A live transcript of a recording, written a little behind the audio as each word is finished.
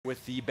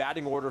with the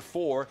batting order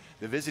for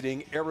the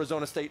visiting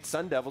Arizona State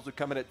Sun Devils, who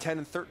come in at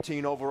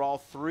 10-13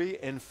 overall,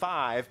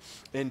 3-5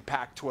 in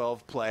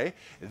Pac-12 play.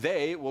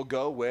 They will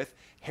go with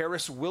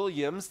Harris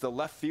Williams, the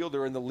left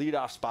fielder, in the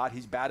leadoff spot.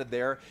 He's batted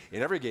there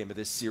in every game of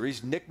this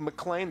series. Nick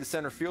McLean, the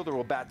center fielder,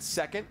 will bat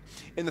second.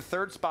 In the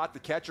third spot, the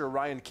catcher,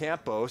 Ryan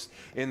Campos.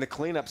 In the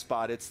cleanup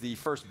spot, it's the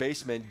first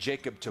baseman,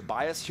 Jacob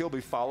Tobias. He'll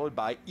be followed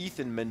by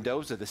Ethan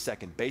Mendoza, the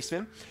second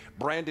baseman.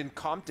 Brandon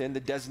Compton, the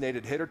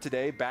designated hitter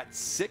today, bats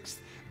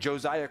sixth.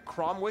 Josiah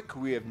Cromwick, who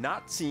we have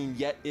not seen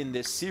yet in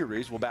this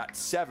series, will bat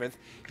seventh.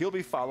 He'll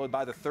be followed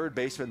by the third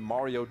baseman,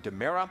 Mario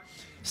Demera.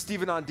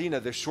 Steven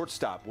Ondina, the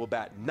shortstop, will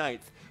bat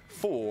ninth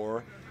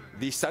for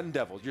the Sun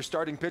Devils. Your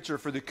starting pitcher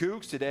for the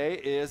Cougs today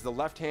is the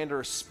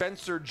left-hander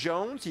Spencer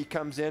Jones. He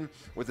comes in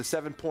with a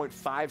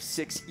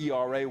 7.56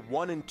 ERA,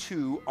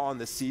 1-2 on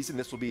the season.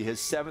 This will be his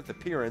seventh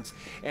appearance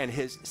and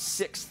his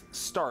sixth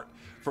start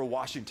for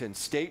Washington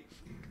State.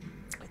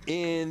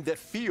 In the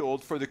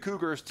field for the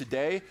Cougars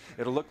today,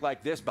 it'll look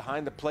like this.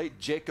 Behind the plate,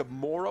 Jacob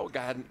Morrow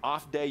had an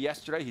off day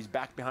yesterday. He's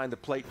back behind the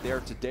plate there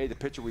today. The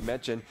pitcher we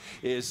mentioned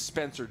is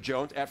Spencer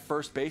Jones. At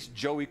first base,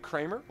 Joey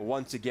Kramer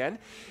once again.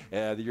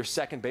 Your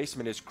second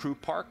baseman is Crew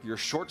Park. Your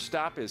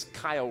shortstop is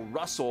Kyle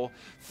Russell.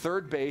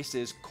 Third base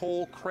is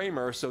Cole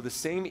Kramer. So the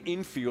same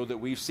infield that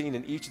we've seen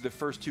in each of the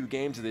first two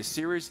games of this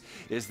series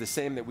is the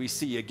same that we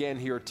see again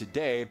here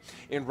today.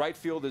 In right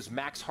field is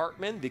Max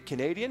Hartman, the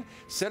Canadian.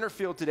 Center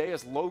field today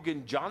is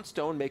Logan Johnstone,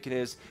 making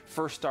his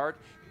first start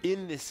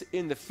in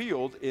the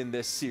field in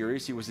this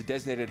series. He was a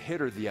designated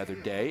hitter the other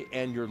day.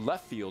 And your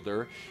left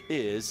fielder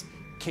is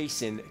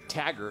Kaysen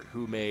Taggart,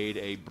 who made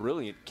a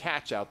brilliant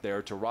catch out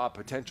there to rob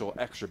potential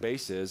extra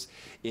bases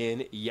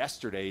in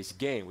yesterday's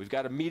game. We've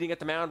got a meeting at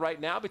the mound right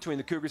now between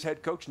the Cougars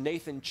head coach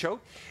Nathan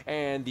Choate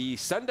and the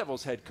Sun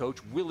Devils head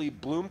coach Willie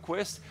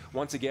Bloomquist.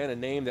 Once again, a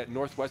name that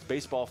Northwest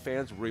baseball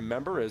fans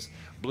remember, as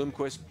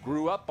Bloomquist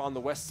grew up on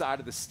the west side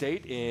of the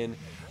state in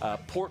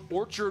Port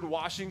Orchard,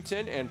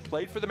 Washington, and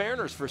played for the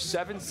Mariners for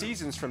 7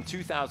 seasons from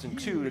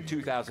 2002 to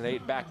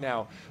 2008, back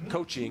now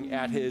coaching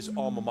at his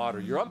alma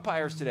mater. Your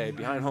umpires today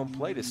behind home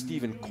plate is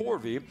Stephen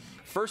Corvey.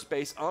 First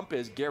base ump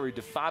is Gary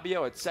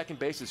DeFabio. At second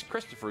base is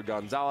Christopher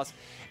Gonzalez.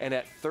 And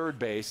at third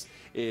base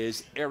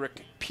is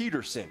Eric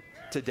Peterson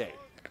today.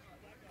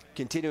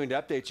 Continuing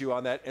to update you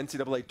on that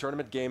NCAA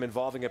tournament game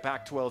involving a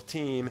Pac-12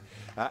 team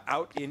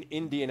out in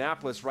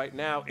Indianapolis right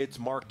now. It's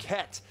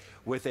Marquette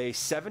with a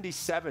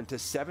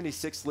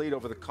 77-76 lead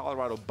over the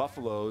Colorado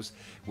Buffaloes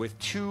with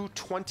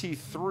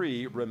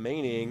 2:23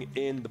 remaining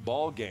in the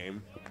ball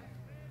game.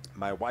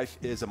 My wife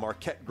is a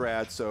Marquette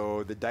grad,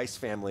 so the Dice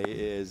family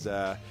is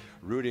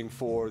rooting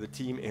for the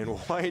team in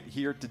white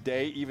here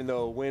today, even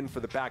though a win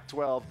for the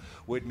Pac-12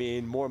 would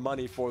mean more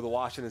money for the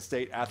Washington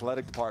State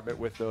Athletic Department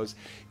with those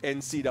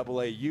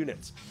NCAA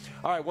units.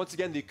 All right, once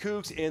again, the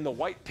Cougs in the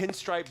white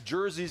pinstripe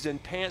jerseys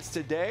and pants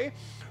today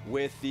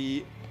with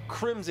the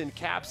crimson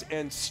caps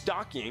and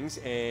stockings,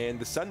 and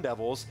the Sun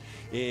Devils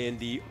in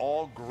the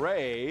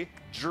all-gray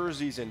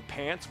jerseys and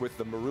pants with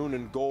the maroon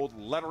and gold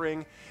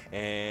lettering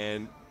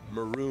and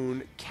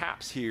maroon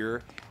caps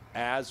here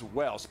as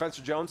well.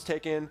 Spencer Jones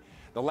taking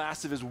the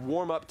last of his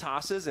warm-up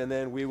tosses, and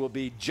then we will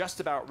be just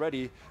about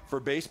ready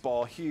for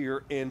baseball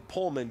here in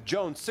Pullman.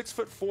 Jones,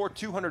 6'4",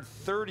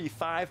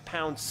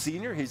 235-pound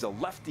senior. He's a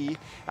lefty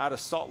out of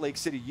Salt Lake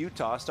City,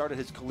 Utah. Started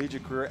his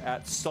collegiate career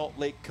at Salt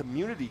Lake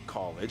Community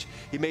College.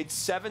 He made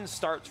 7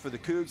 starts for the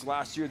Cougs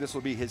last year. This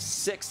will be his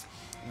 6th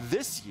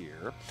this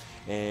year.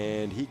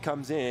 And he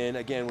comes in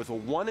again with a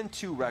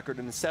 1-2 record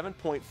and a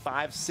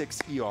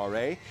 7.56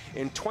 ERA.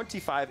 In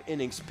 25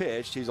 innings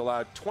pitched, he's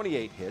allowed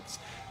 28 hits,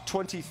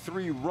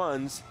 23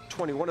 runs,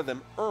 21 of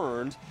them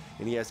earned,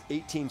 and he has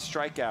 18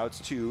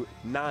 strikeouts to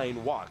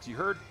 9 walks. You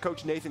heard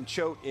Coach Nathan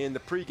Choate in the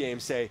pregame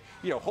say,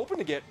 hoping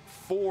to get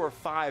 4 or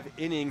 5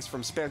 innings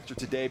from Spencer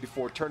today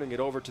before turning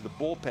it over to the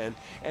bullpen,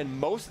 and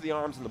most of the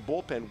arms in the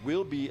bullpen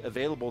will be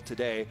available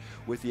today,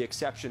 with the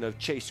exception of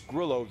Chase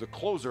Grillo, the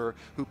closer,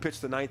 who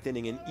pitched the 9th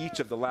inning in each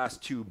of the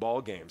last 2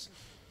 ball games.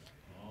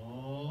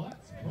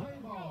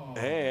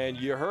 And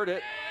you heard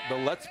it, the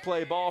Let's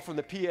Play Ball from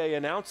the PA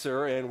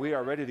announcer, and we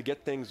are ready to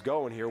get things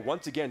going here.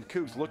 Once again,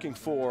 Cougs looking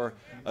for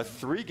a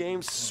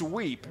 3-game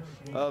sweep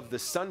of the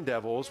Sun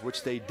Devils,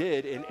 which they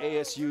did in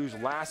ASU's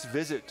last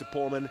visit to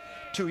Pullman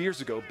 2 years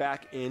ago,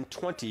 back in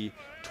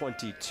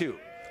 2022.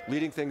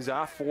 Leading things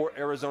off for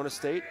Arizona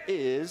State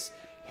is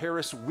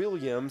Harris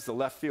Williams, the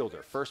left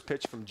fielder. First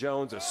pitch from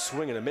Jones, a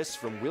swing and a miss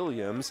from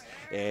Williams,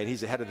 and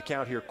he's ahead of the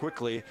count here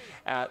quickly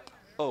at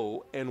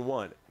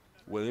 0-1.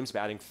 Williams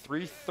batting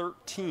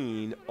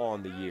 .313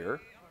 on the year.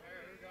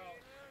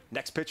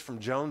 Next pitch from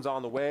Jones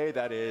on the way.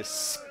 That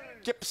is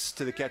skips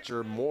to the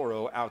catcher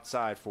Morrow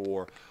outside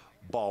for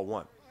ball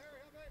 1.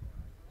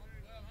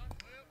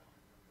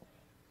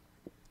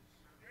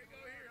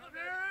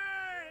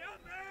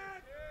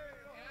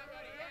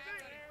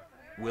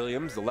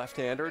 Williams, the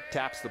left-hander,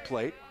 taps the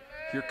plate.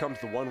 Here comes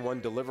the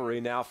 1-1 delivery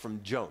now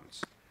from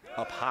Jones.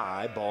 Up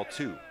high, ball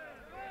 2.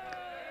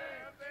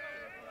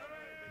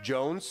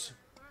 Jones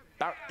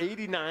about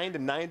 89 to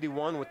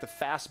 91 with the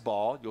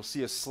fastball. You'll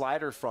see a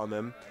slider from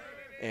him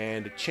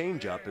and a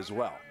changeup as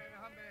well.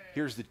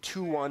 Here's the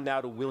 2-1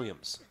 now to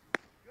Williams.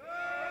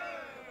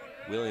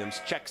 Williams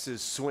checks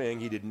his swing.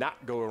 He did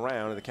not go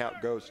around, and the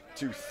count goes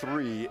to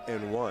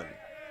 3-1.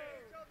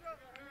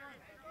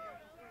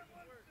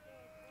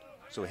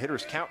 So a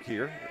hitter's count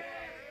here,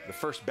 the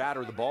first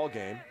batter of the ball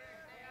game.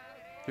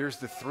 Here's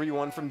the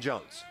 3-1 from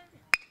Jones.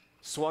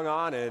 Swung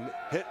on and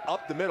hit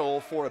up the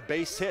middle for a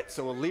base hit.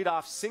 So a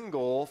leadoff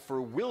single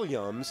for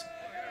Williams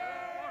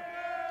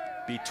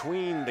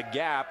between the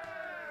gap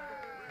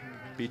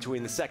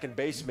between the second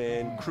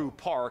baseman, Crew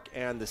Park,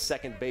 and the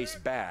second base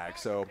bag.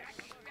 So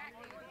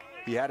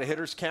he had a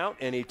hitter's count,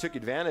 and he took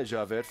advantage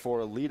of it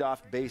for a leadoff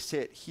base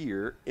hit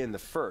here in the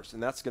first.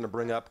 And that's going to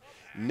bring up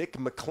Nick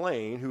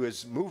McLean, who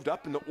has moved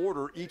up in the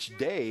order each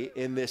day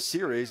in this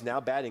series,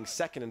 now batting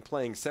second and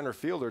playing center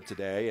fielder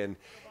today. And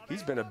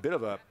he's been a bit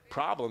of a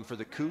problem for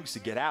the Cougs to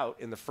get out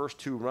in the first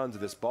 2 runs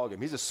of this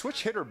ballgame. He's a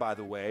switch hitter, by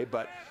the way,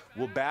 but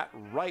will bat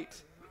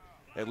right,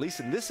 at least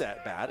in this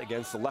at-bat,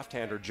 against the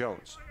left-hander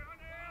Jones.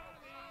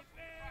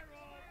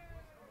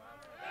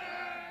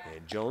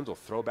 And Jones will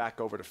throw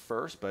back over to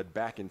first, but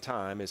back in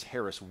time is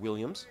Harris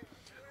Williams.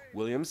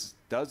 Williams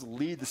does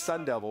lead the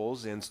Sun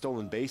Devils in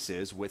stolen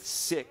bases with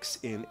 6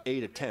 in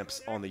 8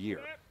 attempts on the year.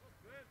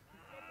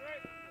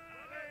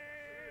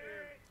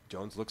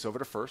 Jones looks over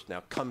to first,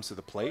 now comes to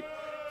the plate,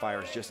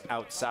 fires just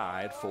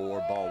outside for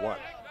ball 1.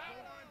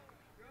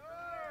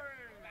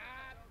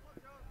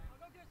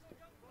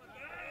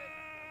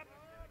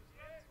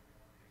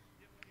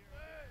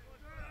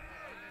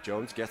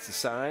 Jones gets the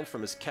sign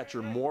from his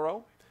catcher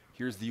Morrow.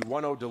 Here's the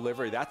 1-0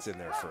 delivery. That's in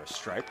there for a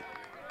strike.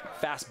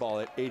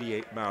 Fastball at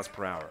 88 miles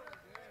per hour.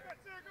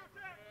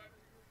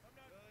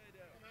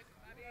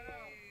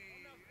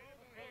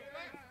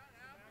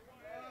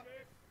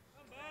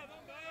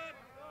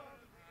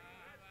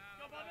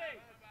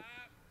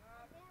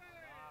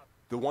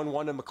 The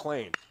 1-1 to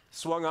McLean.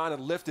 Swung on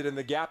and lifted in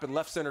the gap in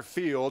left center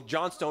field.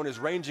 Johnstone is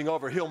ranging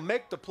over. He'll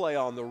make the play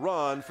on the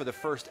run for the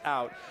first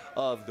out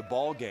of the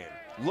ball game.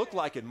 Looked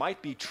like it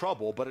might be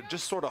trouble, but it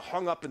just sort of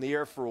hung up in the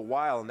air for a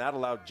while, and that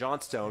allowed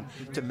Johnstone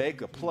to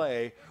make a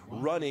play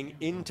running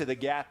into the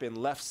gap in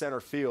left center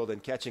field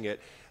and catching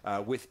it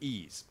with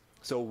ease.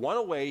 So 1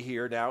 away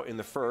here now in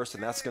the first,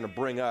 and that's going to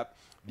bring up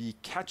the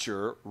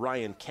catcher,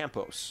 Ryan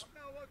Campos.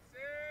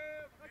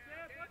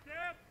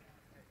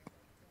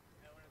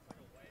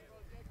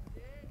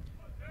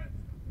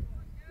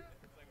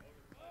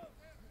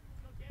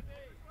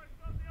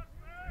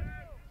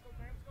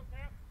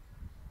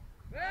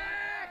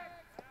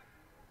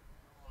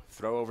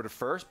 Throw over to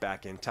first,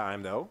 back in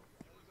time though,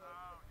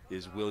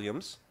 is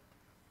Williams.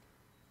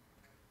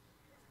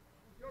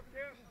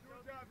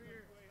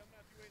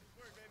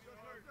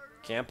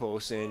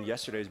 Campos in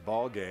yesterday's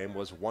ball game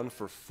was 1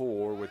 for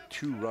 4 with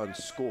 2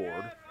 runs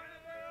scored.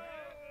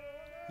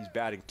 He's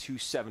batting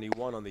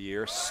 .271 on the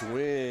year.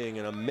 Swing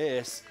and a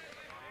miss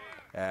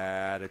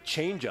at a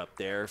changeup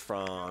there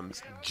from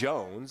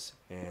Jones,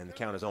 and the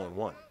count is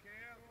 0-1.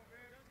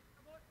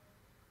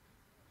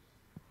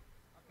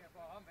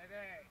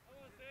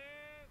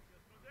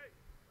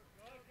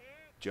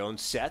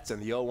 Jones sets,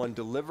 and the 0-1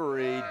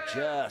 delivery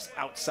just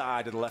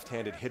outside of the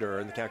left-handed hitter,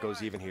 and the count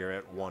goes even here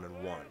at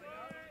 1-1.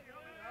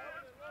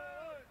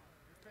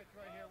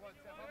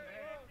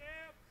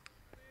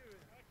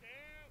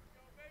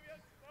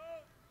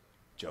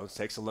 Jones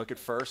takes a look at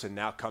first and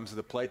now comes to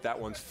the plate. That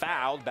one's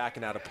fouled,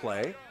 backing out of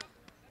play.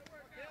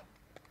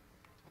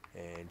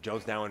 And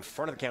Jones now in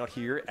front of the count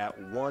here at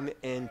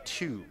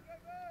 1-2.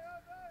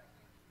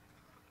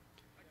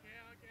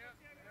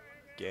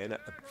 Again, a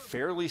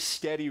fairly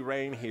steady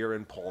rain here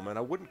in Pullman.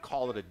 I wouldn't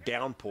call it a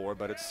downpour,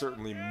 but it's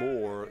certainly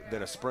more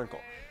than a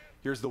sprinkle.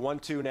 Here's the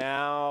 1-2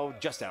 now,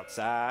 just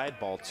outside,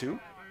 ball 2.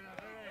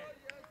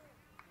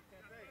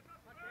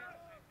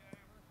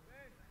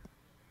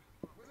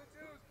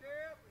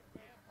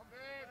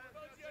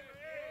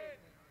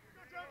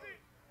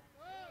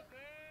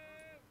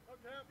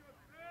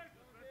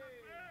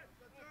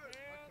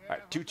 All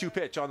right, 2-2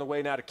 pitch on the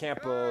way now to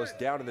Campos,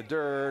 down in the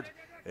dirt.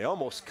 They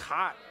almost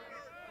caught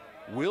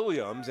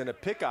Williams in a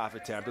pickoff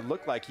attempt. It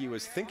looked like he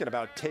was thinking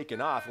about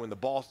taking off when the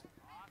ball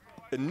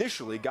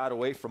initially got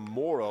away from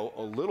Morrow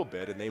a little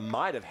bit, and they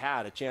might have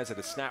had a chance at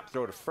a snap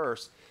throw to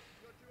first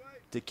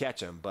to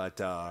catch him,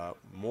 but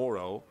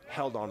Morrow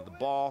held onto the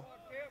ball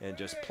and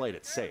just played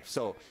it safe.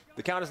 So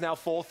the count is now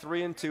full,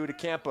 3-2 to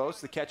Campos,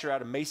 the catcher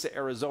out of Mesa,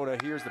 Arizona.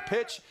 Here's the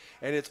pitch,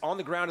 and it's on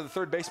the ground to the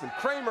third baseman,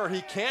 Kramer.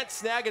 He can't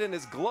snag it in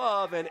his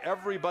glove, and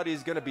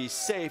everybody's going to be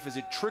safe as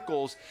it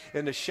trickles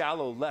into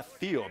shallow left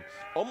field.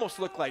 Almost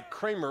looked like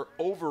Kramer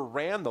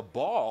overran the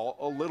ball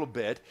a little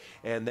bit,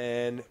 and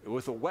then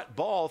with a wet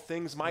ball,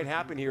 things might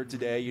happen here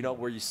today, you know,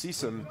 where you see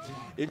some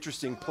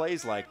interesting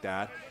plays like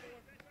that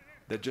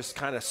that just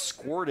kind of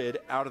squirted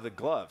out of the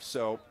glove.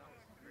 So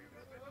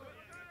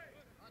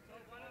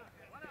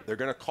they're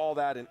going to call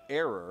that an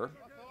error.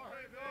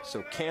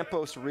 So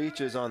Campos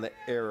reaches on the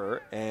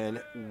error,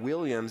 and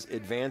Williams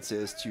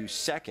advances to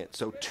second.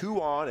 So 2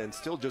 on and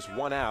still just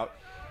 1 out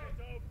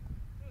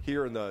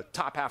here in the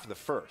top half of the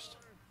first.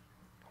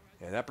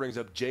 And that brings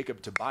up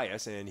Jacob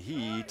Tobias, and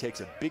he takes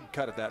a big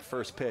cut at that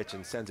first pitch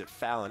and sends it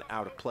fouling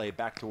out of play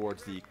back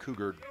towards the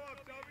Cougar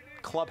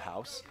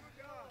clubhouse.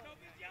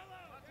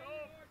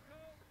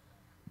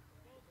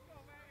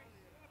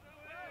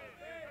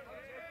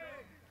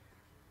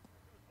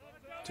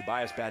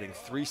 Tobias batting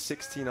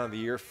 .316 on the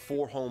year,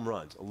 4 home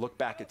runs. A look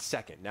back at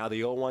second. Now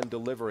the 0-1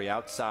 delivery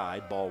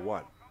outside, ball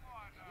 1.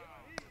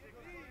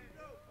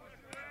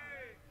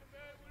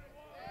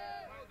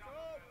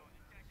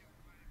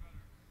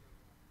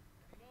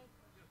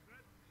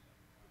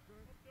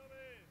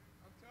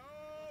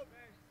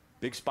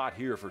 Big spot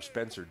here for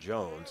Spencer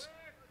Jones.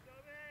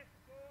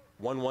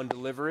 1-1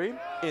 delivery,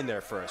 in there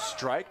for a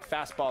strike.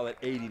 Fastball at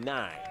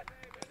 89.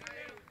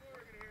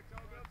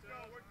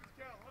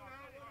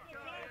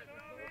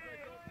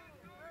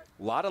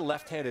 A lot of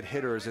left-handed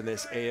hitters in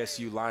this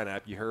ASU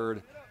lineup. You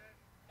heard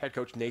head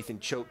coach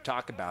Nathan Choate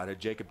talk about it.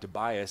 Jacob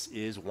Tobias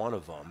is one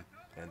of them.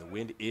 And the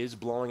wind is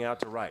blowing out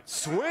to right.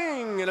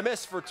 Swing and a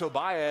miss for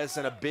Tobias,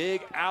 and a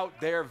big out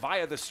there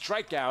via the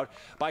strikeout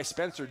by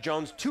Spencer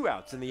Jones. 2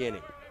 outs in the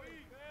inning.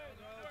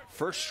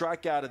 First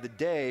strikeout of the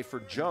day for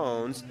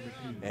Jones,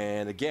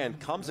 and again,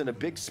 comes in a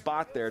big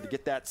spot there to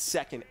get that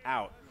second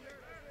out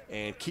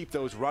and keep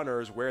those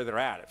runners where they're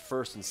at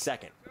first and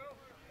second.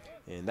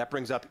 And that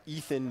brings up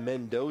Ethan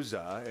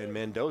Mendoza, and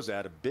Mendoza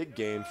had a big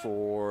game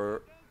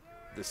for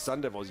the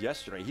Sun Devils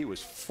yesterday. He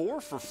was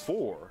 4 for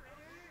 4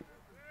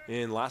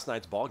 in last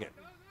night's ballgame.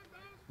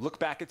 Look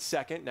back at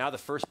second. Now the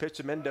first pitch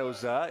to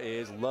Mendoza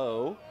is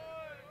low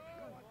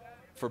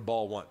for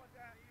ball 1.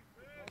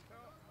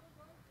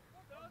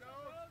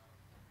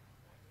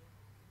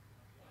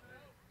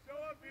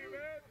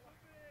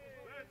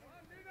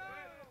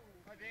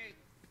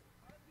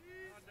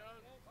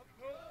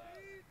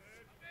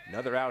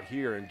 Another out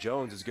here, and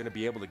Jones is going to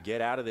be able to get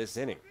out of this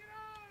inning.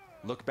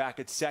 Look back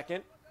at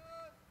second.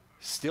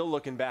 Still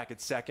looking back at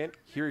second.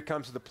 Here he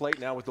comes to the plate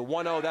now with the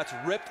 1-0. That's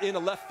ripped into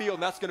left field,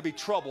 and that's going to be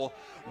trouble.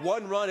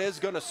 1 run is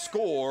going to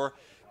score.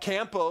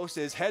 Campos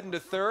is heading to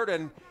third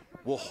and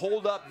will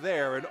hold up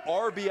there. An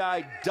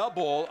RBI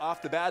double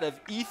off the bat of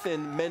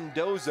Ethan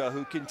Mendoza,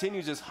 who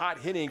continues his hot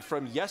hitting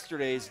from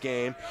yesterday's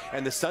game.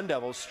 And the Sun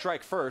Devils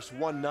strike first,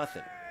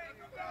 1-0.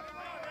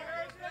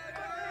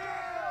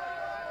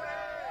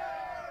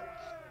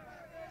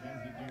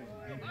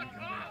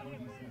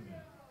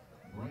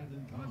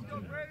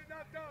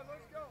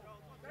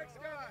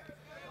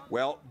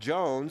 Well,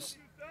 Jones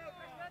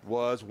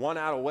was 1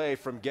 out away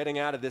from getting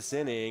out of this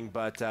inning,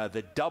 but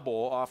the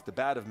double off the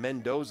bat of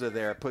Mendoza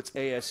there puts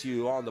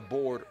ASU on the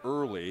board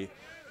early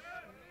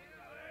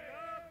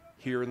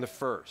here in the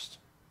first.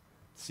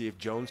 See if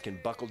Jones can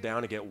buckle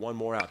down and get 1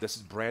 more out. This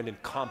is Brandon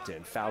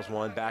Compton. Fouls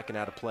 1 back and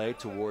out of play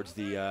towards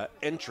the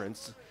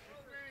entrance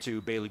to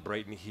Bailey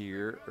Brayton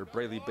here, or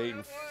Bailey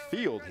Brayton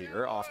Field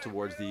here, off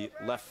towards the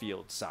left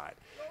field side.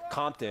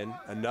 Compton,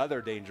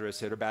 another dangerous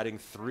hitter, batting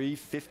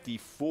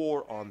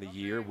 .354 on the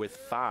year with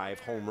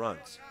 5 home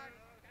runs.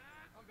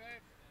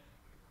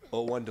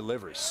 0-1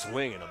 delivery,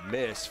 swing and a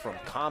miss from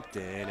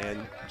Compton,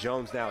 and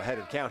Jones now ahead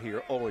of the count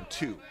here,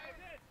 0-2.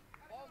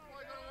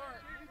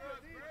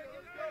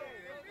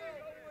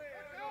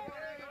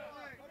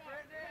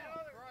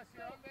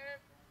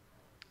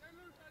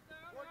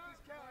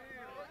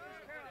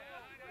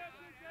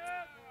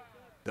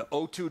 The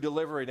 0-2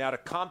 delivery now to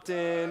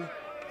Compton.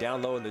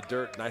 Down low in the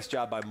dirt. Nice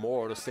job by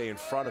Morrow to stay in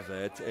front of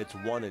it. It's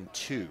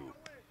 1-2.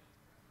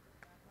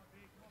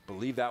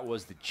 Believe that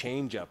was the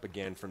changeup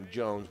again from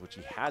Jones, which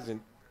he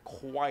hasn't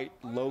quite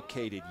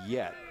located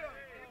yet.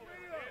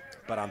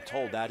 But I'm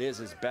told that is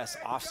his best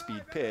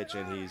off-speed pitch,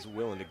 and he's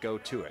willing to go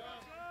to it.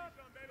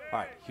 All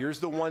right, here's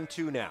the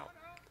 1-2 now.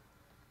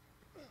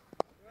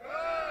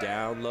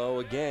 Down low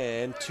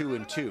again,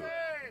 2-2.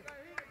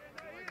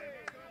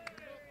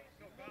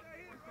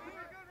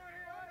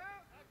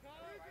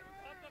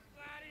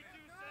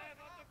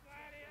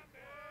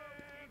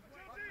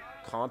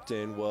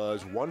 Compton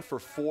was 1 for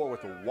 4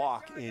 with a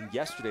walk in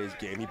yesterday's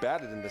game. He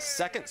batted in the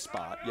second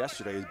spot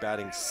yesterday. He's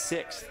batting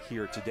 6th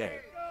here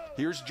today.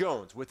 Here's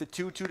Jones with the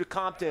 2-2 to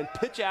Compton.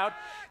 Pitch out,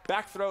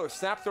 back throw,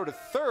 snap throw to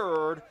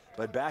third,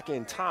 but back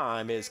in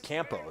time is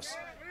Campos.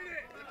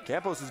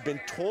 Campos has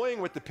been toying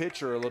with the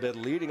pitcher a little bit,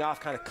 leading off,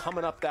 kind of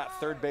coming up that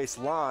third base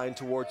line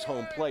towards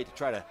home plate to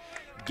try to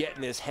get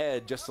in his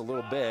head just a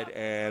little bit,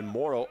 and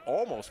Morrow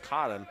almost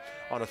caught him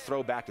on a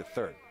throw back to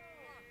third.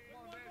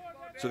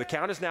 So the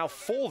count is now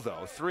full,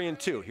 though,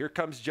 3-2. Here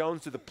comes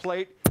Jones to the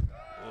plate.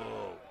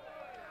 Oh,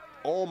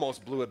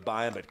 almost blew it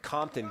by him, but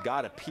Compton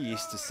got a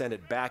piece to send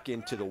it back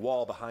into the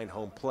wall behind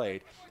home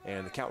plate,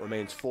 and the count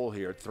remains full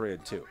here at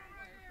 3-2.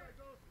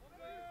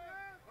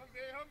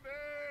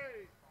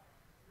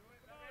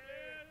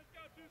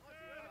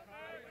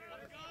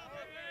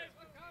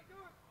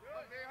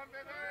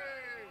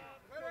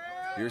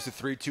 Here's the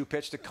 3-2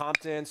 pitch to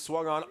Compton,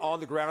 swung on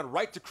the ground,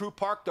 right to Crew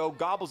Park, though,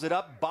 gobbles it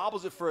up,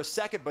 bobbles it for a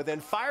second, but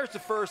then fires to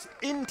first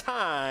in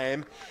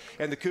time,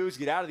 and the Cougs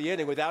get out of the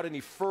inning without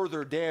any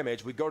further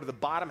damage. We go to the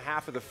bottom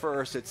half of the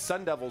first. It's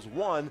Sun Devils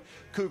 1,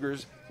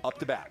 Cougars up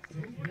to bat.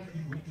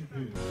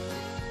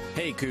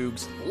 Hey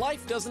Cougs,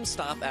 life doesn't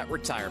stop at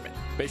retirement.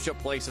 Bishop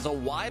Place has a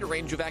wide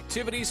range of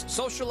activities,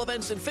 social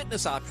events, and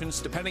fitness options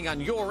depending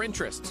on your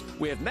interests.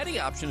 We have many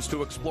options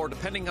to explore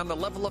depending on the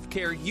level of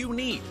care you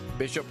need.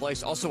 Bishop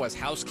Place also has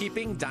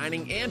housekeeping,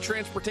 dining, and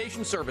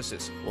transportation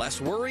services.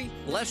 Less worry,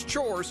 less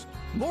chores,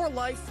 more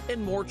life,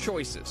 and more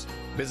choices.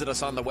 Visit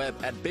us on the web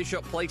at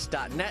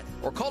bishopplace.net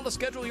or call to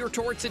schedule your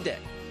tour today.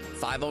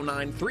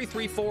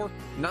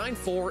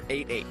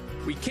 509-334-9488.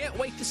 We can't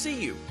wait to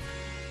see you.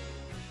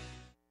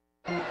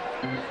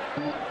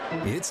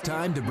 It's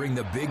time to bring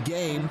the big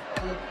game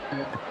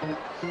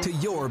to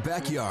your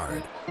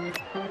backyard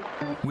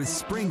with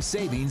spring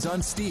savings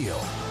on steel.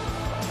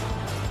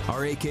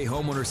 Our AK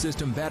Homeowner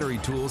System battery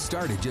tools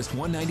start at just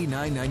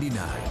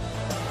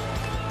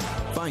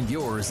 $199.99. Find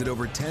yours at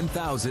over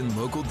 10,000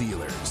 local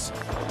dealers.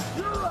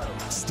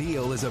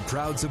 Steel is a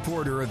proud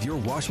supporter of your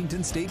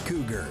Washington State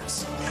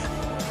Cougars.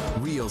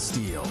 Real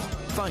Steel.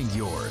 Find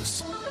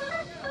yours.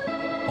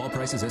 All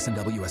prices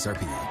S&W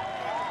SRP.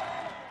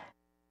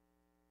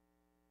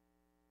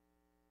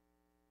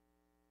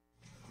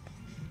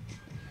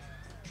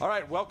 All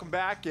right, welcome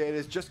back. It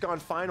has just gone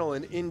final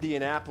in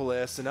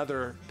Indianapolis.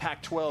 Another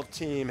Pac-12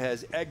 team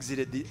has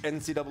exited the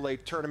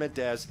NCAA tournament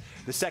as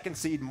the second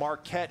seed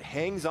Marquette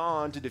hangs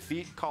on to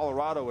defeat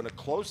Colorado in a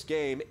close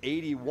game,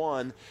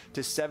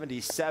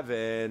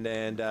 81-77,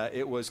 and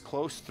it was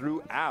close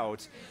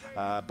throughout,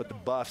 but the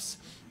Buffs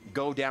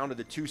go down to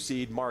the 2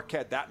 seed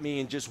Marquette. That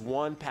means just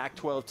one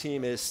Pac-12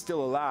 team is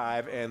still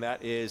alive, and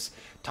that is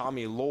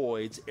Tommy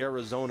Lloyd's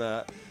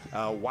Arizona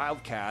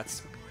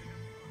Wildcats,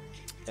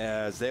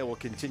 as they will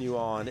continue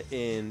on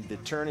in the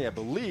tourney. I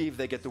believe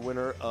they get the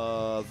winner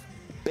of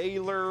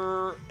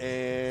Baylor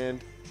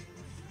and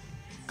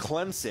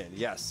Clemson.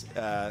 Yes,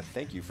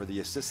 thank you for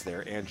the assist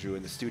there, Andrew,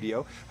 in the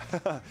studio,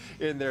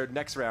 in their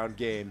next round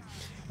game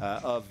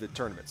of the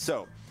tournament.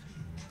 So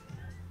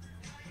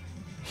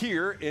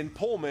here in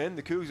Pullman,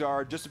 the Cougs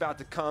are just about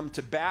to come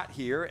to bat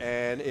here,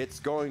 and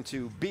it's going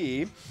to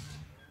be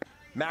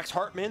Max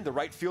Hartman, the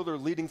right fielder,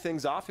 leading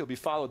things off. He'll be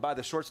followed by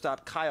the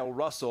shortstop Kyle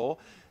Russell.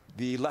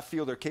 The left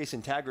fielder,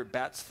 Kaysen Taggart,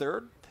 bats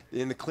third.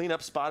 In the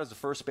cleanup spot is the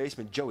first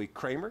baseman, Joey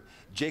Kramer.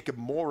 Jacob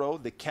Morrow,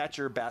 the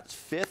catcher, bats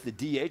fifth. The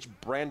DH,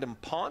 Brandon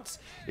Ponce,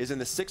 is in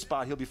the sixth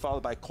spot. He'll be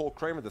followed by Cole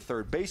Kramer, the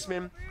third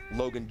baseman.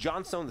 Logan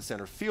Johnstone, the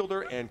center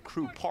fielder. And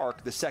Crew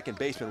Park, the second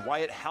baseman.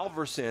 Wyatt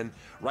Halverson,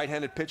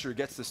 right-handed pitcher,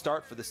 gets the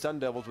start for the Sun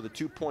Devils with a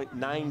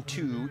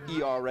 2.92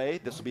 ERA.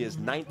 This will be his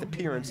 9th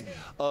appearance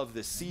of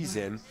the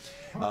season.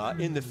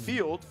 In the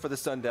field for the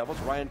Sun Devils,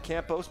 Ryan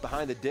Campos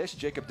behind the dish,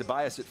 Jacob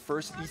DeBias at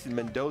first, Ethan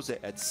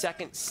Mendoza at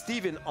second,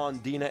 Steven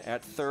Ondina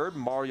at third,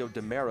 Mario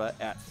Demera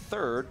at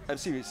third,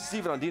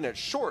 Steven Ondina at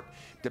short,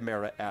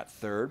 Demera at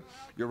third.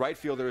 Your right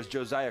fielder is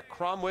Josiah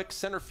Cromwick,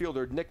 center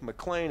fielder Nick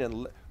McLean,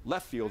 and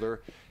left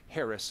fielder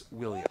Harris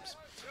Williams.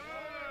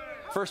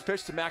 First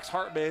pitch to Max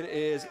Hartman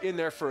is in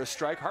there for a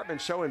strike. Hartman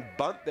showing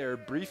bunt there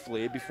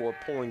briefly before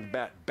pulling the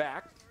bat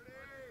back.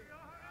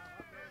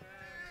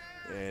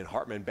 And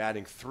Hartman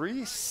batting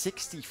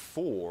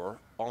 .364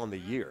 on the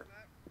year.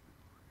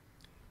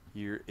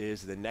 Here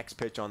is the next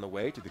pitch on the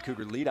way to the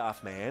Cougar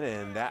leadoff man,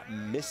 and that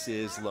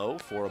misses low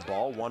for a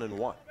ball,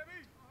 1-1.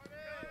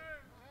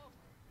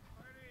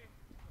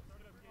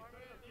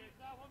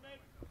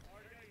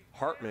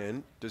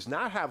 Hartman does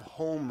not have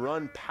home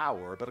run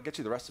power, but I'll get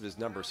you the rest of his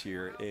numbers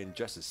here in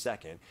just a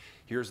second.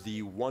 Here's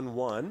the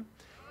 1-1.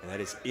 And that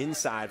is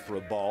inside for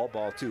a ball,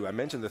 ball 2. I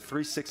mentioned the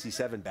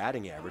 .367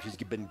 batting average. He's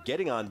been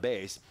getting on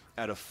base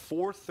at a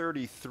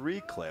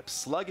 .433 clip,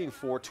 slugging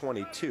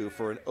 .422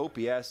 for an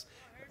OPS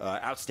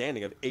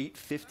outstanding of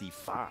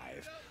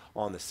 .855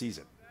 on the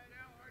season.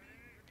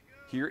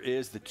 Here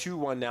is the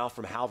 2-1 now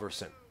from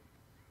Halverson.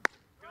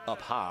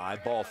 Up high,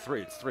 ball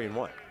 3. It's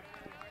 3-1.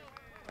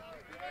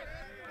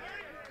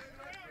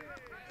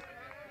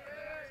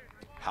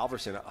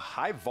 Halverson, a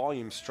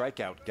high-volume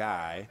strikeout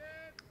guy,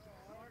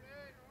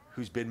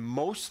 who's been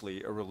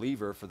mostly a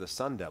reliever for the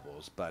Sun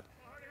Devils, but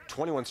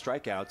 21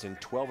 strikeouts in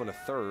 12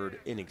 1/3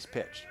 innings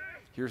pitched.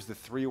 Here's the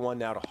 3-1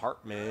 now to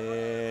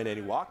Hartman, and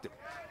he walked him.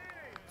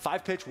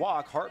 5-pitch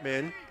walk.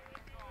 Hartman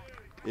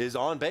is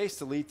on base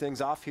to lead things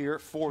off here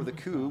for the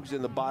Cougs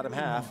in the bottom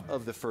half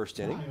of the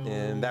first inning.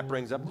 And that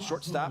brings up the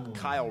shortstop,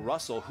 Kyle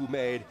Russell, who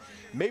made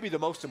maybe the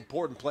most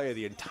important play of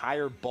the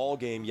entire ball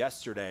game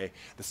yesterday.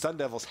 The Sun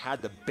Devils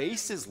had the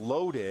bases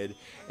loaded,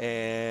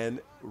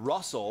 and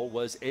Russell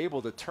was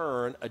able to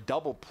turn a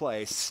double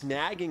play,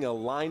 snagging a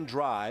line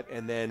drive,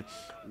 and then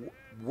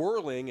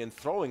whirling and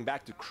throwing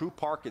back to Crew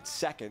Park at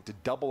second to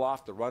double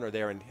off the runner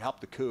there and help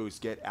the Cougs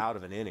get out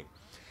of an inning.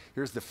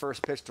 Here's the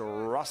first pitch to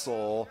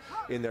Russell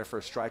in there for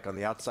a strike on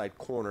the outside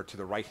corner to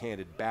the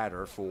right-handed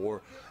batter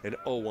for an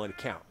 0-1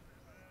 count.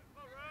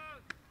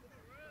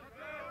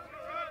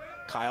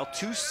 Kyle,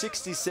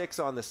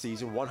 .266 on the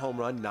season, 1 home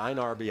run, 9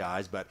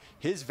 RBIs, but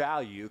his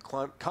value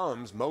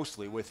comes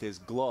mostly with his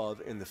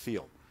glove in the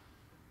field.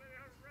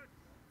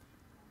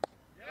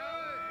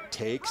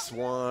 Takes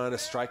one, a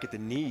strike at the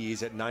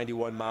knees at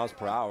 91 miles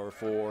per hour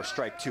for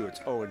strike 2. It's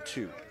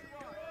 0-2.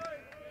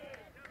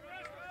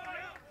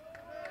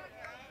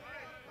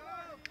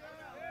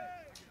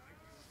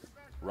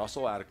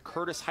 Russell out of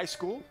Curtis High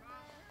School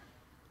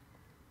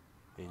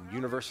in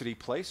University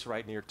Place,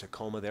 right near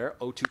Tacoma there.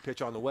 0-2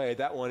 pitch on the way.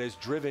 That one is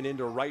driven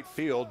into right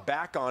field.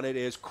 Back on it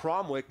is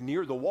Cromwick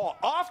near the wall.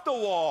 Off the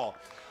wall!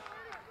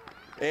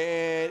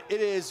 And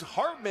it is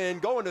Hartman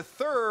going to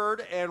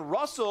third, and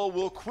Russell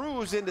will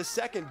cruise into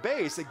second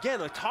base. Again,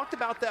 I talked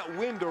about that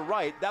wind to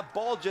right. That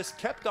ball just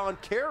kept on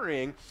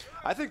carrying.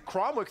 I think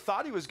Cromwick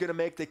thought he was going to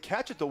make the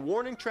catch at the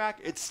warning track.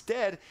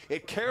 Instead,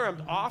 it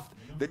caromed off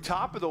the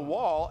top of the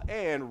wall,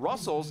 and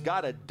Russell's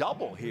got a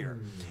double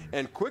here.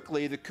 And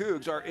quickly, the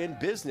Cougs are in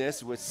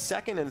business with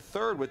second and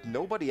third with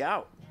nobody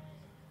out.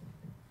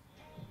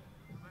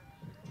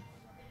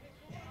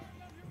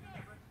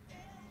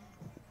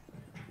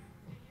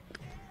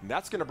 And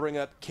that's going to bring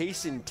up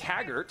Kaysen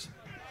Taggart,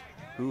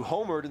 who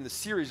homered in the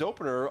series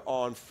opener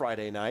on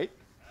Friday night.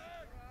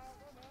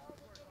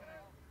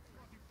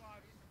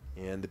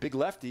 And the big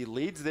lefty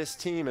leads this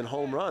team in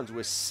home runs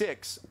with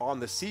 6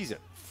 on the season.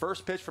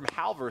 First pitch from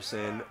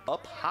Halverson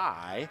up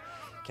high.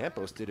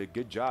 Campos did a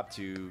good job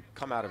to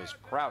come out of his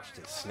crouch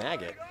to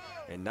snag it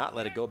and not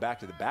let it go back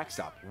to the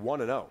backstop.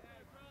 1-0.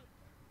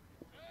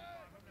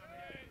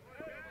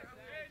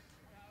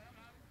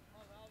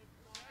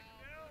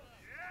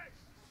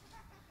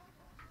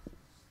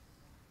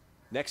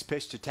 Next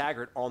pitch to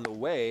Taggart on the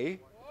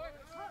way.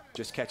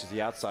 Just catches the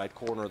outside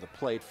corner of the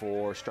plate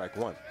for strike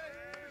one.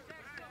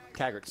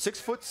 Taggart,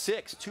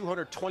 6'6",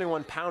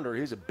 221-pounder.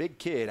 He's a big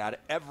kid out of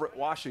Everett,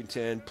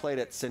 Washington. Played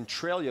at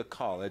Centralia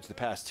College the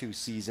past 2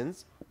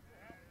 seasons.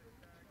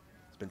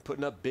 He's been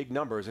putting up big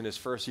numbers in his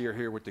first year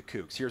here with the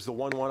Cougs. Here's the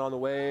 1-1 on the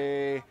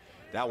way.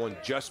 That one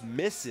just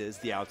misses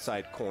the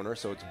outside corner,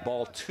 so it's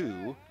ball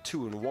 2,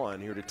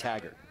 2-1 here to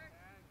Taggart.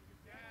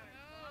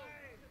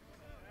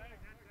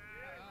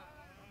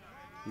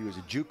 He was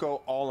a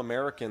JUCO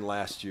All-American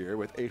last year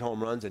with 8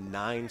 home runs and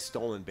 9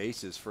 stolen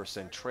bases for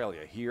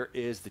Centralia. Here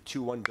is the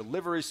 2-1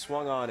 delivery,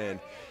 swung on and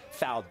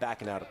fouled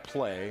back and out of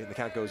play. The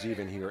count goes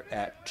even here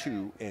at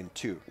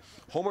 2-2.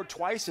 Homered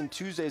twice in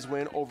Tuesday's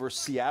win over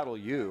Seattle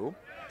U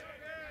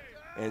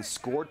and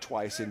scored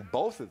twice in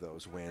both of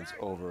those wins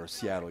over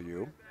Seattle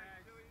U.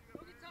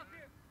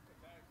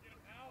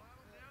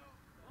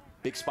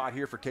 Big spot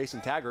here for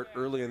Kaysen Taggart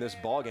early in this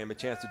ballgame, a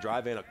chance to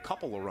drive in a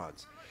couple of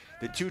runs.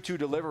 The 2-2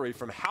 delivery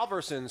from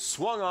Halverson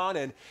swung on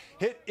and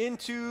hit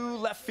into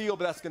left field,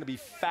 but that's going to be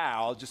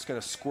foul. Just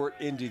going to squirt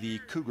into the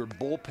Cougar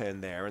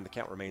bullpen there, and the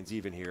count remains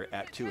even here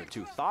at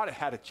 2-2. Thought it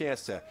had a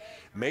chance to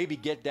maybe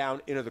get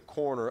down into the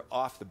corner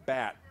off the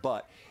bat,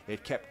 but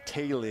it kept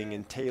tailing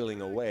and tailing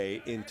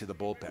away into the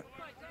bullpen.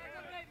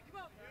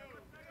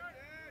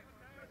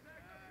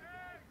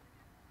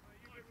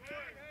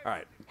 All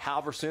right,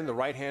 Halverson, the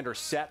right-hander,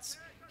 sets.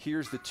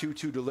 Here's the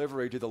 2-2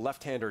 delivery to the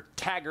left-hander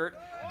Taggart.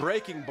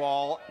 Breaking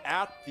ball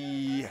at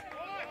the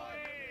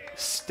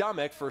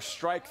stomach for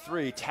strike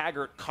 3.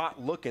 Taggart caught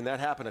looking. That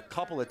happened a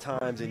couple of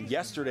times in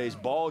yesterday's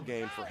ball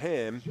game for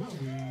him.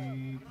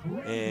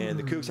 And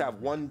the Cougs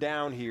have 1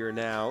 down here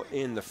now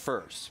in the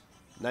first.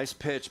 Nice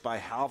pitch by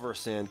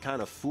Halverson.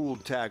 Kind of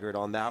fooled Taggart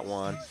on that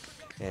one.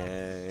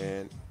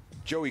 And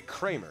Joey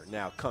Kramer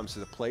now comes to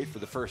the plate for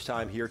the first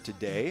time here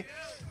today.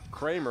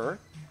 Kramer,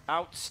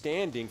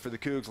 outstanding for the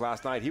Cougs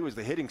last night. He was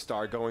the hitting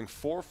star, going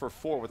 4 for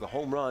 4 with a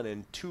home run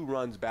and 2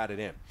 runs batted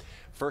in.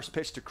 First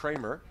pitch to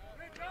Kramer,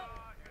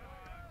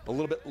 a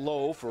little bit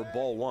low for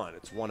ball 1.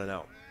 It's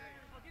 1-0.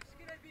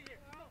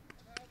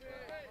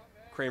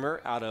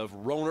 Kramer out of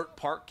Rohnert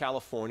Park,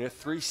 California,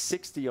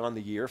 360 on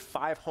the year,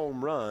 5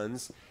 home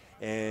runs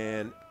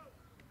and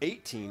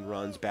 18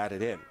 runs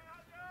batted in.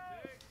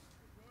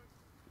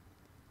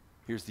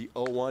 Here's the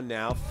 0-1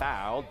 now,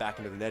 fouled back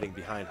into the netting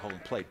behind home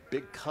plate.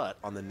 Big cut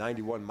on the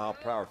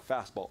 91-mile-per-hour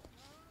fastball.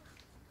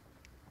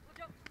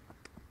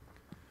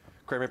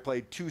 Kramer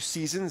played 2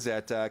 seasons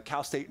at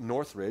Cal State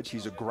Northridge.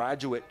 He's a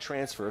graduate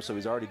transfer, so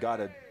he's already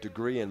got a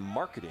degree in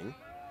marketing.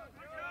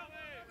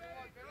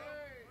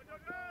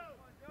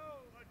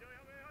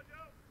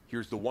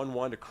 Here's the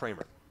 1-1 to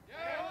Kramer.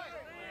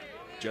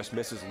 Just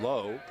misses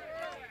low.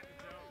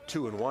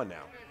 2-1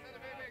 now.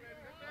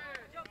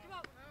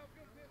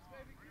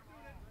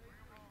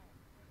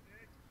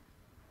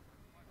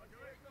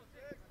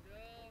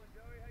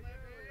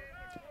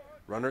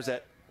 Runners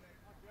at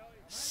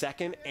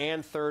second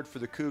and third for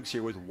the Cougs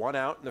here with 1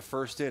 out in the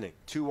first inning.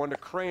 2-1 to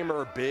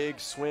Kramer, big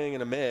swing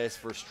and a miss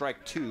for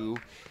strike 2.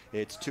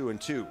 It's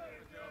 2-2.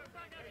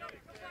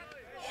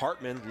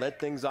 Hartman led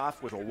things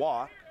off with a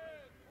walk.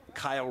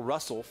 Kyle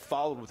Russell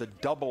followed with a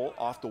double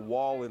off the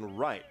wall in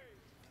right.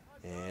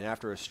 And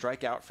after a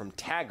strikeout from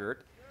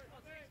Taggart,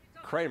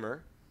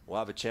 Kramer will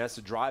have a chance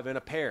to drive in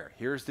a pair.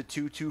 Here's the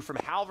 2-2 from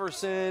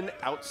Halverson,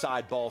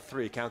 outside ball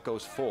 3. Count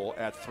goes full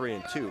at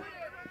 3-2.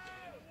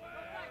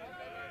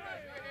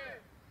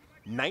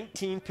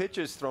 19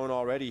 pitches thrown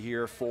already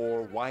here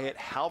for Wyatt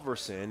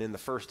Halverson in the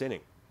first inning.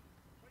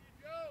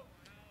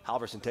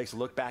 Halverson takes a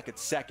look back at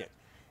second.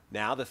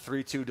 Now the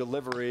 3-2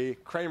 delivery.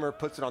 Kramer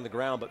puts it on the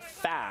ground, but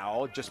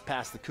foul just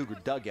past the Cougar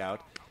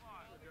dugout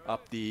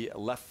up the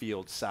left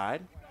field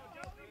side.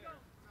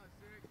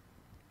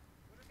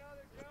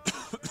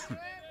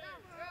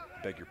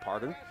 beg your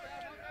pardon.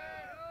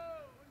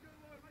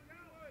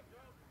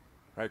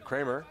 All right,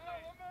 Kramer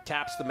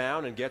taps the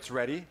mound and gets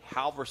ready.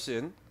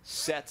 Halverson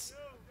sets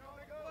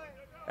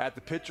at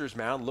the pitcher's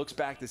mound, looks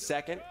back to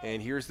second,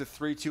 and here's the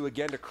 3-2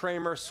 again to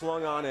Kramer.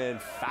 Swung on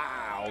and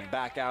fouled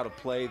back out of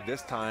play,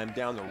 this time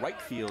down the right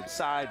field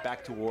side,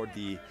 back toward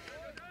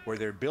where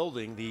they're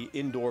building the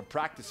indoor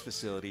practice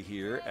facility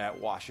here at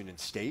Washington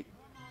State.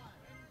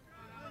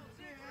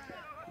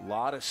 A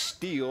lot of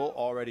steel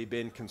already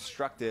been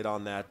constructed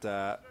on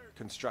that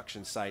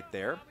construction site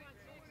there.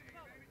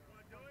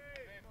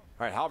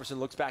 All right, Halverson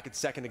looks back at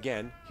second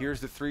again.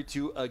 Here's the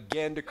 3-2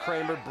 again to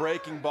Kramer.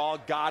 Breaking ball,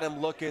 got him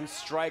looking,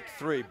 strike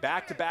three.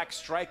 Back-to-back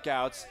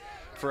strikeouts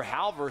for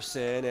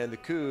Halverson, and the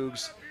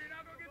Cougs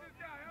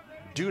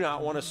do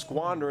not want to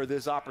squander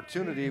this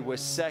opportunity with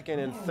second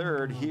and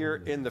third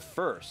here in the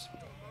first.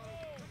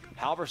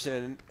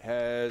 Halverson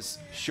has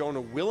shown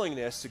a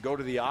willingness to go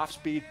to the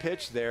off-speed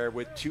pitch there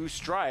with 2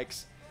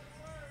 strikes,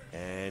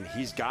 and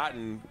he's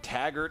gotten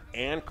Taggart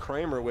and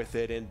Kramer with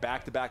it in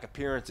back-to-back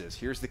appearances.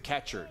 Here's the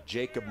catcher,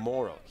 Jacob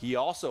Morrow. He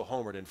also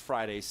homered in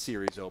Friday's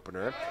series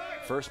opener.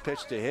 First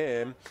pitch to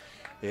him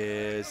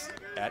is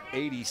at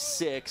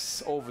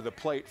 86 over the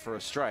plate for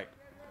a strike.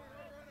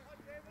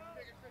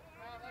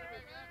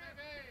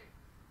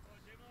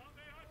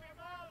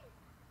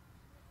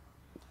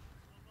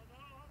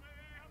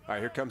 All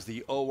right, here comes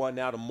the 0-1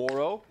 now to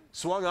Morrow.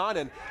 Swung on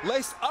and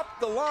laced up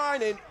the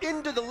line and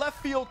into the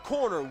left field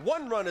corner.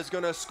 1 run is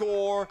going to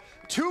score,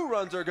 2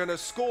 runs are going to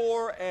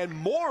score, and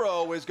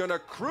Morrow is going to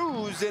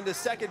cruise into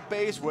second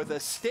base with a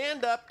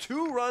stand-up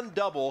 2-run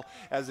double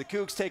as the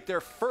Cougs take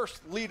their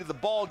first lead of the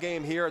ball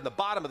game here in the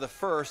bottom of the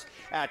first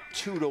at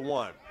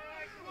 2-1.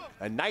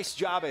 A nice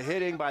job of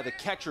hitting by the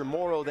catcher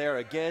Morrow there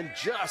again.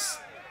 Just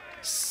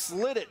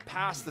slid it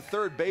past the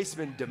third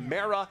baseman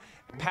DeMera.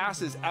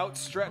 Passes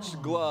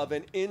outstretched glove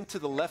and into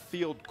the left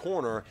field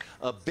corner.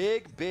 A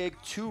big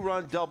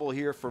 2-run double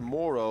here for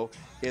Morrow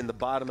in the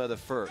bottom of the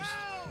first.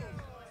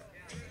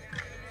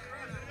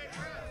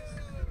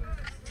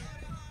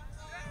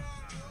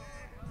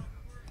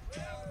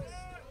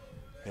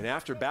 And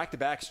after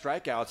back-to-back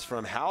strikeouts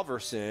from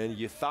Halverson,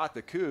 you thought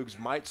the Cougs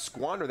might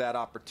squander that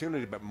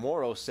opportunity, but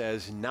Morrow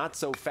says not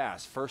so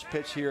fast. First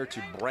pitch here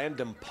to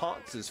Brandon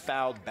Ponce is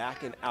fouled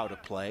back and out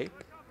of play.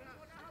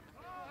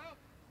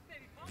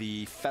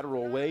 The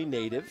Federal Way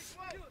native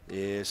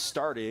is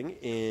starting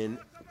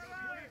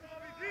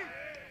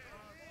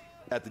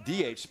at the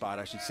DH spot,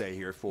 I should say,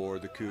 here for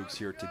the Cougs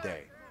here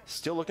today.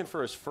 Still looking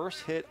for his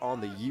first hit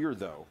on the year,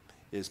 though,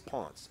 is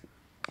Ponce.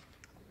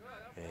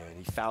 And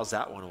he fouls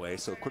that one away,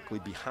 so quickly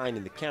behind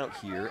in the count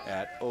here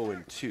at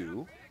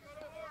 0-2.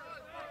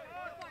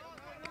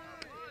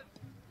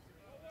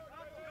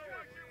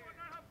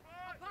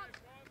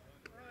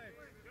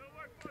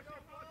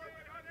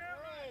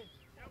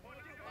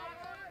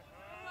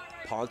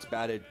 Ponce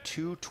batted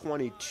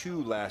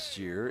 .222 last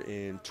year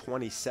in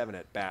 27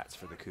 at-bats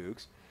for the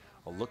Cougs.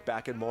 A look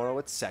back at Morrow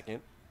at second.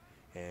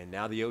 And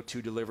now the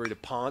 0-2 delivery to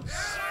Ponce.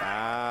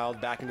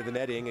 Fouled back into the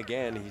netting.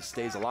 Again, he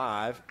stays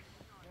alive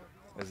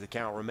as the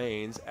count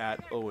remains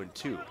at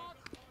 0-2.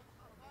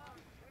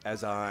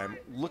 As I'm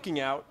looking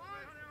out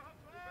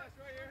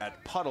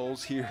at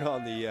puddles here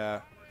on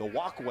the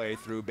walkway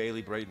through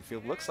Bailey Brayton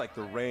Field, looks like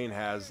the rain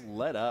has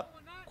let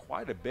up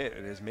quite a bit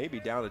and is maybe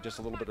down to just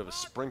a little bit of a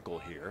sprinkle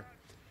here.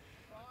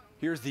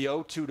 Here's the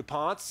 0-2 to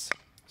Ponce.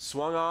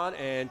 Swung on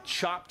and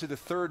chopped to the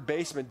third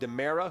baseman,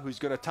 DeMera, who's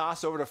going to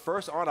toss over to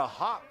first on a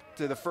hop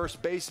to the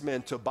first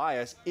baseman,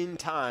 Tobias, in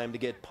time to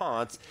get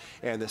Ponce,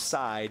 and the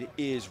side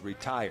is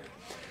retired.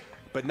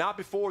 But not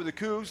before the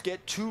Cougs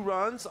get 2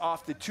 runs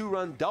off the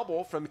 2-run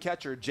double from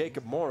catcher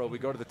Jacob Morrow. We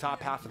go to the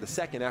top half of the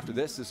second. After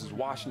this is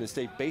Washington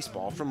State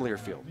baseball from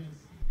Learfield.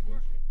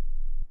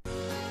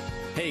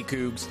 Hey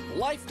Cougs,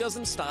 life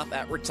doesn't stop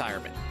at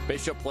retirement.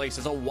 Bishop Place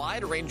has a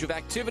wide range of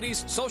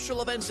activities,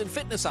 social events, and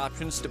fitness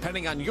options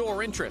depending on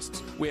your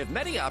interests. We have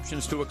many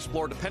options to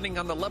explore depending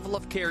on the level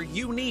of care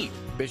you need.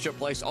 Bishop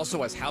Place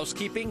also has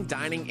housekeeping,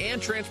 dining,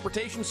 and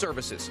transportation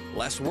services.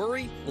 Less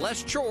worry,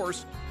 less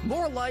chores,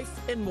 more life,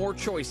 and more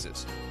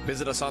choices.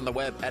 Visit us on the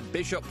web at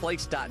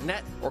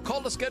bishopplace.net or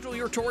call to schedule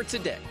your tour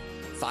today.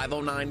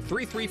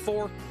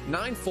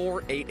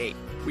 509-334-9488.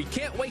 We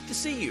can't wait to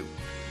see you.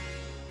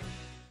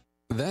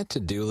 That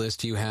to-do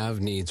list you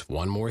have needs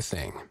one more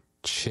thing.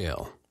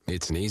 Chill.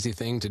 It's an easy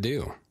thing to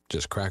do.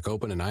 Just crack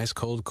open an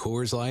ice-cold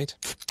Coors Light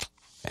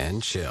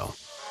and chill.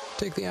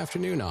 Take the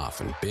afternoon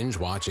off and binge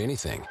watch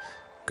anything.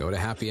 Go to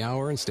happy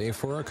hour and stay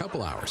for a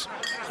couple hours.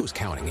 Who's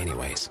counting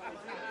anyways?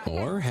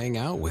 Or hang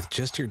out with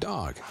just your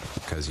dog,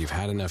 because you've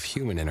had enough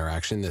human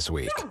interaction this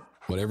week.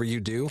 Whatever you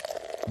do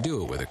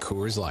it with a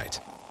Coors Light.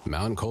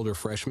 Mountain cold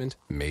refreshment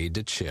made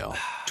to chill.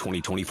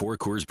 2024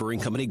 Coors Brewing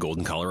Company,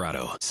 Golden,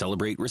 Colorado.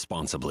 Celebrate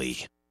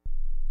responsibly.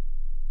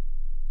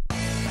 All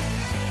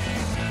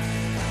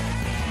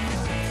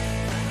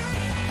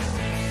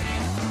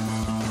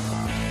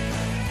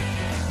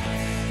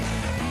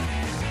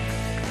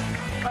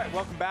right, right,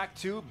 welcome back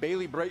to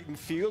Bailey Brayton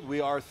Field.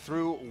 We are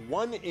through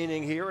one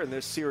inning here in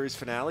this series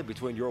finale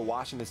between your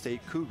Washington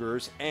State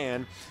Cougars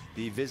and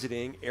the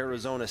visiting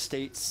Arizona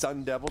State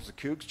Sun Devils. The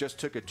Cougs just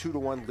took a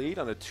 2-1 lead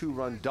on a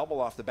 2-run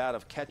double off the bat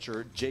of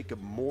catcher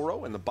Jacob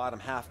Morrow in the bottom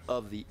half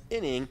of the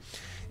inning.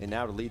 And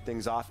now to lead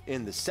things off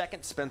in the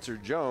second, Spencer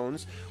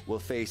Jones will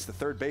face the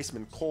third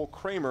baseman Cole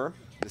Kramer.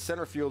 The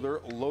center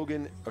fielder,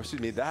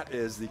 that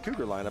is the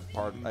Cougar lineup,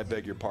 I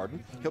beg your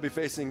pardon. He'll be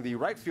facing the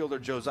right fielder,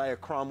 Josiah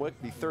Cromwick,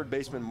 the third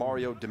baseman,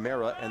 Mario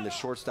DeMera, and the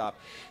shortstop,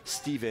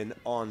 Steven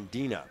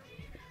Ondina.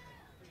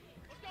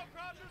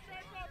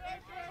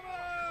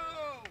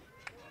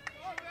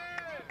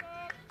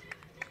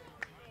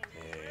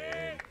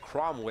 And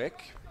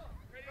Cromwick,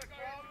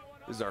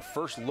 this is our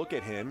first look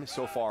at him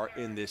so far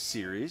in this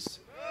series.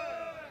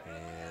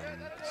 And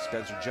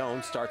Spencer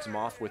Jones starts him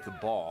off with the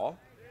ball.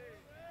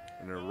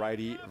 In a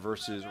righty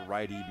versus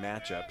righty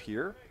matchup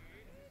here.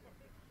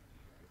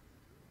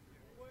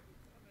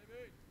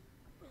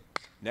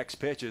 Next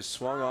pitch is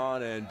swung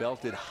on and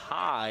belted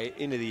high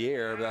into the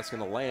air, but that's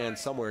going to land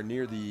somewhere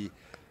near the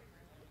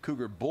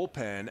Cougar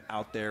bullpen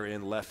out there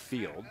in left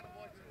field.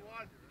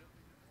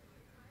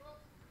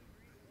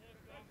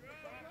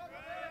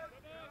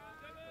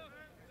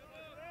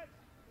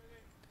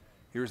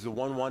 Here's the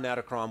 1-1 out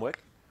of Cromwick.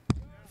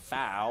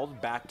 Fouled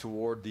back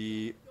toward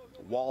the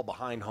wall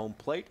behind home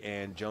plate,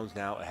 and Jones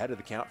now ahead of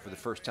the count for the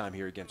first time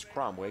here against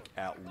Cromwick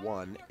at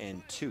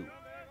 1-2.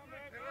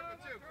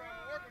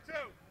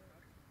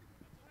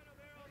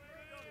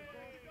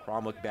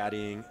 Cromwick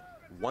batting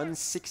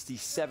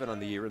 .167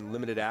 on the year in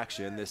limited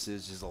action. This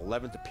is his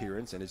 11th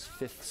appearance and his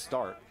 5th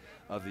start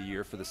of the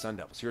year for the Sun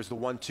Devils. Here's the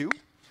 1-2.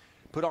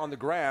 Put on the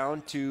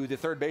ground to the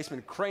third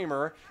baseman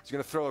Kramer. He's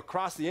going to throw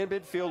across the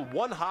infield.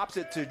 One hops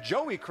it to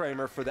Joey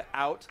Kramer for the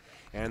out,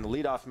 and the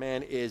leadoff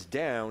man is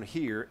down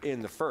here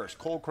in the first.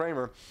 Cole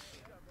Kramer,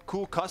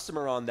 cool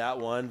customer on that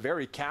one,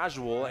 very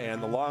casual,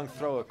 and the long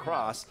throw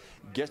across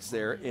gets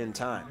there in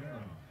time.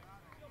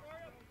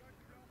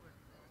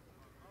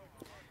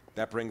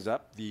 That brings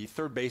up the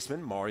third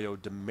baseman, Mario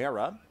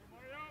DeMera,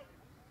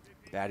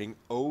 batting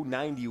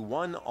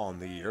 .091 on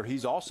the year.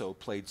 He's also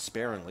played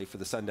sparingly for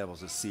the Sun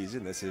Devils this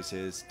season. This is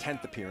his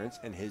 10th appearance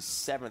and his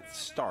 7th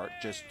start,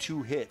 just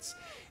 2 hits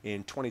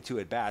in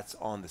 22 at-bats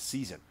on the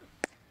season.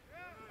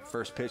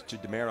 First pitch to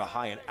DeMera,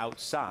 high and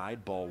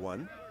outside, ball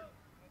 1.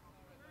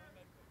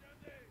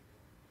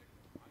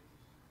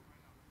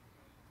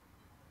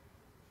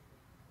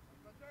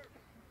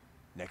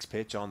 Next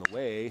pitch on the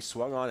way,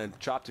 swung on and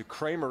chopped to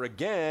Kramer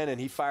again, and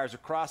he fires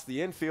across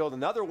the infield.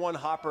 Another one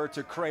hopper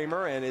to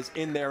Kramer and is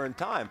in there in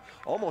time.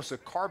 Almost a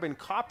carbon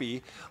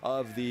copy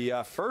of the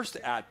first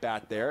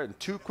at-bat there, and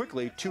two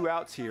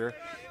outs here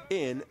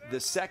in the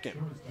second.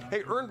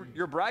 Hey, earn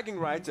your bragging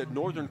rights at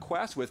Northern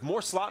Quest with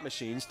more slot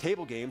machines,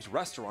 table games,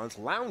 restaurants,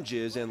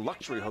 lounges, and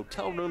luxury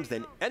hotel rooms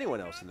than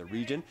anyone else in the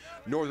region.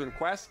 Northern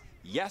Quest,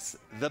 yes,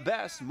 the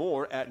best.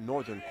 More at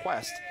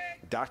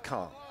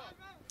northernquest.com.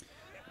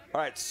 All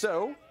right,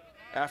 so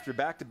after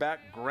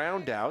back-to-back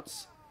ground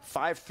outs,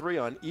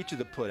 5-3 on each of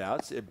the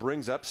putouts, it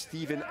brings up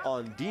Steven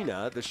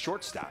Ondina, the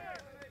shortstop.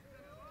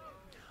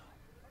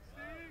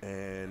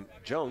 And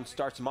Jones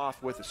starts him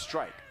off with a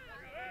strike.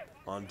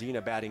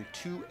 Ondina batting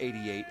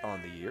 .288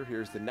 on the year.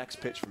 Here's the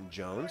next pitch from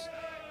Jones.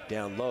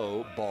 Down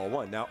low, ball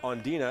 1. Now,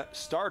 Ondina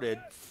started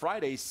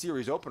Friday's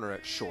series opener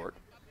at short.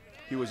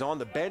 He was on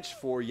the bench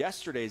for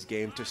yesterday's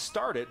game to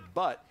start it,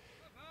 but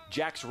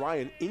Jax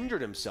Ryan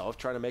injured himself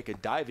trying to make a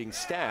diving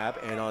stab,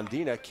 and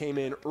Ondina came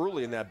in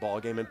early in that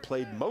ballgame and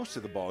played most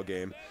of the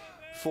ballgame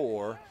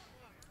for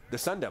the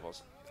Sun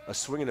Devils. A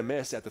swing and a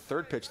miss at the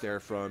third pitch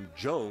there from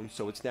Jones,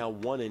 so it's now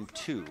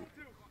 1-2.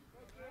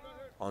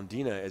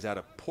 Ondina is out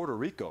of Puerto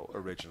Rico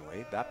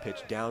originally. That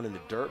pitch down in the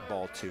dirt,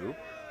 ball 2.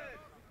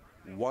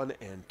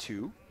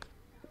 1-2.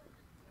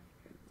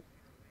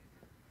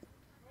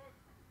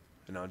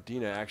 And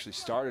Ondina actually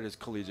started his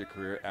collegiate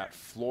career at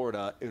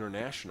Florida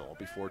International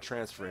before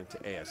transferring to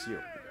ASU.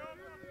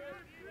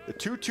 The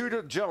 2-2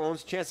 to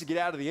Jones, chance to get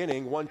out of the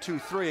inning,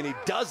 1-2-3, and he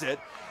does it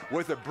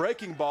with a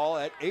breaking ball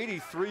at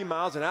 83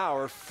 miles an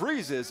hour,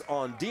 freezes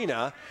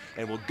Ondina,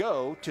 and will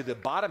go to the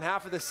bottom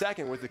half of the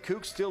second with the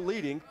Cougs still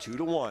leading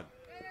 2-1.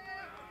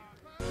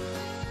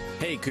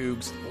 Hey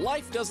Cougs,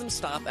 life doesn't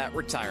stop at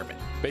retirement.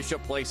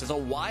 Bishop Place has a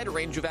wide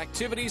range of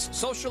activities,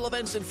 social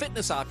events, and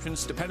fitness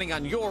options depending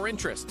on your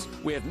interests.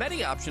 We have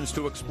many options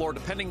to explore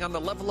depending on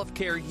the level of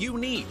care you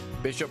need.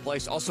 Bishop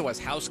Place also has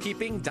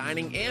housekeeping,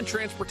 dining, and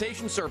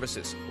transportation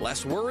services.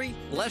 Less worry,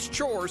 less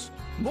chores,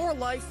 more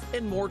life,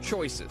 and more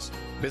choices.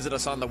 Visit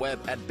us on the web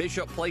at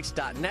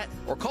bishopplace.net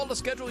or call to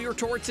schedule your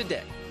tour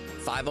today.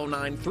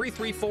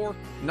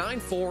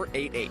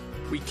 509-334-9488.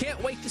 We can't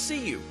wait to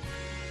see you.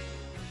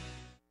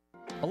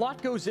 A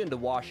lot goes into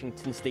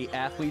Washington State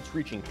athletes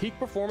reaching peak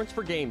performance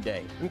for game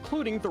day,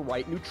 including the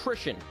right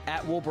nutrition.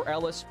 At Wilbur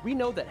Ellis, we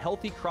know that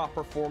healthy crop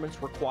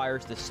performance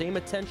requires the same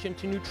attention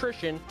to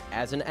nutrition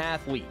as an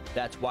athlete.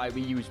 That's why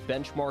we use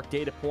benchmark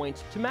data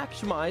points to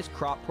maximize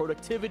crop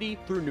productivity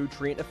through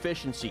nutrient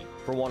efficiency.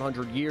 For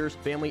 100 years,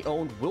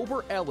 family-owned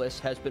Wilbur Ellis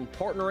has been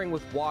partnering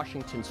with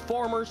Washington's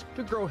farmers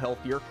to grow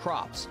healthier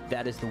crops.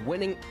 That is the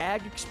winning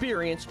ag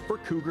experience for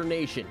Cougar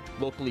Nation,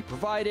 locally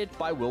provided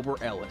by Wilbur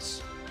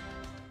Ellis.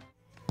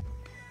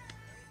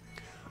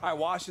 All right,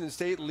 Washington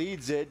State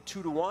leads it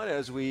 2-1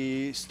 as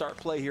we start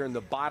play here in the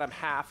bottom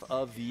half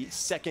of the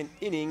second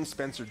inning.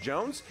 Spencer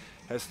Jones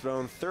has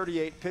thrown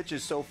 38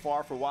 pitches so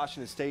far for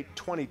Washington State,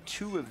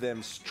 22 of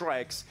them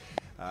strikes.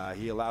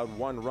 He allowed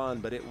 1 run,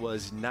 but it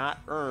was not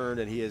earned,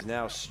 and he has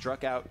now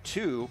struck out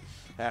 2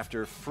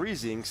 after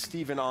freezing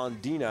Steven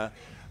Ondina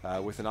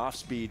with an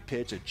off-speed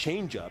pitch, a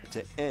changeup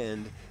to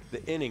end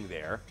the inning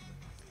there.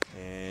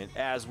 And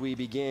as we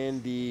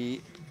begin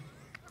the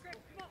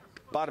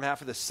bottom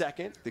half of the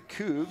second, the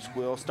Cougs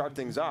will start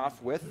things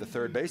off with the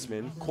third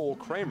baseman, Cole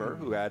Kramer,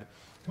 who had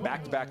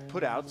back-to-back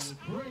putouts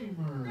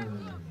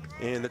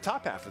in the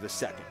top half of the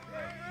second.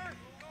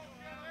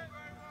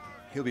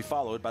 He'll be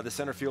followed by the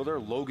center fielder,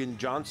 Logan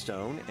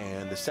Johnstone,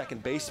 and the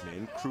second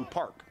baseman, Crew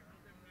Park.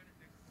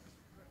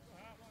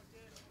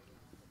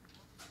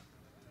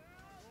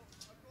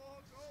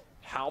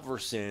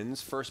 Halverson's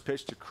first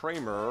pitch to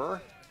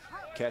Kramer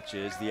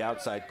catches the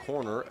outside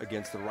corner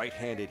against the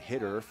right-handed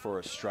hitter for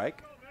a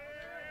strike.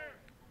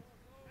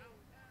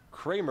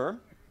 Kramer,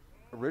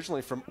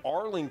 originally from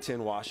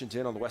Arlington,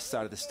 Washington, on the west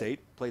side of the state,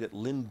 played at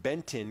Lynn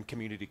Benton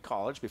Community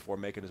College before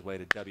making his way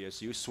to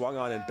WSU. Swung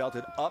on and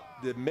belted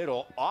up the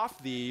middle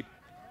off the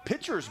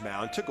pitcher's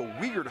mound, took a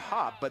weird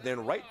hop, but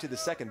then right to the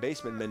second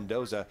baseman,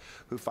 Mendoza,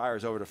 who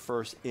fires over to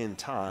first in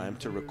time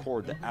to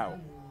record the out.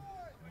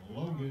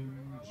 Logan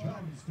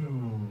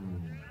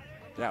Johnstone.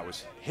 That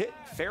was hit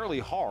fairly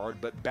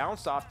hard, but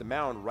bounced off the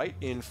mound right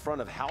in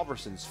front of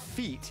Halverson's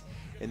feet,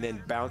 and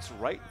then bounced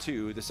right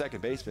to the second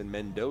baseman,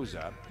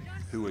 Mendoza,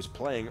 who was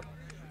playing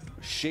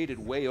shaded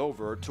way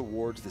over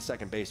towards the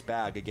second base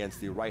bag against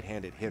the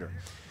right-handed hitter.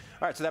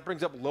 All right, so that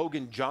brings up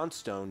Logan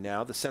Johnstone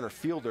now, the center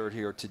fielder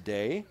here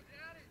today.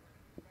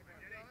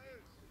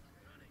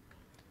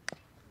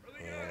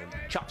 And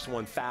chops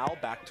one foul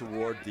back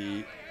toward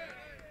the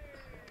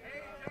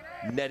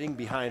netting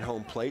behind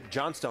home plate.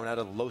 Johnstone out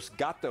of Los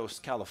Gatos,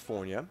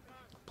 California.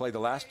 Played the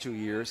last 2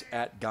 years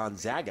at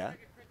Gonzaga.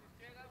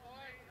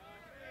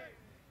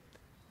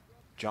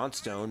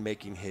 Johnstone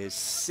making his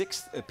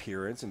 6th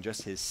appearance and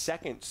just his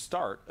 2nd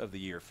start of the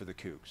year for the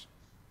Cougs.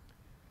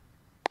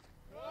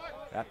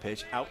 That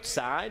pitch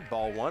outside,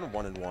 ball 1,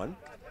 1-1.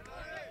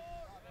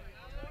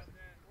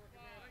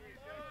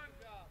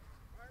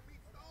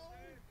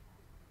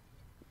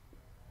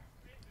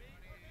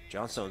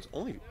 Johnstone's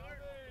only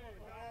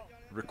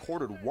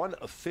recorded 1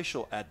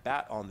 official at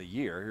bat on the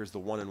year. Here's the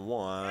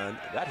 1-1.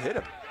 That hit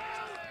him.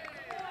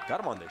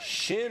 Got him on the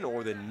shin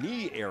or the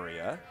knee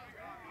area.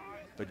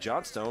 But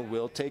Johnstone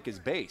will take his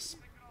base.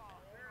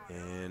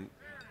 And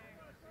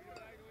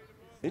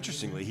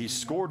interestingly, he's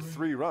scored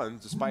 3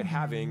 runs despite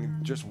having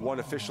just 1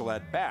 official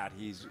at bat.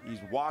 He's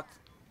walked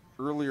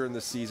earlier in the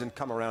season,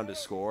 come around to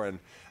score, and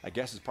I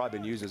guess has probably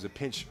been used as a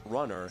pinch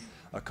runner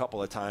a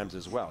couple of times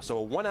as well.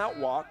 So a 1-out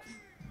walk,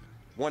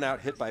 1-out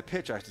hit by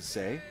pitch, I should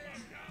say,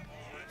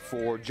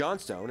 for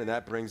Johnstone, and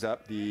that brings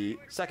up the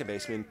second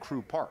baseman,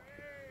 Crew Park.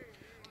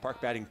 Park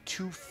batting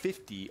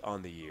 .250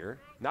 on the year.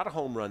 Not a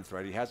home run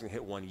threat. He hasn't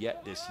hit one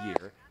yet this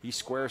year. He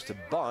squares to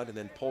bunt and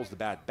then pulls the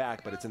bat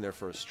back, but it's in there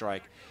for a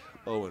strike,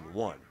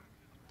 0-1.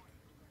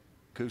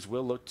 Cougs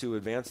will look to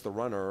advance the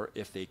runner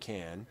if they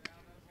can.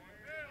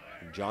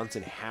 And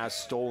Johnson has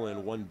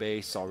stolen 1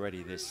 base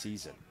already this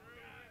season.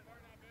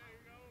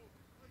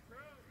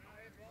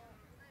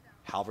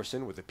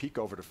 Halverson with a peek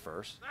over to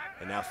first,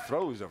 and now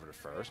throws over to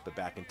first, but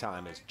back in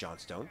time is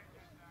Johnstone.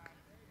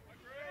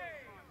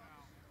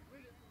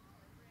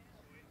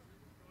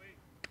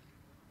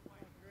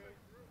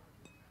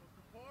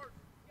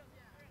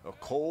 A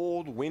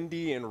cold,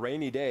 windy, and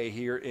rainy day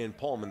here in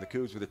Pullman. The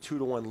Cougs with a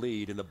 2-1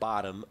 lead in the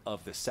bottom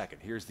of the second.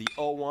 Here's the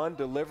 0-1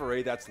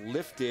 delivery that's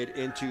lifted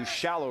into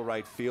shallow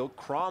right field.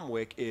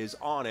 Cromwick is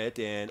on it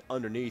and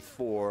underneath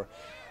for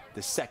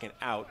the second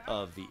out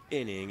of the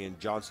inning, and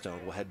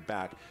Johnstone will head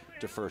back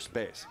to first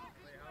base.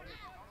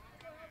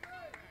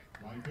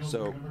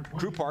 So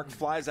Crew Park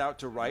flies out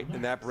to right,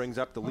 and that brings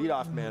up the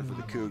leadoff man for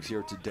the Cougs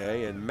here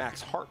today, and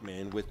Max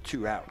Hartman with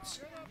 2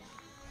 outs.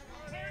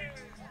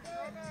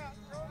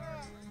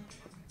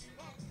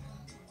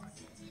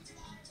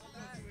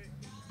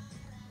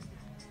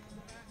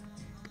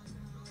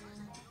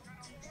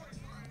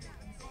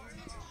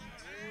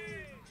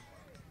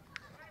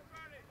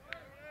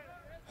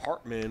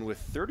 Hartman with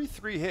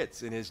 33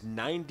 hits in his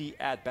 90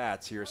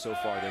 at-bats here so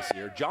far this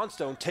year.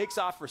 Johnstone takes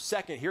off for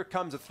second. Here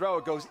comes a throw.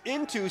 It goes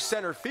into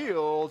center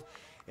field,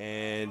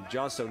 And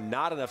Johnstone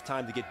not enough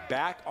time to get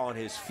back on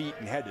his feet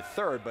and head to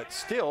third, but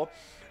still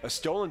a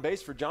stolen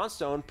base for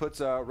Johnstone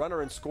puts a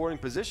runner in scoring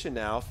position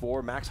now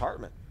for Max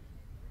Hartman.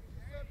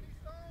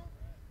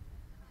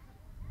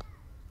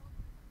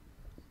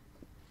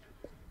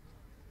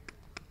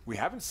 We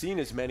haven't seen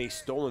as many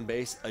stolen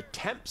base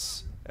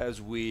attempts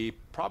as we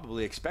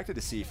probably expected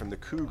to see from the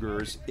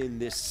Cougars in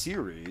this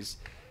series,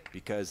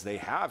 because they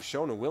have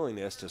shown a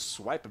willingness to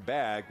swipe a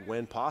bag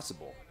when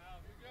possible.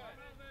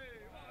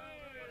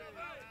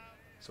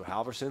 So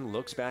Halverson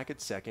looks back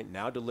at second,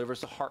 now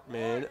delivers to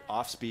Hartman,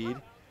 off speed,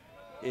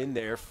 in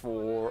there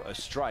for a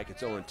strike.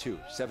 It's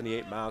 0-2,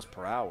 78 miles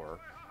per hour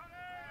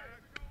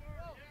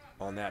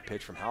on that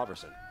pitch from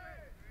Halverson.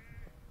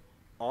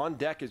 On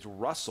deck is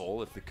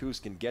Russell if the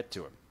Cougs can get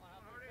to him.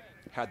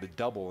 Had the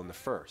double in the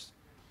first.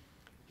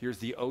 Here's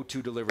the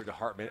 0-2 delivery to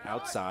Hartman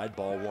outside,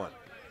 ball one.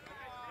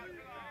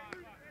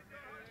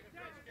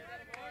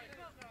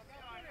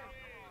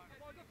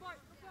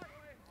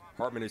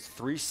 Hartman is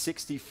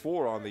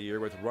 .364 on the year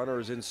with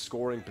runners in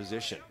scoring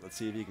position. Let's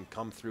see if he can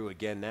come through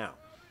again now.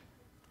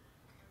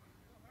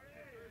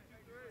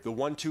 The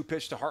 1-2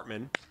 pitch to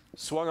Hartman.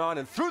 Swung on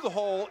and through the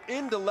hole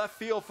into left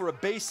field for a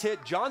base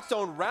hit.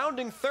 Johnstone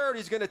rounding third.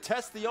 He's going to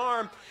test the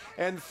arm,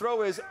 and the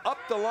throw is up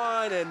the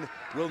line and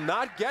will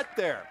not get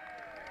there.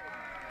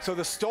 So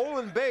the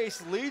stolen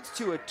base leads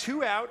to a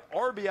 2-out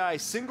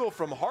RBI single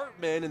from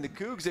Hartman, and the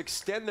Cougs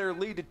extend their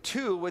lead to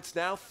 2. It's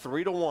now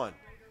 3-1.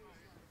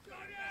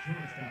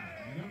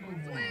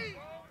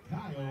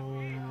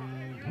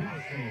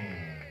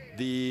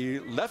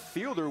 The left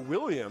fielder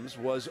Williams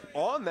was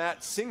on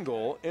that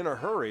single in a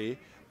hurry,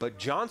 but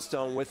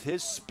Johnstone with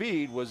his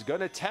speed was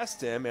going to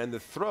test him, and the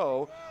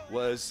throw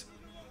was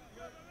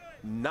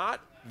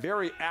not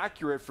very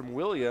accurate from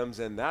Williams,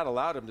 and that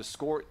allowed him to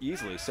score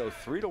easily. So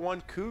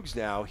 3-1 Cougs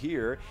now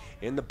here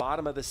in the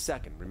bottom of the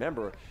second.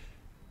 Remember,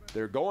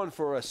 they're going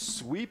for a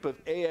sweep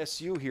of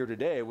ASU here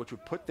today, which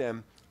would put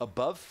them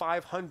above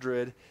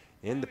 500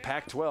 in the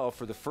Pac-12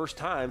 for the first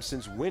time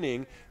since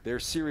winning their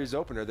series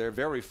opener, their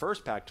very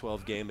first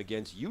Pac-12 game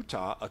against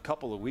Utah a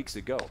couple of weeks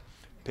ago.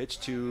 Pitch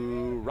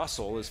to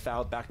Russell is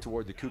fouled back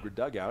toward the Cougar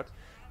dugout.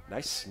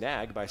 Nice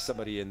snag by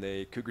somebody in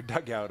the Cougar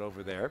dugout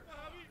over there.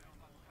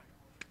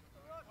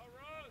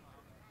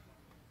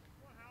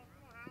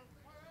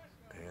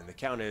 And the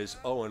count is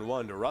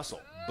 0-1 to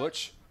Russell.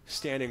 Butch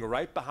standing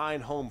right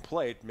behind home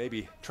plate,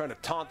 maybe trying to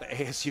taunt the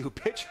ASU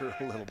pitcher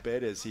a little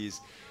bit as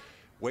he's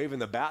waving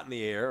the bat in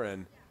the air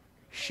and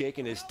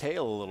shaking his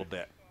tail a little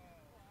bit.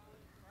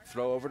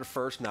 Throw over to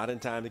first, not in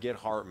time to get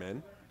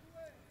Hartman.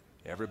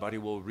 Everybody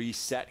will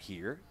reset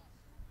here.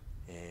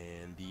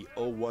 And the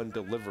 0-1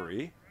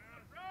 delivery.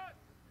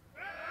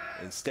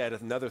 Instead,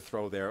 another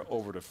throw there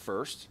over to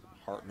first.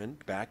 Hartman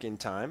back in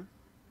time.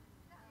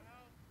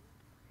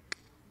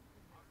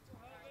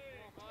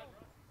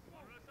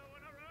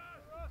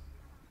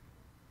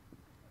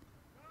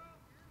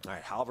 All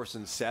right,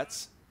 Halverson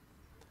sets.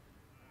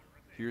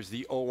 Here's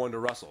the 0-1 to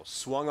Russell.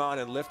 Swung on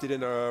and lifted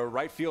into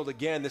right field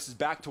again. This is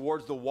back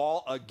towards the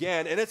wall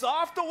again, and it's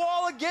off the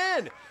wall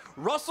again.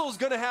 Russell's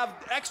going to have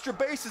extra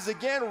bases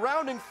again.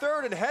 Rounding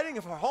third and heading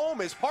for home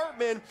is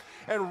Hartman,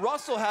 and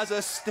Russell has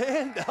a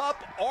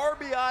stand-up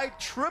RBI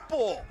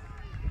triple.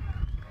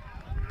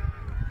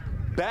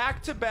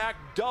 Back-to-back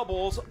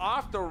doubles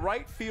off the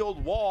right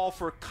field wall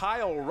for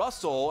Kyle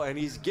Russell, and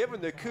he's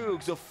given the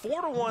Cougs a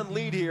 4-1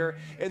 lead here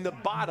in the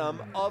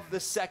bottom of the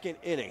second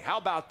inning. How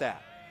about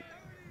that?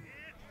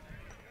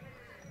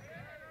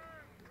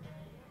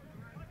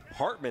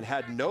 Hartman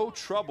had no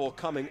trouble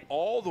coming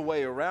all the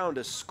way around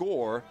to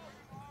score.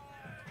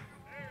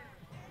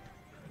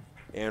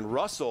 And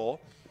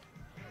Russell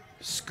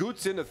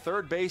scoots into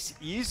third base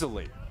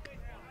easily.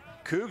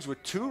 Cougs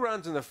with 2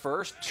 runs in the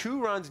first,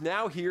 2 runs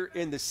now here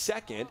in the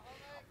second,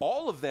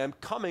 all of them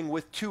coming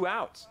with 2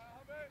 outs.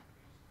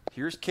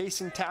 Here's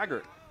Kason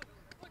Taggart.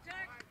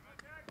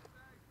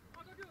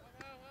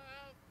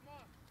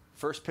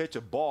 First pitch,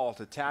 a ball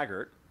to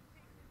Taggart.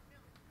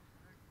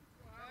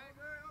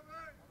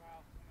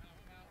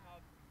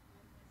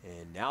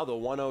 And now the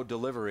 1-0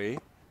 delivery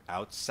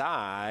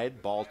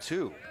outside, ball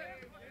 2.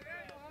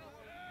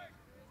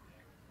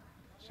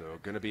 So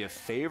going to be a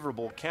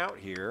favorable count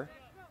here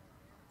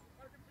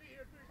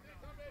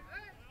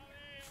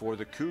for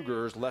the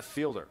Cougars left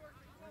fielder.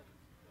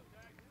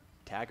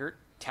 Taggart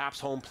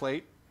taps home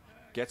plate,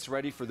 gets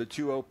ready for the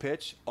 2-0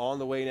 pitch, on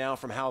the way now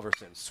from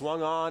Halverson.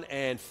 Swung on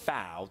and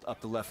fouled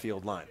up the left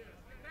field line.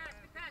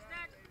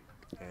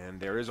 And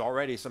there is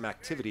already some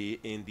activity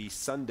in the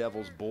Sun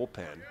Devils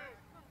bullpen.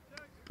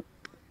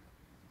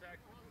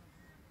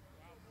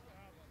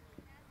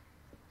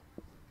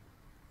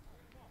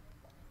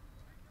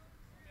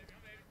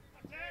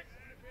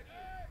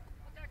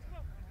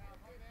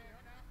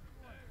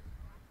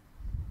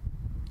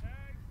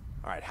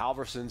 All right,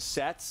 Halverson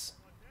sets.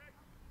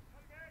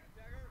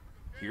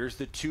 Here's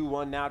the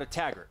 2-1 now to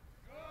Taggart.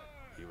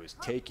 He was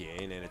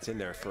taken, and it's in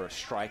there for a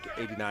strike at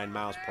 89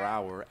 miles per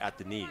hour at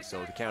the knee.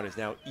 So the count is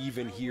now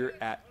even here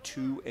at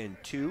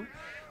 2-2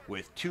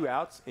 with 2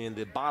 outs in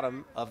the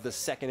bottom of the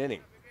second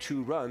inning.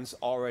 2 runs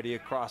already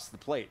across the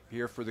plate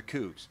here for the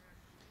Cougs.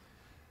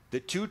 The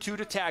 2-2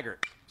 to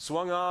Taggart.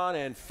 Swung on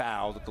and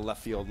fouled at the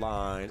left field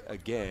line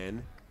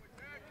again.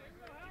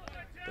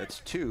 That's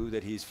 2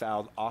 that he's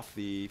fouled off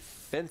the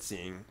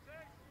fencing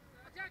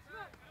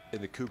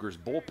in the Cougars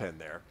bullpen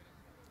there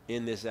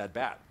in this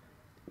at-bat.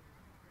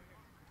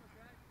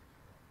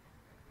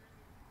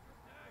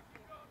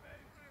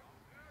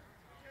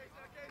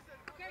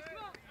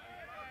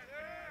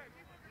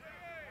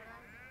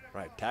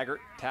 Right,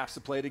 Taggart taps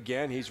the plate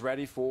again. He's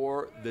ready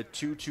for the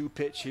 2-2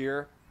 pitch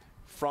here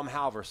from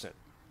Halverson.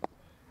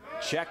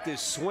 Checked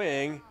his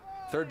swing.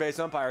 Third base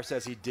umpire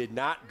says he did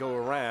not go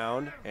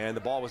around, and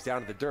the ball was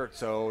down to the dirt,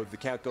 so the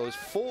count goes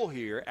full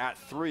here at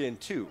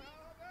 3-2.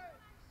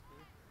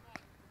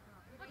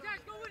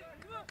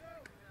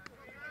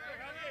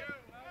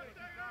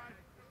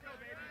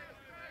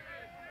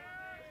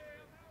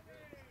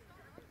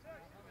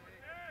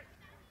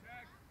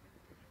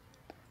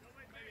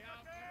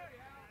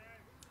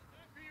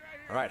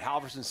 All right,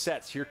 Halverson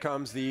sets. Here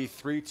comes the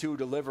 3-2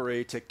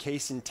 delivery to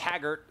Kaysen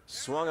Taggart.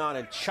 Swung on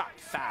and chopped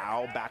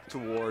foul back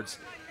towards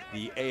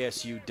the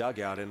ASU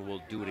dugout, and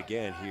we'll do it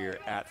again here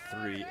at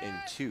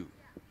 3-2.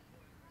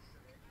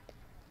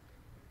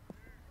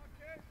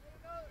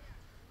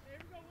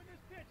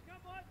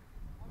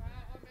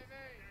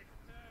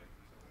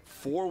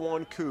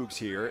 (4-1) Cougs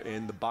here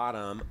in the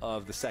bottom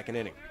of the second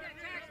inning.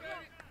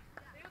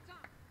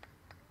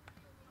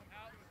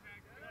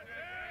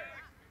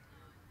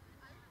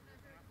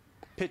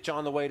 Pitch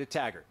on the way to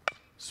Taggart.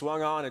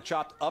 Swung on and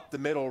chopped up the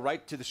middle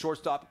right to the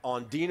shortstop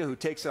on Dina, who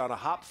takes it on a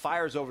hop,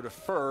 fires over to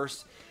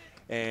first,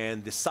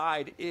 and the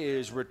side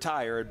is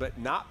retired, but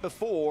not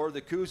before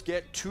the Cougs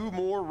get 2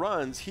 more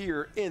runs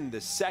here in the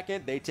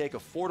second. They take a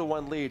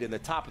 4-1 lead in the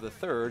top of the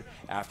third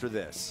after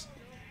this.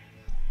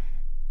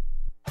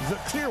 The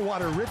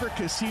Clearwater River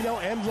Casino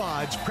and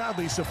Lodge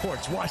proudly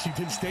supports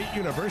Washington State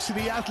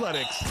University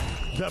Athletics,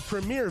 the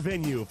premier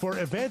venue for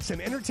events and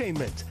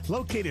entertainment,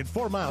 located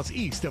 4 miles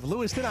east of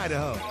Lewiston,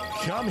 Idaho.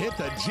 Come hit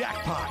the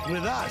jackpot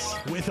with us,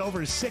 with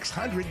over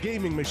 600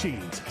 gaming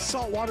machines,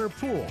 saltwater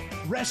pool,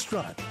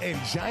 restaurant, and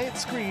giant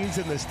screens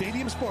in the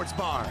Stadium Sports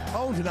Bar.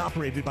 Owned and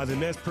operated by the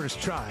Nez Perce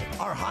Tribe,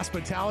 our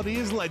hospitality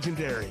is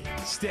legendary.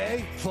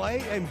 Stay, play,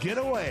 and get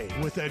away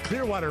with the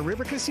Clearwater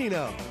River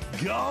Casino.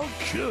 Go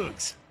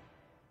Cougs!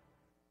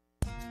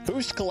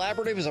 Boost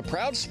Collaborative is a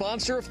proud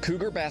sponsor of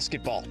Cougar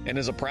basketball and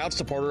is a proud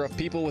supporter of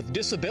people with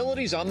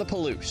disabilities on the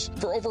Palouse.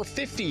 For over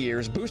 50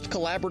 years, Boost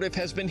Collaborative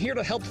has been here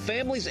to help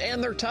families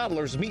and their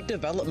toddlers meet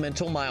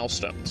developmental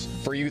milestones.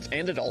 For youth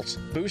and adults,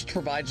 Boost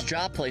provides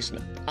job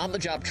placement,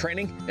 on-the-job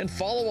training, and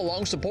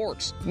follow-along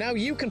supports. Now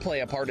you can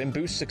play a part in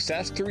Boost's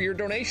success through your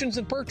donations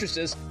and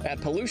purchases at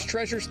Palouse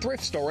Treasures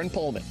Thrift Store in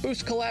Pullman.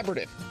 Boost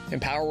Collaborative,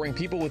 empowering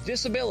people with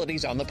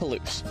disabilities on the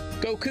Palouse.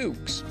 Go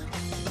Cougs!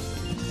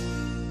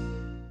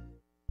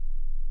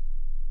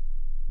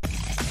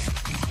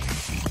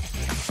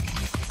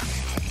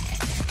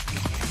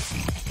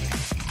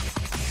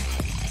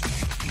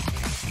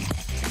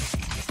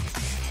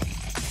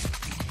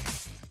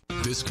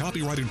 This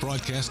copyrighted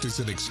broadcast is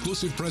an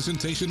exclusive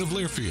presentation of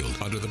Learfield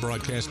under the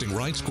broadcasting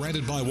rights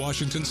granted by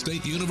Washington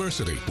State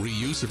University.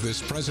 Reuse of this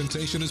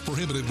presentation is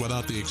prohibited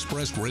without the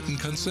expressed written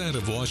consent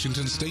of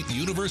Washington State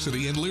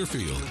University and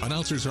Learfield.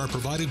 Announcers are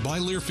provided by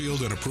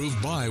Learfield and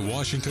approved by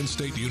Washington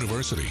State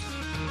University.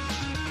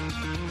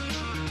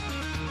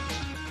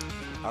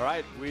 All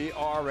right, we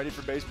are ready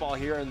for baseball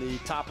here in the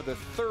top of the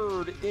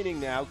third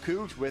inning now.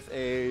 Cougs with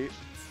a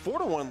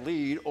 4-1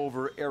 lead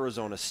over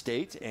Arizona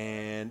State,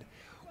 and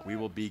we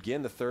will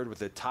begin the third with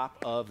the top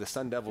of the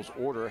Sun Devils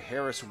order: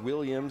 Harris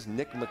Williams,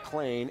 Nick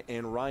McClain,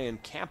 and Ryan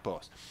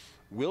Campos.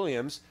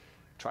 Williams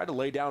tried to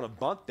lay down a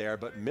bunt there,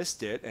 but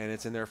missed it, and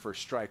it's in there for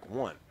strike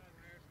 1.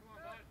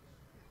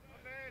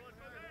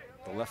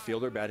 The left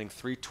fielder batting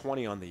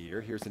 .320 on the year.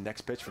 Here's the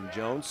next pitch from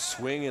Jones.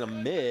 Swing and a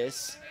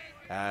miss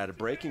at a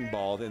breaking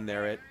ball in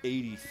there at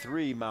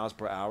 83 miles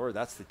per hour.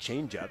 That's the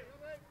changeup.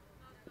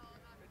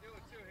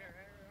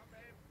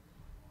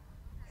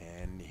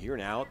 And here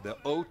now, the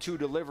 0-2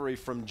 delivery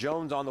from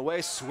Jones on the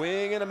way.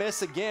 Swing and a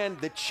miss again.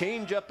 The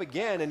changeup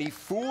again, and he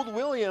fooled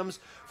Williams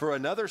for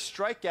another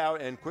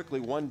strikeout, and quickly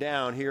one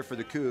down here for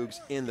the Cougs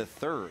in the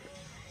third.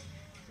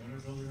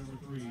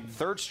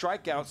 Third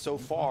strikeout so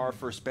far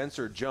for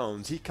Spencer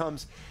Jones. He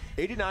comes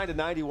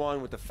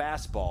 89-91 with the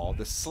fastball,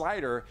 the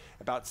slider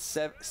about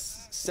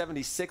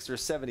 76 or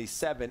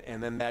 77,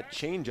 and then that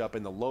changeup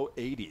in the low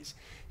 80s.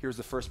 Here's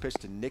the first pitch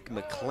to Nick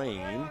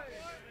McClain.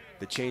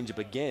 The changeup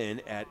again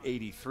at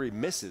 83,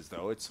 misses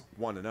though. It's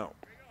 1-0.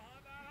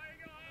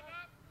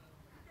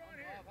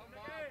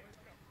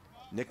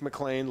 Nick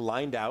McClain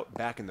lined out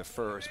back in the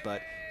first,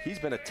 but he's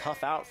been a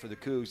tough out for the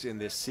Cougs in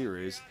this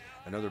series.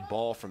 Another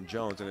ball from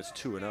Jones, and it's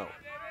 2-0.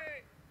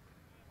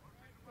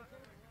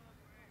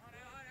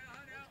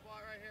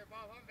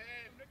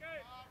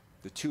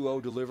 The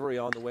 2-0 delivery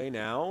on the way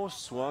now.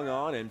 Swung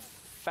on and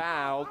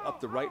fouled up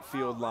the right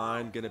field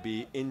line. Going to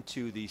be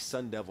into the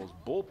Sun Devils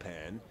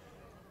bullpen.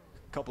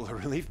 A couple of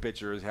relief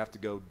pitchers have to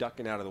go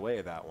ducking out of the way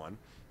of that one.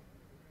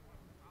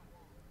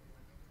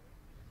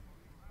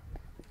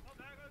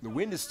 The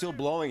wind is still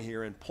blowing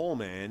here in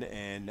Pullman,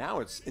 and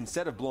now it's,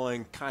 instead of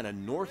blowing kind of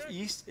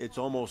northeast, it's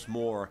almost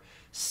more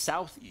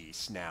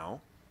southeast now.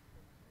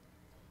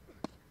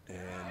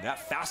 And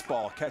that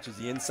fastball catches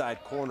the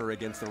inside corner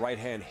against the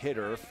right-hand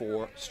hitter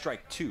for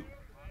strike 2.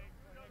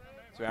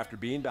 So after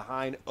being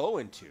behind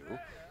 0-2,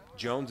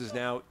 Jones is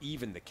now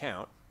even the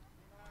count.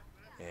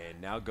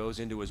 And now goes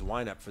into his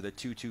windup for the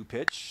 2-2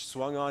 pitch.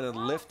 Swung on and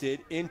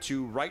lifted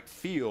into right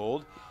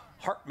field.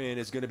 Hartman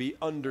is going to be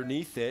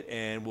underneath it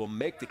and will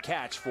make the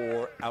catch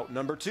for out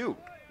number 2.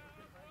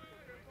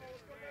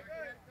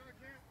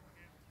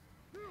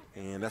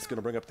 And that's going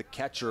to bring up the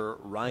catcher,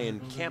 Ryan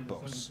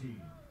Campos.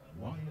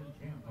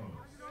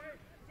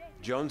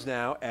 Jones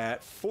now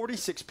at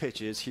 46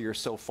 pitches here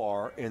so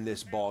far in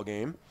this ball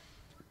game.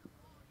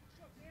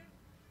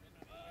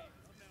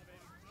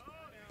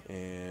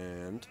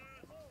 And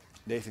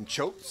Nathan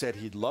Choate said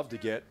he'd love to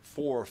get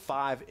 4 or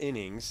 5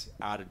 innings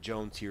out of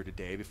Jones here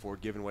today before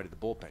giving way to the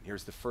bullpen.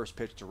 Here's the first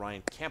pitch to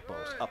Ryan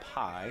Campos, up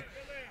high,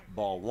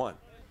 ball 1.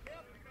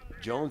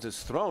 Jones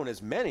has thrown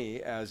as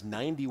many as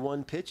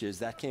 91 pitches.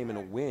 That came in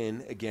a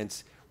win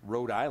against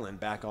Rhode Island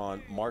back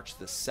on March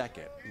the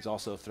 2nd. He's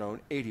also thrown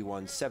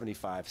 81,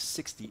 75,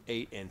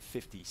 68, and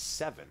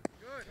 57.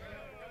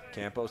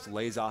 Campos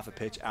lays off a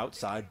pitch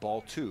outside,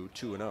 ball 2,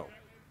 2-0.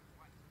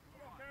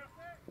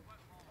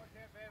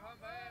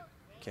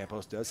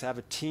 Campos does have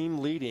a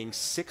team-leading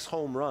 6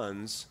 home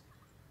runs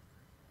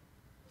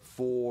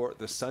for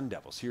the Sun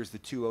Devils. Here's the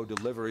 2-0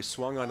 delivery,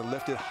 swung on and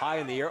lifted high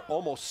in the air,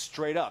 almost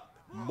straight up.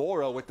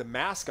 Morrow with the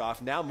mask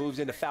off now moves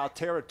into foul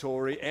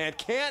territory and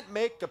can't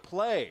make the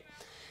play.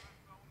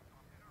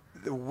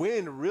 The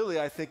wind really,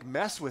 I think,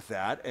 messed with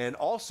that, and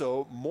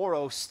also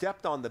Morrow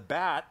stepped on the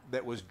bat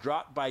that was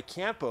dropped by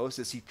Campos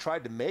as he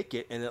tried to make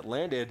it, and it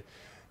landed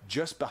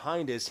just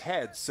behind his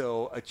head.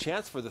 So a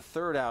chance for the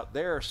third out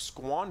there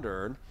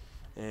squandered.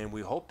 And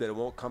we hope that it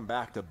won't come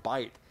back to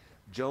bite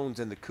Jones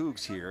and the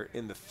Cougs here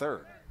in the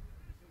third.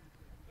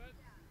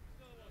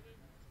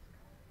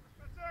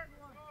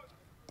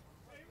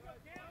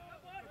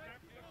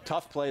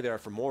 Tough play there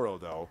for Morrow,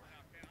 though.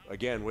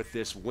 Again, with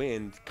this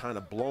wind kind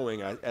of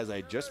blowing, as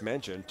I just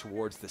mentioned,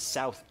 towards the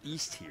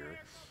southeast here,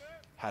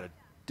 had a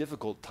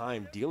difficult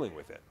time dealing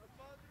with it.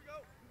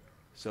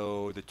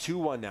 So the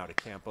 2-1 now to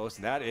Campos,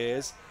 and that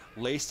is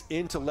laced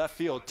into left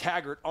field.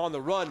 Taggart on the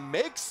run,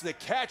 makes the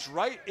catch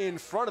right in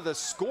front of the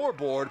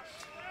scoreboard.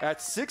 At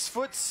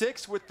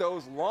 6'6" with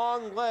those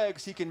long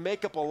legs, he can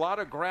make up a lot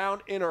of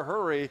ground in a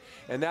hurry,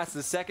 and that's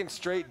the second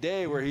straight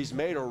day where he's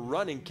made a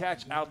running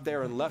catch out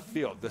there in left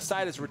field. The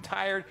side is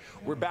retired.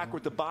 We're back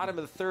with the bottom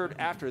of the third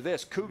after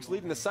this. Cougs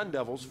leading the Sun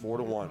Devils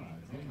 4-1.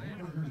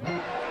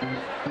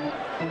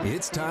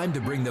 It's time to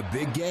bring the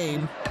big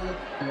game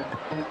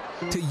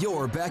to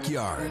your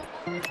backyard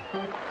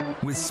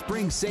with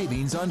spring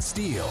savings on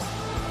steel.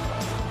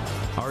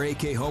 Our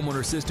AK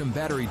Homeowner System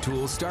battery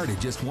tools start at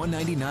just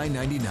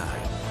 $199.99.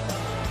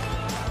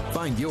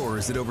 Find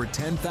yours at over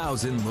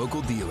 10,000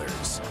 local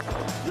dealers.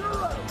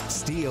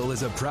 Steel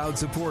is a proud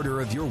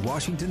supporter of your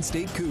Washington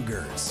State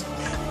Cougars.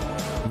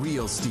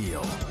 Real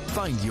Steel.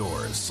 Find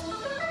yours.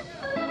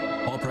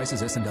 All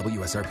prices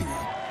S&W SRP.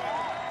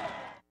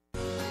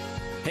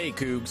 Hey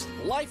Cougs,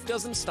 life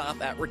doesn't stop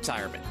at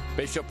retirement.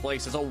 Bishop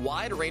Place has a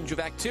wide range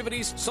of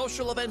activities,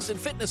 social events, and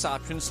fitness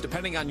options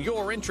depending on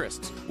your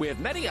interests. We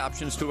have many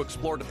options to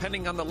explore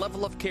depending on the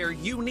level of care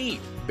you need.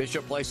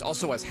 Bishop Place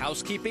also has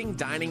housekeeping,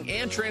 dining,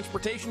 and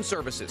transportation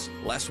services.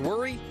 Less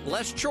worry,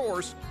 less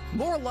chores,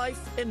 more life,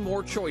 and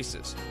more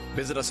choices.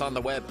 Visit us on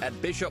the web at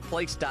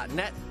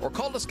bishopplace.net or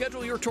call to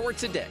schedule your tour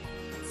today.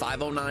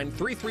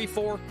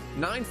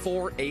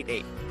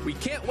 509-334-9488. We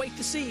can't wait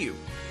to see you.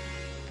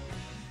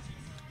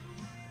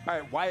 All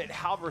right, Wyatt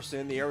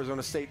Halverson, the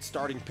Arizona State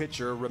starting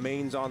pitcher,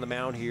 remains on the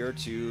mound here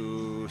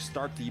to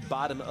start the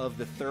bottom of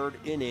the third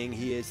inning.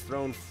 He has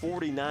thrown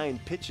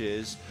 49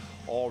 pitches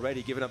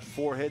already, given up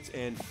 4 hits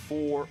and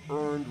 4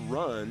 earned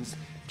runs,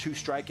 2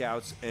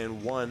 strikeouts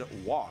and 1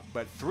 walk.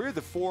 But 3 of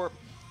the 4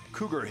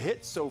 Cougar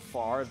hits so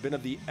far have been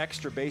of the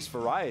extra base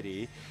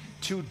variety,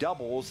 2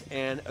 doubles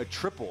and a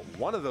triple.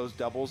 One of those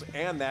doubles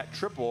and that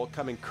triple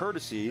coming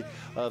courtesy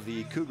of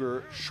the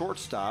Cougar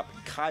shortstop,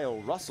 Kyle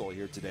Russell,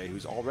 here today,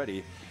 who's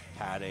already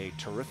had a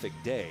terrific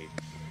day.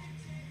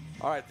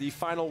 All right, the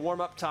final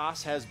warm-up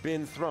toss has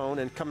been thrown,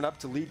 and coming up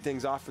to lead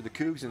things off for the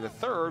Cougs in the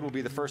third will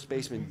be the first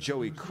baseman,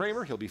 Joey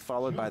Kramer. He'll be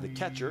followed by the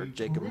catcher,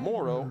 Jacob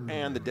Morrow,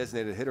 and the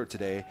designated hitter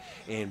today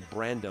in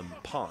Brandon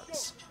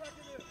Ponce.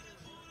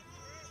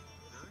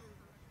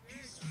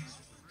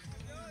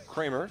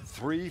 Kramer,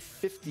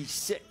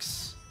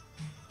 356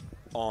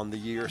 on the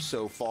year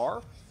so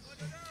far.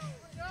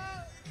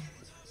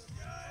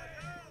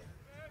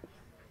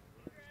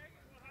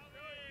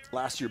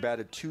 Last year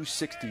batted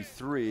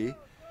 .263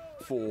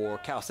 for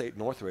Cal State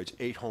Northridge,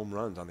 8 home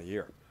runs on the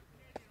year.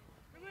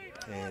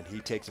 And he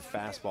takes a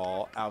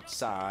fastball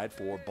outside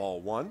for ball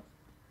 1.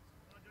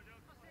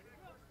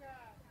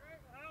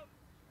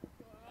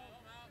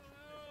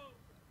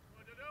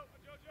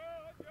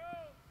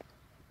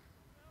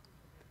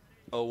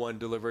 Oh, 1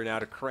 delivery now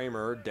to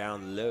Kramer,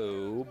 down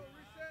low.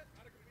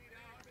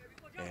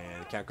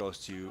 count goes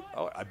to,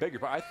 oh, I beg your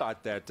pardon. I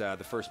thought that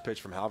the first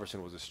pitch from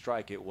Halverson was a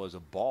strike. It was a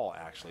ball,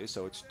 actually,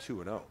 so it's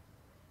 2-0.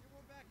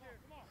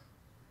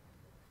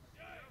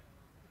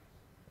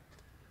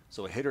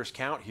 So a hitter's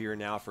count here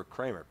now for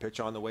Kramer. Pitch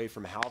on the way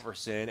from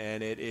Halverson,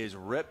 and it is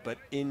ripped, but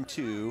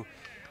into,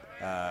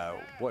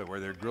 where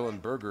they're grilling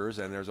burgers,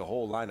 and there's a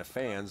whole line of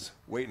fans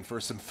waiting for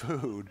some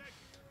food.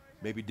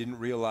 Maybe didn't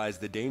realize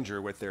the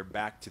danger with their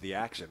back to the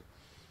action.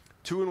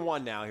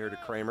 2-1 now here to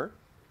Kramer.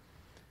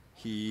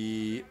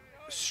 He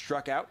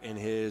struck out in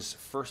his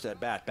first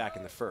at-bat back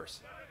in the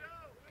first.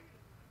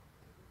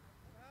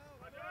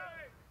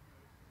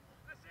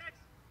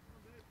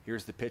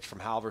 Here's the pitch from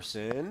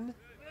Halverson.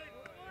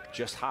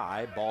 Just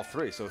high, ball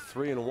 3. So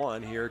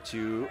 3-1 here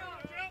to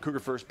Cougar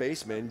first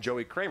baseman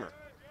Joey Kramer.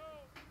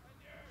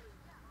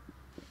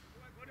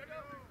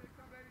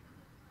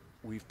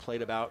 We've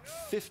played about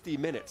 50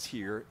 minutes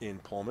here in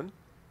Pullman.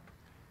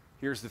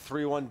 Here's the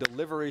 3-1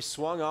 delivery,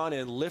 swung on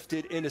and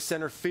lifted into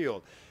center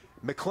field.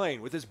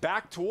 McLean with his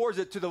back towards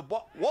it to the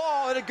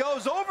wall, and it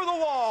goes over the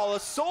wall. A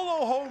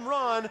solo home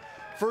run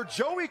for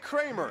Joey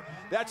Kramer.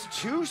 That's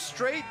 2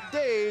 straight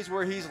days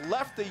where he's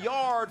left the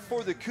yard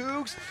for the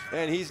Cougs,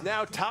 and he's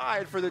now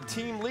tied for the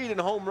team lead in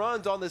home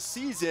runs on the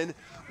season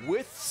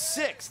with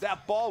 6.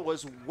 That ball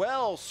was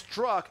well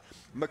struck.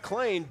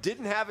 McLean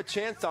didn't have a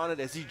chance on it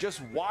as he just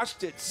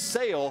watched it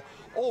sail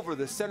over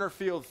the center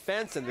field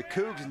fence, and the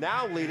Cougs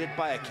now lead it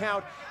by a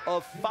count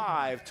of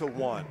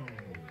 5-1.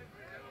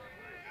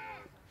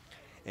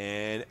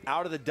 And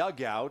out of the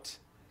dugout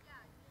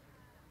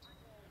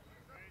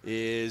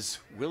is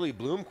Willie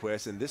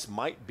Bloomquist, and this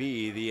might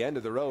be the end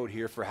of the road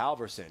here for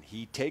Halverson.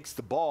 He takes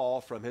the ball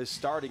from his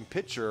starting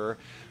pitcher,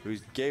 who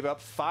gave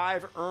up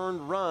 5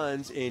 earned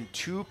runs in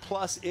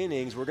 2+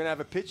 innings. We're going to have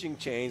a pitching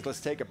change.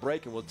 Let's take a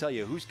break, and we'll tell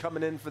you who's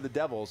coming in for the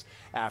Devils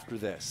after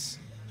this.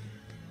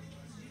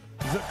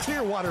 The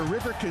Clearwater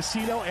River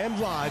Casino and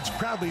Lodge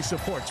proudly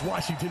supports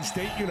Washington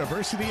State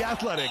University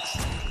Athletics,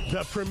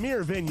 the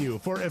premier venue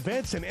for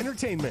events and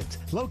entertainment,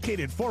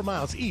 located 4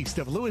 miles east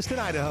of Lewiston,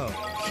 Idaho.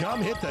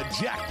 Come hit the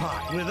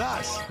jackpot with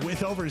us,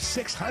 with over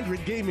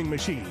 600 gaming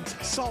machines,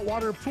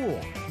 saltwater pool,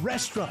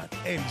 restaurant,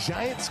 and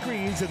giant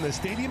screens in the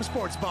Stadium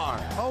Sports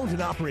Bar. Owned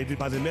and operated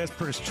by the Nez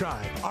Perce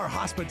Tribe, our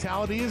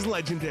hospitality is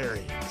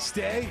legendary.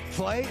 Stay,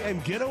 play,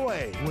 and get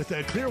away with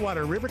the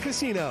Clearwater River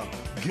Casino.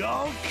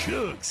 Go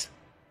Cougs!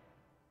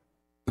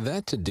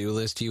 That to-do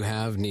list you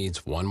have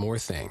needs one more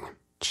thing.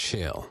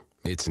 Chill.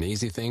 It's an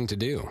easy thing to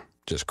do.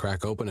 Just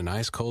crack open an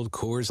ice-cold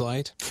Coors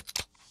Light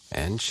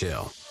and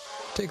chill.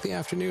 Take the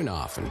afternoon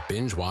off and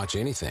binge watch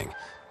anything.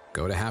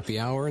 Go to happy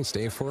hour and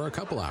stay for a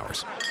couple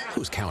hours.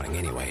 Who's counting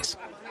anyways?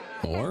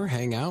 Or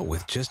hang out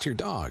with just your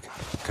dog,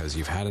 because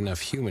you've had enough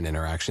human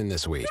interaction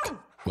this week.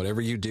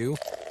 Whatever you do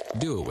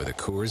it with a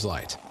Coors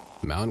Light.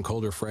 Mountain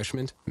Cold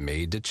Refreshment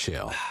made to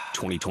chill.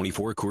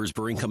 2024 Coors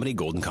Brewing Company,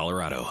 Golden,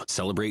 Colorado.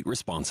 Celebrate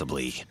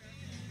responsibly.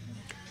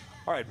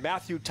 All right,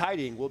 Matthew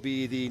Tiding will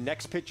be the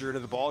next pitcher into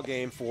the ball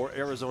game for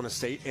Arizona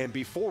State. And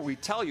before we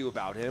tell you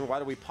about him, why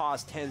don't we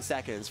pause 10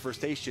 seconds for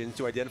stations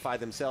to identify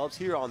themselves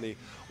here on the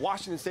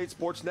Washington State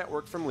Sports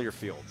Network from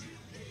Learfield.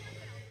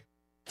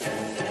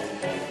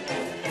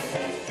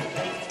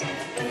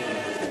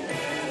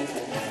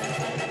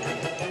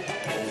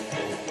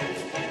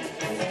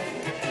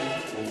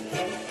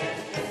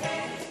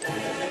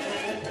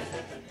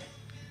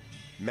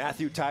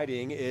 Matthew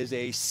Tiding is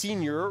a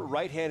senior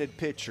right-handed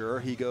pitcher.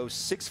 He goes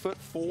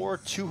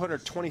 6'4",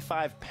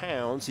 225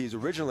 pounds. He's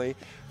originally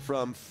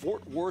from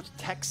Fort Worth,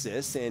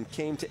 Texas, and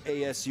came to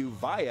ASU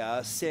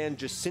via San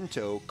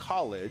Jacinto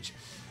College.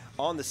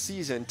 On the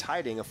season,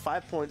 Tiding a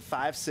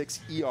 5.56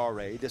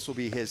 ERA. This will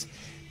be his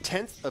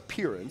 10th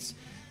appearance.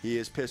 He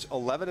has pitched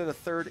 11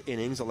 1/3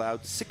 innings,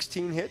 allowed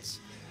 16 hits,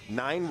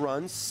 9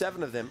 runs,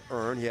 7 of them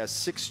earned. He has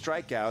 6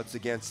 strikeouts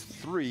against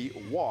 3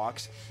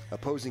 walks.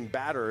 Opposing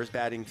batters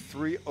batting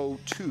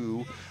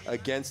 .302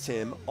 against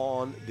him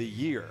on the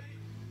year.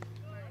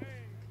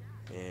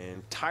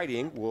 And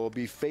Tiding will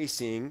be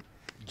facing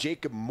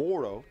Jacob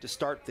Morrow to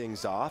start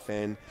things off,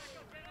 and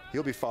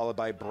he'll be followed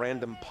by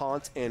Brandon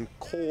Ponce and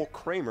Cole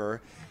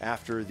Kramer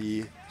after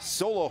the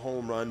solo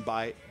home run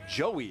by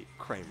Joey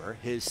Kramer,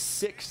 his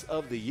 6th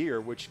of the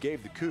year, which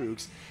gave the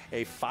Cougs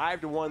a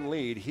 5-1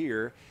 lead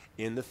here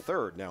in the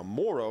third. Now,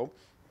 Morrow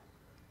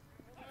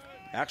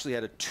actually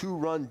had a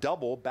 2-run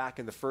double back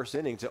in the first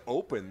inning to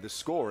open the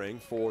scoring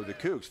for the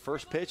Cougs.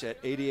 First pitch at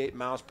 88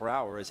 miles per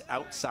hour is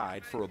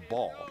outside for a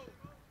ball.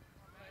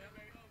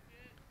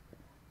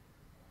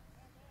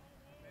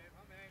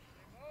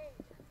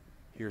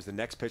 Here's the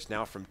next pitch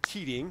now from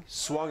Tiding,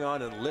 swung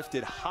on and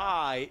lifted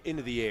high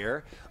into the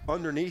air.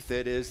 Underneath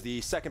it is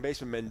the second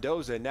baseman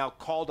Mendoza, now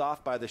called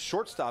off by the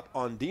shortstop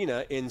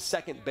Ondina in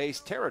second base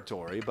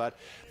territory, but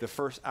the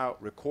first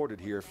out recorded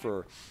here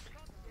for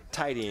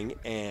Tiding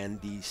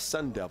and the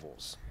Sun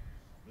Devils.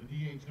 The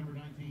DH number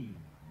 19,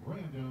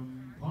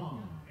 Brandon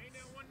Ponce.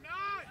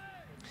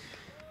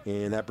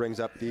 And that brings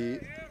up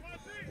the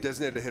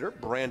designated hitter,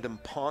 Brandon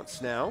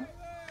Ponce now.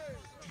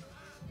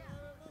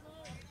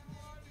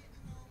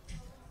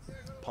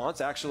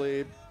 Ponce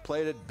actually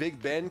played at Big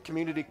Bend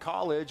Community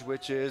College,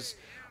 which is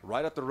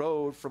right up the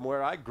road from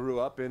where I grew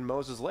up in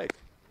Moses Lake.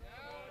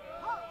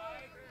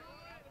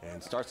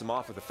 And starts him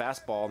off with a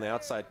fastball in the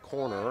outside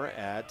corner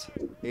at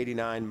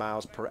 89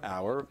 miles per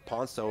hour.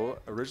 Ponce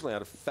originally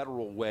out of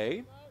Federal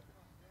Way.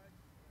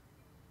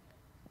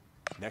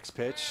 Next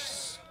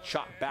pitch,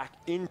 shot back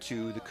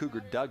into the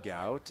Cougar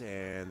dugout,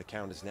 and the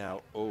count is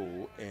now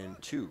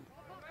 0-2.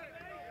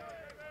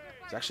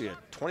 It's actually a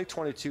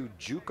 2022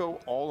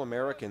 JUCO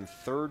All-American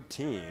third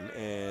team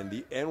and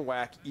the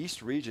NWAC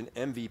East Region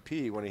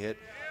MVP when he hit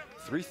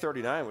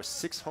 .339 with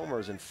 6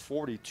 homers and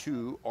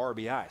 42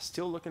 RBI.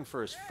 Still looking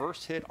for his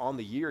first hit on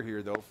the year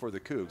here, though, for the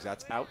Cougs.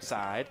 That's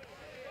outside.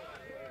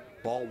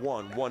 Ball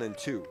 1,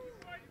 1-2.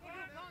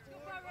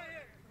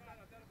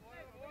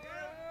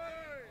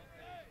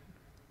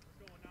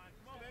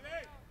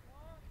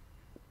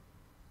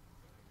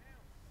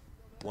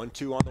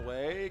 1-2 on the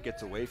way,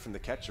 gets away from the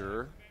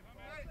catcher.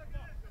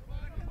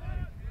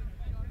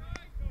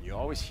 You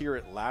always hear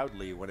it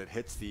loudly when it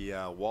hits the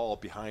wall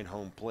behind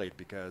home plate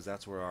because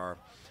that's where our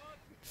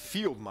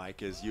field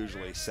mic is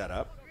usually set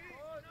up.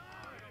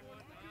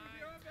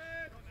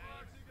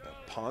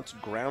 Ponce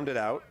grounded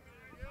out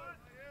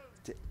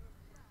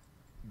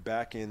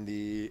back in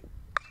the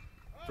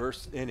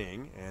first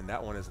inning, and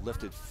that one is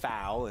lifted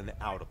foul and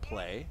out of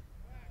play.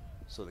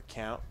 So the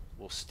count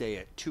will stay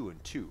at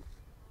 2-2.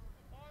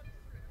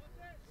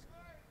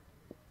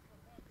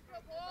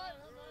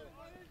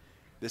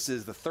 This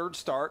is the third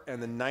start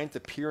and the 9th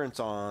appearance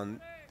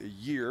on the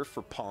year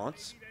for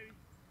Ponce.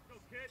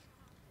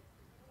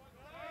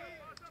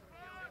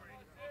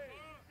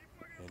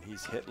 And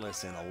he's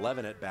hitless in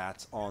 11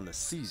 at-bats on the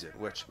season,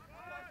 which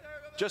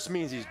just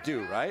means he's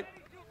due, right?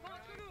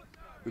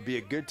 Would be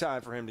a good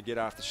time for him to get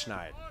off the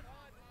schneid.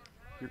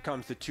 Here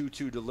comes the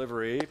 2-2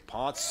 delivery.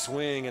 Ponce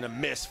swing and a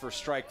miss for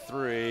strike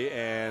 3,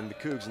 and the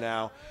Cougs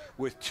now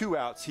with 2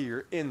 outs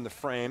here in the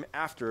frame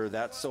after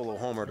that solo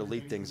homer to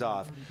lead things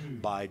off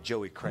by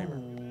Joey Kramer.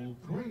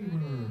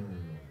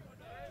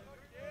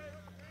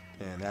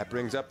 And that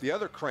brings up the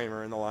other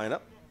Kramer in the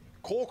lineup,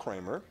 Cole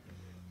Kramer.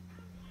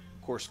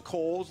 Of course,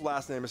 Cole's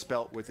last name is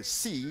spelled with a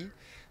C.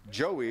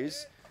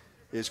 Joey's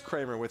is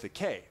Kramer with a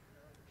K.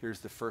 Here's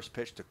the first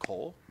pitch to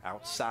Cole,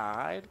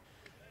 outside,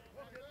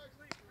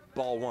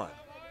 ball 1.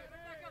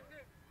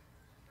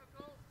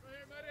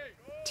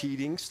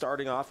 Teeding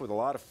starting off with a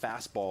lot of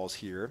fastballs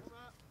here.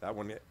 That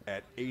one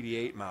at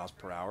 88 miles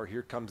per hour.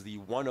 Here comes the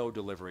 1-0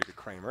 delivery to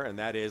Kramer, and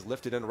that is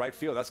lifted into right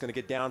field. That's going to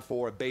get down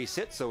for a base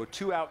hit, so a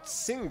 2-out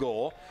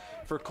single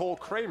for Cole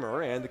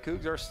Kramer, and the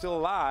Cougs are still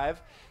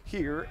alive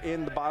here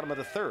in the bottom of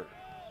the third.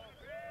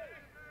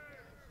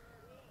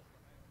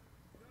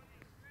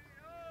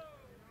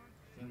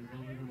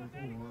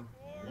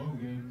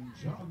 Logan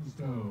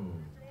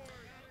Johnstone.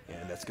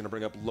 And that's going to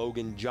bring up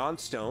Logan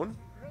Johnstone,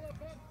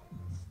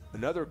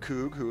 another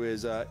Coug who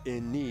is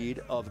in need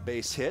of a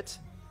base hit,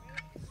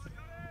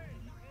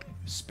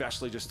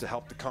 especially just to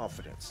help the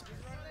confidence.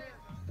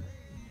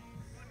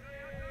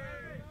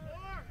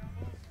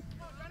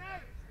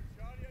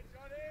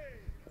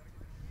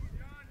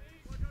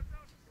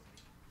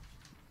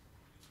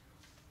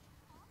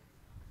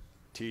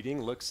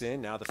 Teeding looks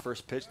in. Now the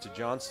first pitch to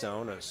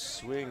Johnstone. A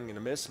swing and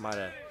a miss. Might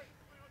have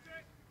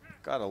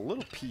got a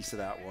little piece of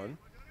that one.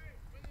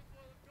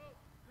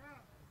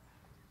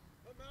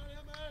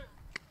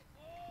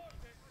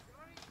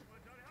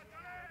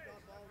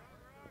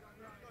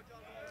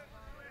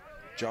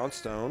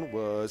 Johnstone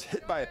was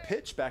hit by a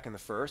pitch back in the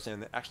first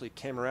and actually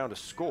came around to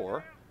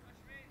score.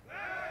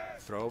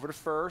 Throw over to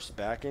first.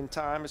 Back in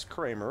time is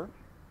Kramer.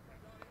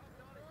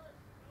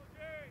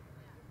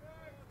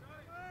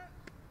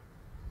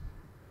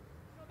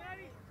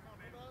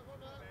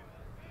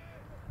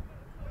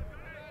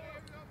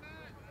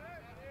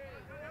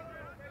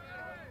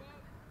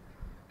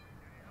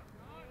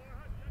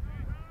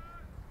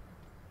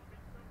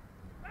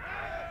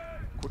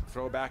 Quick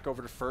throw back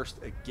over to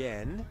first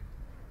again.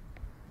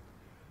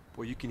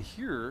 Well, you can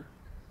hear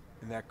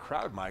in that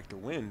crowd mic the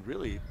wind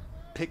really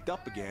picked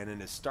up again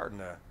and is starting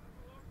to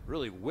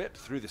really whip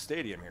through the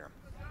stadium here.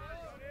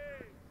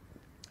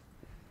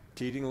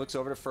 Teeding looks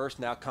over to first,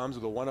 now comes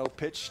with a 1-0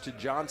 pitch to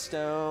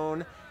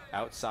Johnstone.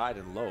 Outside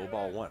and low,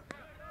 ball 1.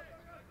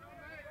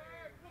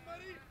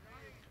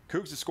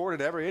 Cougs have scored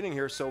at every inning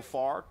here so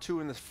far.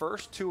 2 in the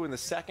first, 2 in the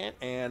second,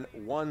 and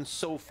 1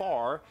 so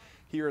far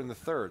here in the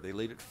third. They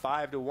lead it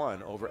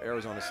 5-1 over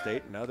Arizona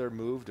State. Another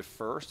move to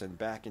first and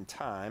back in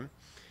time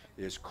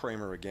is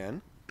Kramer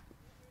again.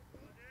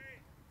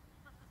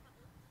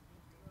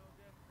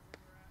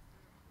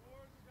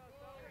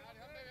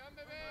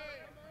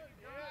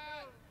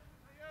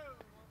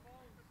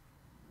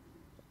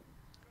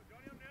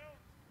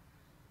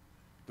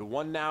 The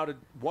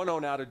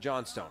 1-0 now to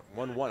Johnstone.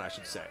 1-1, I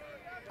should say.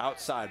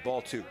 Outside,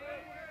 ball 2.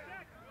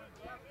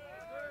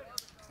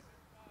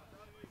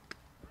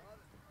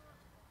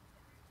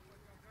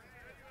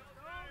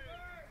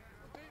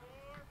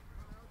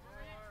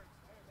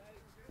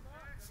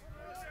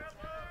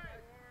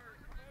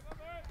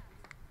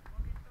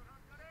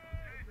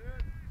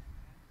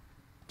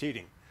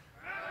 Teeding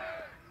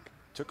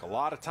took a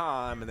lot of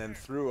time and then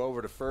threw over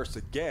to first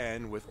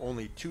again with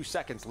only 2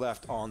 seconds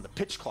left on the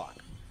pitch clock.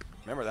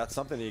 Remember, that's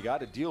something you got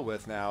to deal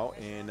with now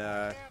in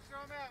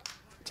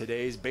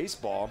today's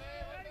baseball.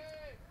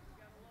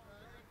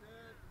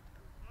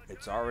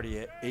 It's already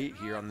at 8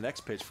 here on the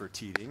next pitch for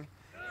Teeting,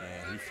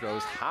 and he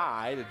throws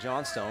high to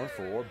Johnstone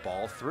for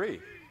ball 3.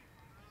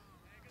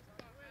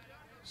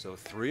 So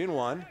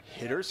 3-1,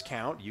 hitters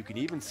count. You can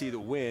even see the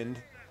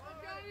wind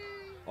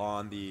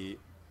on the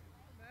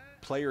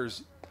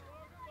players'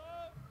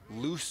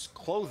 loose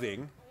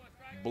clothing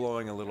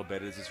blowing a little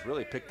bit as it's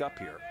really picked up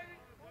here.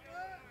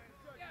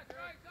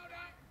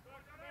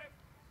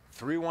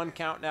 3-1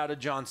 count now to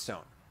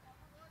Johnstone.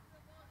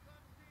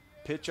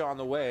 Pitch on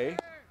the way.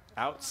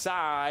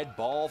 Outside,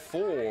 ball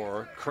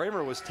 4.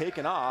 Kramer was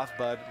taken off,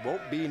 but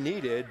won't be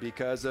needed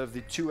because of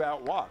the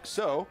 2-out walk.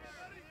 So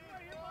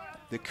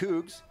the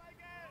Cougs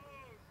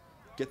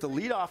get the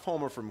leadoff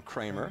homer from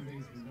Kramer.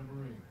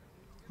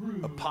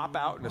 A pop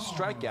out and a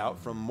strikeout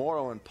from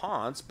Morrow and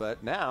Ponce,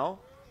 but now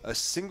a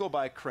single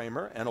by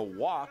Kramer and a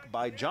walk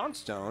by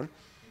Johnstone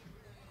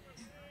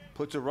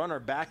puts a runner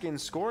back in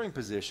scoring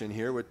position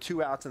here with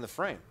 2 outs in the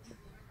frame.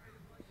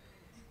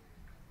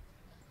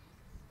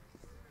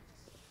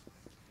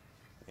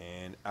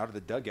 And out of the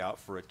dugout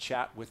for a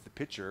chat with the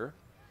pitcher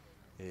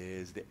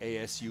is the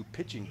ASU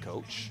pitching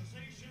coach.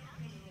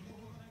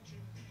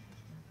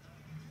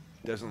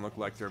 Doesn't look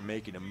like they're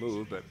making a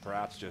move, but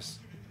perhaps just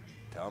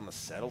tell them to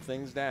settle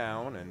things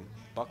down and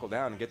buckle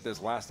down and get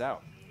this last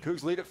out.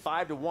 Cougs lead at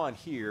 5-1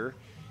 here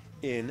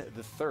in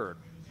the 3rd.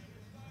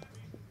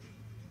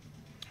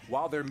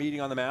 While they're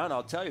meeting on the mound,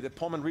 I'll tell you that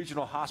Pullman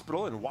Regional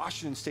Hospital and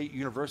Washington State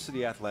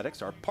University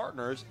Athletics are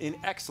partners in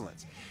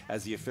excellence.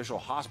 As the official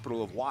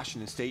hospital of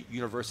Washington State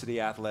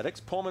University Athletics,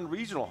 Pullman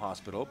Regional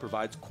Hospital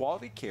provides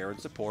quality care and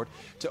support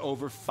to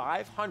over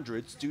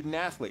 500 student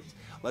athletes.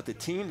 Let the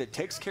team that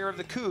takes care of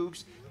the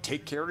Cougs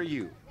take care of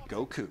you.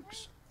 Go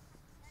Cougs.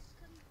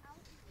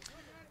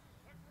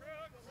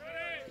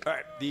 All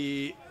right,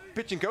 the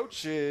pitching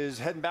coach is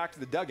heading back to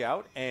the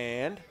dugout,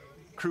 and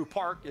Crew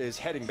Park is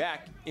heading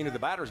back into the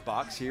batter's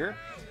box here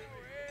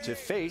to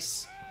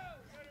face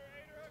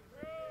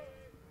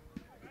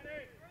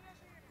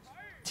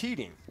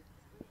Teeting.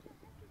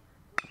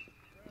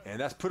 And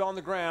that's put on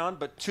the ground,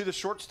 but to the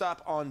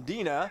shortstop,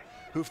 Ondina,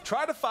 who've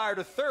tried to fire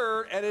to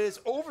third, and it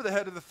is over the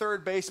head of the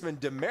third baseman,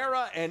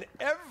 Demera, and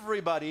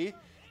everybody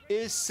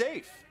is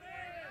safe.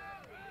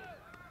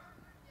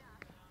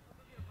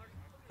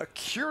 A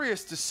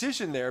curious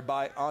decision there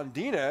by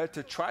Ondina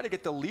to try to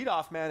get the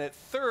leadoff man at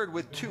third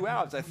with 2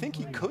 outs. I think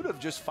he could have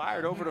just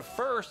fired over to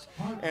first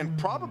and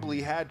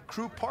probably had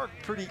Crew Park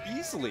pretty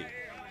easily.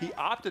 He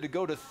opted to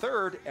go to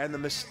third, and the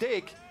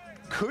mistake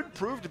could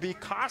prove to be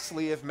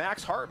costly if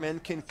Max Hartman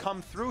can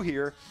come through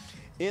here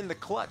in the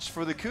clutch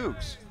for the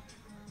Cougs.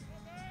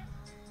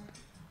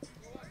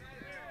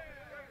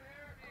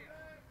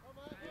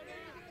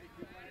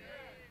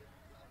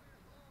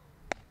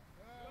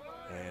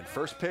 And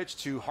first pitch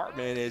to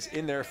Hartman is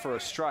in there for a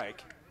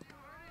strike.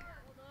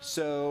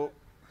 So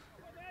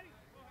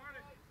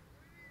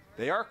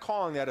they are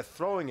calling that a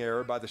throwing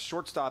error by the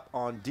shortstop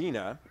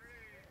Ondina.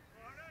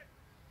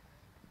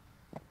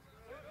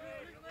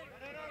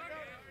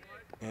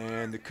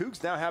 And the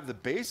Cougs now have the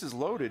bases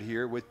loaded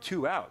here with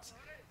 2 outs.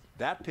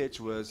 That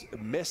pitch was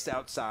missed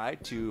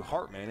outside to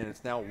Hartman, and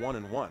it's now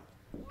 1-1.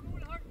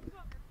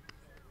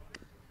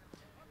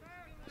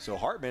 So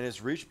Hartman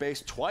has reached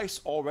base twice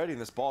already in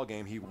this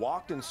ballgame. He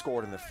walked and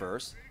scored in the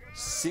first,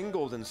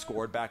 singled and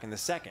scored back in the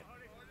second.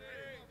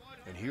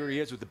 And here he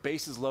is with the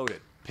bases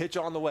loaded. Pitch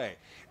on the way.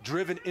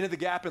 Driven into the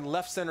gap in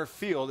left center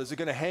field. Is it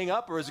going to hang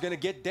up or is it going to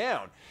get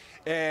down?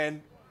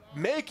 And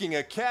making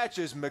a catch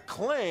is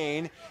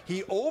McLean.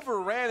 He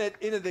overran it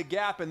into the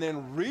gap and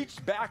then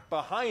reached back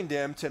behind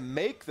him to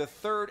make the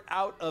 3rd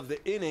out of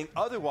the inning.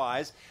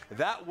 Otherwise,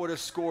 that would have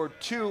scored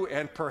 2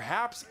 and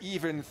perhaps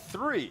even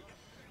 3.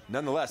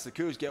 Nonetheless, the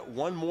Cougs get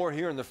 1 more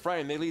here in the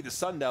frame. They lead the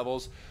Sun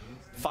Devils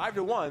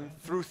 5-1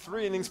 through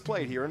 3 innings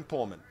played here in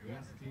Pullman.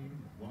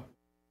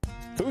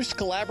 Boost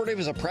Collaborative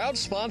is a proud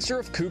sponsor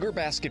of Cougar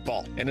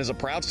basketball and is a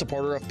proud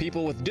supporter of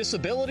people with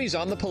disabilities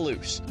on the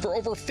Palouse. For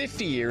over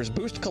 50 years,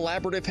 Boost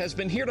Collaborative has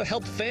been here to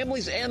help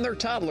families and their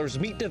toddlers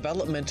meet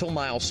developmental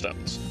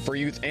milestones. For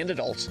youth and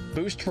adults,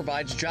 Boost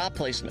provides job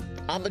placement,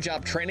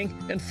 on-the-job training,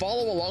 and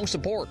follow-along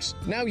supports.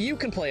 Now you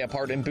can play a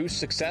part in Boost's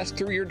success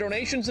through your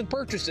donations and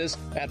purchases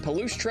at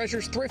Palouse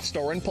Treasures Thrift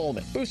Store in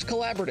Pullman. Boost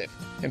Collaborative,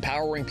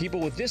 empowering people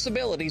with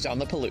disabilities on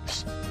the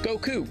Palouse. Go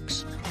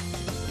Cougs!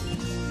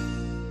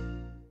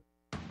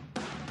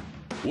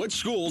 Which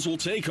schools will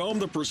take home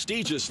the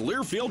prestigious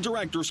Learfield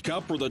Directors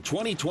Cup for the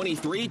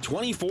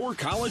 2023-24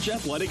 college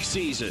athletic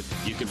season?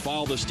 You can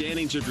follow the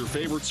standings of your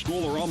favorite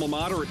school or alma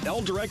mater at L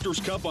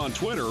Directors Cup on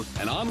Twitter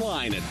and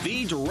online at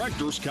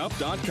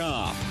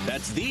thedirectorscup.com.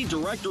 That's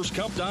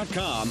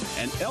thedirectorscup.com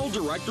and L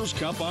Directors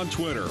Cup on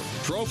Twitter.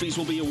 Trophies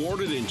will be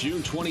awarded in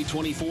June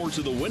 2024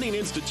 to the winning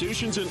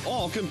institutions in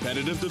all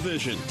competitive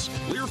divisions.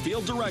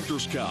 Learfield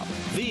Directors Cup,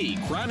 the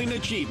crowning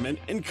achievement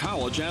in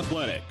college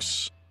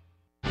athletics.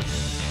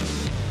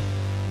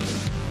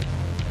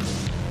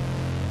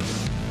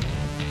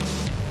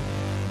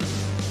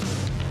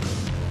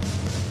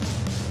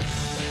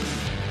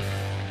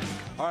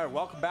 All right,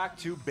 welcome back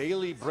to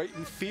Bailey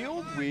Brayton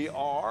Field. We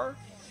are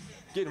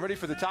getting ready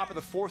for the top of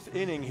the fourth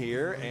inning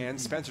here, and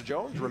Spencer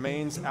Jones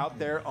remains out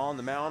there on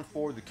the mound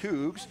for the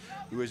Cougs,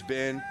 who has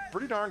been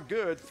pretty darn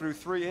good through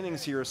 3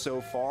 innings here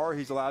so far.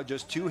 He's allowed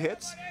just 2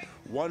 hits,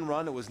 1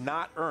 run that was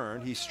not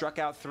earned. He struck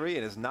out 3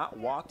 and has not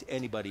walked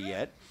anybody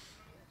yet.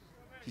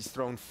 He's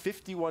thrown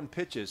 51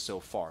 pitches so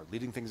far.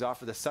 Leading things off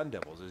for the Sun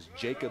Devils is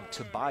Jacob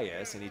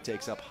Tobias, and he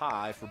takes up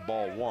high for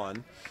ball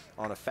 1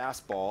 on a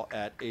fastball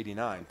at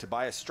 89.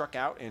 Tobias struck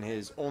out in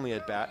his only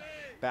at-bat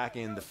back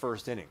in the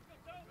first inning.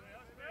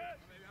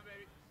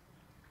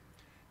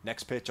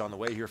 Next pitch on the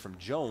way here from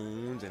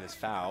Jones, and is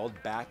fouled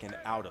back and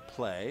out of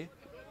play.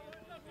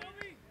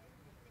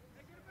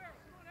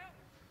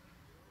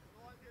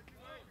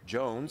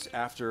 Jones,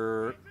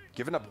 after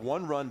giving up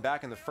 1 run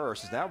back in the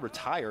first, has now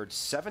retired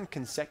 7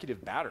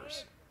 consecutive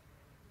batters.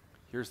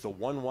 Here's the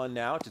 1-1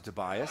 now to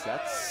Tobias.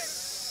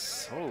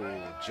 That's,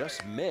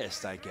 just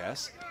missed, I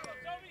guess.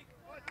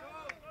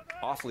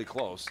 Awfully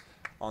close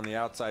on the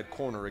outside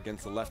corner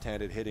against the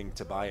left-handed hitting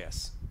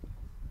Tobias.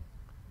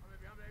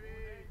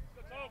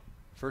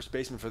 First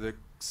baseman for the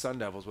Sun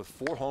Devils with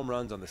 4 home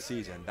runs on the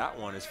season. That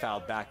one is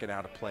fouled back and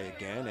out of play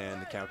again,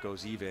 and the count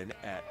goes even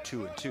at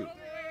 2-2.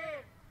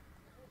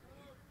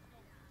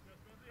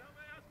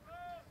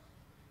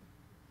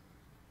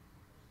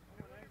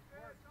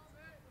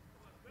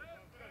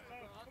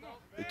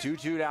 The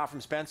 2-2 now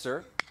from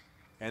Spencer,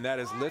 and that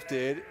is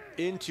lifted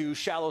into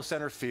shallow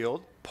center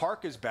field.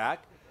 Park is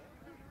back.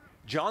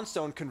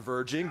 Johnstone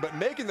converging, but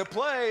making the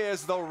play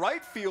is the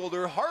right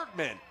fielder,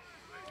 Hartman.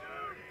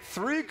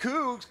 3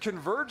 Cougs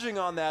converging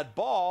on that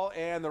ball,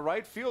 and the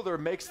right fielder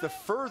makes the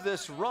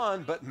furthest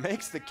run, but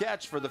makes the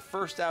catch for the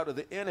first out of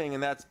the inning,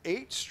 and that's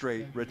 8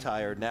 straight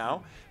retired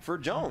now for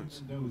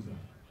Jones.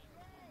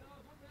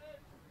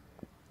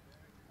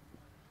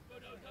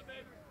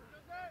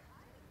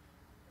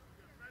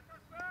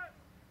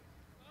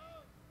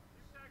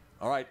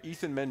 All right,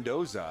 Ethan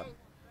Mendoza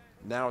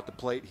now at the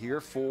plate here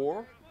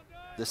for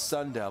the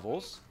Sun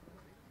Devils.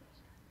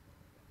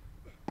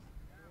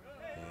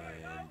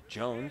 And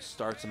Jones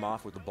starts him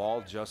off with the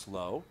ball just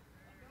low.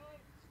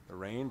 The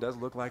rain does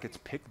look like it's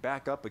picked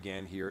back up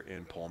again here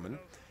in Pullman.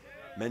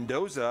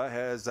 Mendoza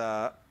has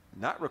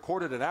not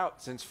recorded an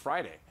out since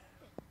Friday.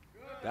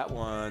 That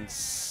one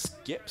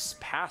skips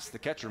past the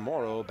catcher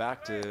Morrow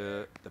back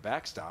to the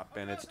backstop,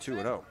 and it's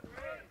 2-0.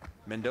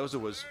 Mendoza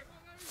was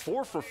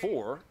 4 for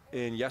 4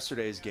 in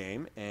yesterday's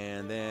game,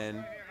 and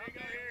then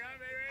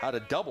had a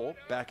double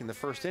back in the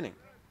first inning.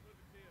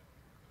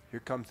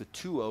 Here comes the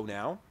 2-0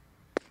 now,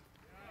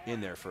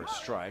 in there for a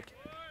strike.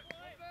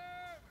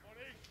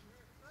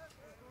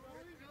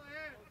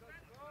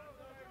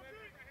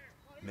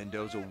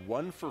 Mendoza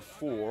 1 for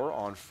 4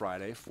 on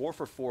Friday, 4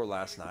 for 4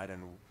 last night,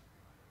 and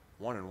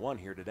 1-1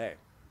 here today.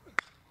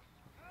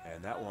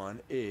 And that one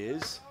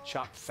is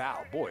chopped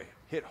foul. Boy,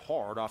 hit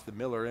hard off the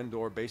Miller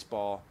Indoor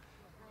Baseball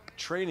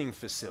training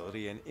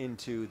facility and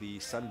into the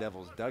Sun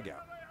Devils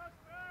dugout.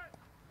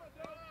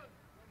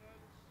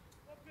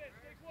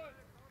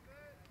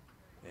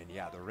 And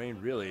yeah, the rain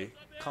really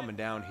coming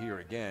down here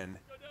again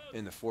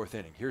in the 4th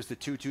inning. Here's the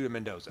 2-2 to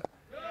Mendoza.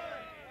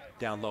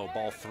 Down low,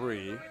 ball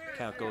 3.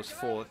 Count goes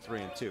full at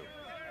 3-2.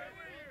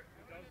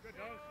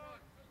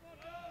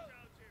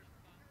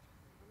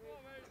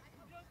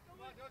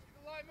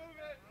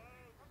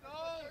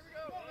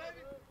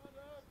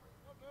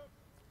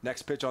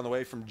 Next pitch on the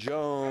way from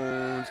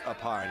Jones, up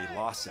high, and he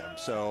lost him.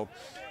 So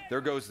there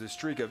goes the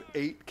streak of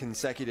 8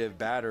 consecutive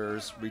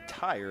batters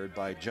retired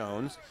by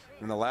Jones.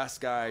 And the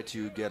last guy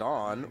to get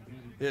on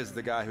is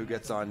the guy who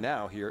gets on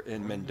now here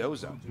in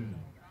Mendoza.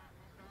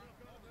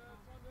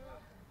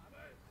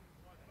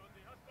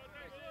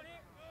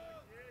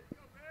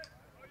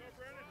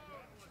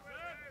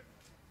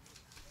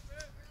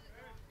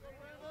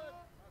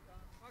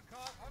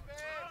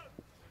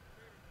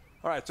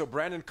 All right, so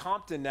Brandon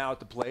Compton now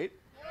at the plate.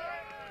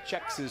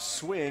 Checks his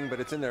swing, but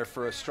it's in there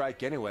for a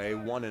strike anyway.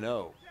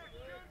 1-0.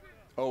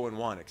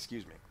 0-1,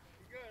 excuse me.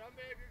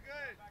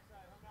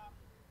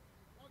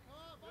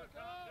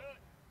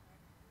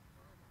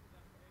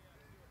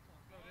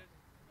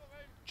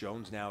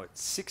 Jones now at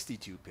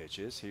 62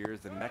 pitches. Here's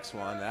the next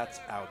one.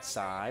 That's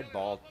outside.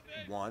 Ball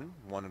 1,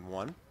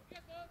 1-1.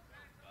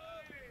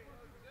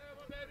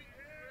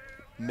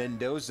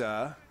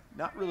 Mendoza,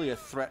 not really a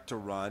threat to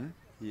run.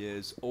 He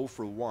is 0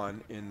 for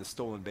 1 in the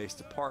stolen base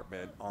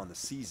department on the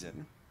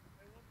season.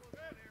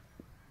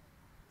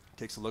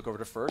 Takes a look over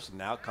to first, and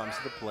now comes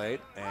to the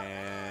plate,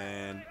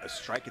 and a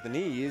strike at the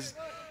knees.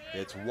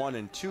 It's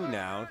 1-2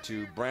 now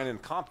to Brandon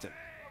Compton.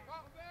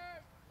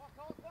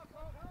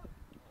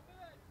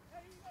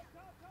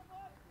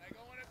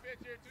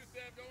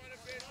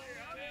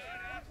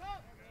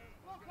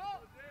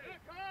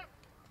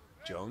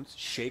 Jones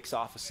shakes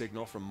off a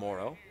signal from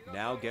Morrow.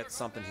 Now gets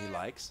something he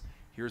likes.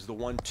 Here's the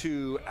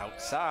 1-2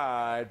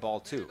 outside, ball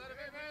 2.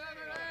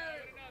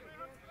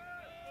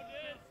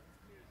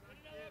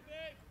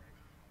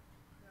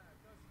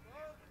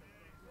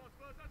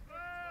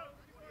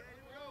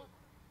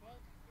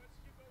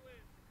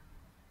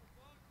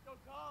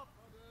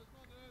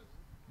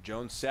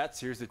 Jones sets.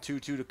 Here's the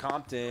 2-2 to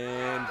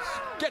Compton.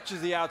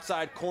 Sketches the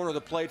outside corner of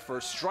the plate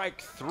for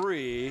strike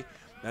 3.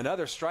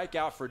 Another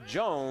strikeout for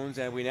Jones,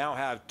 and we now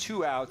have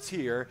 2 outs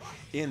here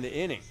in the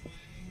inning.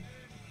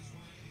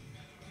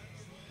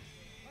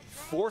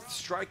 4th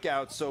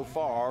strikeout so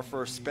far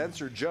for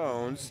Spencer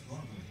Jones.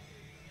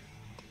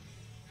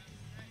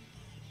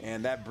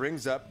 And that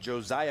brings up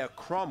Josiah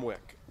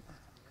Cromwick.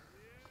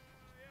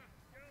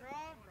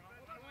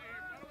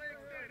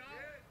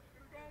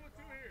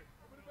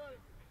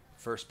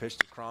 First pitch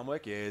to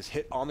Cromwick is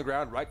hit on the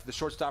ground right to the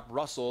shortstop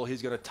Russell.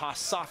 He's going to toss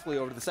softly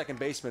over to the second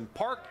baseman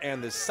Park,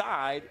 and the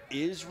side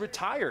is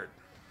retired.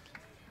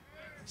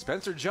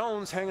 Spencer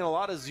Jones hanging a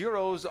lot of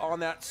zeros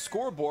on that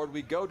scoreboard.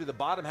 We go to the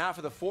bottom half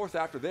of the 4th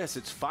after this.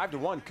 It's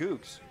 5-1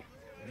 Cougs.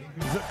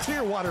 The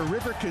Clearwater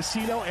River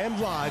Casino and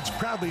Lodge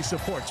proudly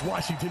supports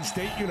Washington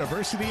State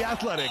University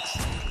Athletics,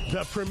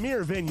 the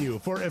premier venue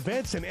for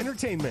events and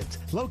entertainment,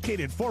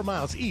 located 4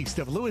 miles east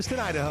of Lewiston,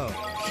 Idaho.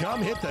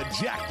 Come hit the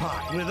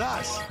jackpot with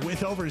us,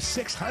 with over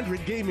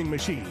 600 gaming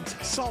machines,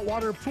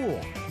 saltwater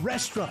pool,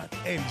 restaurant,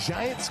 and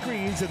giant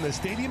screens in the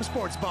Stadium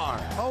Sports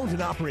Bar. Owned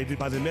and operated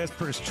by the Nez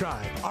Perce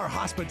Tribe, our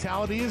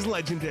hospitality is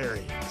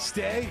legendary.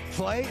 Stay,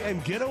 play,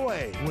 and get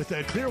away with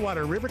the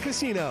Clearwater River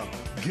Casino.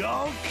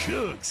 Go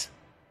Cougs!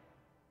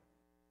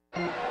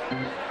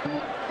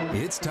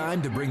 It's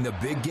time to bring the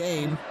big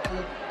game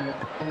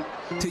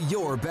to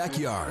your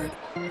backyard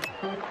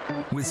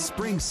with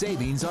spring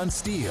savings on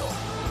steel.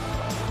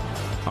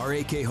 Our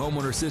AK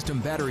Homeowner System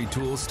battery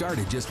tools start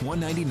at just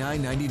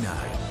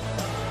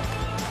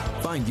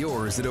 $199.99. Find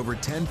yours at over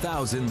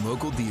 10,000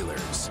 local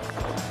dealers.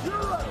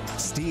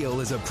 Steel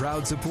is a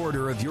proud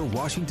supporter of your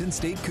Washington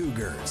State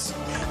Cougars.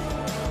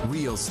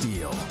 Real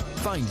Steel.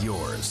 Find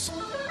yours.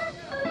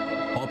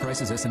 All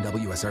prices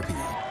S&W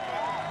SRP.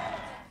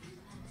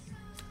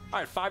 All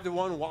right,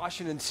 5-1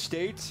 Washington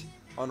State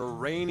on a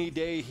rainy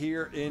day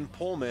here in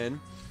Pullman.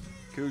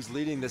 Cougs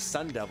leading the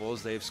Sun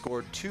Devils. They've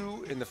scored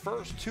 2 in the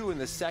first, 2 in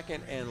the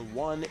second, and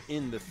 1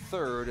 in the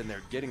third, and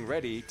they're getting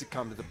ready to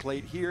come to the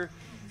plate here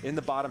in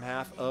the bottom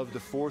half of the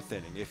 4th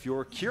inning. If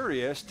you're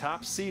curious,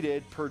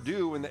 top-seeded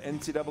Purdue in the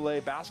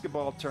NCAA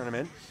basketball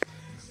tournament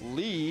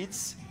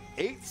leads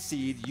 8th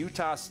seed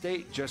Utah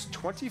State just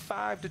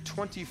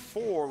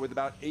 25-24 with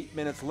about 8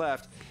 minutes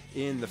left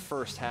in the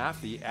first half.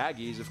 The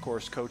Aggies, of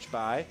course, coached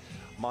by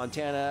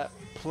Montana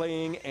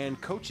playing and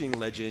coaching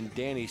legend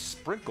Danny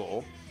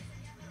Sprinkle,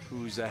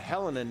 who's a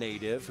Helena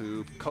native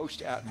who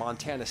coached at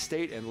Montana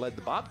State and led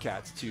the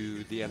Bobcats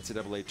to the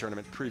NCAA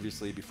tournament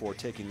previously before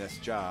taking this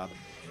job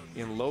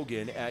in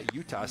Logan at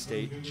Utah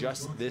State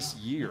just this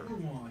year.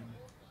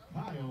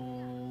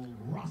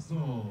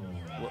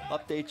 We'll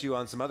update you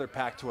on some other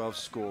Pac-12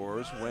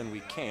 scores when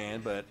we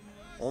can, but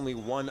only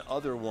one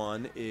other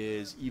one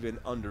is even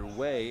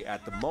underway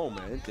at the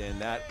moment, and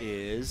that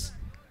is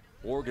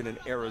Oregon and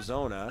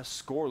Arizona,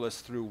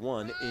 scoreless through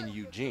 1 in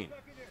Eugene.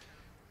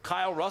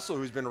 Kyle Russell,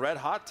 who's been red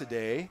hot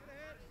today,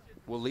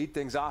 will lead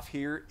things off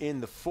here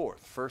in the 4th.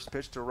 First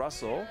pitch to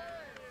Russell,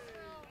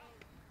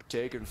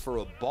 taken for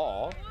a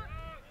ball.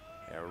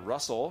 And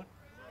Russell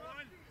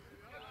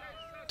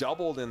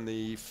doubled in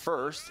the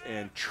first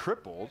and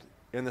tripled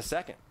in the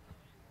second.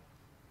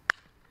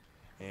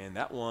 And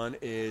that one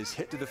is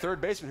hit to the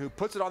third baseman, who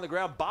puts it on the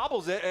ground,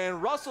 bobbles it,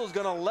 and Russell's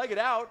going to leg it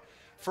out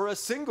for a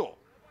single.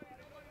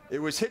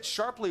 It was hit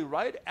sharply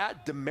right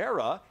at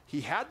DeMera.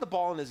 He had the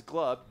ball in his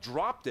glove,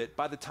 dropped it.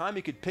 By the time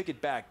he could pick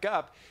it back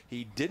up,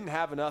 he didn't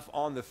have enough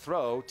on the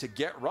throw to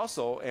get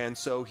Russell, and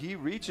so he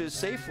reaches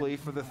safely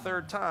for the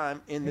 3rd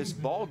time in this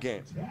ball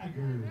game.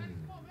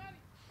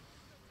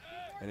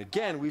 And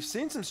again, we've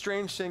seen some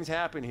strange things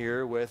happen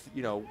here with,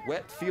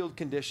 wet field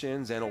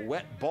conditions and a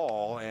wet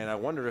ball, and I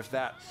wonder if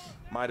that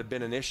might have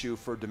been an issue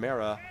for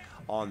DeMera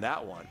on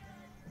that one.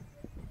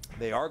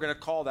 They are going to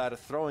call that a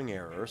throwing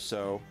error,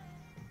 so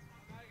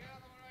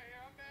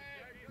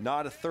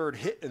not a 3rd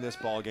hit in this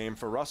ball game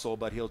for Russell,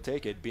 but he'll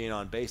take it, being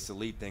on base to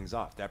lead things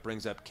off. That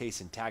brings up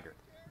Kason Taggart.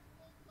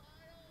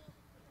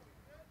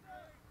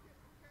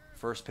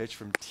 First pitch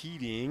from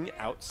Teeding,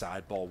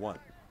 outside, ball 1.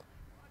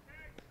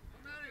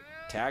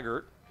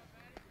 Taggart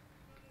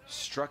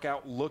struck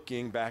out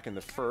looking back in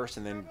the first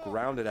and then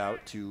grounded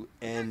out to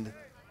end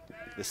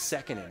the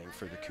 2nd inning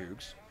for the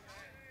Cougs.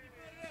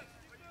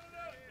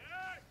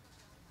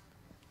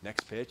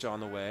 Next pitch on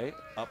the way,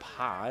 up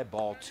high,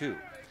 ball 2.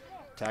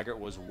 Taggart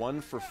was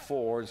 1 for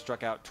 4 and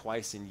struck out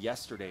twice in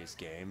yesterday's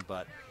game,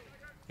 but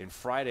in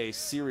Friday's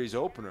series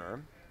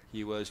opener,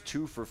 he was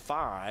 2 for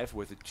 5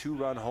 with a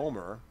 2-run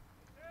homer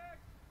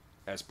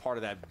as part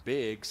of that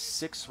big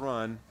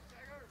 6-run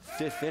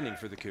 5th inning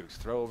for the Cougs.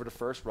 Throw over to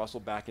first, Russell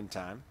back in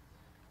time.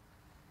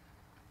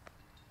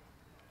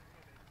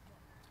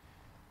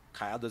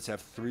 Kyle does have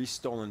 3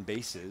 stolen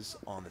bases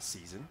on the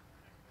season.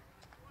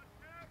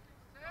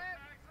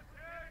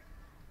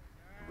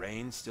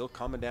 Rain still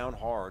coming down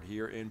hard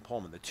here in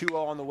Pullman. The 2-0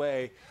 on the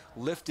way,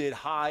 lifted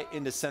high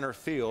into center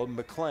field.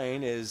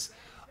 McLean is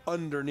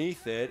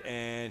underneath it,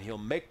 and he'll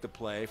make the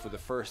play for the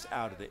first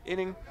out of the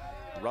inning.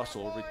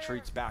 Russell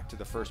retreats back to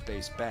the first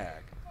base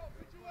bag.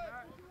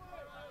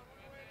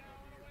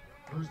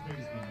 First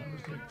baseman, number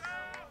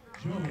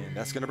 6. And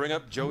that's going to bring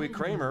up Joey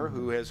Kramer,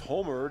 who has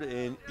homered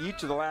in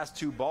each of the last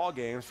 2 ball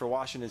games for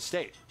Washington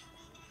State.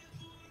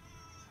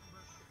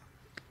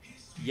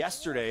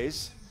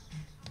 Yesterday's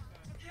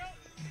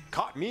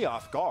caught me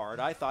off guard.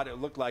 I thought it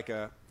looked like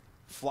a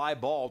fly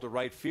ball to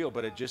right field,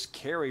 but it just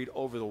carried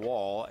over the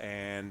wall,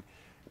 and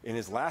in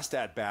his last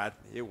at bat,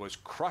 it was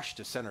crushed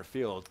to center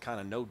field, kind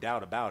of no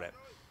doubt about it.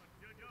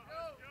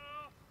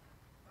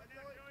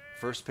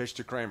 First pitch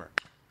to Kramer.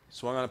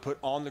 Swung on and put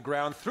on the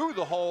ground, through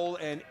the hole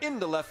and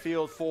into left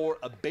field for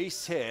a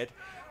base hit.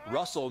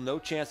 Russell, no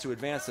chance to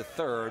advance to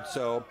third,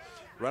 so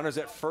runners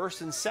at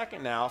first and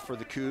second now for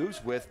the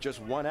Cougs with just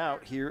 1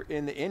 out here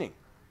in the inning.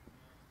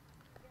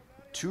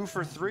 2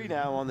 for 3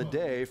 now on the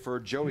day for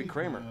Joey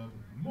Kramer.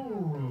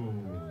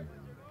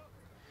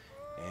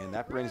 And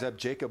that brings up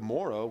Jacob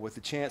Morrow with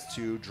the chance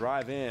to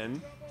drive in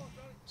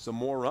some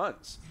more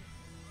runs.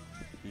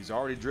 He's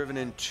already driven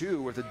in 2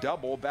 with a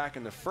double back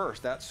in the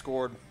first. That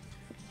scored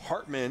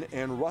Hartman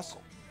and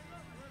Russell.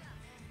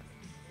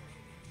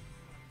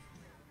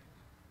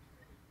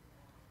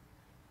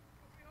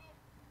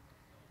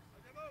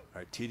 All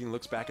right, Teeding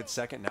looks back at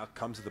second, now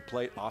comes to the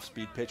plate,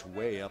 off-speed pitch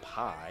way up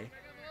high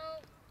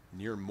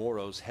near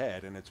Morrow's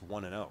head, and it's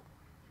 1-0.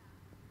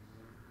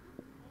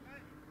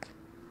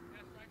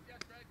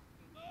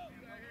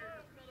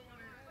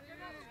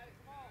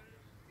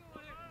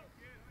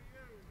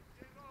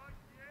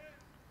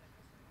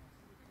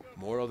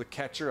 Morrow, the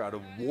catcher out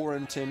of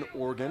Warrenton,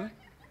 Oregon.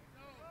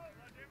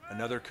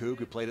 Another Coug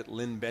who played at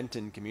Lynn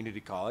Benton Community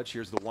College.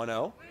 Here's the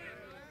 1-0.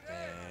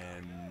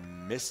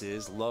 And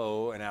misses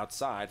low and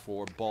outside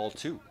for ball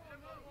 2.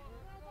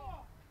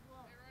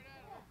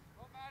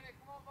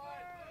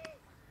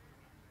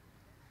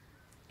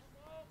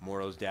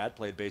 Morrow's dad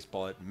played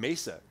baseball at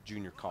Mesa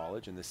Junior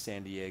College in the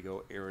San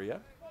Diego area.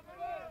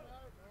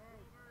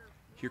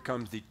 Here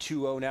comes the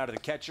 2-0 now to the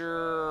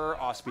catcher.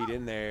 Off speed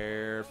in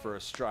there for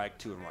a strike,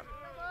 2-1.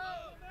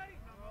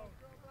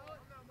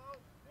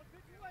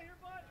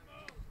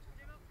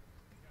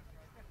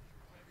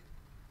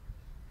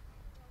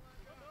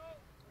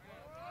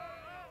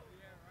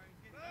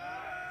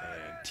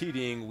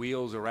 Teeding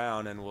wheels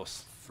around and will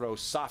throw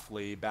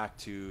softly back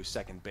to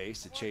second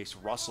base to chase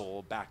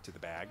Russell back to the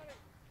bag.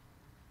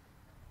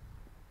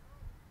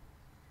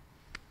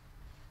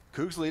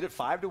 Cougs lead at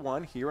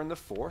 5-1 here in the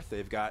fourth.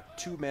 They've got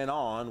 2 men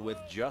on with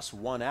just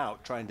 1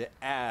 out, trying to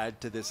add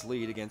to this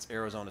lead against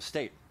Arizona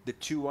State. The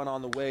 2-1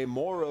 on the way.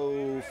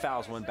 Morrow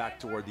fouls one back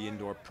toward the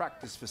indoor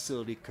practice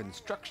facility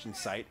construction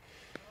site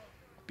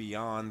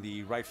beyond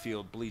the right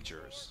field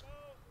bleachers.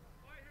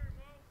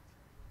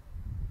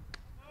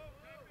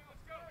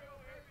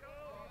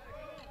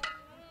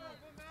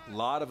 A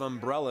lot of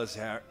umbrellas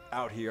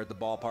out here at the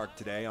ballpark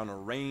today on a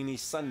rainy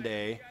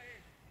Sunday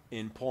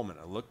in Pullman.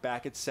 A look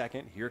back at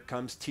second. Here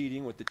comes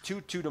Teeding with the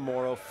 2-2 to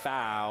Morrow,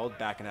 fouled,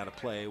 backing out of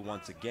play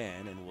once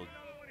again, and we'll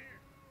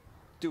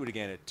do it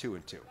again at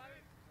 2-2. All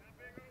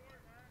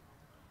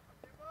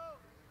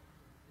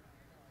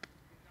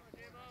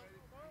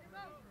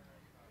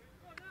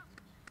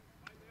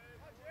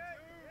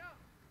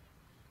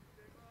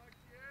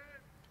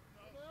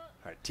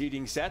right,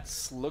 Teeding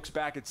sets, looks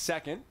back at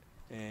second,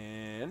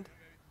 and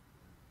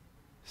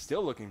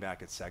still looking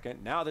back at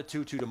second. Now the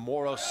 2-2 to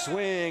Morrow.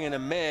 Swing and a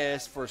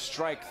miss for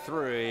strike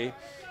 3.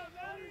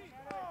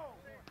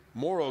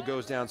 Morrow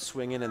goes down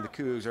swinging, and the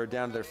Cougs are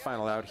down to their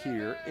final out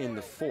here in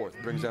the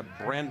fourth. Brings up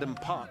Brandon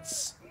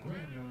Ponce.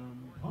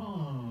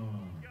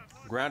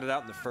 Grounded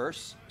out in the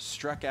first,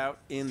 struck out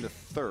in the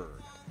third.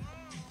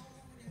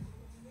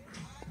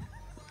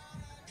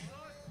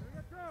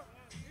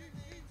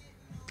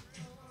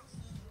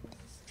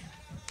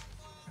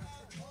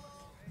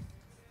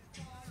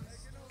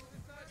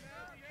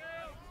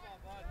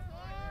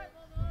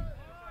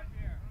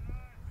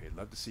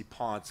 Love to see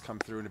Ponce come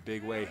through in a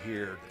big way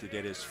here to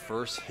get his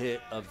first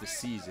hit of the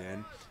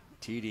season.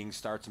 Teeding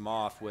starts him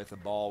off with a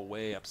ball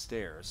way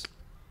upstairs.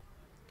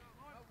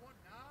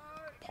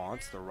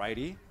 Ponce, the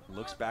righty,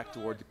 looks back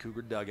toward the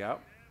Cougar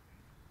dugout.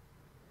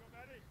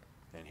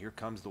 And here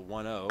comes the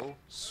 1-0.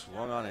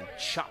 Swung on and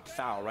chopped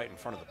foul right in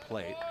front of the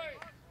plate.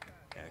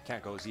 And it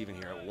can't go as even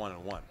here at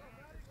 1-1.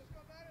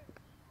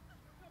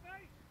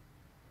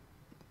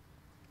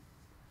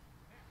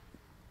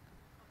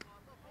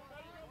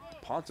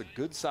 Ponce, a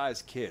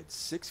good-sized kid,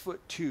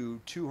 6'2",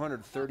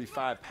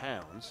 235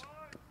 pounds,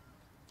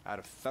 out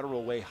of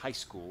Federal Way High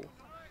School.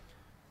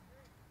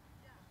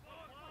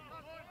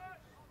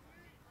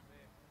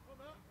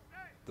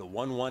 The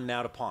 1-1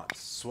 now to Ponce.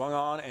 Swung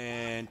on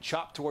and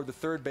chopped toward the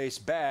third base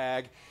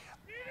bag.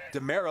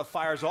 DeMera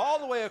fires all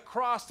the way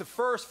across to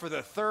first for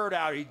the third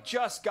out. He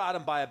just got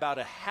him by about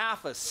a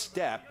half a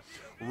step.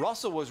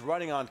 Russell was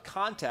running on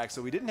contact,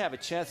 so he didn't have a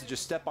chance to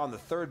just step on the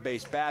third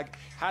base bag.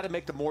 Had to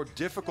make the more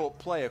difficult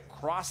play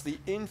across the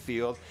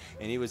infield,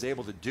 and he was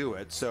able to do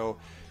it. So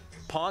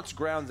Ponce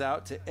grounds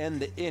out to end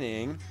the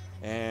inning,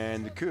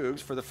 and the Cougs,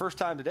 for the first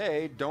time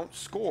today, don't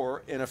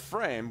score in a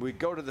frame. We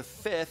go to the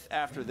fifth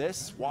after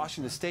this.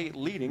 Washington State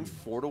leading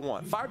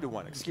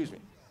 5-1, excuse me.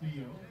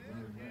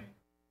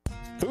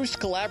 Boost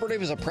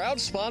Collaborative is a proud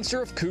sponsor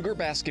of Cougar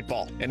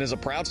basketball and is a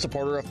proud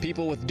supporter of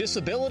people with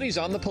disabilities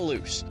on the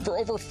Palouse. For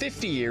over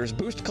 50 years,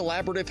 Boost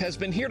Collaborative has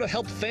been here to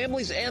help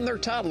families and their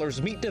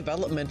toddlers meet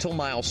developmental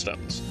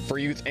milestones. For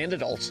youth and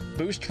adults,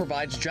 Boost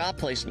provides job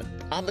placement,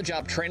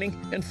 on-the-job training,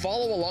 and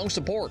follow-along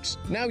supports.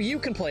 Now you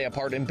can play a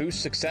part in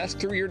Boost's success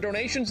through your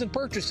donations and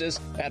purchases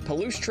at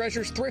Palouse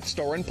Treasures Thrift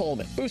Store in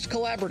Pullman. Boost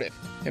Collaborative,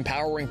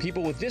 empowering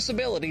people with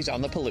disabilities on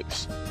the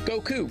Palouse.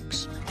 Go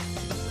Cougs!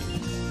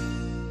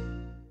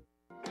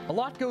 A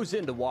lot goes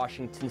into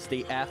Washington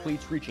State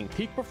athletes reaching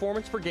peak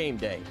performance for game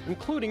day,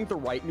 including the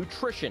right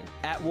nutrition.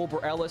 At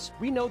Wilbur Ellis,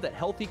 we know that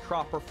healthy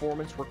crop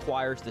performance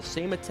requires the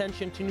same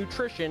attention to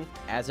nutrition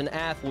as an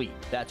athlete.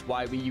 That's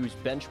why we use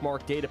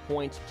benchmark data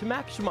points to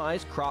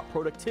maximize crop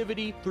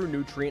productivity through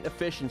nutrient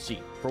efficiency.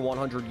 For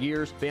 100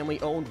 years,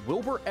 family-owned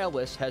Wilbur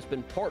Ellis has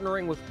been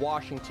partnering with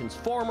Washington's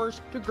farmers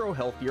to grow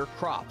healthier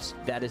crops.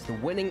 That is the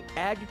winning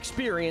ag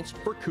experience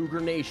for Cougar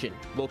Nation,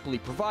 locally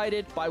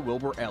provided by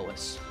Wilbur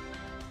Ellis.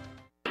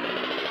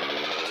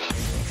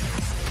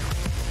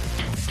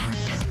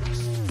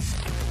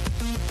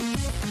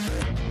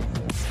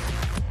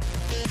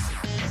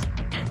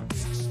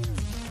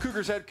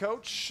 Cougars head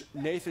coach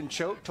Nathan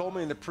Choate told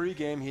me in the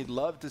pregame he'd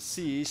love to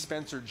see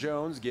Spencer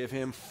Jones give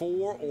him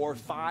 4 or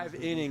 5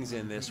 innings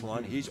in this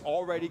one. He's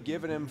already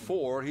given him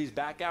 4. He's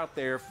back out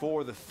there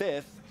for the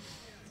 5th,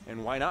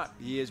 and why not?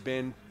 He has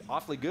been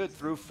awfully good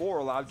through 4,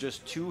 allowed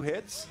just 2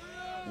 hits,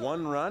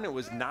 1 run. It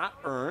was not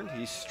earned.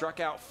 He struck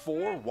out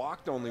 4,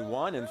 walked only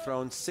 1, and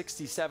thrown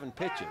 67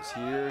 pitches.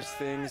 Here's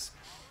things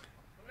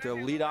to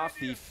lead off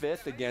the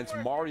 5th against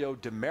Mario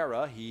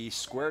DeMera. He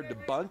squared the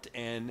bunt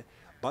and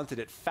bunted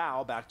it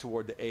foul back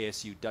toward the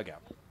ASU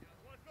dugout.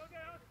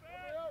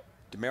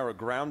 DeMera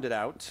grounded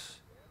out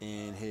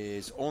in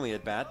his only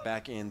at-bat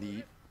back in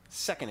the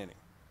 2nd inning.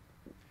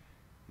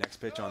 Next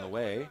pitch on the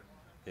way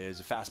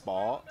is a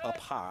fastball up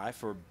high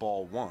for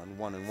ball 1,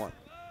 1-1.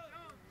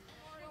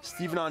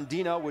 Steven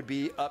Ondina would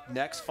be up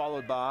next,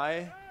 followed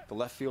by the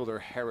left fielder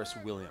Harris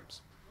Williams.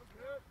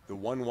 The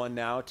 1-1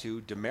 now to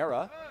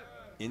DeMera,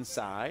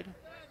 inside,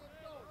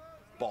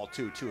 ball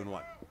 2,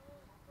 2-1.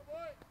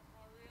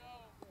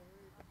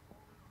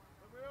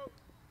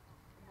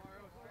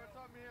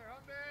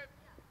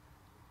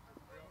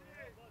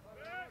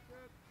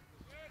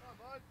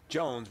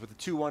 Jones with the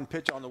 2-1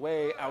 pitch on the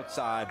way,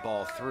 outside,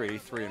 ball 3,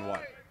 3-1.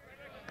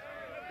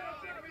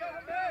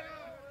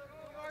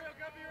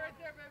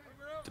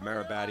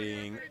 DeMera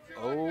batting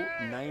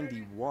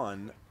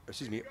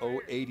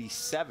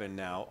 087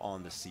 now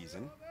on the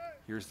season.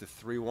 Here's the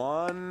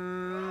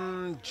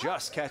 3-1,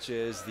 just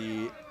catches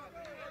the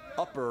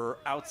upper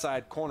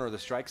outside corner of the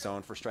strike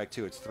zone for strike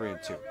 2. It's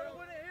 3-2.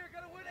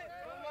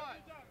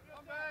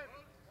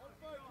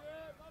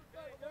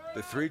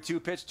 The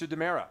 3-2 pitch to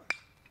DeMera.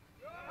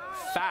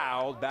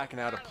 Fouled, backing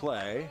out of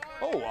play.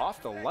 Oh,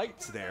 off the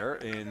lights there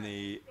in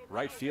the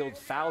right field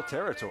foul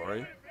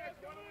territory.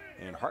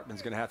 And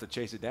Hartman's going to have to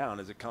chase it down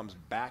as it comes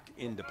back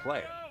into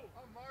play.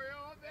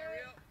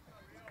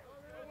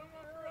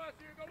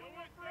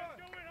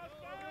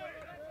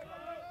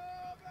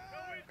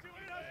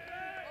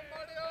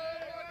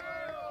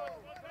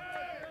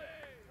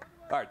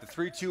 All right, the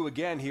 3-2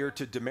 again here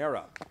to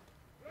DeMera.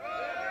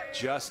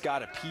 Just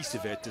got a piece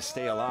of it to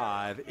stay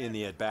alive in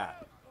the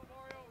at-bat.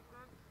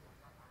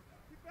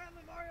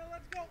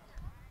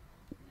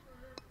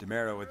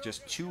 DeMera with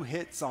just 2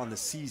 hits on the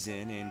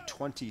season in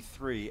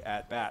 23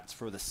 at-bats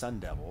for the Sun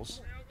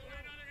Devils.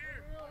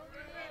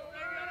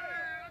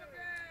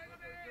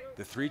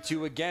 The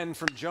 3-2 again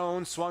from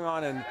Jones, swung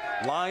on and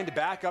lined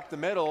back up the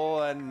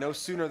middle, and no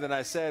sooner than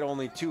I said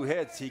only 2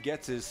 hits, he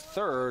gets his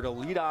 3rd, a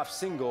leadoff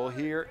single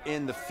here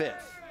in the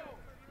 5th.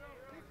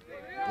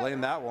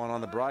 Blame that one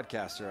on the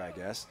broadcaster, I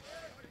guess.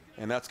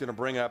 And that's going to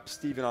bring up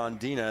Steven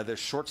Ondina, the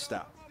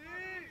shortstop.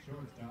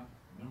 Shortstop,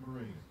 number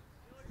 8,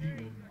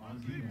 Steven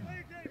Ondina.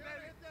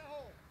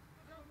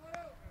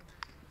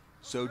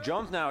 So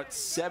Jones now at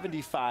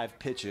 75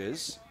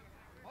 pitches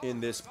in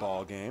this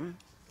ball game.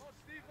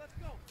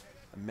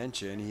 I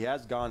mentioned he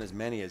has gone as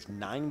many as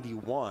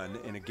 91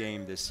 in a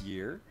game this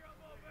year.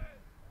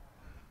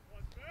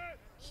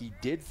 He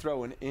did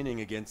throw an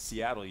inning against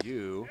Seattle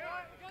U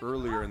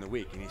earlier in the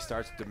week, and he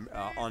starts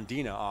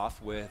Ondina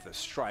off with a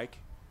strike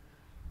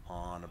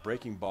on a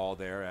breaking ball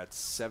there at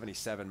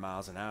 77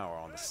 miles an hour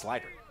on the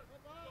slider.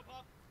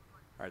 All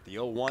right, the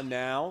 0-1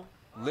 now.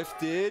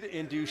 Lifted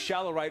into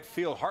shallow right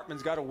field.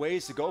 Hartman's got a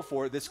ways to go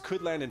for it. This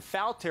could land in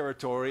foul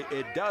territory.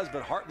 It does,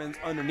 but Hartman's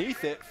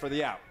underneath it for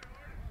the out.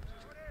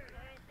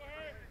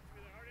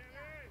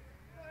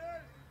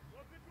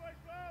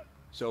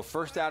 So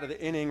first out of the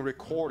inning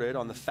recorded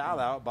on the foul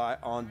out by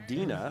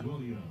Ondina.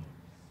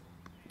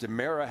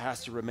 DeMera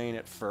has to remain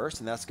at first,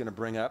 and that's going to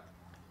bring up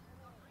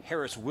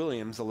Harris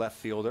Williams, the left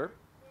fielder.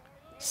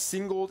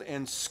 Singled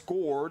and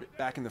scored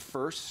back in the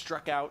 1st,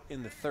 struck out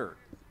in the 3rd.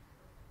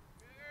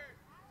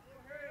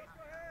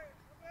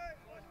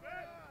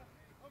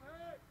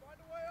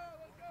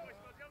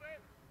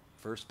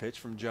 First pitch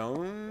from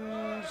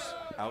Jones,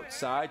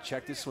 outside,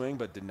 checked his swing,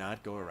 but did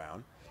not go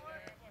around.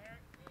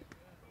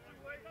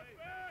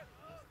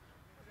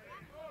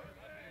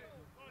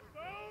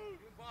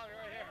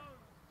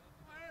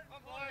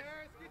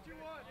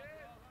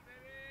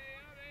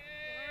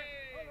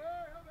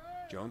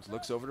 Jones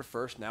looks over to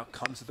first, now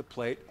comes to the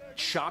plate,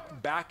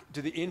 chopped back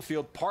to the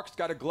infield. Park's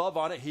got a glove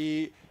on it.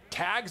 He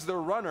tags the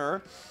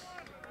runner,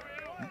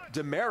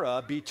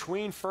 DeMera,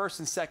 between first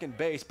and second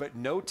base, but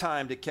no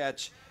time to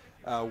catch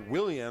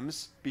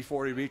Williams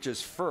before he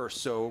reaches first.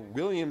 So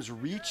Williams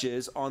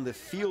reaches on the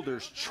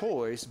fielder's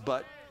choice,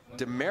 but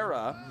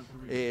DeMera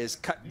is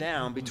cut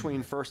down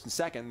between first and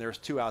second. There's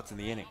 2 outs in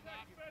the inning.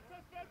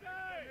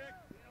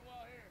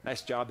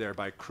 Nice job there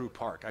by Crew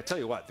Park. I tell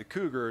you what, the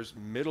Cougars'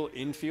 middle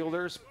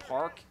infielders,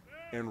 Park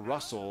and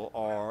Russell,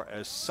 are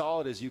as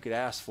solid as you could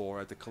ask for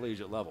at the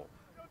collegiate level.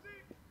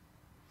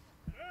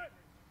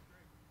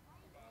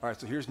 All right,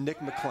 so here's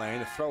Nick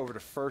McLean. A throw over to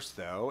first,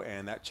 though,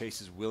 and that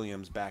chases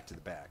Williams back to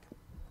the bag.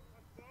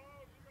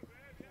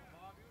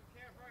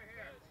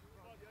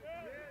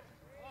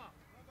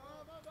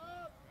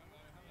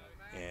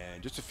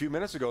 And just a few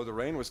minutes ago, the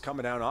rain was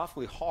coming down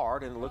awfully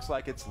hard, and it looks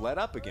like it's let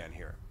up again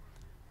here.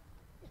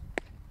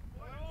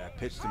 That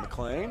pitch to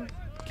McLean,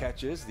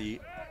 catches the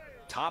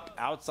top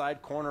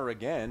outside corner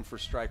again for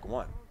strike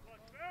 1.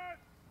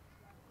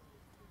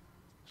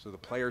 So the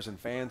players and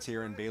fans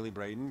here in Bailey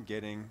Braden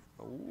getting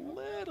a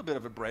little bit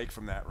of a break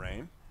from that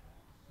rain.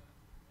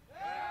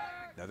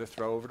 Another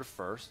throw over to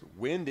first.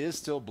 Wind is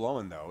still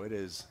blowing, though. It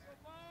is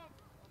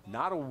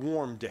not a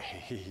warm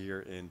day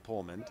here in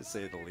Pullman, to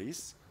say the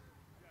least.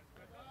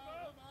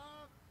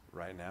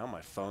 Right now,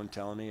 my phone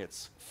telling me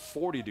it's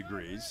 40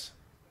 degrees,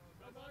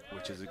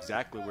 which is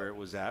exactly where it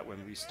was at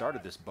when we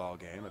started this ball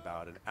game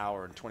about an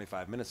hour and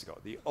 25 minutes ago.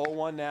 The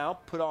 0-1 now,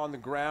 put on the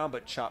ground,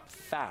 but chopped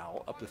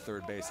foul up the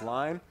third base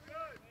line.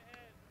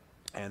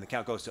 And the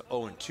count goes to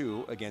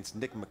 0-2 against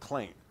Nick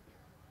McLean.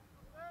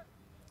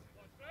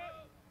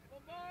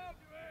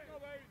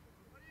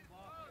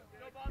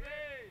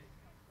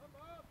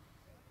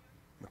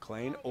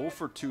 McLean 0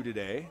 for 2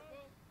 today.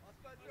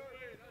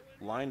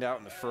 Lined out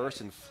in the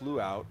first and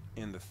flew out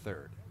in the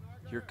third.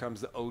 Here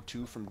comes the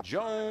 0-2 from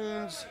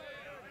Jones.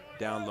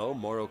 Down low,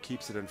 Morrow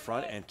keeps it in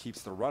front and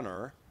keeps the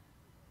runner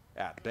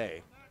at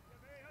bay.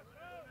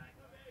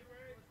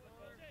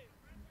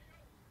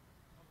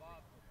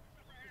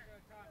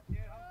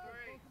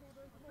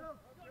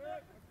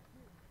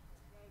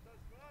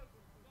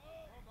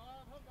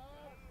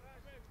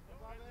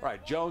 All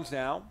right, Jones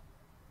now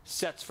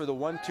sets for the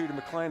 1-2 to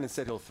McLean and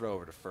said he'll throw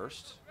over to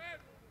first.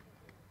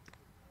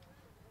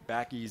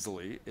 Back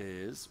easily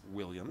is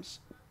Williams,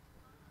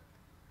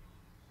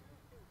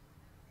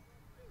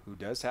 who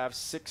does have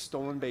 6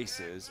 stolen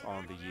bases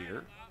on the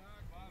year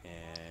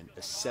and a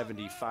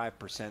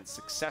 75%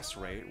 success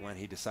rate when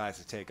he decides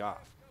to take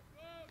off.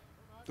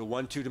 The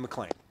 1-2 to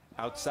McLean.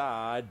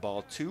 Outside,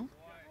 ball 2.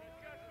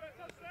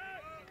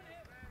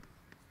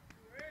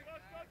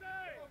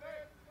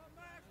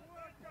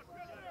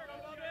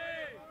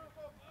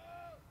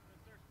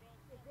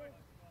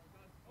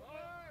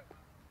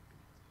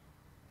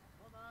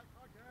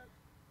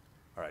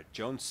 All right,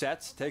 Jones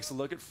sets, takes a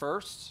look at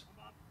first.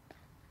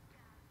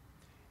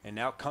 And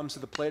now comes to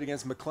the plate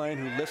against McLean,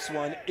 who lifts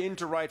one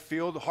into right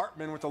field.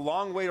 Hartman with a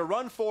long way to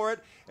run for it,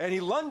 and he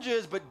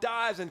lunges but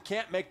dives and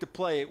can't make the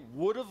play. It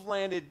would have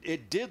landed,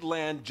 it did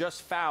land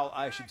just foul,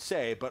 I should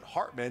say, but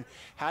Hartman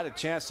had a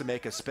chance to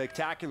make a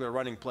spectacular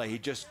running play. He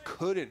just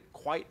couldn't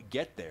quite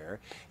get there,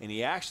 and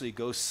he actually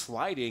goes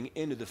sliding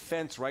into the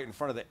fence right in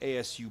front of the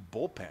ASU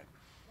bullpen.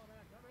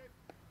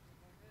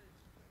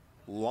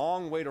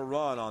 Long way to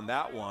run on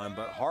that one,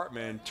 but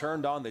Hartman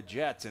turned on the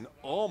jets and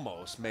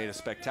almost made a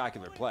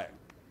spectacular play.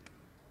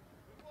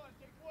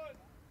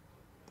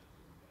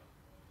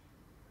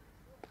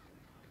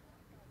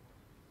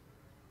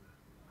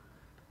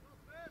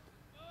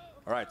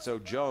 All right, so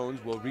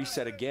Jones will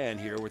reset again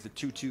here with a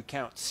 2-2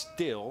 count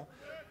still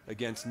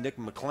against Nick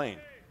McLean.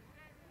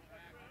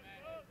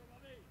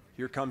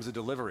 Here comes the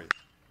delivery.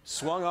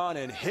 Swung on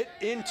and hit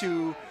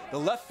into the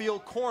left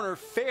field corner,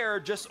 fair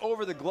just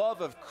over the glove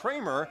of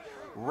Kramer.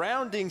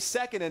 Rounding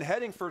second and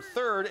heading for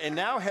third, and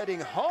now heading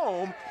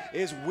home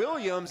is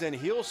Williams, and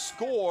he'll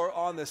score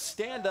on the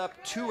stand-up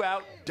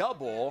 2-out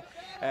double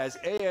as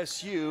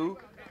ASU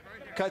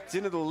cuts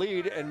into the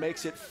lead and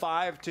makes it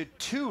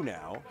 5-2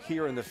 now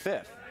here in the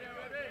 5th.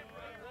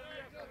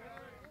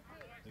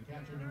 The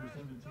catcher, number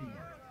 17,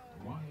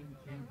 Ryan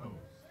Campos.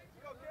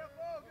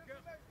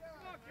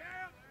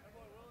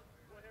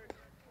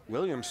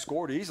 Williams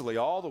scored easily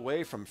all the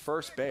way from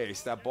first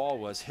base. That ball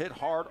was hit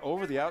hard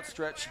over the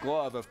outstretched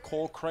glove of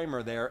Cole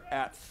Kramer there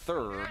at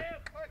third.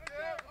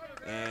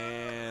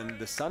 And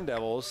the Sun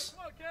Devils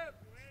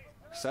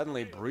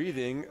suddenly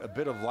breathing a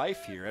bit of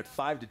life here at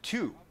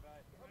 5-2.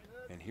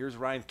 And here's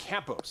Ryan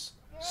Campos.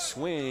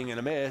 Swing and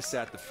a miss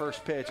at the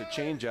first pitch, a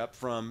changeup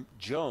from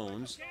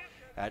Jones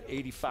at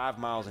 85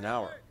 miles an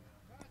hour.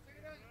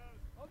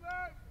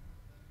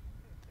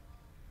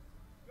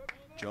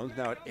 Jones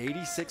now at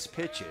 86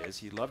 pitches.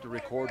 He'd love to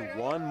record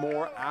one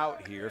more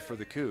out here for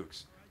the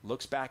Cougs.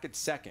 Looks back at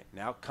second.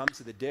 Now comes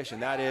to the dish,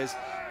 and that is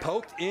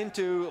poked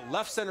into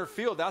left center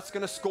field. That's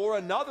going to score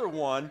another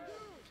one.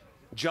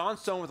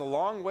 Johnstone with a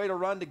long way to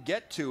run to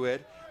get to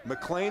it.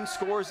 McLean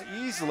scores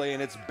easily,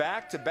 and it's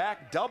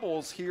back-to-back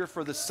doubles here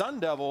for the Sun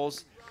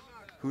Devils.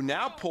 who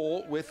now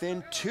pull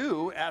within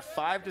 2 at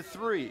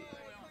 5-3.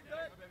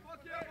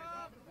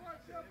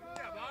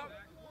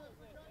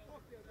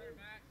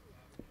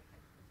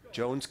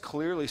 Jones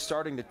clearly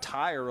starting to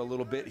tire a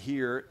little bit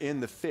here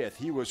in the 5th.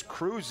 He was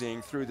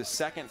cruising through the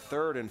 2nd,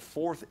 3rd, and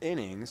 4th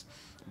innings,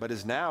 but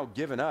has now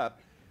given up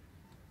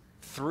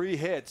 3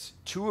 hits,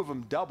 2 of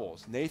them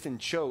doubles. Nathan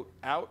Choate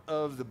out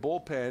of the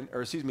bullpen,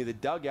 or excuse me, the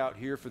dugout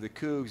here for the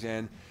Cougs,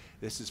 and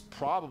this is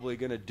probably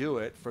going to do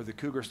it for the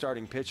Cougar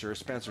starting pitcher,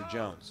 Spencer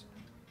Jones.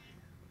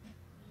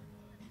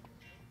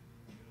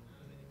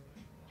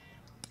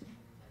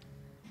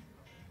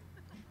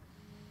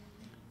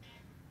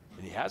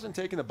 And he hasn't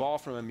taken the ball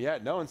from him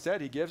yet. No,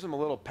 instead he gives him a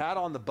little pat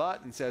on the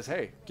butt and says,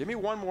 hey, give me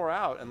one more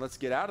out and let's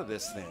get out of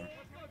this thing.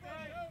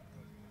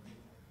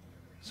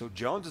 So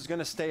Jones is going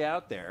to stay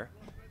out there.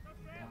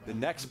 The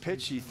next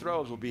pitch he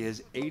throws will be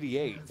his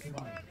 88th.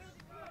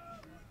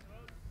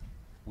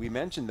 We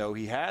mentioned, though,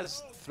 he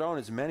has thrown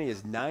as many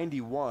as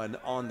 91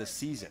 on the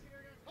season.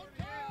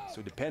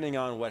 So depending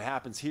on what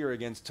happens here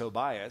against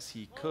Tobias,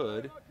 he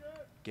could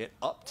get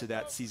up to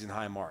that season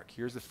high mark.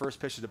 Here's the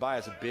first pitch to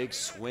Tobias, a big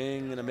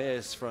swing and a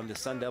miss from the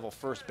Sun Devil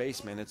first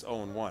baseman. It's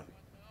 0-1.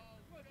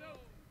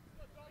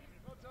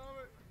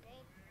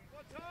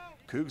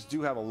 Cougs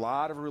do have a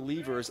lot of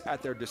relievers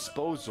at their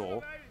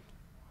disposal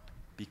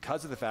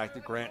because of the fact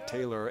that Grant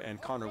Taylor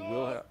and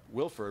Connor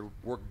Wilford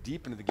worked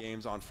deep into the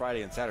games on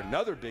Friday and Saturday.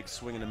 Another big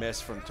swing and a miss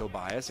from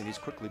Tobias, and he's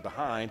quickly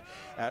behind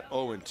at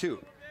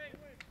 0-2.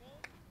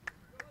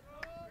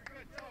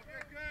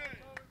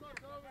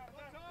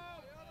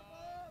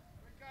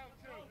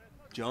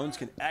 Jones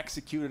can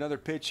execute another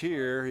pitch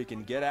here. He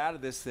can get out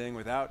of this thing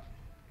without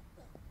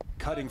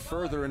cutting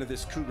further into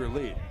this Cougar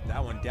lead.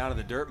 That one down to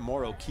the dirt.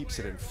 Morrow keeps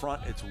it in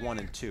front. It's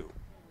 1-2. We'll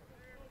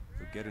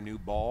get a new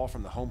ball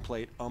from the home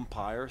plate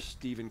umpire,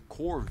 Stephen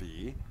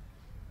Corvey.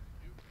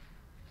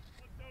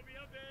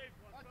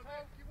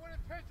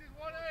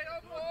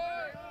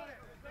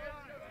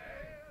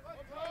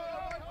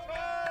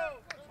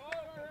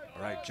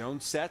 All right,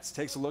 Jones sets,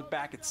 takes a look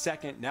back at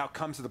second, now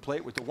comes to the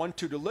plate with the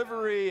 1-2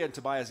 delivery, and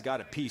Tobias got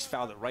a piece,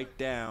 fouled it right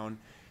down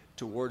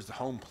towards the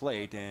home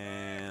plate,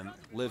 and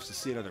lives to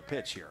see another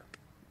pitch here.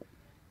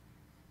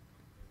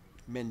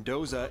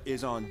 Mendoza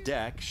is on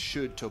deck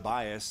should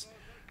Tobias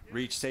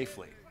reach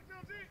safely.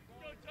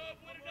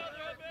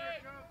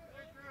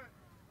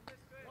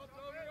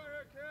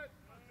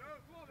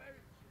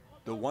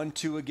 The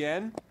 1-2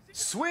 again.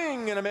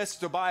 Swing and a miss.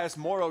 Tobias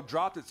Morrow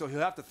dropped it, so he'll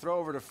have to throw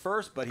over to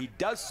first, but he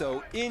does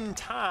so in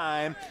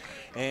time.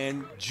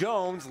 And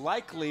Jones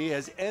likely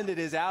has ended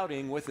his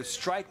outing with a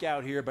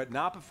strikeout here, but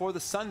not before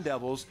the Sun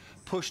Devils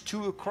push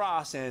 2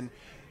 across and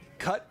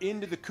cut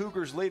into the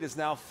Cougars' lead. Is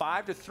now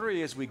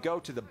 5-3 as we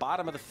go to the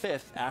bottom of the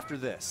 5th after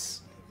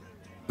this.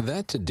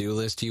 That to-do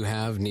list you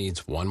have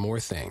needs one more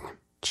thing.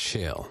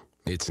 Chill.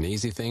 It's an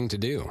easy thing to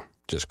do.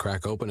 Just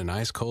crack open an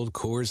ice-cold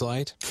Coors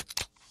Light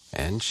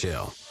and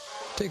chill.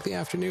 Take the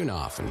afternoon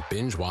off and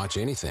binge watch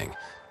anything.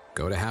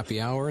 Go to happy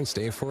hour and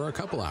stay for a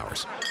couple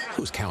hours.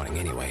 Who's counting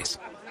anyways?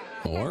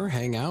 Or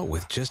hang out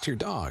with just your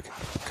dog,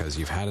 because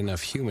you've had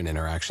enough human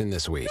interaction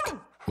this week.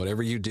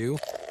 Whatever you do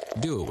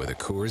it with a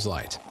Coors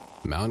Light.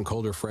 Mountain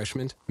cold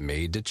refreshment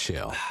made to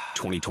chill.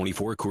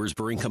 2024 Coors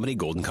Brewing Company,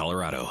 Golden,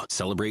 Colorado.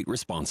 Celebrate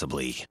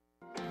responsibly.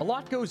 A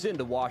lot goes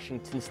into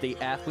Washington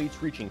State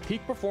athletes reaching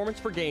peak performance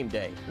for game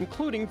day,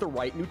 including the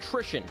right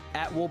nutrition.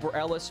 At Wilbur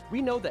Ellis,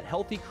 we know that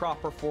healthy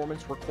crop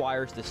performance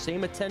requires the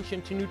same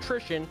attention to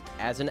nutrition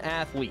as an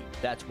athlete.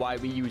 That's why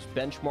we use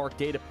benchmark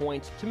data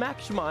points to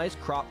maximize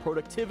crop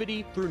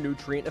productivity through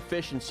nutrient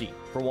efficiency.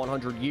 For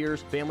 100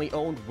 years,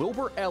 family-owned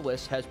Wilbur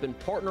Ellis has been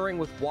partnering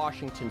with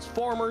Washington's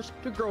farmers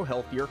to grow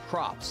healthier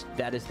crops.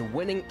 That is the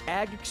winning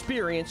ag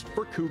experience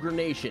for Cougar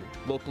Nation,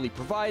 locally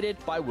provided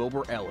by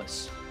Wilbur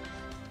Ellis.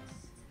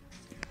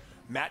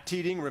 Matt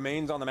Teeting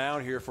remains on the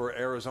mound here for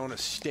Arizona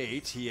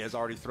State. He has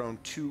already thrown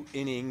 2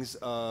 innings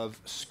of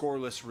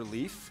scoreless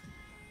relief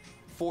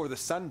for the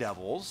Sun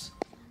Devils.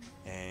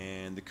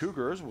 And the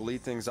Cougars will lead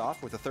things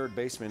off with the third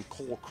baseman,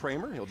 Cole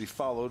Kramer. He'll be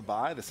followed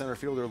by the center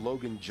fielder,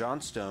 Logan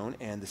Johnstone,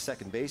 and the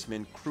second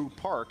baseman, Crew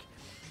Park.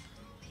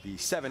 The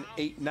 7,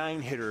 8,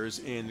 9 hitters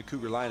in the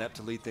Cougar lineup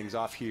to lead things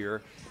off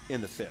here in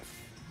the 5th.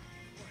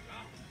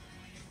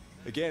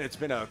 Again, it's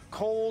been a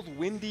cold,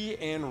 windy,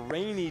 and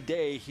rainy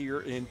day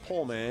here in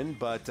Pullman,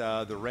 but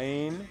the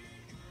rain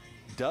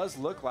does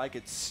look like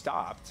it's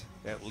stopped,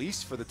 at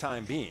least for the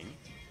time being.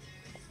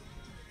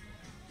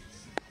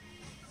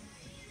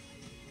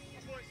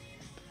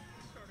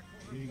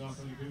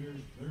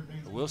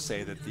 I will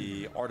say that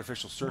the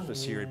artificial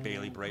surface here at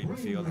Bailey Brayton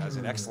Field has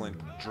an excellent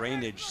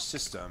drainage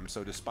system,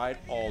 so despite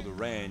all the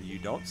rain, you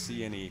don't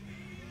see any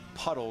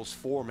puddles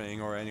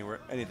forming or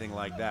anything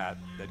like that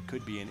that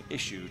could be an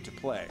issue to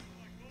play.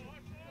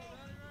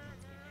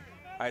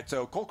 All right,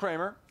 so Cole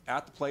Kramer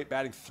at the plate,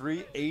 batting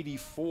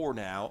 .384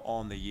 now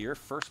on the year.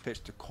 First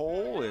pitch to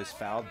Cole is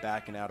fouled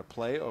back and out of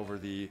play over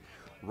the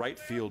right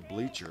field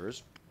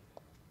bleachers.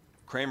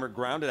 Kramer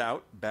grounded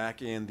out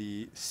back in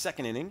the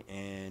 2nd inning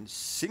and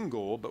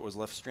singled, but was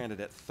left stranded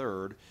at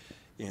third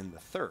in the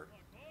 3rd.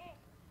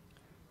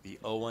 The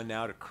 0-1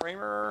 now to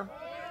Kramer.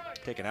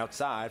 Taken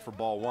outside for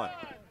ball 1.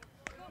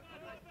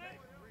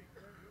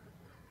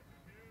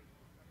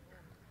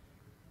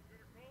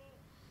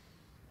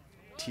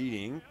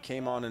 Teating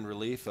came on in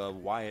relief of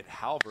Wyatt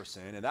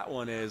Halverson, and that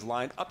one is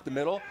lined up the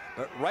middle,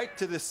 but right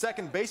to the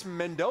second baseman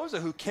Mendoza,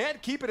 who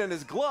can't keep it in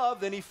his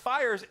glove. Then he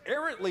fires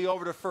errantly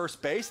over to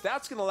first base.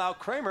 That's going to allow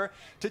Kramer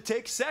to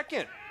take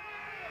second.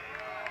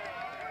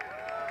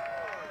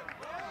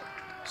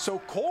 So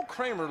Cole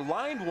Kramer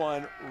lined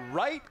one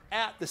right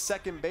at the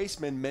second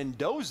baseman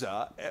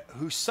Mendoza,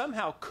 who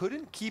somehow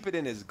couldn't keep it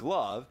in his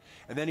glove,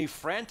 and then he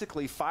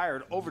frantically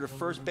fired over to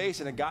first base,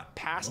 and it got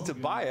past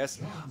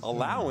Tobias,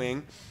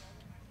 allowing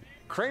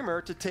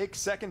Kramer to take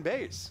second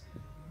base.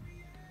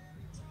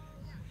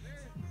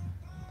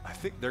 I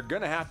think they're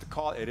going to have to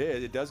call it.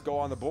 It does go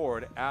on the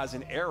board as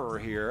an error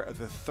here,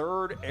 the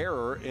third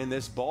error in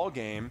this ball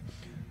game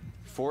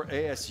for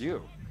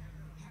ASU.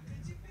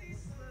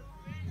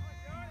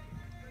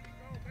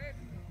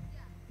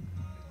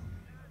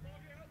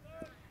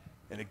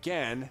 And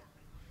again,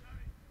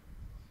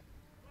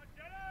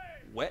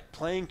 wet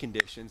playing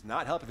conditions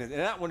not helping. And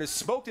that one is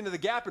smoked into the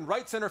gap in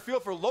right center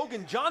field for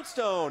Logan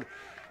Johnstone.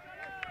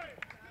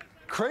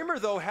 Kramer,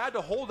 though, had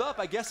to hold up.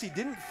 I guess he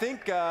didn't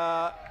think,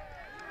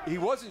 he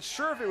wasn't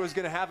sure if it was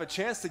going to have a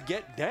chance to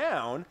get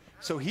down.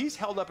 So he's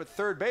held up at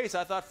third base.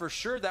 I thought for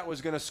sure that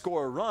was going to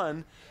score a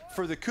run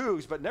for the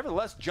Cougs. But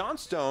nevertheless,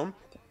 Johnstone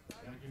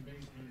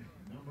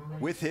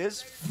with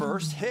his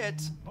first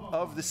hit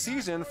of the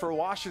season for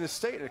Washington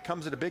State. It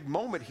comes at a big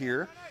moment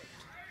here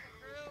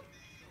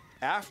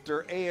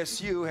after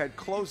ASU had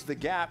closed the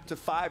gap to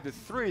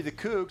 5-3. The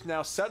Cougs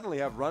now suddenly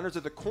have runners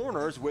at the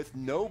corners with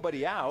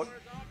nobody out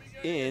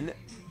in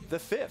the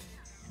 5th.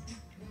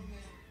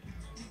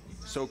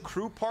 So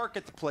Crew Park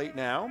at the plate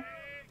now.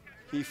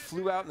 He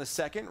flew out in the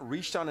 2nd,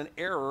 reached on an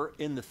error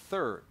in the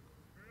 3rd.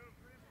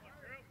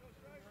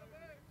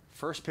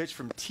 First pitch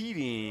from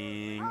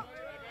Teating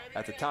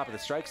at the top of the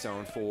strike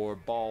zone for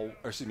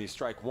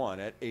strike 1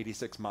 at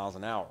 86 miles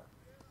an hour.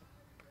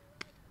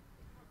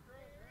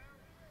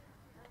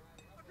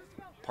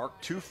 Park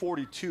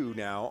 242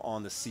 now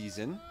on the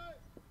season.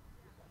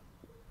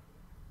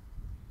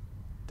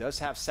 Does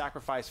have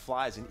sacrifice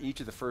flies in each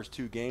of the first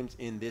 2 games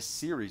in this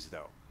series,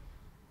 though.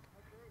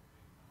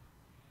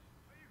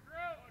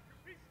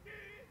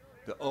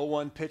 The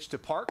 0-1 pitch to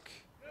Park.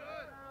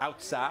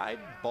 Outside,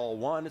 ball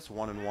 1. It's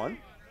 1-1.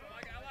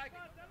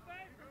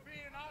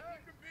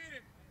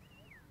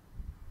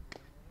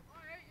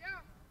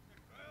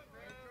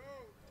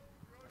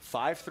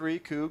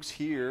 5-3 Cougs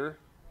here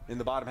in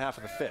the bottom half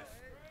of the 5th.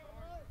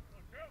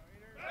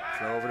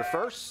 Throw over to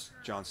first.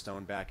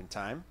 Johnstone back in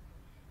time.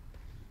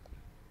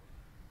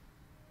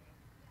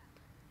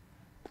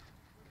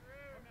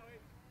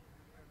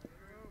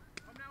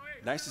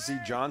 Nice to see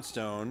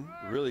Johnstone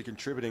really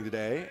contributing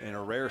today in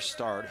a rare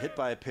start. Hit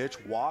by a pitch,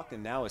 walked,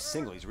 and now a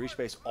single. He's reached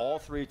base all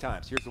 3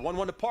 times. Here's the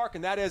 1-1 to Park,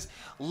 and that is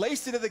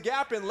laced into the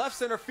gap in left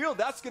center field.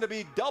 That's going to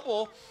be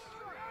double.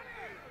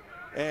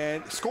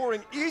 And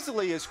scoring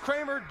easily is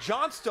Kramer.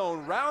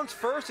 Johnstone rounds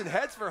first and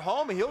heads for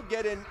home. He'll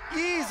get in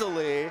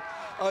easily.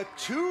 A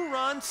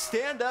 2-run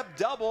stand-up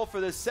double for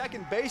the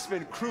second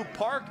baseman, Crew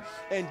Park.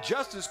 And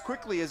just as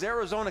quickly as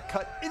Arizona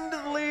cut into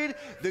the lead,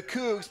 the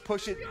Cougs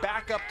push it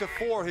back up to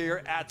 4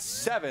 here at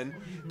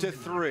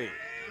 7-3.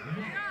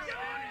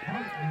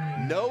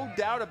 No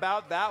doubt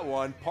about that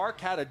one.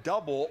 Park had a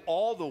double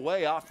all the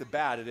way off the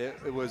bat.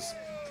 It was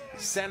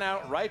sent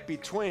out right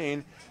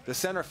between the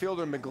center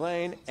fielder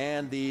McGlane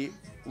and the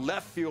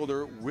left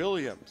fielder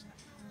Williams.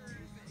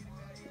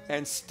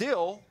 And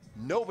still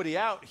nobody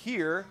out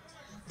here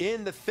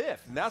in the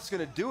 5th. And that's going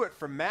to do it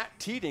for Matt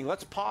Teating.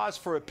 Let's pause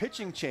for a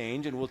pitching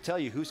change, and we'll tell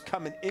you who's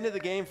coming into the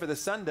game for the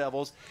Sun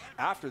Devils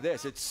after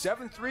this. It's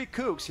 7-3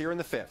 Cougs here in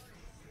the 5th.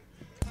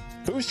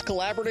 Boost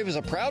Collaborative is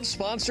a proud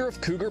sponsor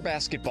of Cougar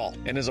basketball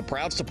and is a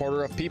proud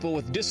supporter of people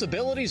with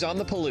disabilities on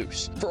the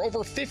Palouse. For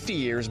over 50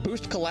 years,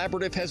 Boost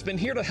Collaborative has been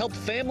here to help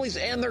families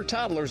and their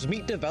toddlers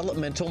meet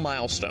developmental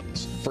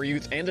milestones. For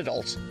youth and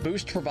adults,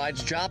 Boost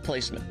provides job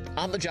placement,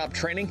 on-the-job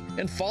training,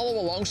 and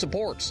follow-along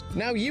supports.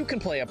 Now you can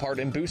play a part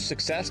in Boost's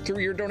success through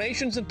your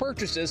donations and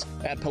purchases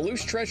at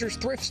Palouse Treasures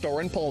Thrift Store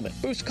in Pullman.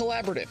 Boost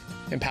Collaborative,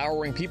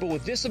 empowering people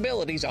with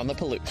disabilities on the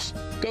Palouse.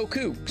 Go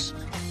Cougs!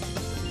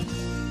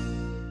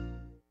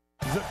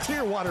 The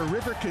Clearwater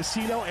River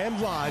Casino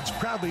and Lodge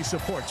proudly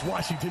supports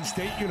Washington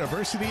State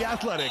University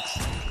Athletics,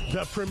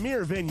 the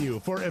premier venue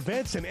for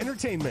events and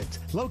entertainment,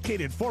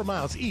 located 4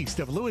 miles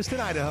east of Lewiston,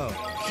 Idaho.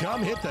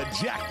 Come hit the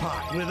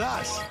jackpot with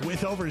us,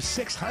 with over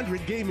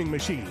 600 gaming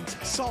machines,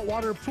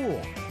 saltwater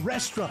pool,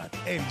 restaurant,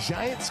 and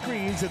giant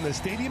screens in the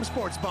Stadium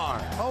Sports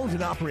Bar. Owned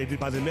and operated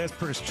by the Nez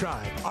Perce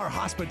Tribe, our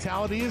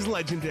hospitality is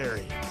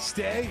legendary.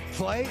 Stay,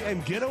 play,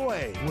 and get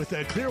away with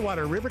the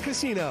Clearwater River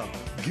Casino.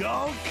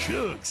 Go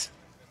Cougs!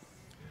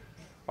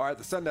 All right,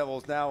 the Sun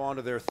Devils now on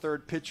to their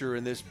third pitcher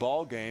in this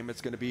ball game.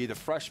 It's going to be the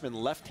freshman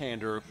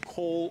left-hander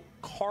Cole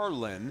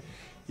Carlin.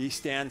 He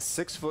stands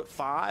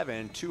 6'5"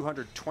 and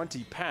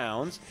 220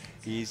 pounds.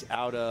 He's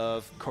out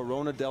of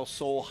Corona del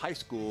Sol High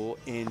School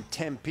in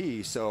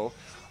Tempe, so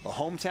a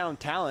hometown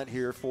talent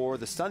here for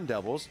the Sun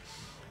Devils.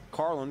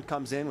 Carlin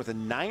comes in with a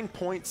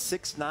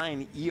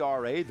 9.69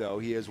 ERA, though.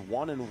 He is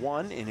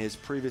 1-1 in his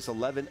previous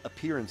 11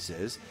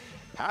 appearances.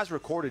 Has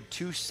recorded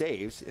 2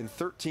 saves in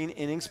 13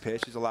 innings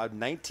pitched. He's allowed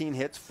 19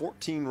 hits,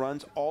 14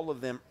 runs, all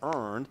of them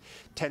earned,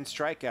 10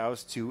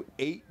 strikeouts to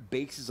 8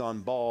 bases on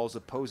balls,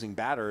 opposing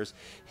batters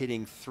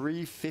hitting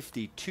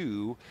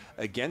 .352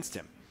 against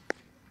him.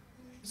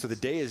 So the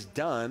day is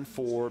done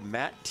for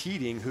Matt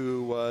Teeding,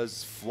 who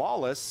was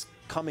flawless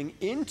coming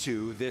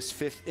into this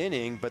 5th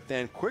inning, but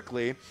then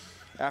quickly,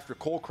 after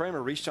Cole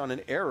Kramer reached on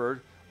an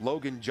error,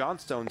 Logan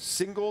Johnstone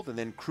singled, and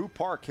then Crew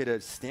Park hit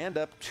a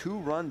stand-up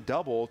 2-run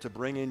double to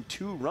bring in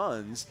 2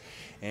 runs.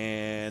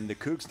 And the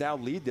Cougs now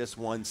lead this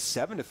one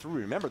 7-3.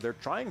 Remember, they're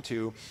trying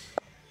to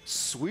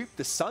sweep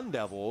the Sun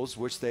Devils,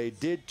 which they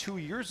did 2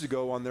 years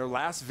ago on their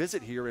last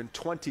visit here in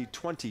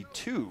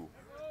 2022.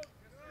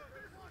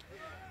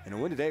 And a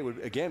win today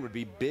would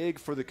be big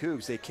for the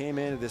Cougs. They came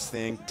into this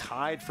thing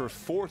tied for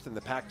 4th in the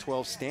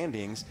Pac-12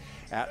 standings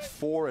at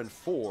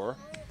 4-4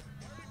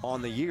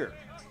 on the year.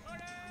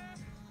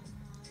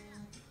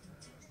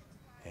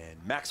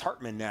 Max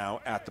Hartman now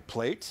at the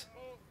plate.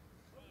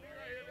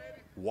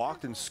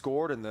 Walked and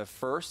scored in the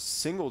first,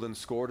 singled and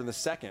scored in the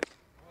second.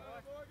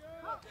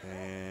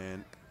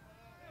 And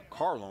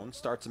Carlin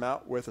starts him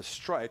out with a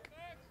strike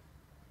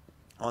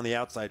on the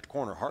outside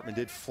corner. Hartman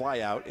did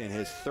fly out in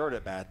his 3rd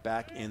at-bat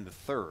back in the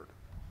 3rd.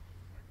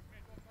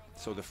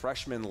 So the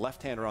freshman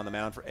left-hander on the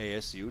mound for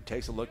ASU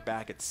takes a look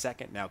back at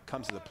second, now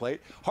comes to the plate.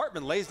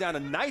 Hartman lays down a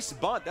nice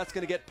bunt. That's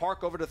going to get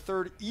Park over to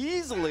 3rd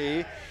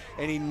easily,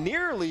 and he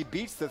nearly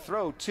beats the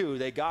throw, too.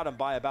 They got him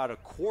by about a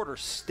 1/4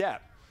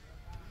 step.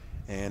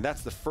 And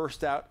that's the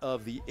first out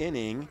of the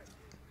inning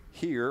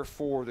here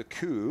for the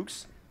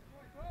Cougs.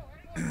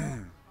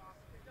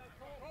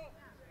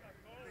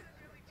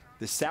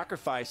 The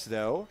sacrifice,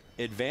 though,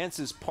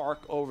 advances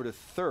Park over to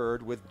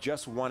 3rd with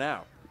just 1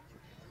 out.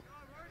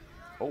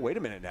 Oh, wait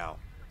a minute now.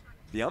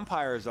 The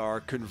umpires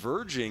are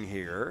converging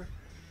here,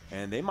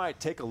 and they might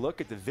take a look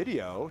at the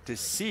video to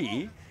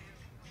see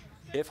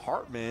if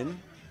Hartman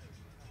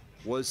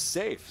was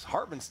safe.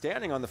 Hartman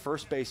standing on the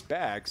first base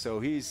bag, so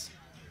he's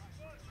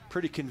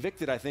pretty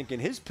convicted, I think, in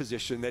his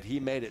position that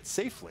he made it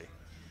safely.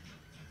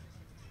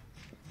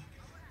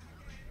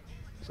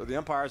 So the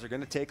umpires are going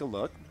to take a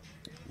look.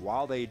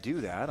 While they do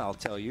that, I'll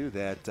tell you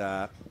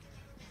that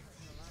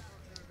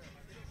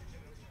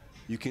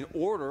you can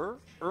order,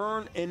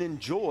 earn, and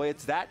enjoy.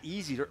 It's that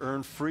easy to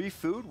earn free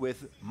food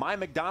with My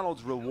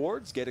McDonald's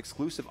Rewards. Get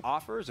exclusive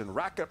offers and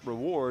rack up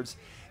rewards.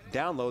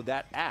 Download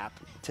that app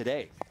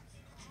today.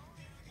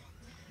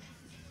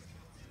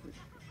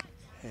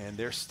 And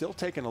they're still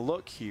taking a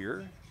look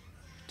here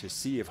to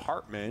see if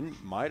Hartman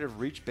might have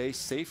reached base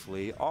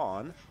safely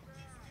on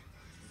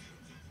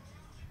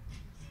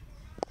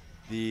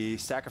the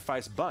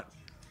sacrifice bunt.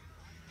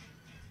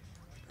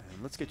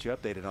 And let's get you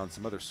updated on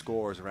some other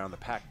scores around the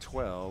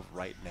Pac-12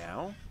 right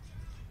now.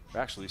 We're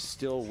actually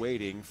still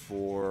waiting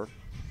for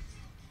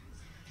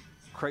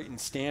Creighton,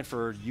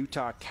 Stanford,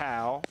 Utah,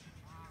 Cal,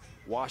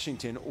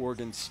 Washington,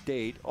 Oregon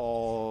State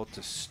all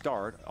to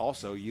start.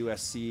 Also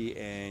USC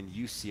and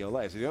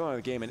UCLA. So the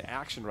only game in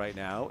action right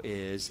now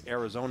is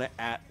Arizona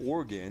at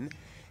Oregon,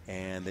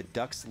 and the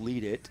Ducks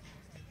lead it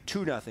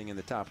 2-0 in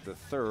the top of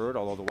the 3rd,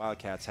 although the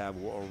Wildcats have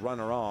a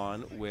runner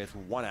on with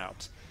 1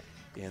 out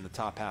in the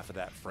top half of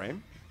that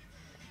frame.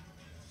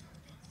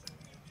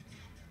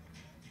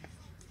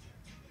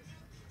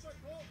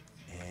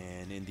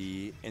 And in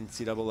the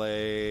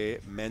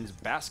NCAA men's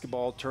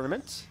basketball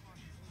tournament,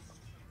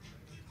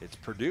 it's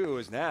Purdue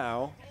is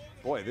now,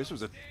 boy, this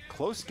was a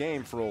close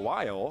game for a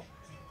while,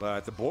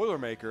 but the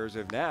Boilermakers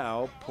have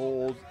now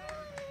pulled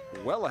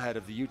well ahead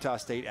of the Utah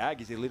State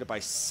Aggies. They lead it by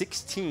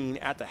 16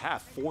 at the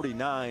half,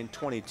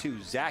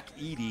 49-22. Zach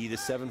Edey, the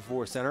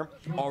 7'4" center,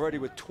 already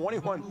with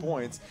 21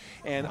 points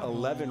and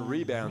 11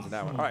 rebounds in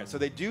that one. All right, so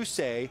they do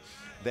say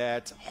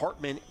that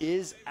Hartman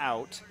is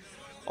out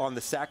on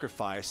the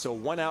sacrifice, so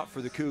 1 out for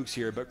the Cougs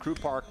here, but Crew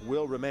Park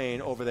will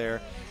remain over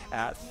there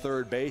at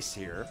 3rd base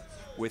here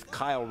with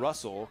Kyle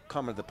Russell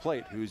coming to the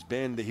plate, who's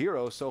been the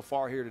hero so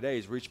far here today.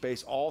 He's reached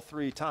base all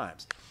 3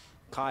 times.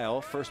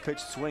 Kyle, first pitch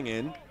swing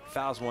in,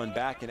 fouls one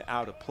back and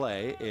out of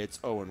play. It's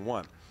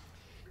 0-1.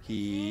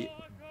 He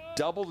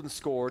doubled and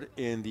scored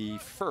in the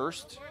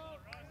first,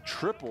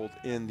 tripled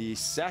in the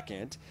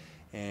second,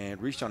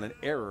 and reached on an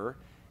error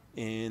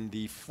in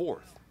the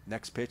 4th.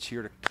 Next pitch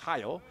here to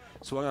Kyle.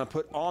 So I'm going to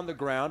put on the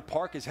ground.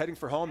 Park is heading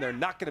for home. They're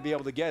not going to be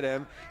able to get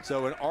him.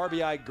 So an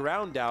RBI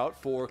ground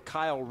out for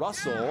Kyle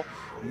Russell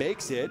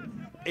makes it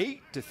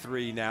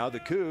 8-3 now.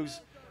 The Cougs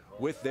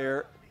with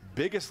their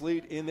biggest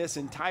lead in this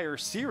entire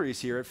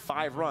series here at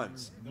 5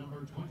 runs.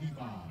 Number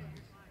 25,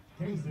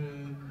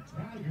 Jason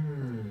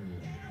Taggart.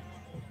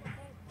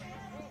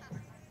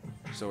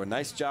 So a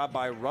nice job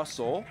by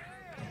Russell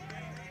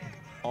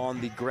on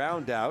the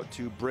ground out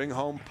to bring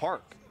home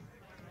Park.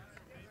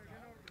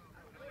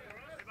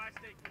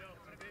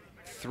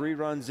 3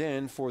 runs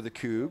in for the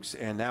Cougs,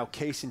 and now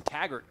Kaysen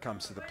Taggart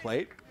comes to the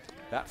plate.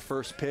 That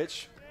first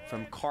pitch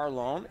from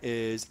Carlone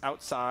is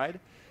outside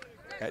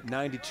at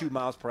 92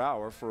 miles per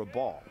hour for a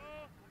ball.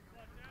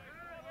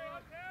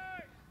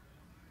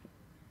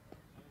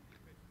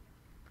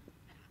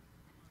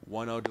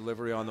 .1-0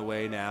 delivery on the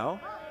way now.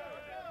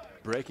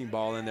 Breaking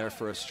ball in there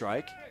for a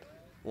strike.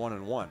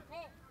 1-1.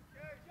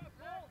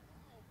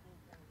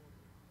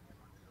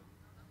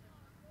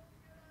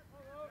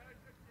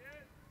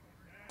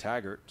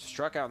 Taggart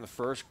struck out in the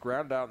first,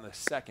 grounded out in the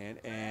second,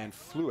 and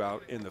flew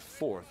out in the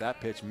fourth. That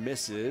pitch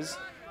misses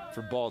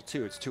for ball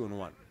 2. It's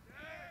 2-1.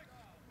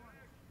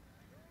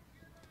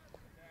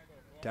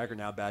 Taggart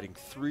now batting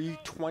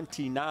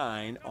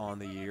 .329 on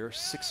the year,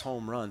 6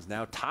 home runs.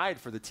 Now tied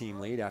for the team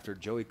lead after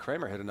Joey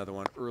Kramer hit another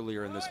one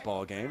earlier in this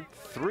ball game.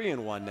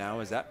 3-1 now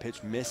as that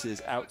pitch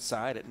misses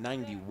outside at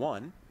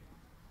 91.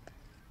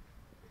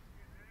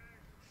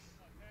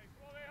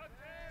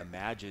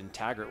 Imagine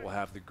Taggart will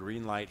have the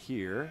green light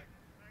here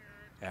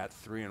at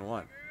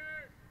 3-1.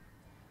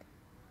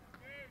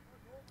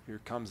 Here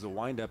comes the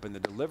windup, and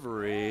the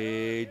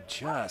delivery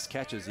just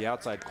catches the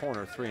outside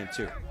corner.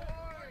 3-2.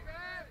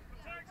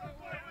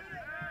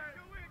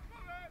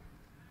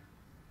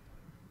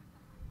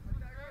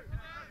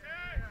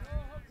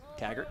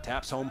 Taggart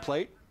taps home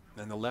plate,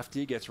 then the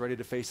lefty gets ready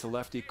to face the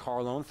lefty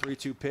Carlone.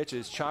 3-2 pitch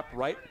is chopped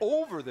right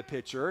over the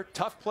pitcher.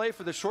 Tough play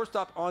for the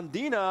shortstop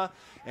Ondina,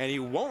 and he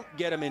won't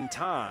get him in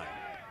time.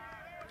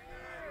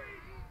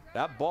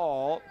 That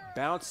ball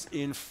bounced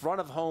in front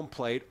of home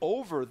plate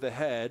over the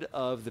head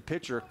of the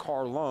pitcher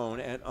Carlone,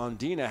 and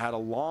Ondina had a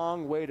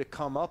long way to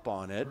come up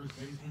on it,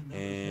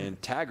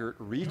 and Taggart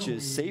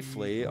reaches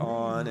safely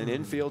on an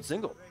infield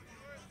single.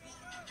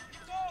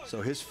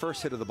 So his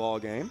first hit of the ball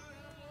game,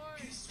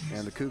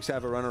 and the Cougs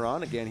have a runner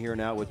on again here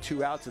now with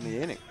 2 outs in the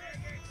inning.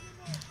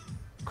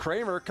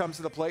 Kramer comes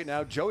to the plate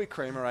now. Joey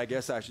Kramer, I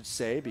guess I should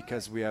say,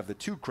 because we have the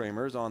 2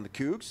 Kramers on the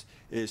Cougs,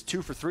 is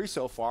 2 for 3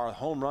 so far, a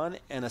home run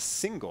and a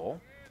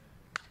single.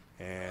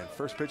 And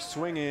first pitch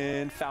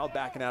swinging, fouled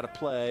back and out of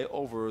play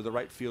over the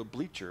right field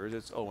bleachers.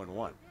 It's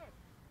 0-1.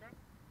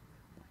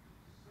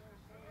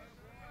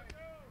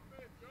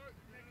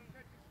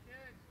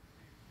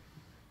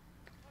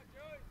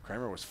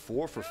 Kramer was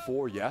 4 for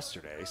 4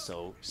 yesterday,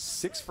 so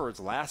 6 for his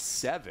last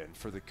 7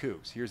 for the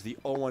Cougs. Here's the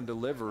 0-1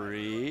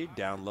 delivery,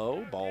 down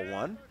low, ball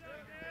 1.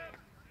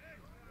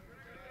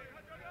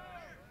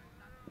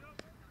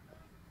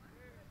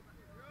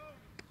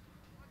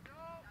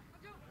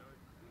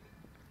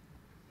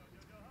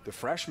 The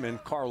freshman,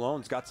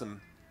 Carlone's got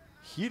some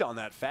heat on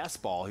that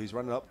fastball. He's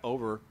running up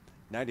over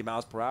 90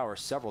 miles per hour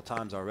several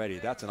times already.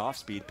 That's an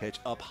off-speed pitch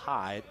up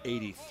high at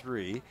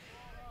 83.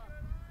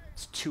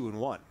 It's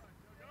 2-1.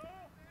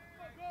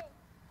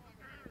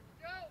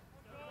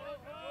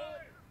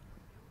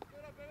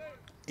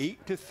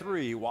 Eight to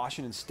 3,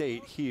 Washington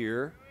State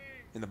here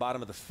in the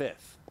bottom of the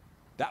 5th.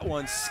 That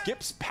one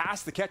skips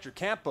past the catcher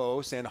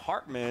Campos, and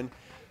Hartman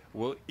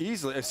will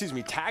easily,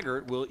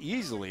 Taggart will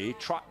easily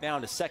trot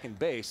down to second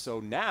base. So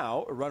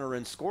now a runner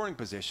in scoring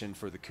position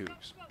for the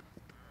Cougs.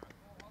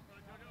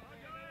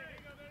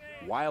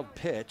 Wild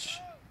pitch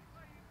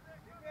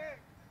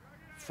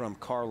from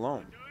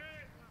Carlone.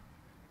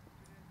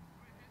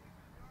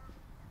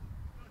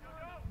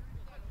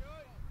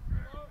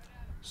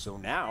 So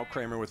now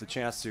Kramer with a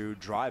chance to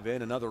drive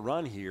in another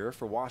run here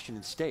for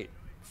Washington State.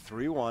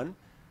 3-1,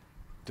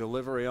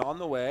 delivery on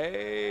the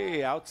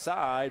way,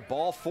 outside,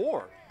 ball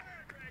 4.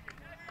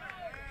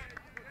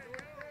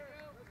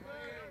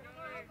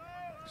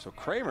 So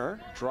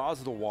Kramer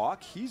draws the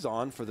walk. He's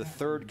on for the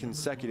 3rd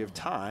consecutive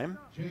time.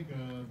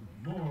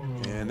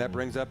 And that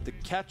brings up the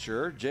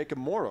catcher, Jacob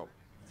Morrow.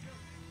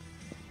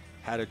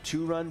 Had a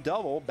 2-run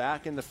double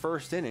back in the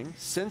first inning.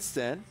 Since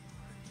then,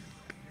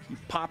 he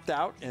popped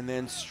out and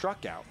then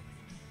struck out.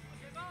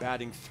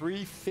 Batting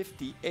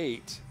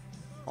 .358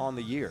 on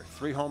the year.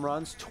 3 home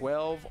runs,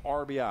 12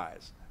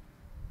 RBIs.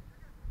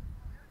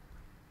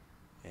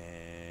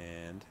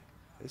 And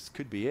this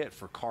could be it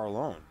for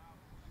Carlone.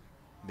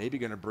 Maybe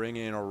going to bring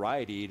in a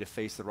righty to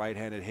face the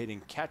right-handed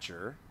hitting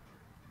catcher.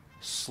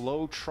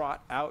 Slow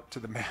trot out to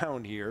the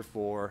mound here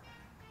for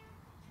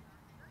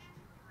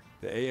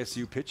the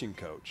ASU pitching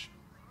coach.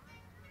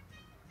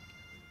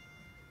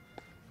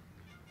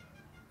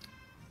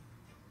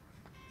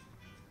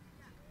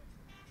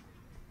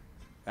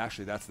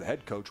 Actually, that's the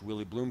head coach,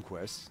 Willie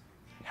Bloomquist.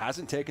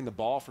 Hasn't taken the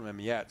ball from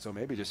him yet, so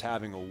maybe just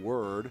having a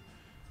word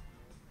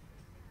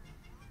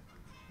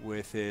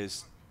with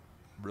his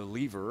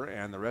reliever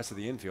and the rest of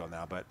the infield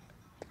now. But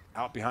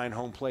out behind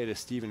home plate is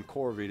Stephen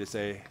Corvey to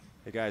say,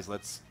 hey guys,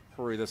 let's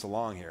hurry this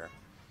along here.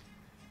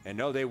 And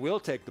no, they will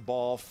take the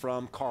ball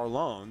from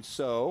Carlone.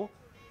 So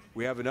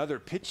we have another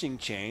pitching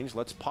change.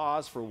 Let's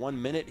pause for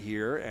 1 minute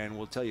here, and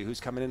we'll tell you who's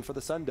coming in for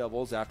the Sun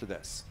Devils after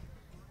this.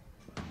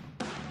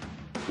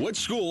 Which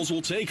schools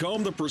will take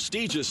home the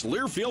prestigious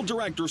Learfield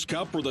Directors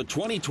Cup for the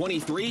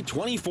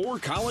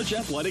 2023-24 college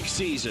athletic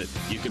season?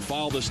 You can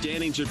follow the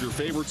standings of your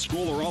favorite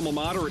school or alma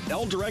mater at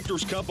L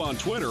Directors Cup on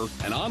Twitter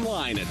and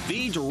online at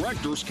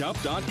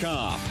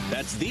thedirectorscup.com.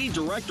 That's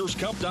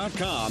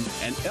thedirectorscup.com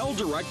and L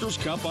Directors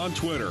Cup on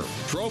Twitter.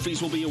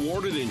 Trophies will be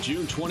awarded in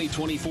June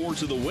 2024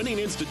 to the winning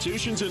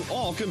institutions in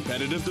all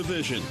competitive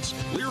divisions.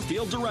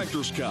 Learfield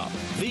Directors Cup,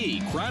 the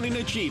crowning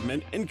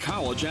achievement in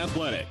college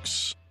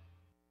athletics.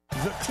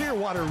 The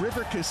Clearwater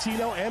River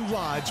Casino and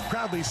Lodge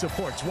proudly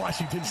supports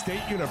Washington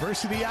State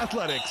University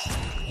Athletics,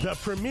 the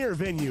premier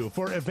venue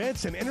for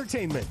events and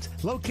entertainment,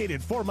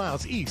 located 4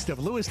 miles east of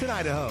Lewiston,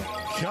 Idaho.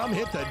 Come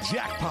hit the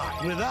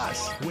jackpot with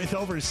us, with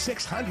over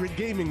 600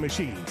 gaming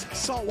machines,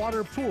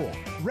 saltwater pool,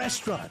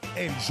 restaurant,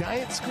 and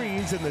giant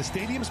screens in the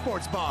Stadium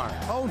Sports Bar.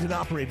 Owned and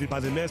operated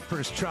by the Nez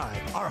Perce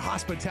Tribe, our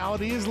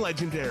hospitality is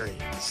legendary.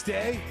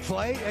 Stay,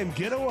 play, and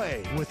get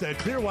away with the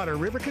Clearwater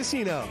River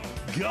Casino.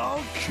 Go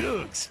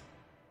Cougs!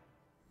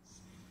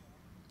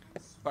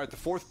 All right, the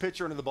fourth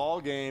pitcher into the ball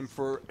game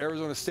for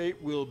Arizona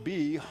State will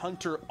be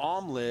Hunter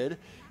Omlid,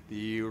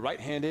 the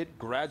right-handed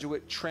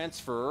graduate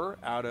transfer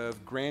out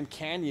of Grand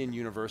Canyon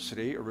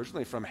University,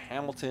 originally from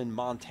Hamilton,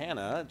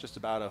 Montana, just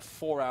about a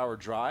 4-hour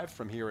drive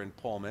from here in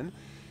Pullman.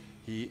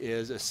 He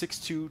is a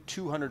 6'2",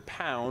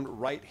 200-pound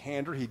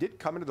right-hander. He did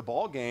come into the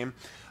ball game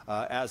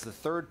as the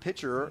third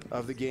pitcher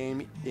of the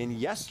game in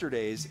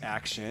yesterday's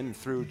action,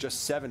 through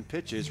just 7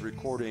 pitches,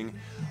 recording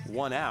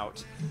 1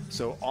 out.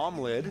 So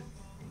Omlid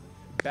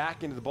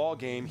back into the ball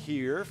game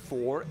here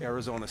for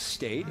Arizona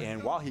State.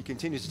 And while he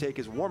continues to take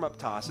his warm-up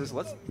tosses,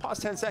 let's pause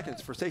 10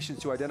 seconds for stations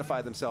to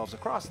identify themselves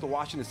across the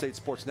Washington State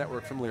Sports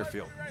Network from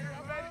Learfield.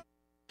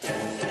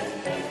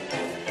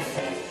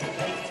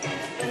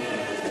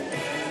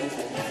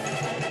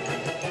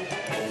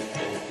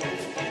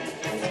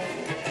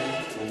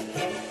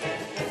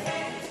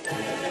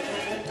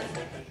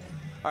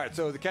 All right,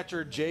 so the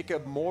catcher,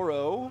 Jacob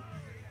Morrow,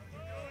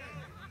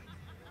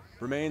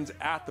 remains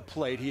at the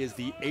plate. He is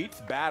the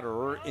 8th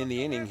batter in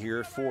the inning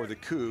here for the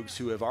Cougs,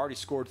 who have already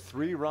scored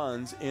 3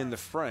 runs in the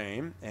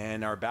frame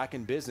and are back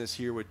in business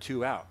here with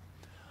 2 out.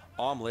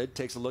 Omlid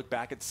takes a look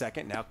back at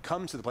second, now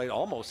comes to the plate,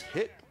 almost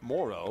hit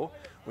Morrow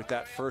with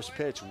that first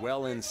pitch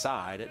well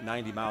inside at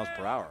 90 miles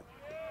per hour.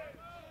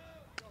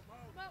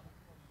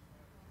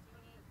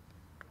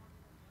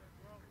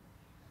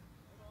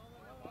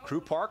 Crew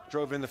Park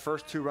drove in the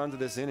first 2 runs of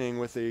this inning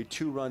with a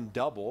 2-run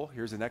double.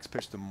 Here's the next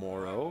pitch to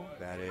Morrow.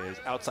 That is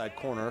outside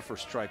corner for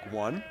strike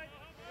 1.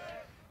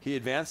 He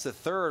advanced to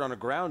third on a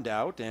ground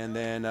out and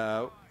then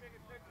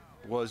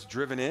was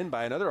driven in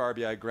by another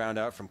RBI ground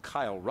out from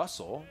Kyle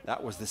Russell.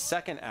 That was the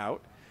 2nd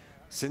out.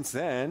 Since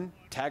then,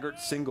 Taggart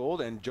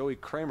singled and Joey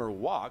Kramer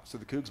walked, so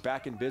the Cougs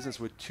back in business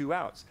with 2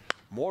 outs.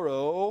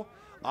 Morrow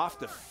off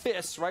the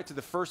fist right to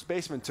the first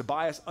baseman.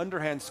 Tobias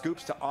underhand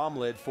scoops to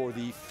Omlid for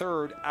the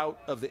 3rd out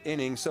of the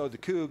inning. So the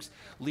Cougs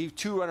leave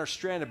 2 runners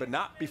stranded, but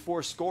not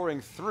before scoring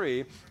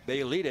 3.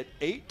 They lead it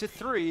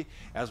 8-3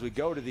 as we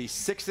go to the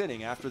 6th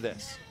inning after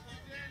this.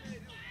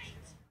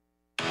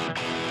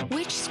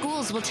 Which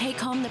schools will take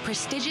home the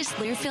prestigious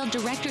Learfield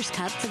Directors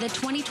Cup for the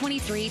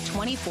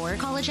 2023-24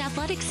 college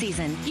athletics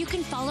season? You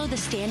can follow the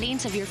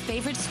standings of your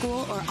favorite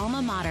school or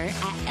alma mater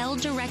at L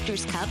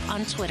Directors Cup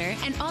on Twitter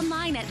and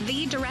online at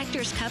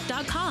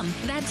thedirectorscup.com.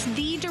 That's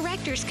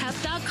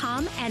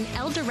thedirectorscup.com and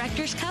L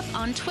Directors Cup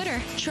on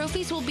Twitter.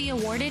 Trophies will be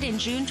awarded in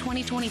June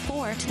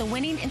 2024 to the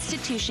winning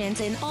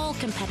institutions in all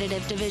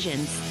competitive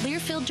divisions.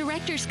 Learfield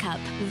Directors Cup,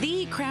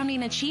 the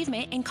crowning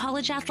achievement in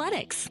college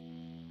athletics.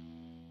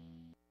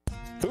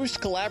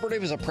 Boost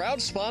Collaborative is a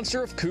proud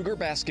sponsor of Cougar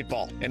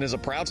basketball and is a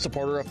proud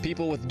supporter of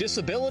people with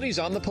disabilities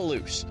on the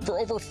Palouse. For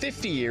over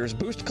 50 years,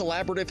 Boost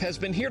Collaborative has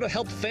been here to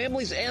help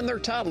families and their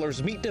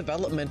toddlers meet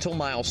developmental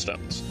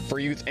milestones. For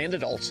youth and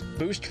adults,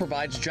 Boost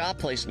provides job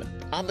placement,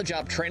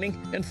 on-the-job training,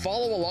 and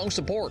follow-along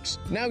supports.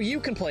 Now you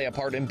can play a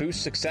part in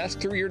Boost's success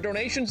through your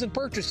donations and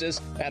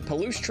purchases at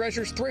Palouse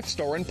Treasures Thrift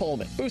Store in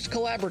Pullman. Boost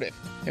Collaborative,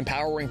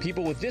 empowering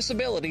people with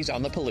disabilities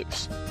on the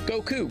Palouse.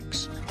 Go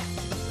Cougs!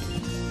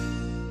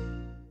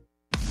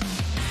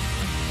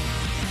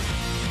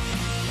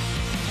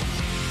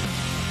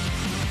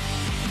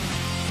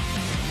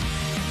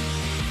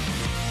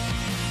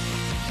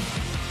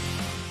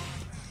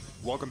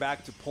 Welcome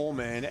back to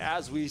Pullman.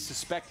 As we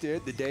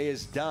suspected, the day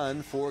is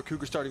done for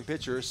Cougar starting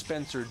pitcher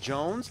Spencer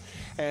Jones.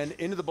 And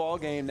into the ball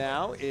game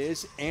now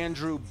is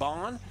Andrew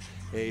Bond,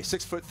 a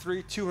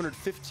 6'3",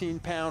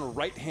 215-pound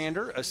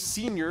right-hander, a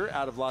senior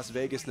out of Las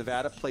Vegas,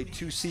 Nevada, played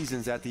 2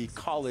 seasons at the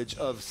College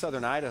of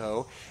Southern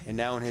Idaho, and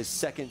now in his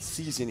 2nd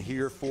season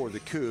here for the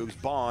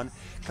Cougs. Bond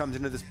comes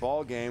into this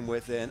ball game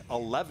with an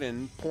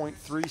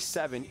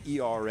 11.37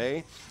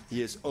 ERA.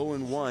 He is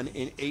 0-1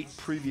 in 8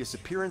 previous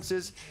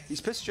appearances. He's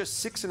pitched just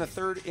 6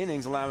 1/3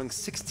 innings, allowing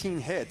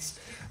 16 hits,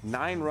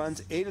 9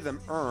 runs, 8 of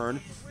them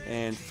earned,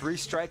 and 3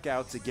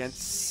 strikeouts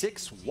against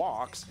 6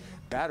 walks.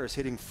 Batters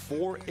hitting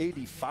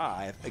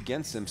 .485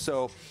 against him.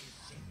 So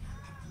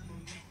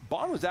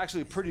Bond was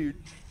actually a pretty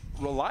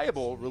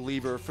reliable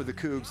reliever for the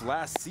Cougs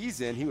last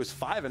season. He was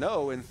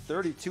 5-0 in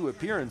 32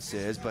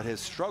 appearances, but has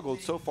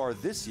struggled so far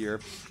this year.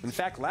 In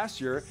fact,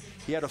 last year,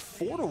 he had a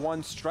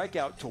 4-to-1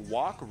 strikeout to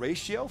walk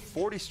ratio,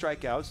 40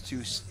 strikeouts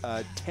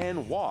to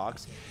 10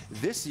 walks.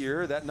 This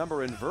year, that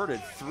number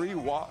inverted, 3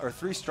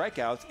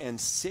 strikeouts and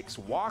 6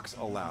 walks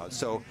allowed.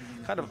 So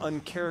kind of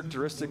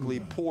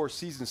uncharacteristically poor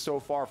season so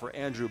far for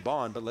Andrew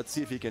Bond, but let's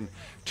see if he can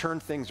turn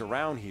things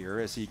around here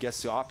as he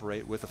gets to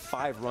operate with a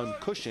 5-run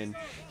cushion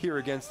here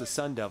against the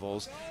Sun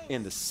Devils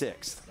in the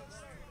 6th.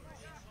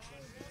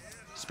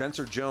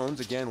 Spencer Jones,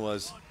 again,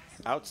 was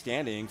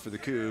outstanding for the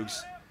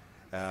Cougs.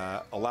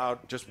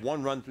 Allowed just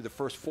 1 run through the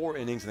first 4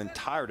 innings and then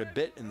tired a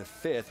bit in the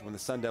 5th when the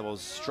Sun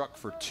Devils struck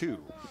for 2.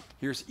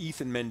 Here's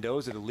Ethan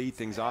Mendoza to lead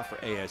things off for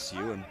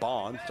ASU, and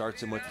Bond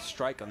starts him with a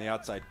strike on the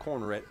outside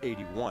corner at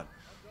 81.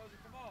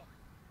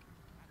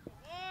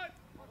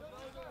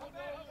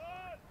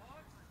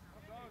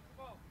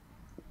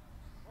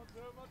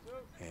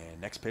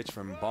 And next pitch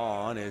from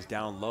Bond is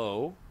down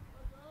low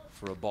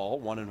for a ball,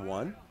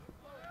 1-1.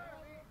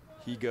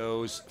 He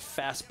goes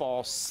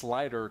fastball,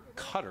 slider,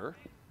 cutter.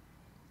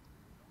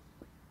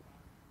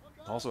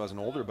 Also has an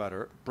older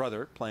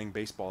brother playing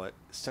baseball at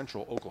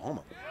Central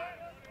Oklahoma.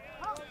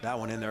 That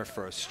one in there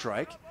for a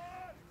strike.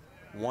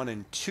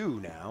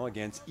 1-2 now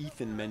against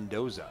Ethan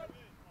Mendoza.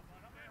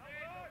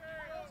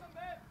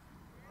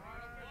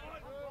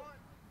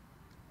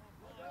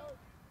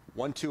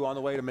 One-two on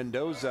the way to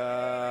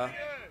Mendoza.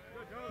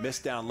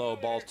 Missed down low,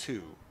 ball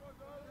 2.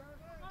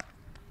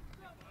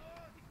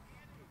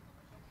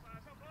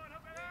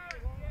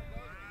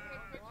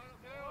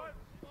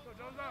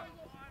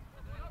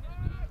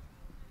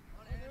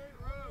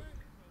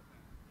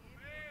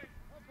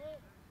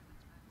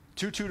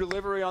 Two-two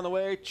delivery on the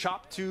way,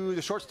 chop to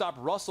the shortstop.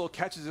 Russell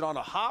catches it on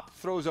a hop,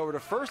 throws over to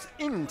first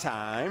in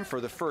time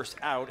for the first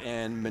out,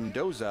 and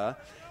Mendoza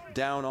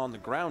down on the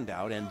ground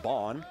out, and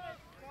Bond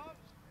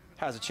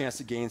has a chance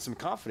to gain some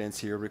confidence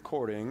here,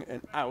 recording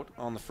an out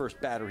on the first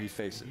batter he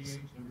faces.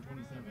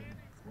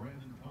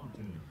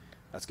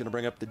 That's going to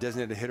bring up the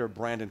designated hitter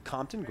Brandon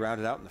Compton,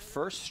 grounded out in the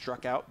first,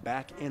 struck out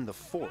back in the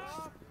 4th.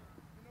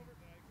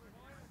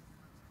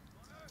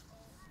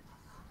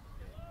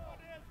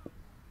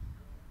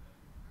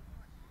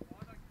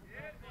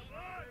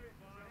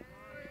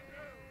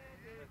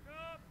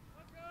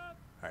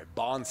 All right,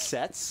 Bond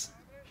sets.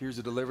 Here's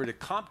a delivery to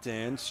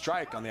Compton.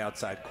 Strike on the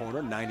outside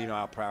corner.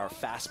 90-mile-per-hour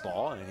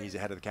fastball, and he's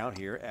ahead of the count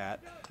here at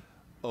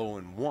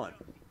 0-1.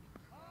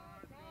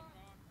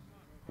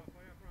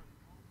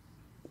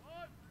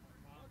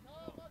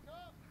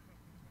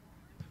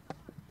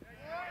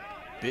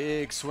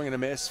 Big swing and a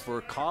miss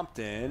for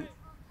Compton,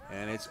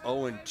 and it's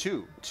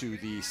 0-2 to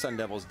the Sun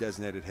Devils'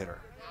 designated hitter.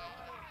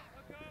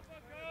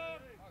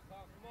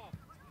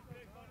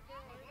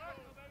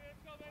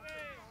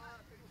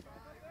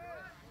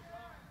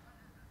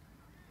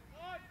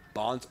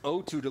 Bond's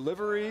 0-2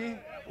 delivery.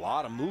 A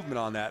lot of movement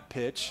on that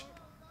pitch,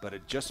 but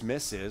it just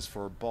misses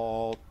for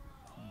ball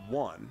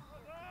 1.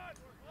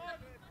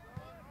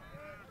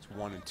 It's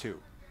 1-2.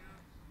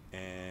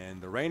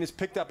 And the rain is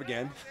picked up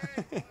again.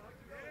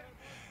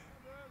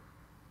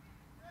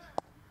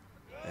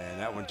 And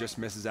that one just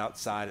misses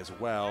outside as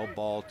well.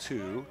 Ball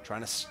 2.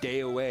 Trying to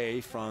stay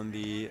away from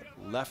the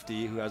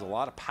lefty who has a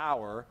lot of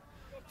power.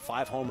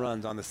 5 home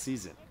runs on the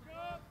season.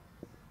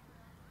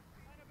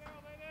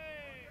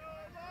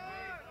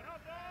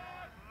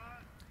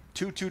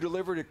 2-2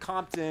 delivery to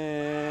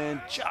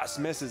Compton, just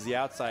misses the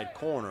outside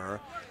corner.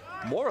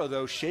 Morrow,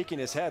 though, shaking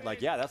his head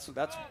like, yeah,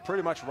 that's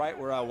pretty much right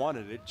where I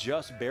wanted it.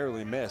 Just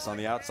barely missed on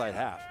the outside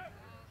half.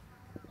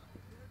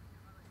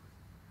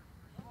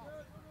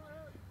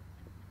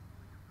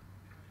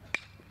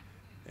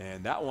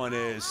 And that one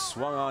is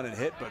swung on and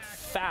hit, but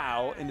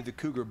foul into the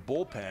Cougar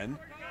bullpen.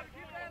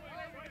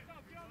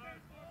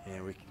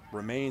 And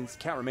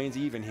count remains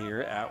even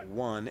here at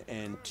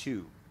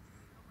 1-2.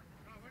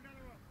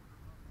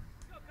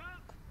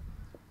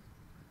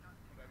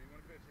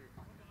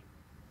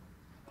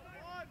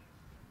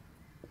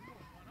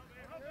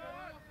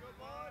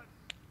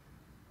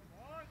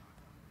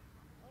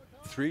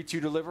 Three-two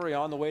delivery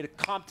on the way to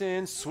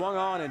Compton, swung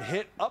on and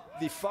hit up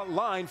the front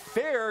line.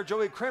 Fair,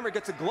 Joey Kramer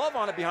gets a glove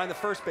on it behind the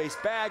first base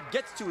bag,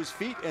 gets to his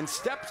feet and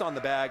steps on the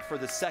bag for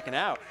the second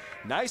out.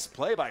 Nice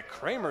play by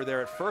Kramer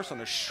there at first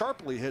on a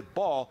sharply hit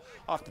ball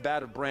off the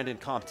bat of Brandon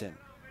Compton.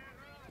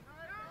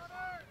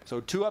 So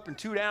 2 up and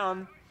 2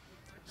 down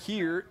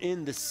here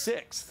in the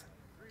 6th.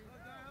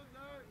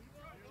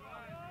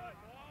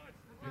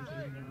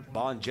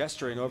 Bond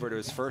gesturing over to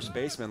his first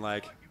baseman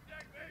like,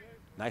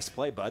 nice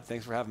play, bud.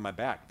 Thanks for having my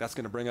back. That's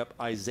going to bring up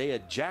Isaiah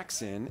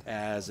Jackson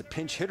as a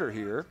pinch hitter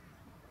here.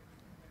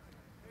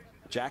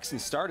 Jackson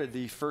started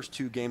the first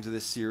 2 games of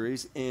this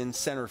series in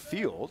center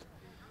field,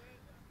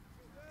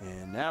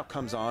 and now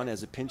comes on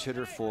as a pinch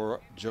hitter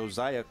for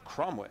Josiah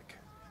Cromwick.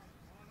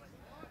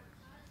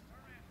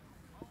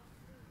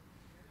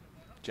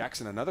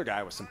 Jackson, another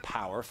guy with some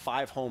power,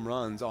 5 home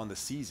runs on the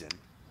season.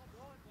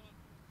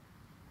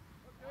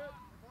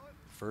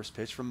 First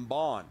pitch from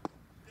Bond.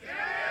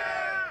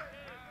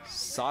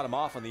 sawed him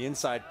off on the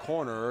inside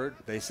corner.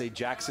 They say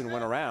Jackson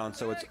went around,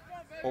 so it's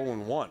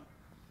 0-1.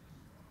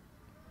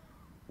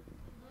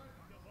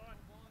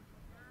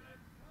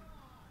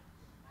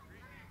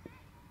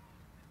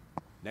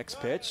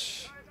 Next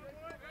pitch,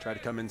 try to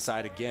come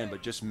inside again,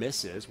 but just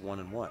misses.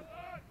 1-1.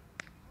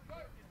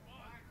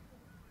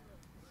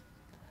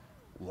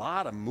 A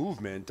lot of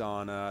movement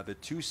on the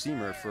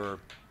two-seamer for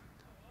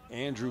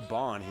Andrew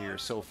Bond here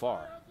so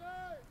far.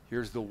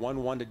 Here's the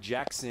 1-1 to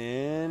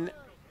Jackson.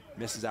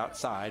 Misses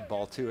outside.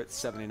 Ball 2 at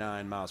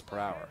 79 miles per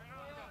hour.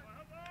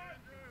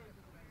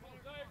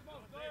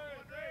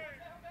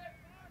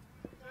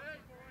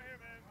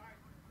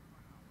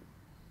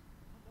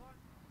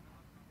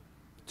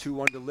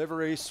 2-1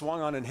 delivery,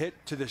 swung on and hit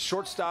to the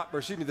shortstop, or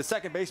excuse me, the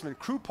second baseman,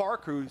 Crew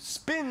Park, who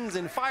spins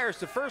and fires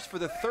to first for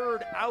the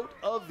third out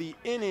of the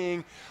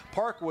inning.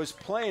 Park was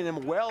playing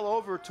him well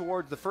over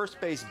towards the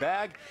first base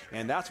bag,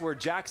 and that's where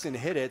Jackson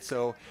hit it.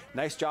 So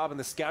nice job in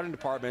the scouting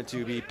department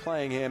to be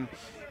playing him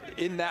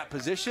in that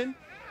position.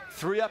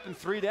 3 up and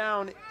 3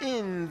 down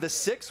in the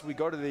 6th. We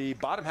go to the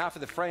bottom half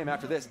of the frame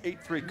after this,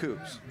 8-3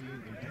 Cougs.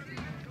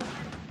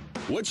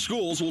 Which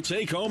schools will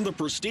take home the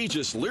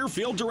prestigious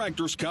Learfield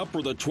Directors Cup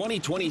for the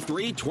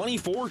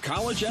 2023-24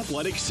 college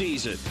athletic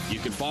season? You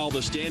can follow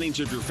the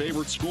standings of your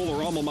favorite school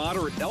or alma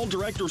mater at L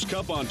Directors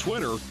Cup on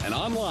Twitter and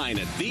online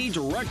at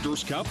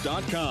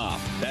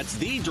thedirectorscup.com. That's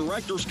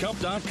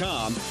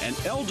thedirectorscup.com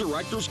and L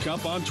Directors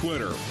Cup on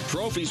Twitter.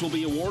 Trophies will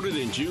be awarded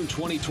in June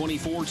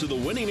 2024 to the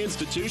winning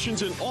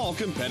institutions in all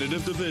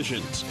competitive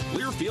divisions.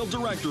 Learfield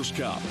Directors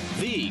Cup,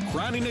 the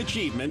crowning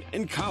achievement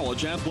in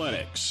college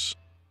athletics.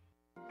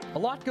 A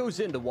lot goes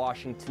into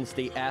Washington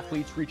State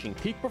athletes reaching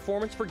peak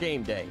performance for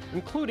game day,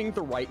 including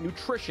the right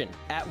nutrition.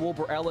 At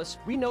Wilbur Ellis,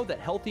 we know that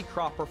healthy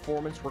crop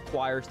performance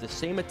requires the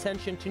same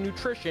attention to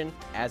nutrition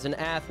as an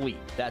athlete.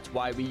 That's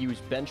why we use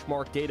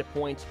benchmark data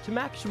points to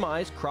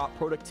maximize crop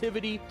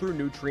productivity through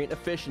nutrient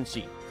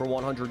efficiency. For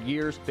 100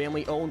 years,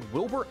 family-owned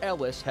Wilbur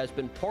Ellis has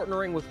been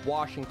partnering with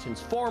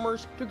Washington's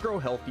farmers to grow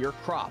healthier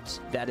crops.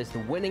 That is the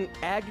winning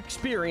ag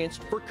experience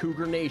for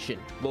Cougar Nation,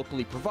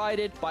 locally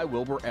provided by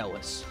Wilbur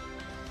Ellis.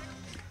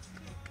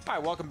 All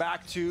right, welcome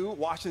back to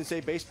Washington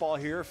State baseball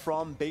here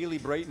from Bailey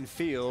Brayton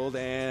Field,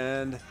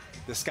 and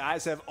the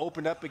skies have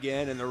opened up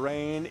again, and the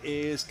rain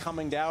is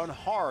coming down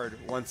hard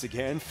once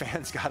again.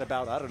 Fans got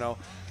about, I don't know,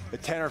 a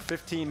 10 or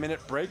 15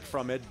 minute break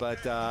from it, but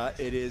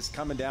it is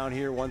coming down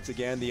here once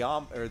again.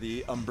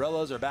 The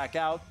umbrellas are back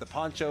out, the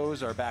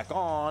ponchos are back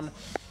on,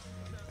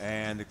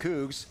 and the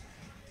Cougs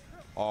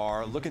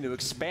are looking to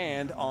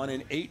expand on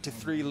an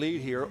 8-3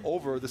 lead here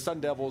over the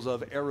Sun Devils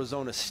of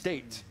Arizona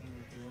State.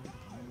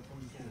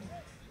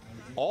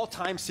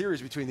 All-time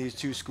series between these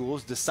two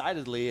schools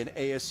decidedly in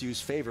ASU's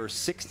favor,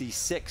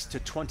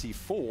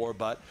 66-24,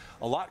 but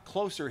a lot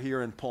closer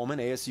here in Pullman.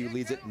 ASU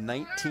leads at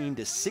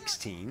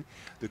 19-16.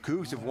 The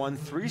Cougs have won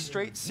 3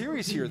 straight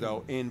series here,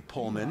 though, in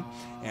Pullman,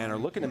 and are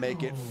looking to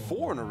make it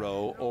 4 in a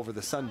row over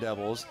the Sun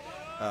Devils.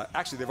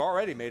 Actually, they've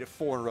already made it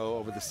 4 in a row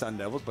over the Sun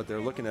Devils, but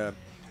they're looking to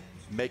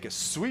make a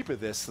sweep of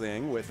this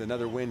thing with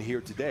another win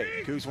here today.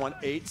 Cougs won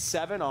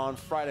 8-7 on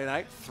Friday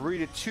night,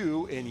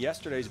 3-2 in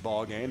yesterday's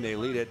ball game. They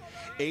lead it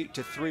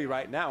 8-3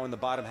 right now in the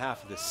bottom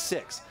half of the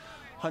 6th.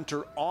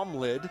 Hunter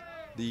Omlid,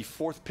 the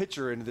 4th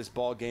pitcher into this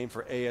ball game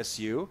for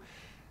ASU,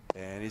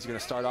 and he's going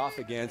to start off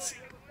against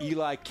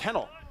Eli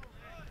Kennel.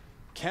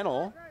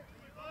 Kennel,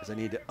 as I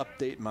need to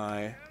update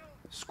my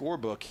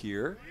scorebook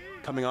here,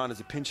 coming on as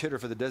a pinch hitter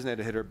for the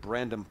designated hitter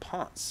Brandon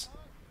Ponce.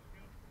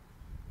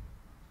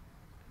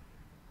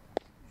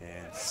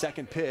 And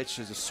second pitch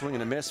is a swing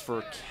and a miss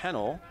for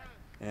Kennel,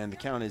 and the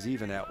count is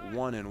even at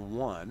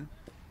 1-1.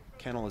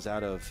 Kennel is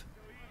out of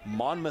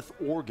Monmouth,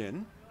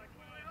 Oregon.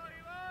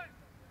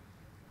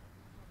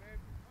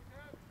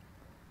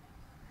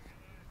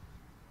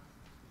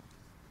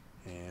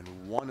 And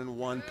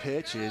 1-1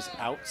 pitch is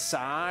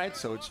outside,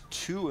 so it's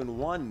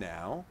 2-1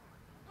 now.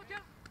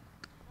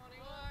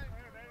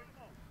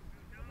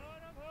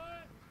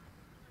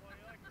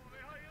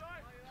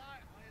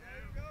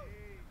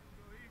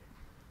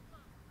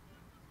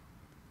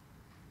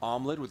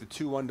 Omlid with a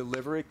 2-1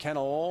 delivery.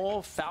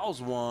 Kennel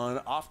fouls one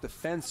off the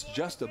fence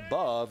just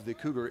above the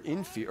Cougar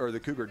infield, or the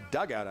Cougar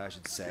dugout, I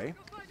should say.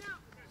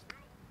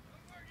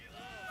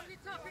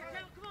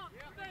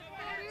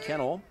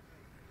 Kennel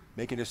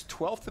making his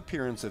 12th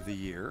appearance of the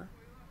year.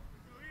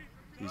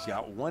 He's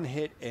got 1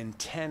 hit and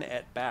 10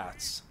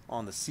 at-bats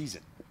on the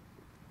season.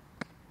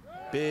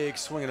 Big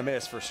swing and a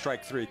miss for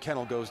strike 3.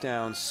 Kennel goes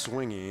down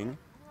swinging,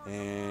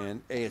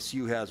 and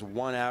ASU has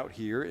 1 out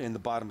here in the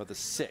bottom of the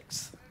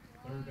 6th.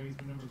 Third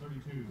baseman number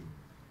 32,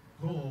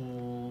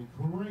 Cole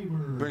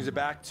Kramer. Brings it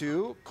back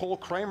to Cole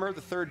Kramer,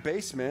 the third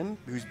baseman,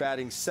 who's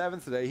batting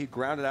 7th today. He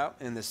grounded out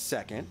in the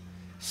 2nd,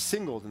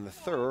 singled in the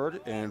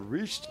 3rd, and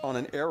reached on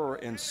an error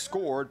and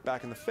scored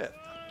back in the 5th.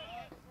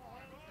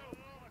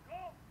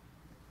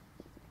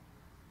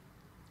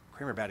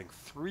 Kramer batting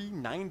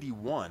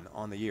 .391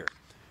 on the year.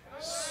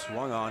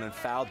 Swung on and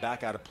fouled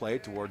back out of play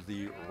towards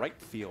the right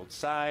field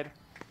side.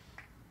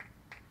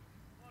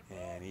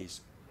 And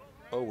he's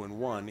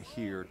 0-1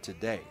 here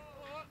today.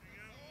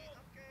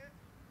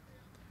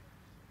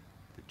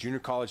 junior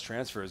college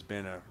transfer has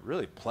been a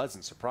really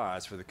pleasant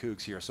surprise for the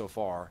Cougs here so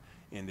far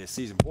in this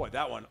season. Boy,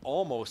 that one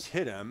almost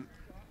hit him.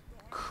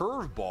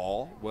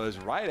 Curveball was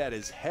right at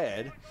his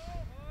head.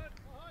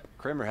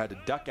 Kramer had to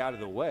duck out of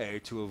the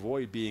way to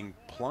avoid being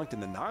plunked in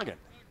the noggin.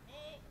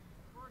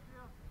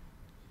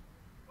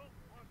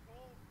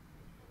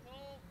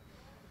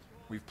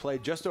 We've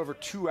played just over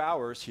 2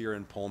 hours here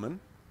in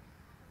Pullman.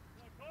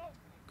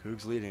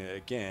 Cougs leading it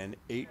again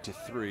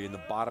 8-3 in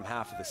the bottom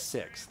half of the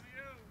 6th.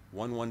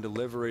 1-1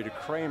 delivery to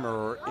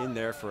Kramer in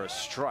there for a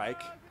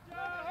strike.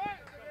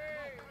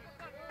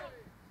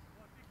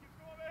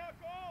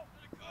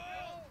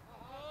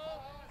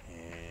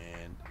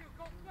 And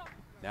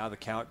now the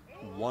count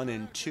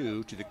 1-2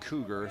 to the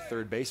Cougar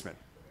third baseman.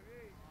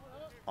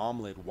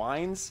 Omlid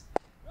winds,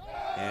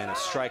 and a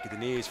strike at the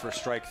knees for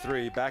strike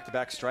 3.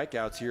 Back-to-back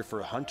strikeouts here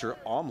for Hunter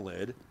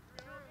Omlid.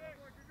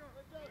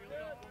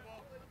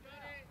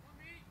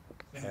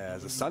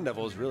 As the Sun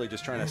Devils really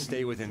just trying to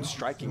stay within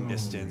striking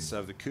distance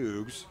of the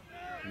Cougs,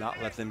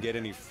 not let them get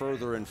any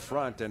further in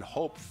front and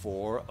hope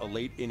for a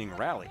late inning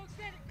rally.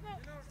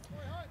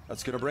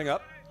 That's going to bring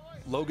up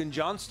Logan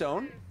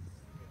Johnstone.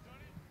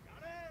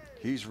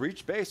 He's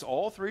reached base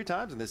all 3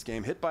 times in this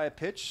game, hit by a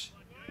pitch,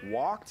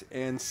 walked,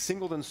 and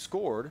singled and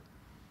scored.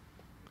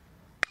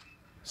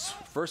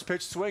 First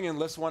pitch swinging,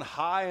 lifts one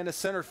high into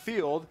center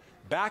field.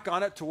 Back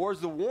on it towards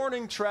the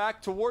warning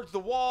track, towards the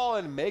wall,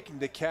 and making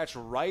the catch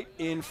right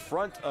in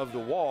front of the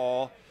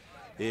wall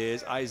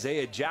is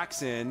Isaiah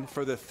Jackson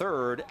for the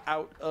 3rd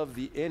out of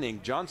the inning.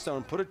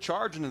 Johnstone put a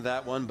charge into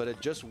that one, but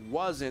it just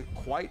wasn't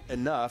quite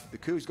enough. The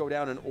Cougs go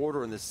down in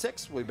order in the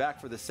 6th. We'll be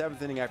back for the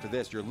 7th inning after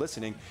this. You're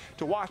listening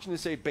to Washington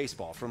State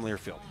Baseball from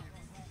Learfield.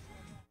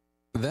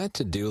 That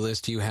to-do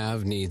list you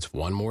have needs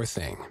one more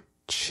thing.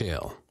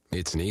 Chill.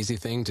 It's an easy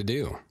thing to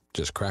do.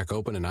 Just crack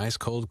open an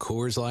ice-cold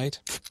Coors Light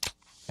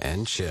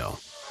and chill.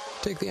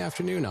 Take the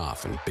afternoon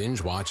off and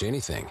binge watch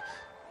anything.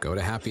 Go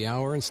to happy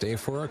hour and stay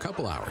for a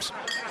couple hours.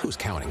 Who's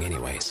counting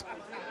anyways?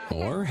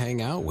 Or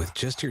hang out with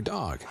just your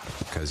dog,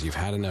 because you've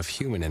had enough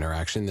human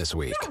interaction this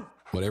week.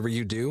 Whatever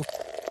you do,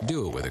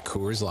 do it with a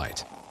Coors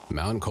Light.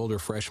 Mountain Cold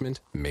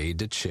Refreshment made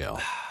to chill.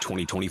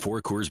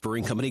 2024 Coors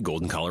Brewing Company,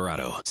 Golden,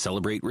 Colorado.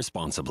 Celebrate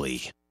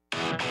responsibly.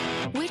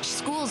 Which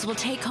schools will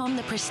take home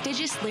the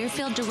prestigious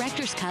Learfield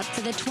Directors Cup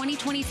for the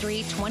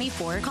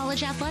 2023-24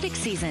 college athletics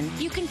season?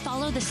 You can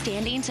follow the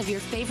standings of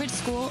your favorite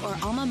school or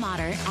alma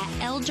mater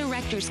at L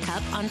Directors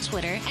Cup on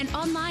Twitter and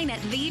online at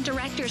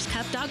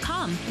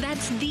thedirectorscup.com.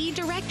 That's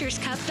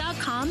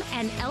thedirectorscup.com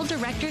and L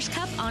Directors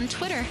Cup on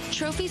Twitter.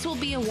 Trophies will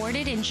be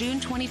awarded in June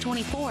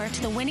 2024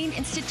 to the winning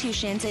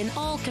institutions in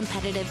all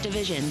competitive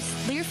divisions.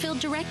 Learfield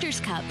Directors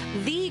Cup,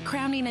 the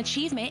crowning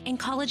achievement in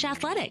college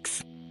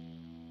athletics.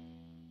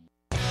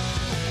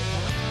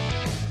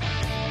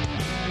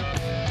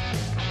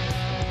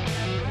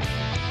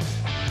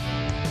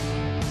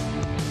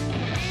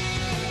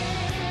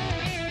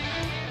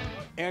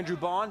 Andrew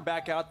Bond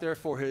back out there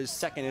for his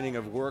 2nd inning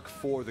of work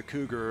for the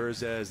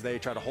Cougars as they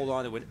try to hold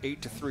on to an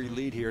 8-3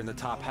 lead here in the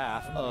top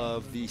half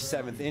of the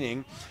 7th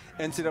inning.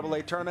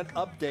 NCAA tournament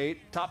update,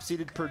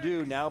 top-seeded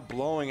Purdue now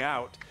blowing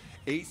out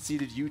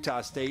 8-seeded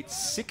Utah State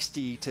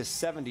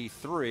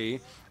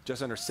 60-73.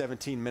 Just under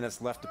 17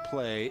 minutes left to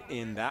play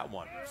in that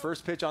one.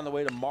 First pitch on the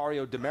way to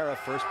Mario Demera.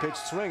 First pitch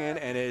swinging,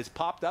 and it is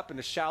popped up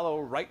into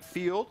shallow right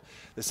field.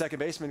 The second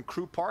baseman,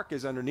 Crew Park,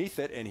 is underneath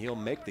it, and he'll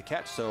make the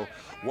catch. So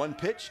 1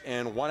 pitch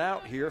and 1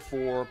 out here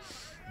for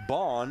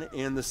Bond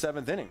in the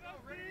 7th inning.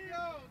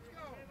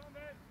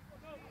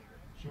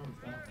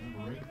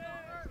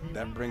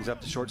 That brings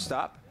up the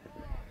shortstop,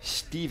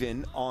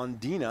 Steven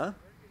Ondina.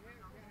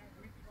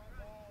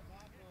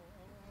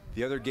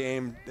 The other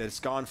game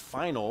that's gone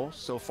final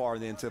so far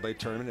in the NCAA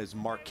tournament is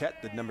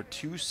Marquette, the number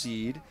 2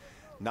 seed,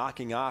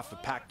 knocking off a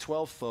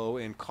Pac-12 foe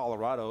in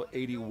Colorado,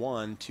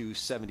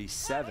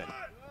 81-77.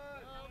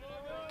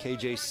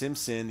 KJ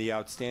Simpson, the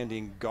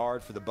outstanding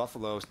guard for the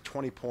Buffaloes,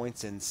 20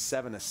 points and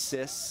 7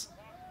 assists.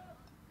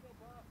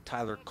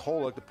 Tyler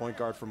Kolek, the point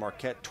guard for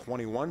Marquette,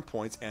 21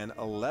 points and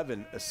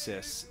 11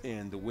 assists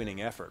in the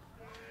winning effort.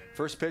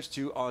 First pitch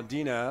to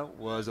Ondina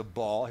was a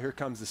ball. Here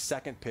comes the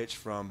second pitch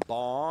from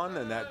Bond,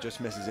 and that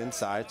just misses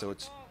inside, so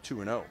it's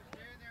 2-0.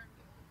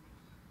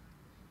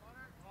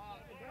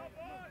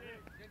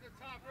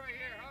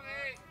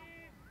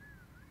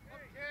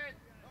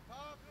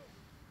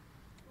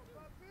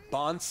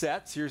 Bond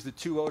sets. Here's the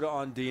 2-0 to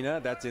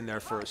Ondina. That's in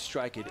there for a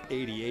strike at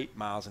 88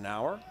 miles an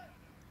hour.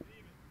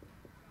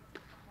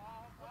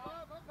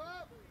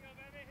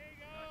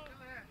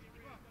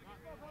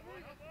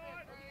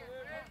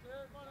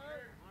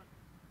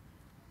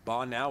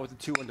 Bond now with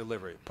the 2-1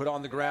 delivery. Put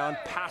on the ground,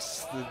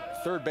 past the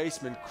third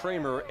baseman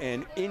Kramer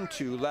and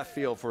into left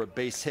field for a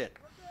base hit.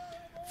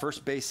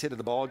 First base hit of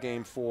the ball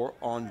game for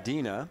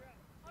Ondina.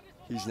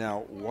 He's now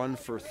 1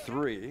 for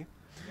 3.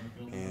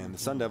 And the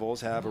Sun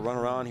Devils have a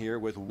runner on here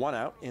with 1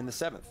 out in the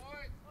 7th.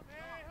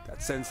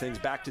 That sends things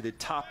back to the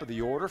top of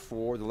the order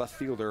for the left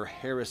fielder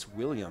Harris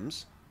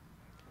Williams.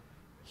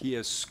 He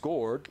has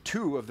scored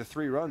 2 of the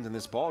 3 runs in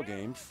this ball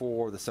game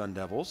for the Sun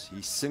Devils.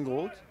 He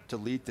singled to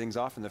lead things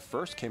off in the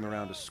first, came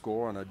around to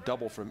score on a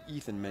double from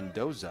Ethan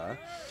Mendoza,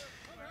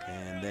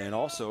 and then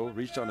also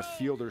reached on a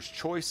fielder's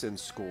choice and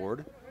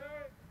scored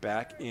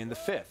back in the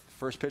 5th.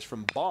 First pitch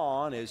from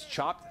Bond is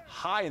chopped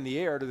high in the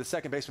air to the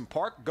second baseman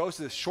Park, goes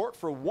to the short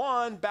for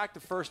 1, back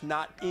to first,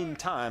 not in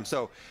time.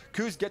 So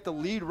Cougs get the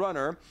lead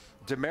runner,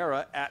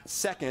 Demera, at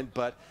second,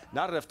 but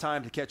not enough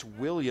time to catch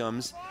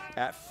Williams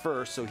at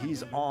first, so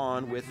he's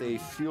on with a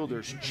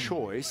fielder's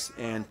choice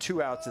and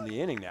 2 outs in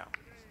the inning now.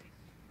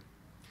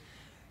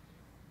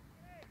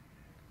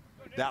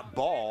 That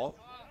ball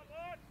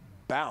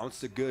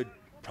bounced a good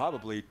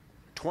probably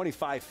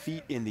 25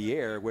 feet in the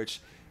air,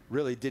 which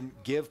really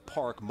didn't give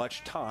Park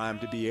much time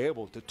to be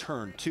able to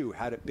turn 2.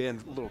 Had it been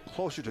a little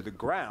closer to the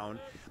ground,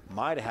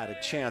 might have had a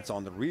chance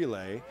on the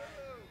relay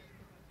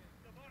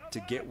to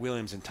get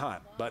Williams in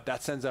time. But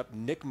that sends up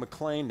Nick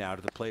McLean now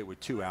to the plate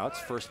with 2 outs.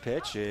 First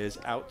pitch is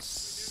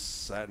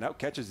outside, now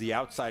catches the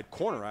outside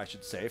corner, I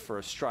should say, for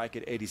a strike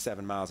at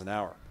 87 miles an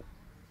hour.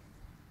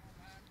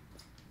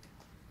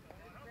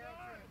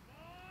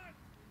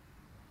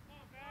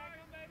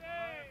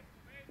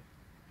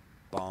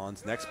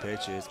 Bond's next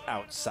pitch is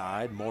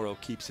outside. Morrow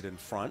keeps it in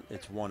front.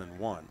 It's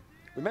 1-1.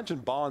 We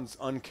mentioned Bond's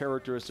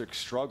uncharacteristic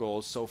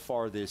struggles so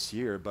far this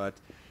year, but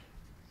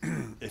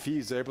if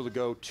he's able to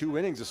go 2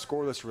 innings of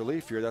scoreless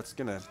relief here, that's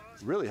going to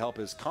really help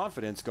his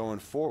confidence going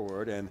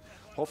forward and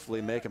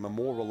hopefully make him a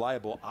more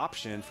reliable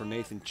option for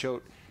Nathan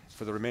Choate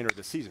for the remainder of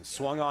the season.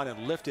 Swung on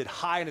and lifted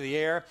high into the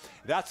air.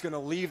 That's going to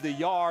leave the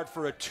yard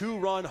for a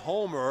 2-run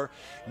homer.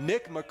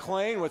 Nick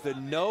McLean with a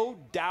no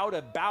doubt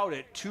about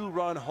it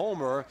 2-run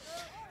homer.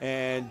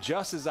 And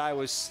just as I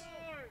was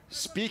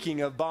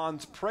speaking of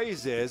Bond's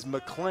praises,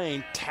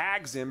 McLean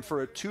tags him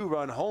for a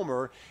 2-run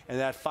homer, and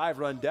that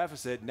 5-run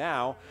deficit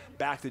now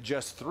back to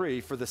just 3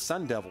 for the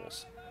Sun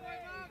Devils.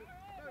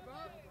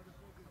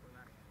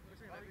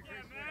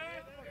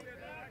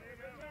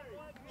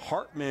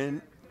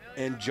 Hartman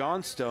and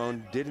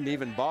Johnstone didn't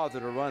even bother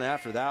to run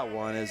after that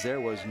one, as there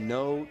was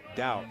no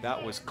doubt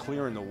that was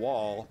clearing the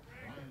wall.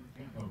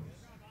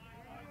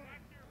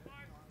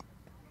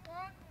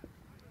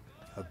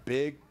 A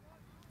big,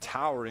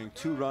 towering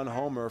 2-run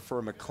homer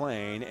for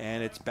McLean,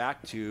 and it's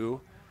back to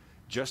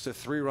just a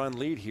 3-run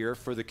lead here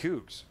for the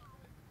Cougs.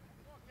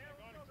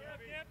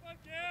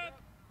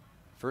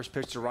 First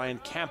pitch to Ryan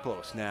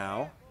Campos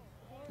now.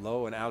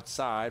 Low and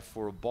outside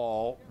for a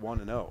ball,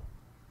 1-0.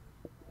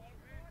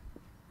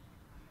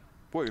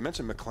 Boy, we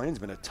mentioned McLean's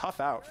been a tough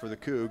out for the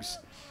Cougs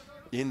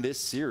in this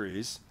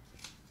series.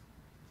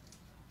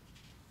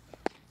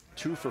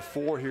 2 for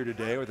 4 here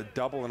today with a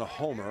double and a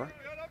homer.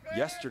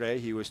 Yesterday,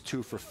 he was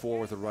 2 for 4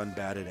 with a run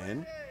batted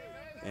in.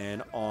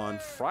 And on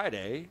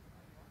Friday,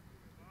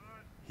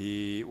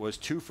 he was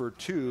 2 for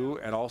 2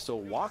 and also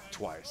walked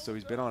twice. So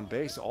he's been on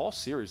base all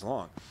series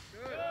long.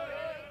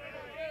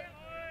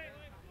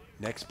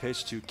 Next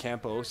pitch to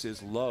Campos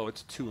is low.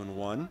 It's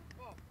 2-1.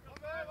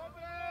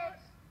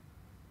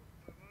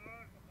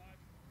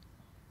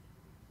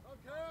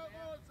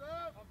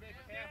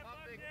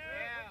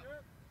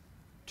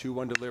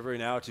 2-1 delivery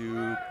now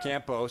to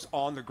Campos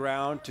on the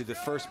ground to the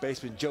first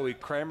baseman Joey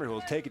Kramer, who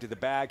will take it to the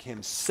bag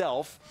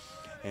himself.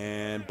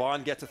 And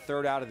Bond gets a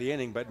 3rd out of the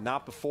inning, but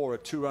not before a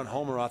 2-run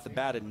homer off the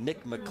bat of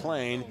Nick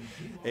McLean.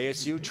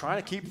 ASU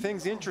trying to keep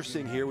things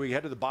interesting here. We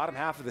head to the bottom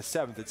half of the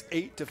 7th. It's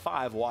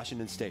 8-5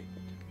 Washington State.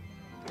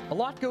 A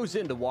lot goes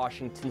into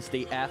Washington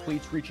State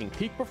athletes reaching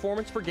peak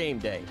performance for game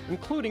day,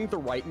 including the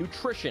right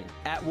nutrition.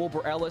 At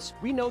Wilbur Ellis,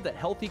 we know that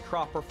healthy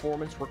crop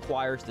performance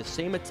requires the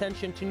same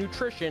attention to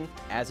nutrition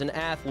as an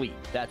athlete.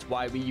 That's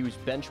why we use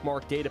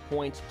benchmark data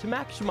points to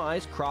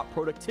maximize crop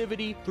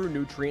productivity through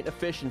nutrient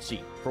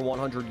efficiency. For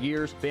 100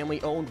 years,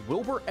 family-owned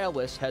Wilbur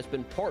Ellis has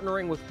been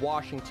partnering with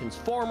Washington's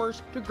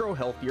farmers to grow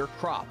healthier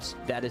crops.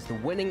 That is the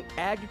winning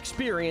ag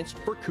experience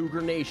for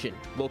Cougar Nation,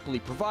 locally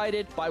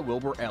provided by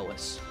Wilbur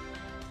Ellis.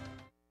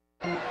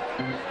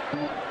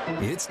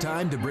 It's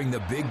time to bring the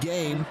big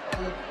game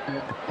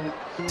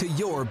to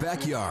your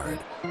backyard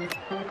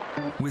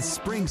with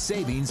spring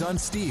savings on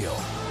steel.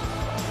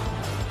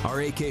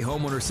 Our AK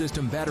Homeowner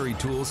System battery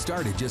tools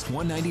start at just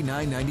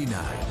 $199.99.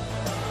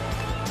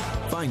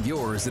 Find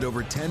yours at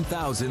over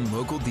 10,000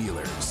 local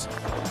dealers.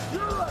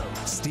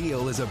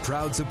 Steel is a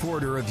proud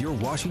supporter of your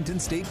Washington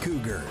State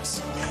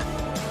Cougars.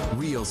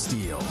 Real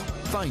Steel.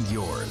 Find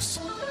yours.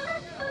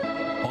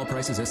 All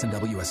prices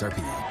S&W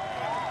SRP.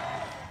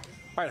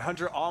 All right,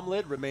 Hunter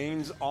Omlid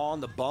remains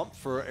on the bump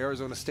for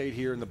Arizona State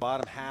here in the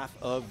bottom half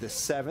of the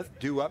 7th.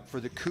 Due up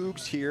for the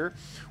Cougs here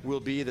will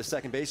be the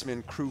second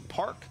baseman, Crew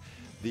Park,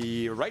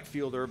 the right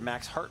fielder,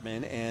 Max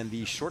Hartman, and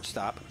the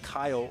shortstop,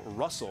 Kyle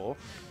Russell.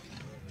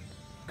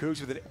 Cougs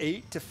with an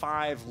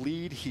 8-5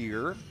 lead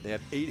here. They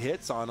have 8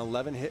 runs on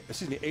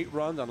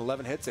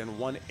 11 hits and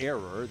 1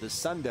 error. The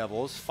Sun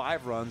Devils,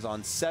 5 runs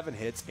on 7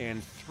 hits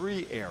and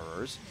 3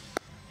 errors.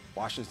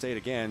 Washington State,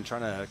 again,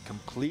 trying to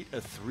complete a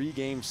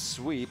 3-game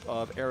sweep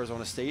of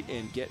Arizona State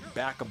and get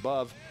back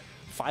above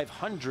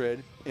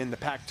 500 in the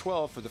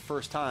Pac-12 for the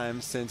first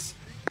time since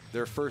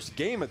their first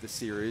game of the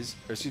series,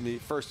 or excuse me,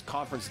 first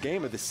conference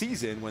game of the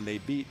season when they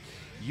beat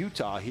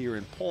Utah here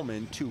in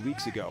Pullman 2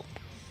 weeks ago.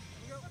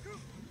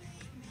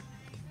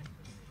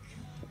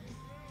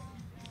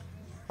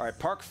 All right,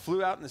 Park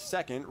flew out in the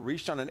second,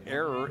 reached on an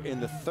error in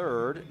the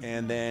third,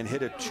 and then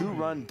hit a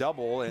 2-run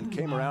double and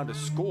came around to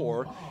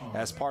score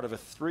as part of a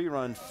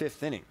 3-run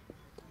fifth inning.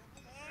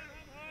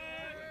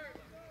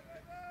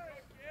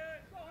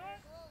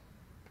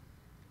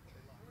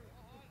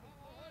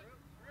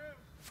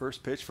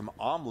 First pitch from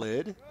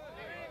Omlid,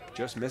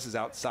 just misses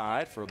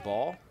outside for a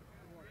ball.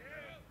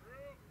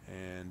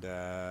 And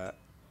the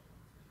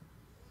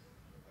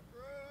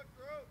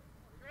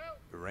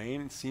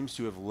rain seems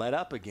to have let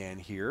up again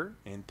here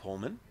in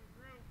Pullman.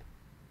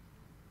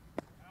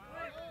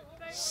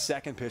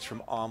 Second pitch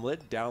from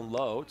Omlid, down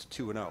low, it's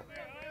 2-0.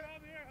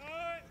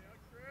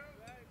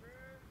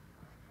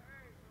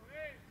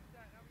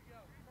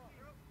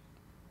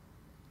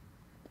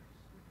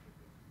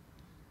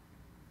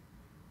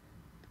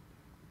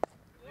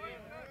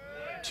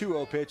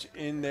 2-0 pitch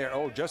in there.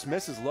 Oh, just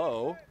misses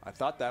low. I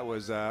thought that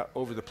was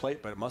over the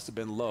plate, but it must have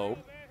been low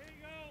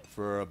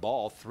for a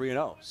ball.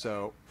 3-0.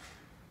 So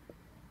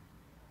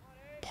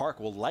Park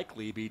will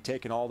likely be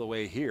taken all the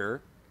way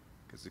here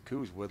because the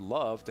Cougs would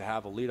love to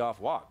have a leadoff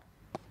walk.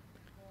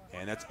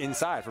 And that's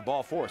inside for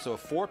ball 4. So a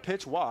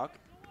 4-pitch walk.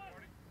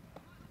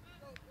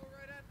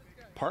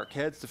 Park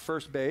heads to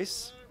first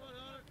base.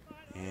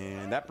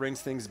 And that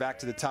brings things back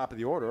to the top of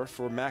the order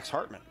for Max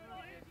Hartman.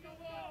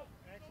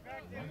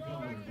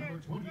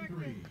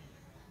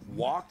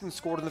 Walked and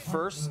scored in the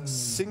first,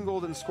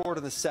 singled and scored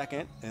in the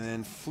second, and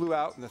then flew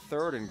out in the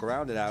third and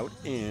grounded out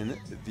in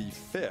the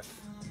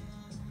fifth.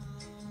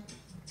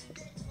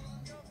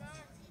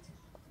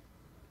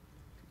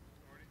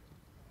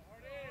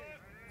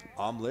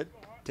 Omlid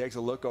takes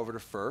a look over to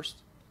first.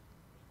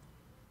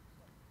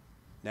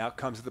 Now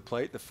comes to the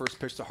plate. The first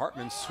pitch to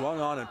Hartman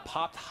swung on and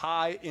popped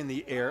high in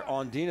the air.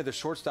 Ondina, the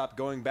shortstop,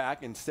 going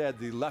back. Instead,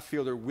 the left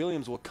fielder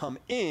Williams will come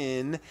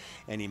in,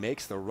 and he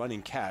makes the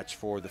running catch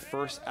for the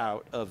first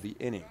out of the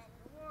inning.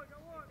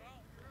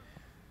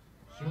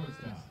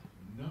 Shortstop,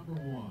 number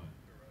 1,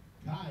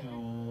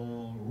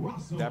 Kyle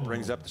Russell. That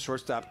brings up the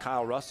shortstop,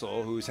 Kyle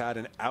Russell, who's had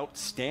an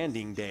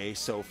outstanding day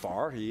so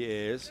far. He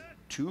is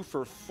 2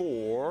 for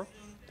 4,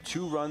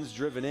 2 runs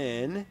driven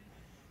in,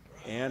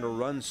 and a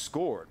run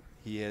scored.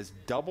 He has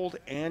doubled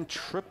and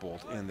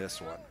tripled in this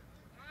one.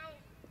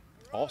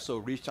 Also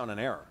reached on an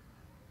error.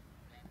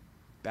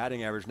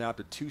 Batting average now up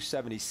to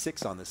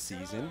 276 on the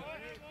season.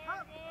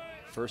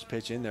 First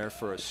pitch in there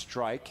for a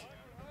strike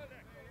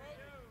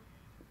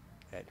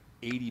at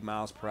 80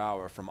 miles per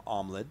hour from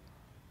Omlid.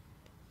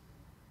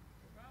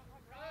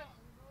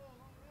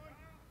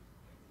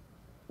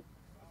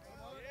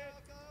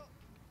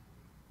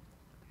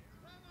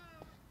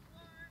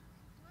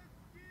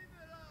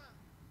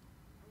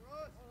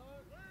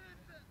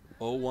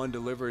 Oh, 1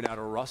 delivery now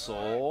to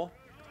Russell.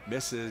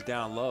 Misses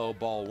down low,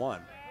 ball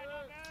 1.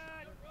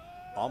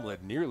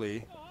 Omlid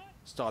nearly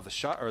saw the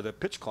shot or the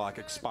pitch clock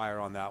expire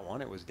on that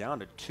one. It was down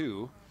to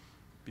 2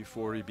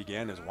 before he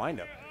began his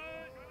windup.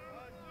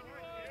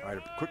 All right,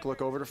 a quick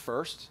look over to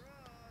first.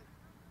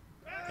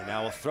 And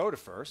now we'll throw to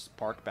first.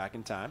 Park back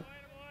in time.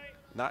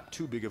 Not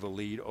too big of a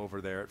lead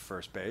over there at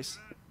first base.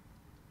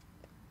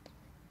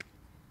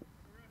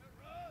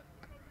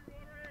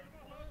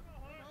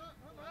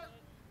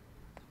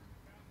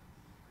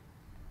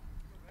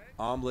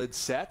 Omlid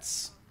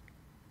sets.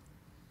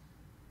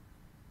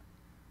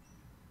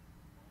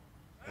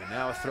 And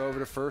now a throw over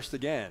to first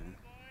again.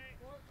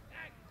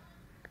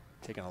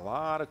 Taking a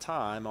lot of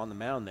time on the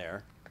mound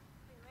there.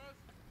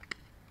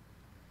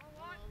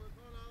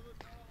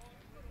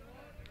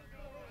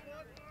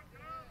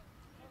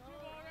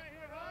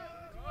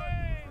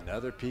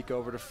 Another peek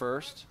over to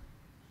first.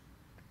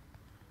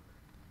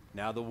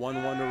 Now the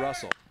 1-1 to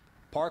Russell.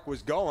 Park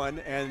was going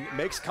and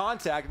makes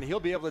contact, and he'll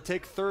be able to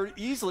take third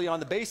easily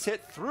on the base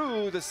hit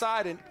through the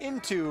side and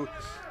into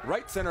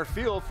right center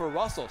field for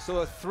Russell. So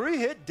a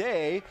 3-hit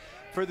day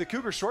for the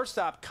Cougar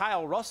shortstop,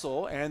 Kyle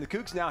Russell, and the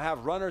Cougs now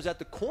have runners at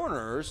the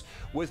corners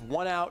with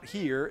 1 out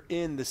here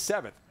in the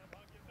 7th.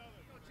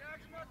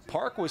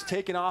 Park was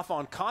taken off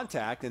on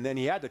contact, and then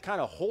he had to kind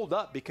of hold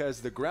up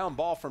because the ground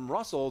ball from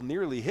Russell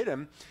nearly hit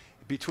him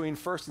between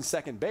first and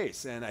second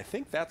base. And I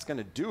think that's going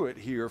to do it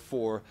here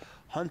for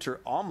Hunter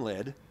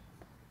Omlid.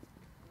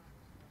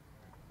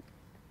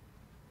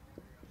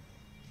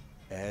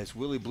 As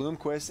Willie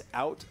Bloomquist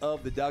out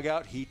of the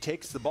dugout, he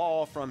takes the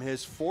ball from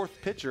his 4th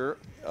pitcher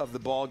of the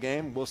ball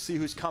game. We'll see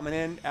who's coming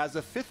in as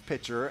a 5th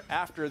pitcher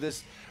after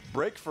this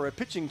break for a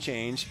pitching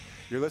change.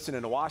 You're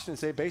listening to Washington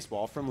State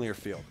Baseball from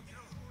Learfield.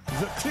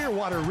 The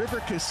Clearwater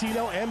River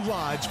Casino and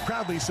Lodge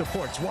proudly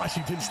supports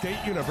Washington State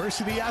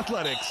University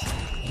Athletics,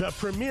 the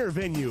premier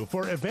venue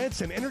for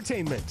events and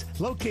entertainment,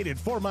 located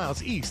 4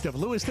 miles east of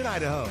Lewiston,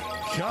 Idaho.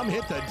 Come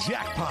hit the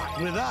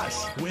jackpot with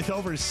us, with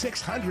over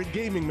 600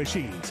 gaming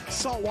machines,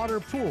 saltwater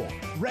pool,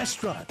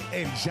 restaurant,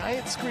 and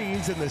giant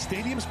screens in the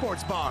stadium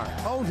sports bar.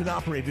 Owned and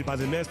operated by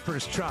the Nez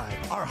Perce tribe,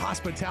 our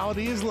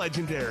hospitality is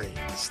legendary.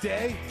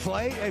 Stay,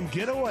 play, and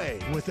get away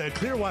with the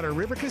Clearwater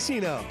River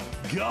Casino.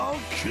 Go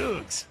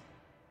Cougs!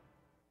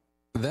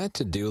 That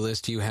to-do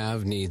list you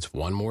have needs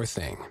one more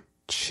thing.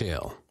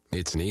 Chill.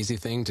 It's an easy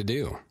thing to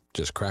do.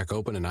 Just crack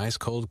open an ice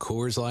cold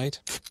Coors Light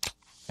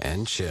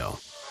and chill.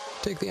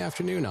 Take the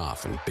afternoon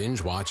off and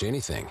binge watch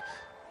anything.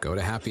 Go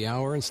to happy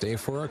hour and stay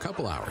for a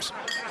couple hours.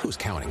 Who's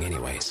counting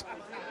anyways?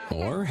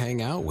 Or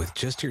hang out with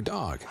just your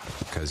dog,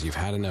 because you've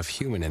had enough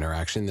human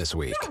interaction this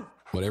week.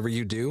 Whatever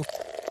you do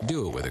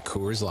it with a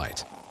Coors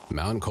Light.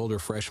 Mountain Cold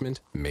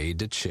Refreshment made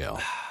to chill.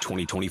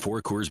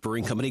 2024 Coors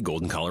Brewing Company,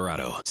 Golden,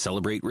 Colorado.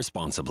 Celebrate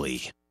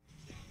responsibly.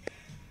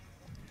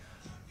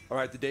 All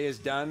right, the day is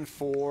done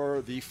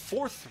for the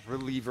fourth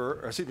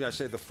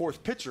the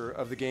fourth pitcher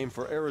of the game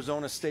for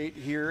Arizona State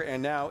here.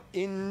 And now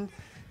in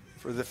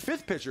for the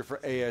fifth pitcher for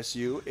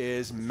ASU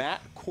is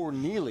Matt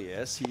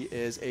Cornelius. He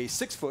is a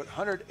 6 foot,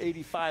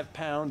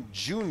 185-pound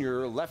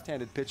junior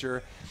left-handed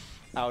pitcher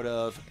out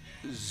of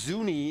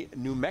Zuni,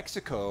 New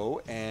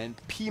Mexico, and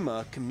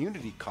Pima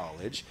Community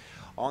College.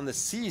 On the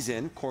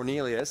season,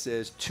 Cornelius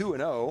is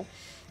 2-0.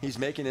 He's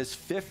making his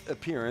fifth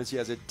appearance. He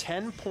has a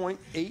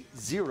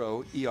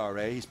 10.80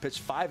 ERA. He's pitched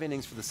 5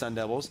 innings for the Sun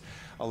Devils,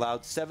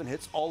 allowed 7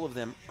 hits, all of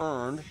them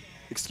earned.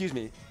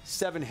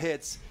 7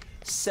 hits,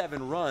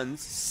 7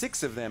 runs,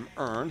 6 of them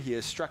earned. He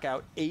has struck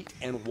out 8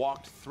 and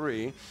walked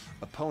 3.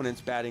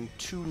 Opponents batting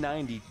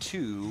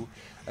 .292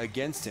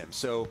 against him.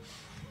 So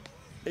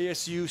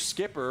ASU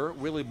skipper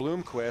Willie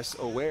Bloomquist,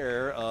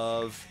 aware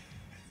of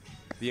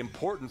the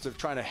importance of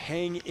trying to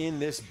hang in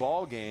this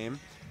ball game,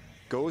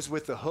 goes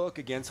with the hook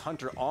against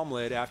Hunter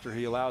Omelette after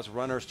he allows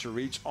runners to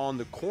reach on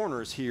the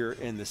corners here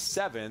in the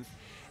 7th.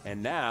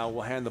 And now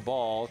we'll hand the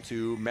ball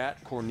to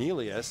Matt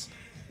Cornelius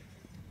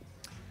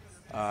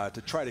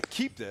to try to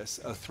keep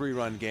this a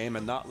 3-run game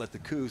and not let the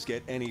Cougs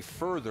get any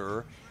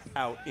further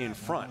out in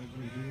front.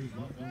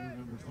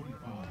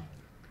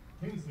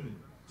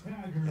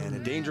 And a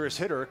dangerous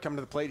hitter coming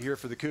to the plate here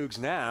for the Cougs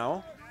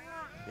now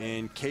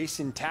in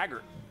Kaysen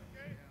Taggart.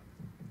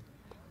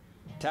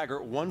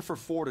 Taggart 1 for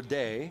 4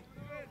 today.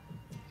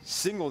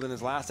 Singled in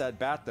his last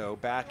at-bat, though,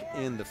 back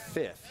in the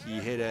 5th. He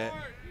hit a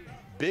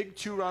big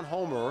 2-run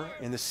homer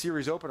in the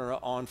series opener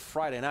on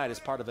Friday night as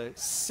part of a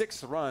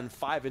 6th-run,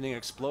 5-inning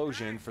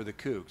explosion for the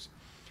Cougs.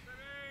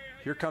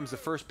 Here comes the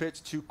first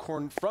pitch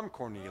from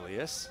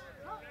Cornelius.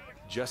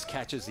 Just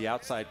catches the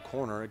outside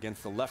corner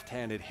against the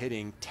left-handed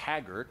hitting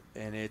Taggart,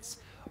 and it's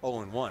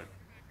 0-1.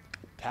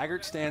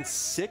 Taggart stands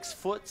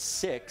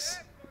 6'6",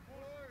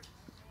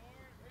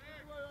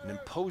 an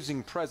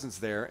imposing presence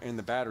there in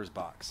the batter's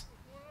box.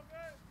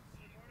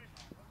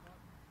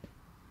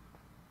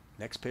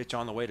 Next pitch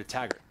on the way to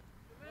Taggart.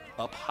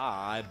 Up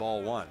high,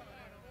 ball 1.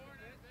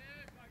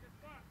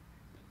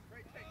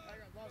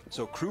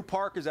 So Crew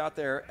Park is out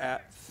there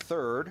at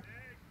third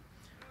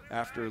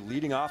after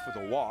leading off with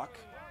a walk.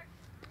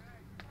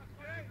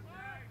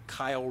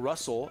 Kyle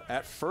Russell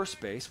at first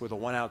base with a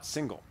 1-out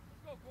single.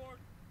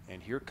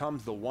 And here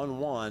comes the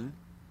 1-1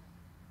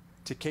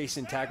 to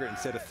Kaysen Taggart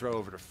instead of throw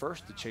over to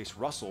first to chase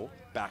Russell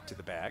back to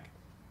the bag.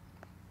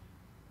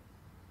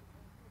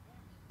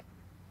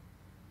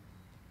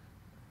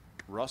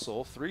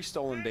 Russell, 3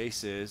 stolen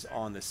bases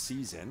on the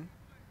season.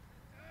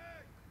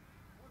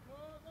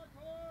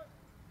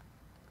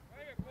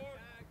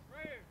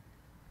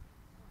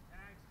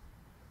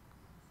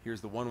 Here's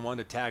the 1-1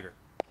 to Taggart.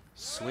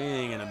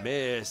 Swing and a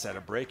miss at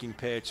a breaking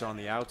pitch on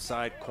the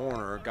outside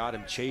corner. Got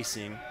him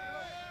chasing,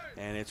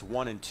 and it's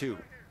 1-2.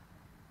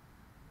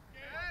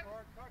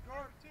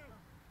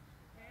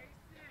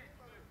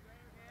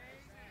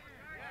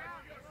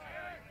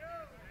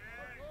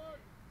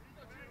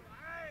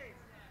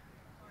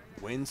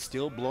 Wind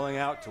still blowing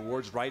out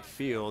towards right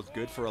field.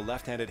 Good for a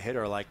left-handed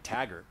hitter like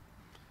Taggart.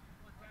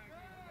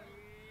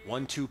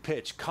 1-2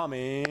 pitch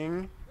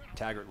coming.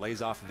 Taggart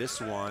lays off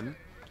this one,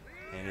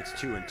 and it's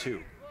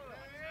 2-2.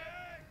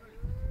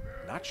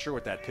 Not sure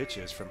what that pitch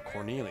is from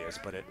Cornelius,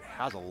 but it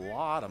has a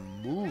lot of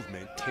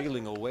movement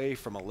tailing away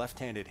from a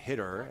left-handed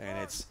hitter, and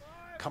it's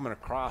coming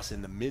across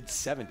in the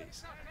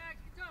mid-70s.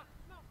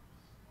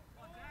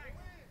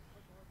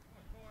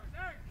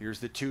 Here's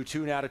the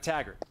 2-2 now to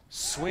Taggart.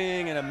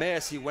 Swing and a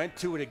miss. He went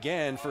to it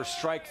again for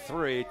strike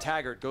 3.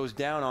 Taggart goes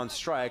down on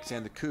strikes,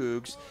 and the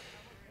Cougs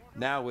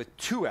now with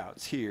 2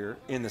 outs here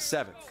in the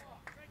 7th.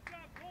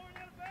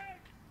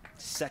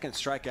 Second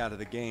strikeout of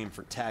the game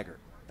for Taggart.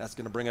 That's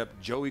going to bring up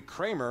Joey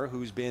Kramer,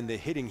 who's been the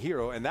hitting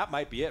hero, and that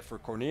might be it for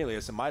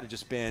Cornelius. It might have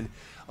just been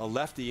a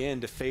lefty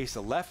in to face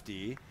a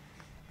lefty,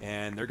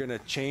 and they're going to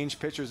change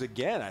pitchers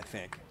again, I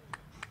think.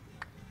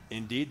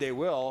 Indeed, they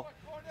will.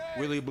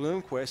 Willie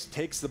Bloomquist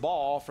takes the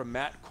ball from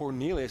Matt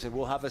Cornelius, and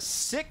we'll have a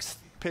 6th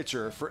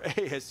pitcher for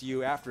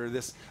ASU after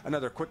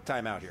another quick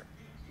timeout here.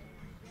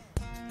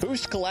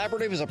 Boost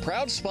Collaborative is a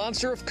proud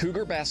sponsor of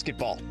Cougar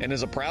basketball and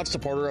is a proud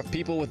supporter of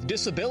people with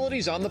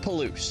disabilities on the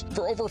Palouse.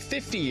 For over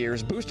 50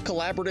 years, Boost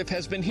Collaborative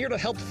has been here to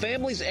help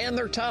families and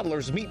their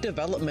toddlers meet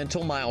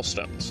developmental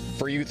milestones.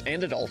 For youth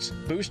and adults,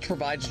 Boost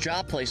provides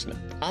job placement,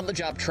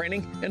 on-the-job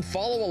training, and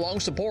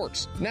follow-along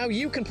supports. Now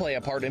you can play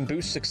a part in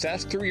Boost's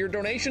success through your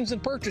donations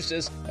and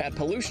purchases at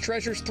Palouse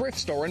Treasures Thrift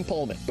Store in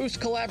Pullman. Boost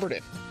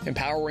Collaborative,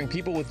 empowering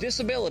people with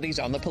disabilities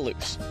on the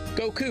Palouse.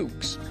 Go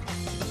Cougs!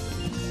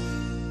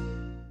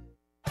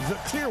 The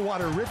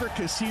Clearwater River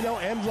Casino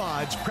and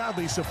Lodge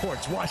proudly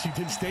supports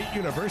Washington State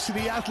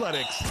University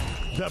Athletics,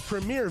 the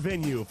premier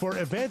venue for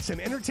events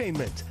and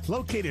entertainment,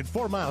 located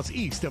 4 miles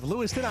east of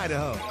Lewiston,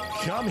 Idaho.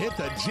 Come hit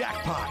the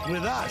jackpot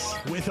with us,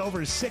 with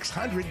over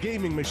 600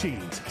 gaming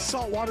machines,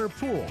 saltwater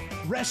pool,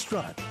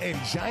 restaurant, and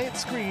giant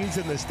screens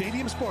in the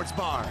Stadium Sports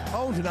Bar.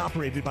 Owned and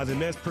operated by the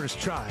Nez Perce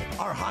Tribe,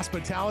 our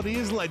hospitality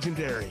is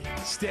legendary.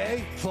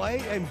 Stay,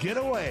 play, and get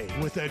away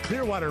with the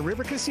Clearwater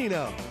River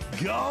Casino.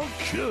 Go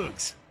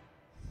Cougs!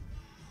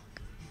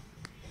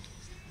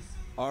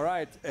 All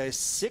right, a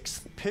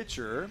sixth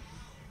pitcher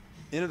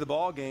into the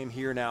ball game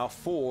here now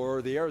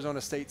for the Arizona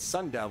State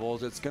Sun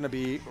Devils. It's going to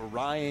be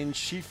Ryan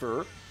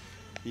Schieffer.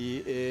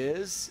 He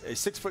is a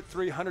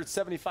 6'3",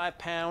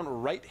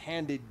 175-pound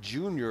right-handed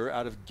junior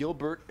out of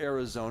Gilbert,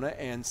 Arizona,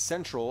 and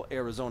Central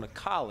Arizona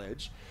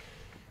College.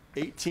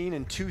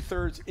 18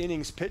 2/3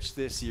 innings pitched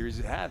this year. He's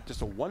had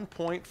just a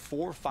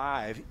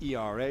 1.45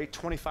 ERA,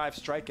 25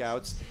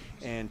 strikeouts,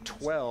 and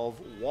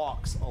 12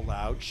 walks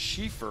allowed.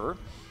 Schieffer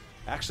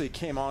actually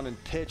came on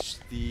and pitched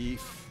the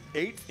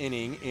 8th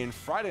inning in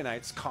Friday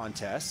night's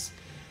contest,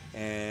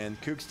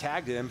 and Cougs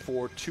tagged him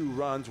for 2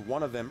 runs,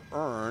 one of them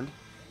earned.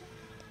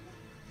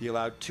 He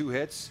allowed 2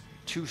 hits,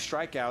 2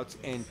 strikeouts,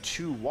 and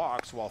 2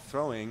 walks while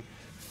throwing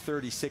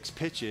 36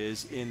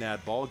 pitches in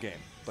that ball game.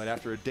 But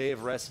after a day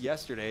of rest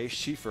yesterday,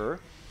 Schieffer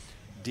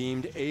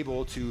deemed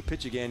able to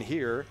pitch again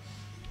here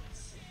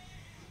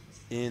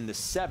in the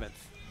 7th.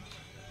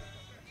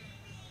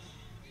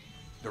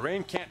 The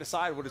rain can't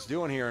decide what it's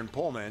doing here in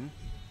Pullman.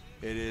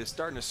 It is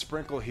starting to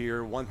sprinkle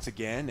here once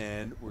again,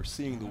 and we're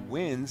seeing the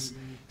winds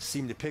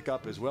seem to pick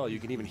up as well. You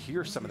can even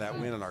hear some of that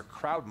wind on our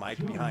crowd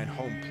mic behind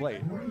home plate.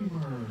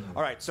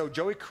 All right, so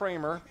Joey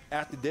Kramer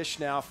at the dish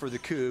now for the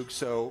Cougs.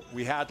 So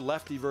we had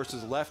lefty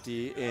versus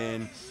lefty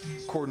in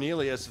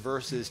Cornelius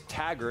versus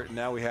Taggart.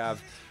 Now we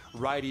have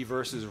righty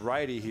versus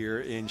righty here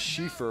in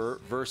Schieffer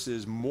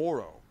versus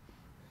Morrow.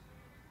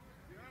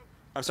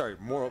 I'm sorry,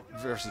 Morrow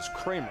versus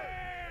Kramer.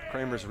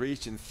 Kramer's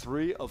reached in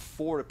 3 of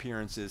 4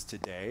 appearances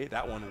today.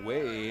 That one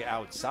way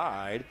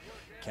outside.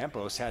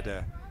 Campos had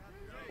to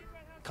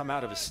come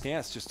out of his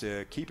stance just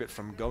to keep it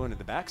from going to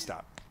the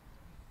backstop.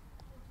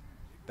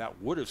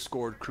 That would have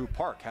scored Crew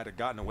Park had it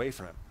gotten away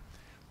from him.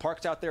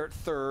 Park's out there at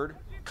third.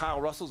 Kyle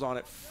Russell's on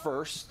at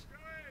first.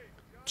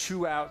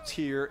 2 outs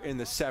here in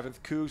the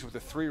 7th. Cougs with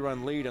a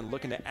 3-run lead and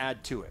looking to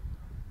add to it.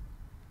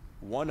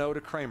 1-0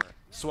 to Kramer.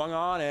 Swung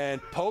on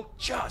and poked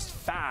just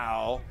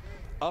foul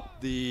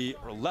up the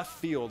left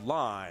field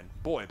line.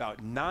 Boy,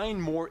 about 9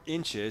 more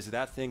inches.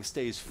 That thing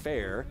stays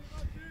fair.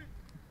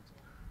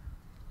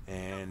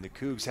 And the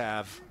Cougs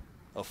have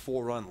a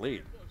 4-run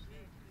lead.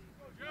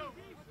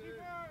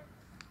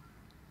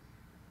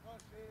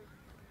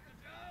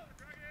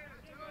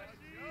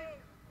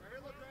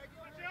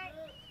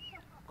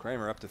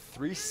 Kramer up to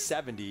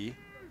 370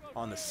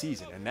 on the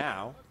season, and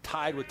now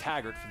tied with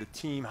Taggart for the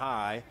team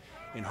high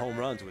in home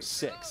runs with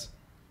 6.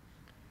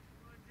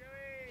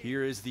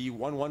 Here is the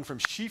 1-1 from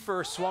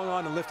Schieffer, swung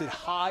on and lifted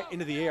high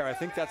into the air. I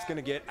think that's going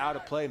to get out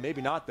of play.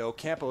 Maybe not, though.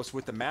 Campos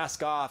with the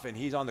mask off, and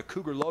he's on the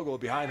Cougar logo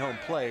behind home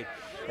plate,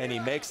 and he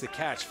makes the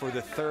catch for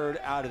the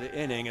 3rd out of the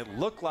inning. It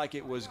looked like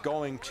it was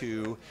going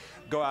to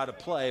go out of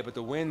play, but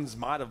the winds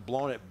might have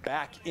blown it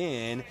back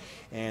in,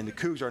 and the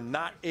Cougs are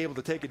not able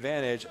to take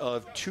advantage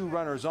of 2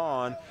 runners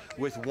on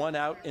with 1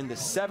 out in the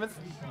 7th.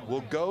 We'll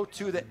go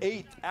to the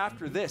 8th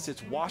after this.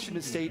 It's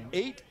Washington State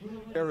 8,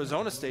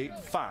 Arizona State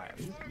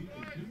 5.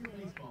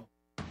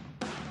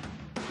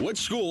 Which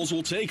schools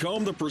will take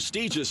home the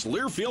prestigious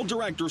Learfield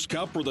Directors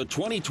Cup for the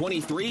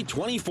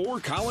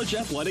 2023-24 college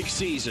athletic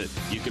season?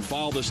 You can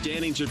follow the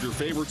standings of your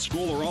favorite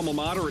school or alma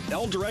mater at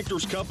L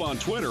Directors Cup on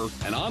Twitter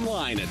and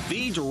online at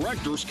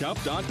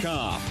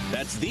thedirectorscup.com.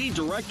 That's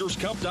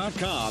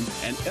thedirectorscup.com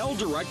and L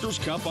Directors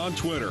Cup on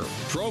Twitter.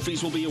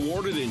 Trophies will be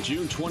awarded in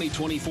June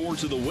 2024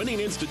 to the winning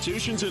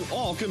institutions in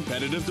all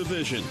competitive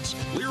divisions.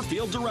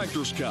 Learfield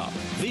Directors Cup,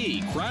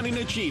 the crowning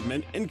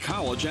achievement in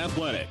college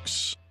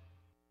athletics.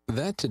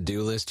 That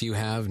to-do list you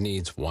have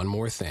needs one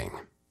more thing.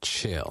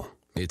 Chill.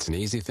 It's an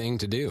easy thing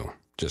to do.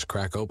 Just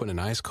crack open an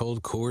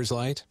ice-cold Coors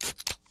Light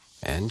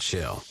and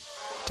chill.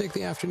 Take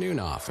the afternoon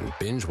off and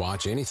binge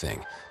watch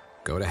anything.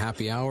 Go to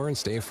happy hour and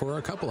stay for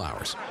a couple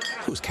hours.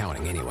 Who's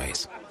counting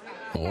anyways?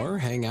 Or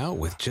hang out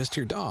with just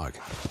your dog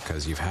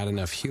because you've had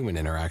enough human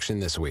interaction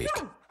this week.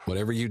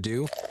 Whatever you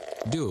do,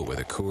 do it with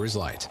a Coors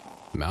Light.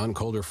 Mountain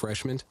Cold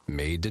Refreshment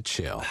made to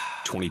chill.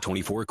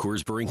 2024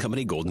 Coors Brewing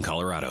Company, Golden,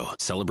 Colorado.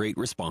 Celebrate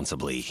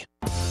responsibly.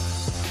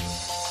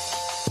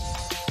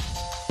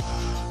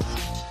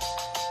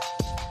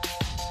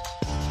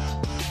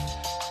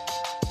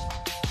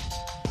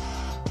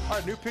 All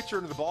right, new pitcher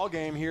into the ball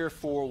game here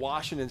for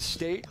Washington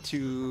State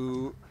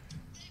to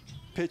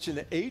pitch in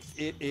the 8th.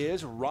 It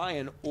is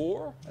Ryan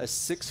Orr, a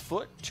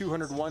 6-foot,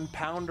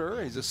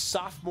 201-pounder. He's a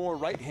sophomore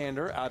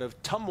right-hander out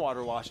of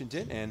Tumwater,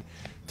 Washington, and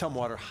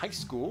Tumwater High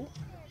School.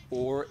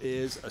 Orr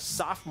is a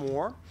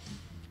sophomore,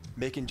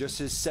 making just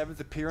his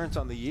 7th appearance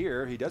on the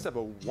year. He does have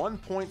a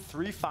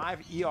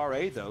 1.35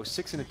 ERA, though,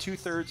 6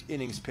 2/3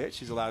 innings pitched.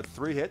 He's allowed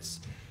 3 hits,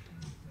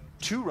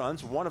 2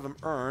 runs, 1 of them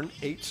earned,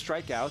 8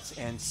 strikeouts,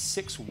 and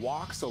 6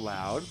 walks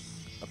allowed.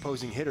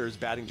 Opposing hitters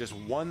batting just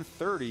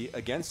 130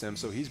 against him,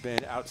 so he's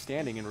been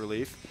outstanding in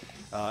relief,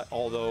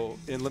 although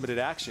in limited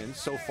action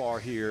so far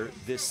here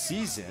this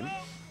season.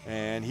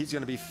 And he's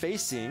going to be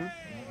facing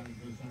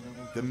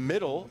the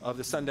middle of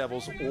the Sun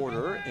Devils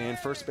order, and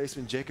first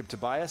baseman Jacob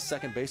Tobias,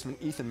 second baseman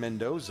Ethan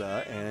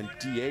Mendoza, and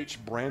DH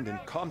Brandon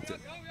Compton.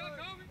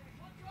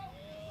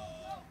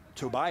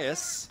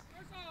 Tobias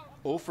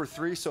 0 for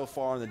 3 so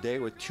far on the day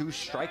with 2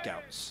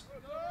 strikeouts.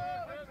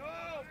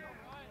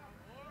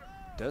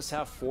 Does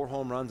have 4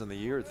 home runs on the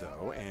year,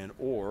 though, and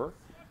Orr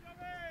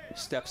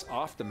steps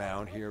off the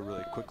mound here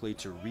really quickly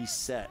to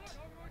reset.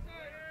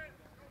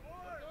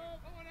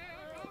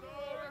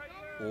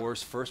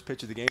 Orr's first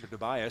pitch of the game to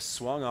Tobias,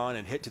 swung on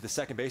and hit to the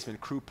second baseman,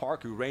 Crew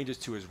Park, who ranges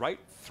to his right,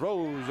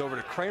 throws over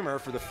to Kramer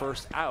for the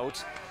first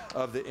out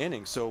of the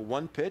inning. So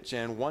 1 pitch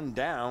and 1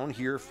 down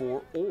here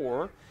for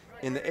Orr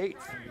in the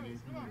 8th.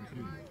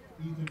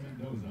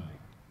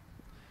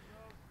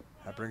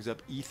 That brings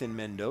up Ethan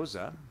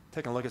Mendoza.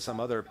 Taking a look at some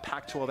other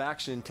Pac-12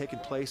 action taking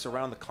place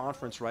around the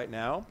conference right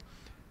now.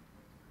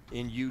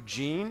 In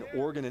Eugene,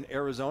 Oregon and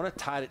Arizona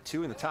tied at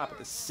 2 in the top of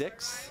the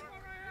 6th.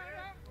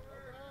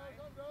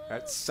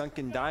 At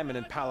Sunken Diamond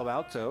in Palo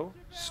Alto,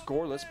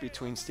 scoreless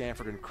between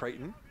Stanford and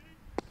Creighton.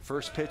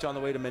 First pitch on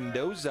the way to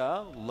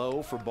Mendoza,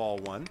 low for ball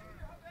 1.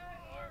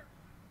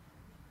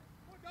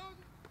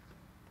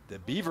 The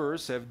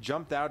Beavers have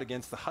jumped out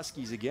against the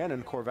Huskies again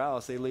in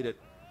Corvallis. They lead at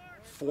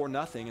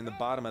 4-0 in the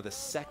bottom of the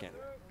 2nd.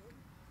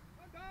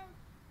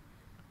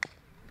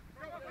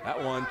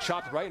 That one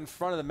chopped right in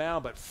front of the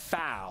mound, but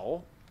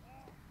foul.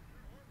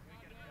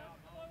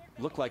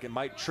 Looked like it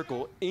might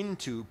trickle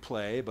into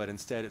play, but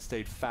instead it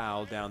stayed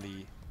foul down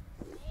the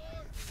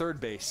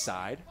third base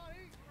side.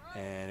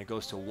 And it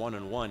goes to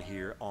 1-1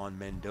 here on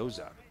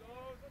Mendoza.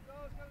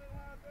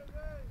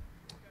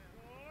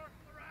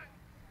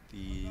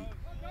 The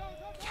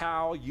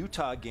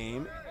Cal-Utah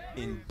game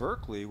in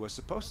Berkeley was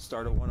supposed to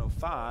start at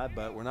 1:05,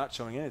 but we're not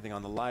showing anything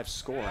on the live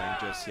scoring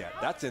just yet.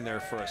 That's in there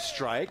for a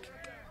strike.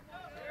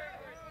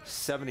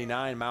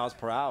 79 miles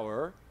per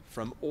hour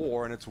from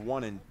Orr, and it's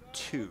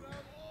 1-2.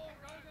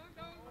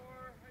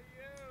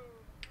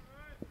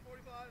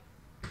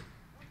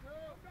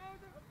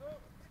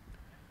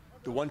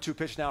 The 1-2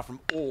 pitch now from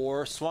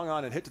Orr, swung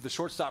on and hit to the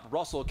shortstop.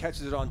 Russell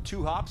catches it on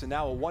 2 hops, and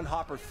now a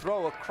 1-hopper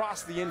throw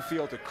across the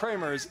infield to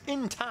Kramer is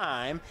in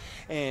time,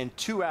 and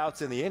 2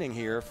 outs in the inning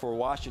here for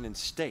Washington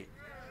State.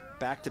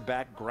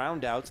 Back-to-back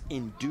ground outs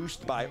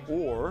induced by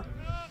Orr,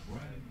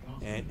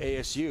 and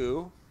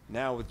ASU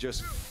now with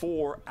just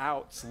 4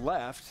 outs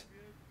left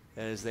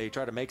as they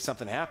try to make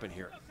something happen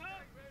here.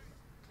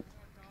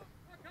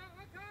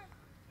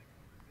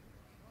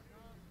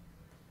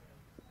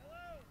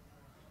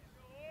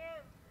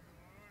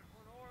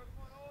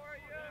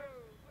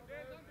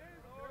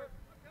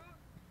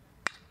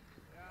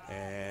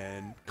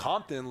 And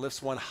Compton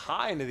lifts one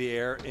high into the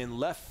air in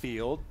left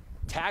field.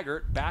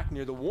 Taggart back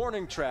near the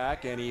warning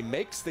track, and he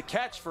makes the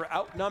catch for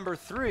out number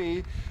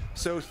 3.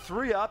 So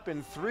 3 up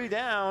and 3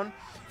 down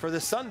for the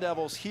Sun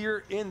Devils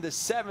here in the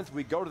 7th.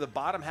 We go to the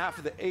bottom half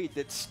of the 8th.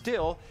 It's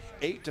still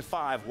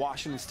 8-5,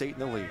 Washington State in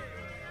the lead.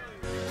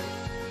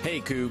 Hey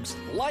Cougs,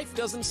 life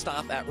doesn't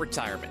stop at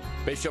retirement.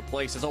 Bishop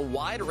Place has a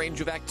wide range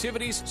of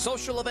activities,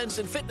 social events,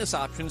 and fitness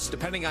options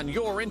depending on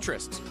your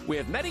interests. We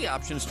have many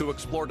options to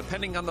explore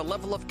depending on the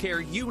level of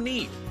care you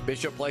need.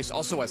 Bishop Place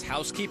also has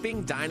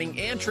housekeeping, dining,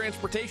 and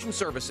transportation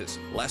services.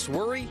 Less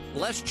worry,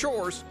 less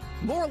chores,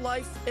 more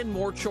life, and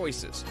more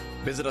choices.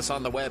 Visit us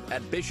on the web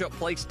at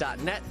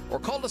bishopplace.net or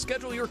call to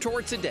schedule your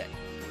tour today.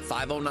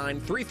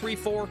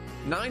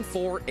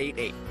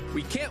 509-334-9488.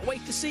 We can't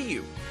wait to see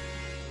you.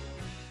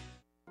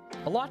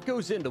 A lot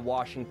goes into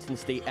Washington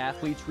State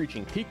athletes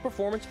reaching peak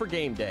performance for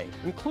game day,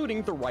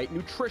 including the right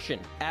nutrition.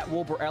 At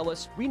Wilbur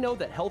Ellis, we know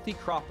that healthy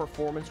crop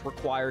performance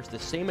requires the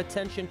same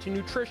attention to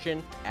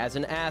nutrition as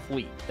an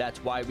athlete.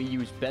 That's why we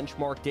use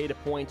benchmark data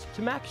points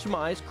to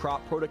maximize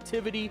crop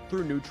productivity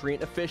through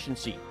nutrient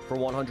efficiency. For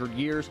 100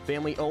 years,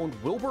 family-owned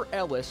Wilbur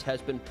Ellis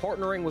has been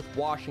partnering with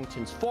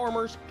Washington's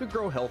farmers to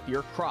grow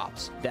healthier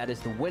crops. That is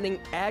the winning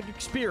ag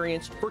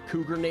experience for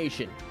Cougar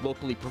Nation,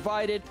 locally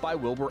provided by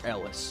Wilbur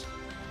Ellis.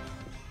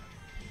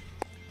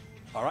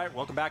 All right,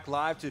 welcome back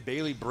live to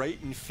Bailey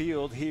Brayton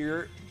Field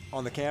here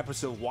on the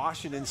campus of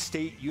Washington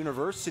State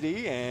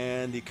University,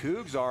 and the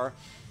Cougs are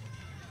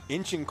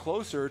inching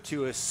closer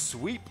to a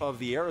sweep of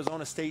the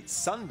Arizona State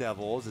Sun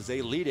Devils as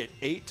they lead it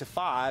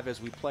 8-5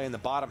 as we play in the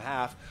bottom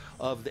half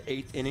of the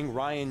 8th inning.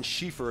 Ryan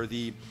Schieffer,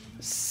 the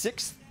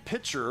 6th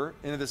pitcher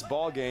into this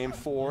ball game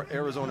for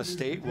Arizona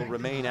State, will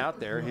remain out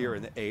there here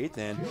in the 8th,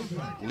 and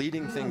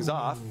leading things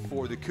off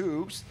for the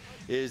Cougs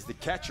is the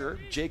catcher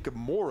Jacob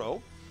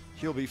Morrow.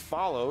 He'll be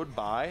followed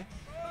by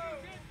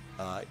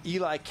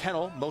Eli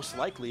Kennel, most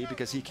likely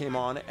because he came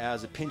on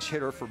as a pinch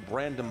hitter for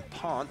Brandon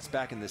Ponce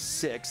back in the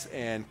 6th,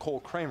 and Cole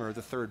Kramer,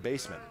 the 3rd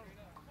baseman.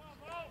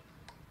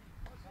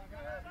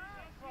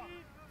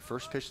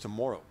 First pitch to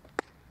Morrow.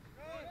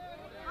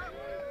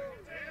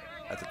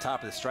 At the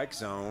top of the strike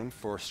zone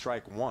for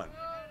strike 1.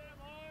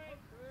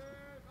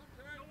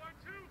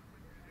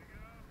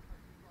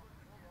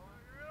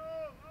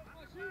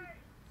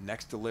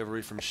 Next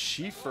delivery from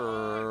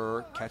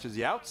Schieffer catches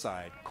the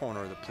outside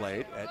corner of the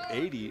plate at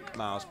 80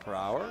 miles per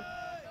hour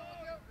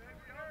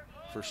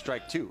for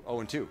strike 2,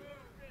 0-2.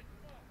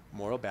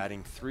 Morrow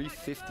batting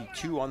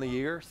 .352 on the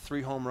year,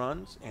 3 home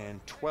runs and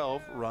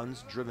 12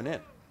 runs driven in.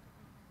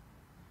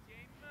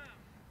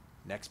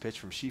 Next pitch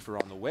from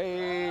Schieffer on the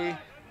way,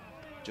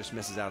 just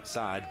misses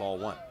outside, ball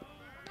 1.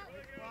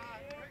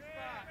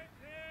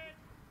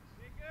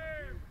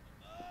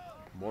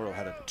 Morrow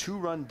had a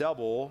 2-run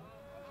double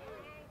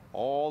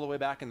all the way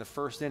back in the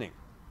 1st inning.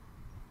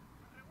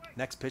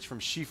 Next pitch from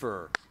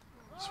Schieffer.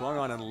 Swung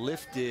on and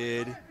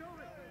lifted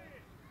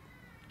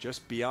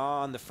just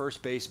beyond the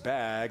first base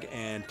bag,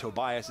 and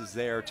Tobias is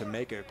there to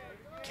make a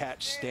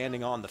catch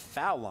standing on the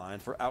foul line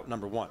for out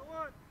number 1.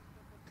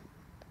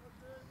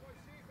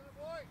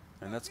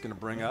 And that's going to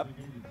bring up,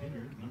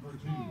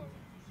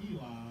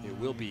 it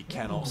will be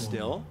Kennel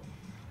still.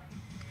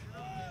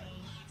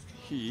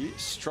 He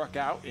struck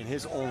out in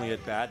his only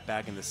at-bat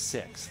back in the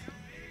 6th.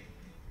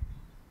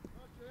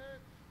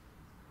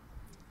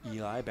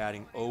 Eli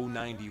batting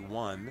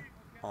 .091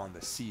 on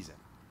the season.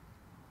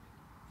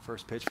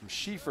 First pitch from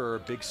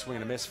Schieffer, big swing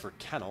and a miss for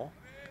Kennel,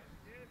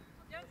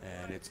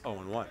 and it's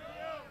 0-1.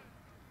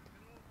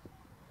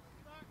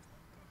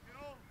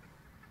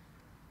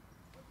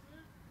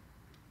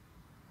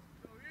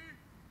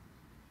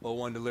 Low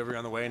 1 delivery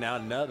on the way. Now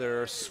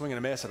another swing and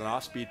a miss at an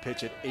off-speed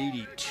pitch at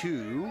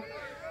 82,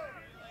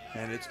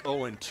 and it's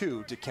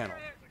 0-2 to Kennel.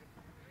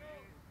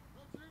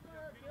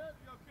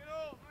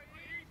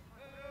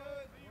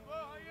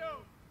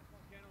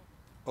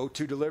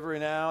 0-2 delivery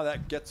now.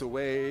 That gets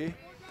away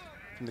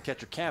from the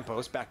catcher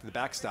Campos, back to the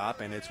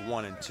backstop, and it's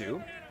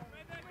 1-2.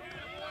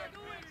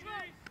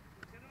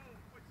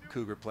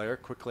 Cougar player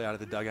quickly out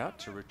of the dugout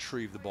to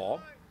retrieve the ball.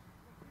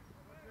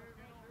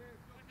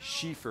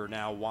 Schieffer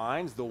now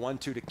winds the 1-2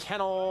 to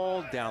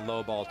Kennel, down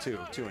low, ball 2,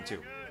 2-2.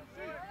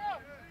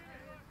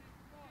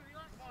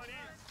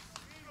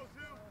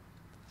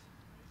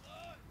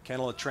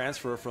 Kennel, a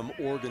transfer from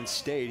Oregon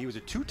State. He was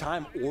a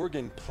 2-time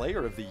Oregon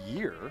Player of the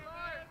Year.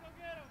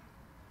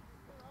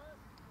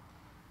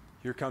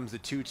 Here comes the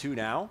 2-2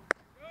 now.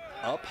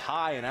 Up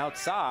high and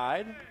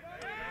outside,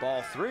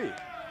 ball 3.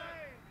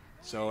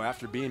 So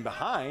after being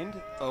behind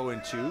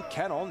 0-2,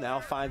 Kennel now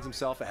finds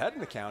himself ahead in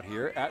the count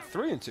here at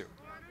 3-2.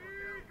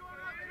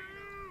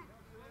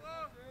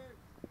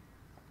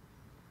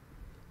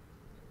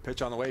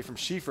 Pitch on the way from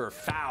Schieffer,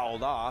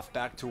 fouled off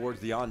back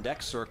towards the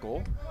on-deck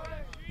circle,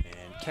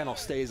 and Kennel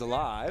stays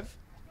alive.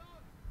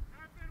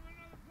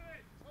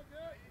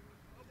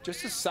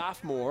 Just a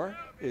sophomore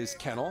is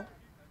Kennel,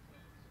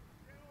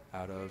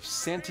 out of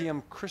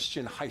Santiam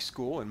Christian High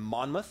School in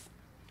Monmouth.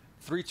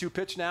 3-2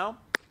 pitch now,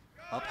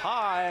 up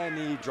high, and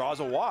he draws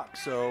a walk.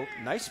 So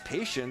nice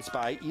patience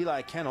by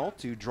Eli Kennel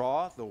to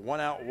draw the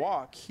 1-out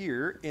walk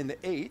here in the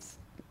 8th.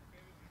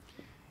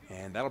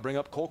 And that'll bring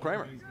up Cole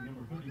Kramer.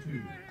 Number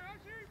 32,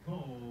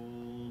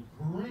 Cole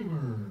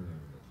Kramer.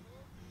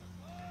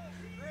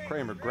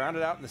 Kramer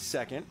grounded out in the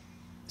 2nd,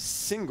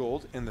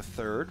 singled in the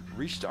 3rd,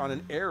 reached on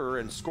an error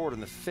and scored in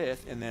the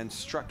 5th, and then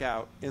struck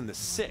out in the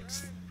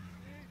 6th.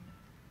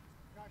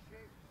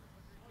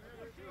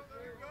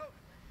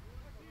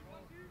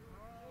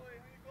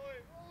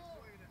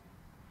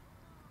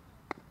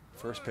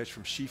 First pitch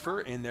from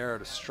Schieffer in there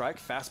at a strike,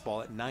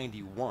 fastball at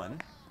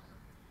 91.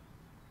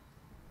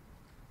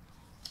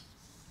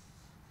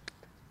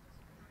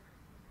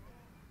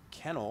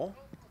 Kennel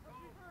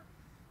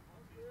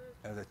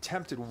has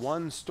attempted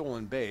 1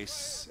 stolen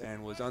base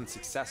and was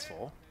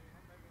unsuccessful.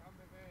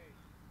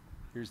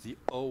 Here's the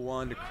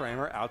 0-1 to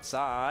Kramer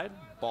outside,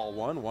 ball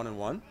 1,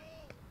 1-1.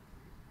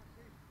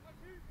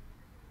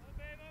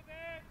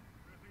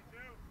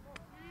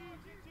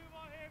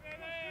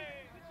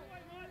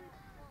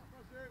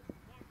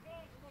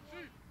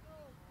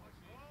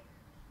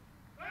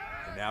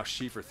 Now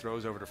Schieffer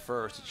throws over to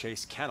first to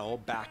chase Kennel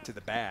back to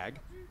the bag.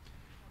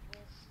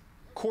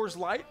 Coors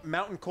Light,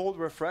 mountain cold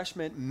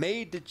refreshment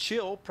made to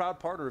chill. Proud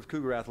partner of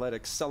Cougar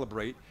Athletics.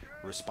 Celebrate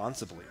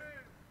responsibly.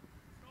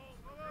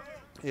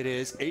 It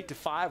is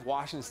 8-5,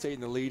 Washington State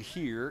in the lead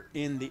here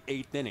in the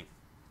 8th inning.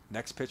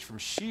 Next pitch from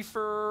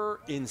Schieffer,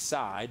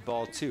 inside,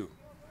 ball 2.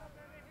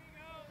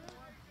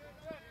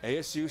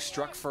 ASU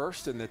struck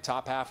first in the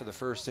top half of the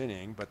first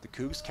inning, but the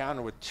Cougs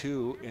countered with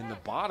 2 in the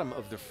bottom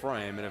of the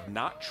frame and have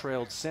not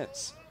trailed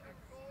since.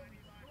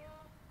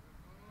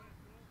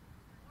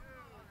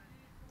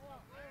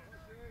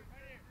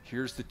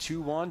 Here's the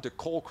 2-1 to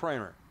Cole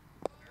Kramer.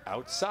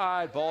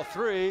 Outside, ball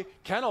 3.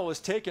 Kennel was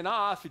taken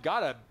off. He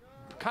got a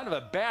kind of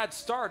a bad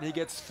start, and he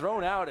gets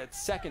thrown out at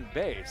second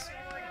base.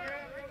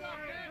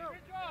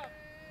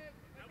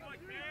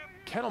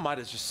 Kennel might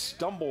have just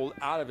stumbled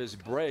out of his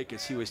break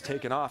as he was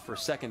taken off for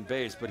second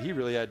base, but he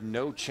really had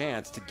no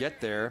chance to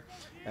get there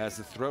as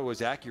the throw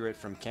was accurate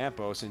from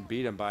Campos and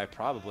beat him by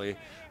probably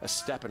a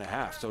step and a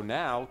half. So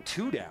now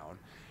 2 down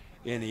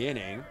in the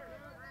inning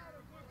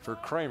for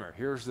Kramer.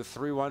 Here's the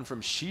 3-1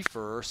 from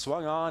Schieffer,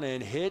 swung on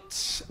and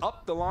hit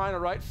up the line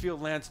of right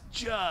field, lands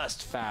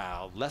just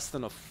foul, less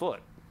than a foot.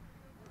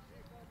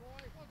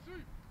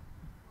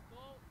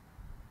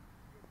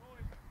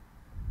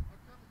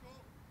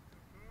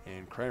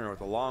 And Kramer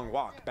with a long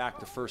walk back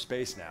to first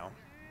base now.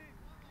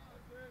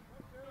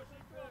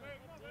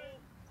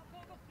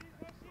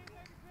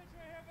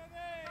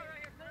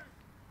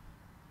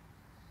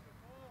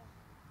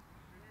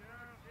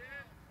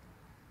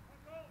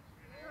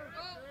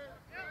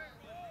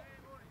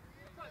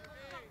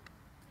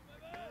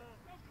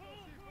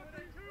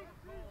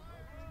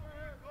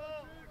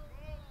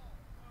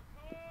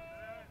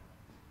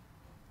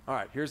 All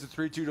right, here's the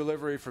 3-2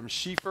 delivery from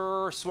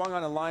Schieffer. Swung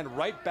on a line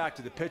right back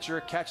to the pitcher.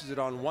 Catches it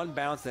on one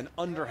bounce, then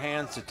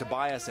underhands to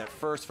Tobias at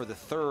first for the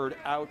 3rd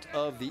out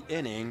of the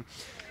inning.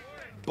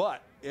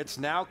 But it's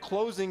now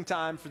closing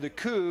time for the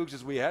Cougs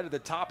as we head to the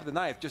top of the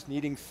 9th, just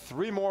needing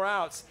 3 more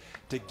outs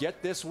to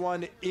get this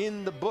one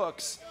in the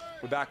books.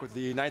 We're back with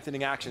the 9th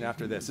inning action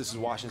after this. This is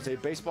Washington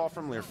State Baseball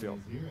from Learfield.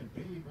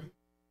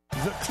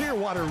 The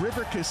Clearwater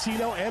River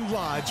Casino and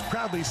Lodge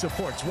proudly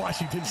supports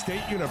Washington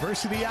State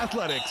University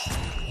Athletics,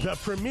 the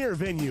premier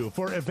venue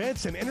for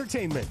events and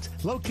entertainment,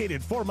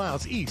 located 4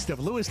 miles east of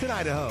Lewiston,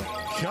 Idaho.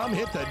 Come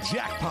hit the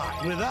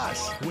jackpot with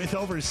us, with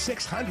over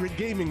 600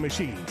 gaming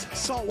machines,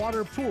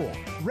 saltwater pool,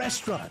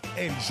 restaurant,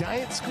 and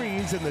giant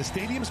screens in the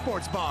Stadium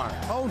Sports Bar.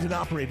 Owned and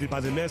operated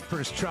by the Nez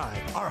Perce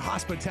Tribe, our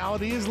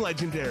hospitality is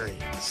legendary.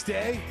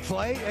 Stay,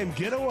 play, and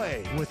get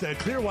away with the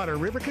Clearwater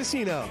River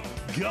Casino.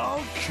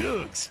 Go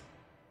Cougs!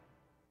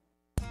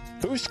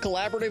 Boost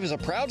Collaborative is a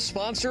proud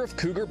sponsor of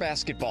Cougar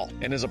basketball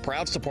and is a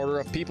proud supporter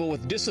of people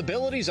with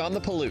disabilities on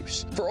the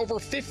Palouse. For over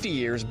 50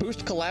 years,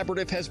 Boost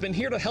Collaborative has been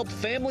here to help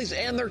families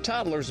and their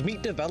toddlers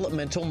meet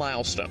developmental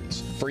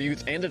milestones. For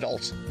youth and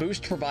adults,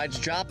 Boost provides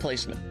job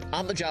placement,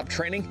 on-the-job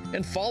training,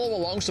 and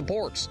follow-along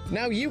supports.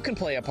 Now you can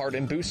play a part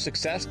in Boost's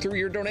success through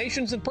your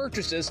donations and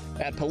purchases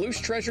at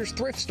Palouse Treasures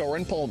Thrift Store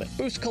in Pullman.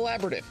 Boost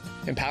Collaborative,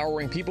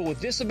 empowering people with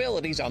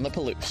disabilities on the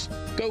Palouse.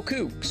 Go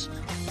Cougs!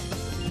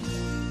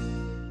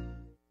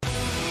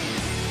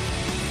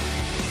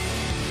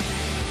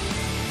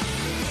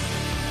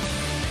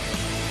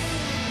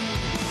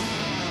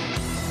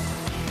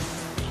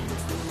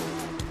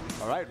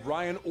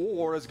 Ryan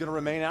Orr is going to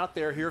remain out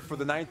there here for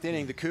the 9th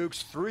inning. The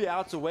Cougs 3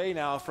 outs away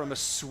now from a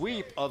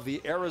sweep of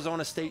the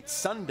Arizona State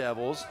Sun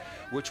Devils,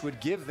 which would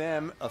give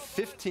them a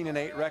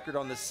 15-8 record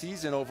on the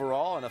season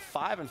overall and a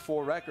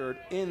 5-4 record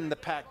in the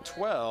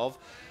Pac-12.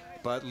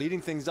 But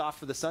leading things off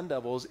for the Sun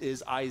Devils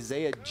is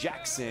Isaiah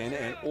Jackson,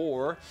 and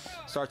Orr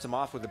starts him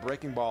off with a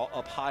breaking ball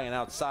up high and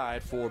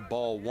outside for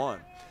ball 1.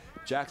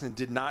 Jackson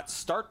did not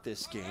start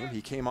this game.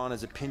 He came on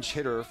as a pinch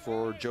hitter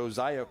for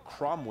Josiah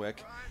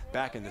Cromwick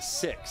back in the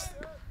 6th.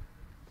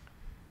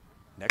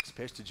 Next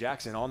pitch to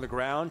Jackson on the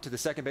ground to the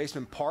second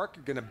baseman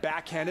Park. Going to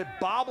backhand it,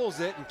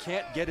 bobbles it, and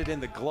can't get it in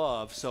the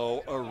glove.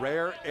 So a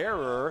rare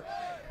error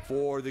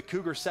for the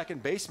Cougar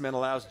second baseman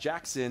allows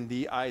Jackson,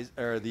 the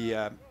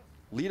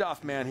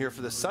leadoff man here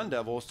for the Sun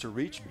Devils, to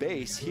reach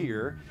base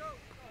here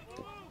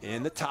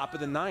in the top of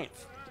the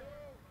 9th.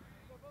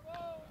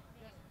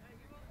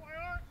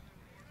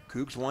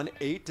 Cougs won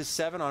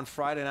 8-7 on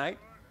Friday night,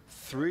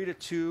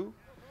 3-2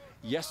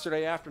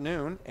 yesterday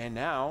afternoon, and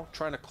now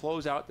trying to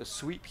close out the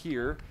sweep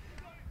here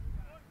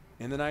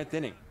in the 9th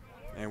inning.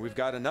 And we've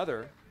got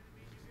another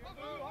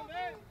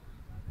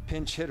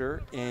pinch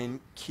hitter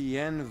in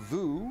Kien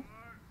Vu,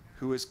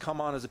 who has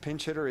come on as a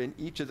pinch hitter in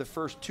each of the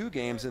first 2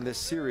 games in this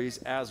series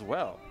as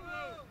well.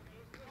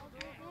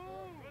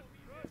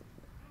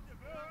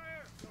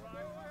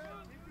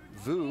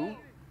 Vu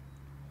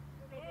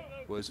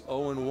was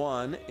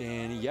 0-1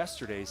 in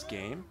yesterday's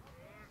game,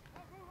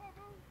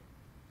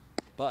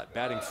 but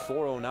batting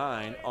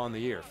 .409 on the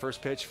year.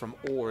 First pitch from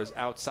Orr is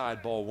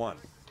outside, ball 1.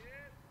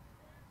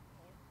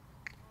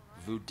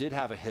 Vu did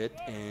have a hit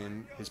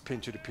in his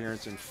pinch hit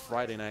appearance in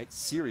Friday night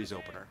series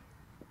opener.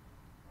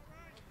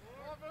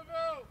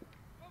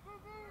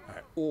 All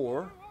right,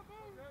 Orr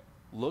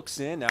looks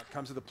in, now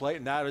comes to the plate,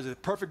 and that is a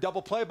perfect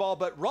double play ball,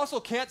 but Russell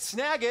can't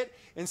snag it.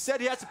 Instead,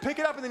 he has to pick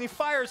it up, and then he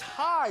fires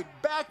high.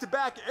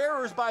 Back-to-back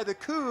errors by the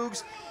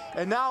Cougs,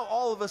 and now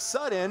all of a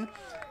sudden,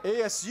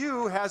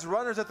 ASU has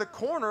runners at the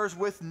corners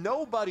with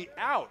nobody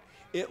out.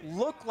 It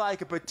looked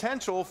like a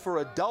potential for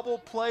a double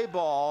play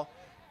ball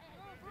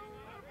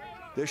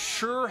The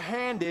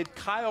sure-handed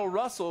Kyle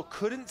Russell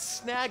couldn't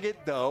snag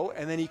it, though,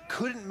 and then he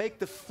couldn't make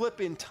the flip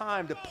in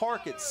time to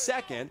park at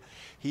second.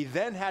 He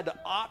then had to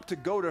opt to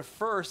go to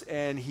first,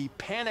 and he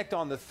panicked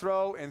on the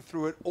throw and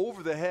threw it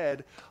over the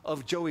head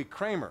of Joey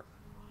Kramer.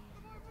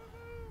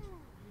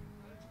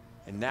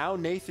 And now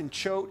Nathan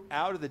Choate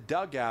out of the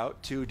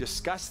dugout to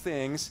discuss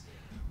things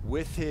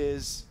with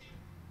his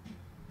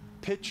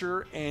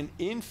pitcher and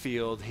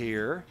infield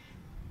here.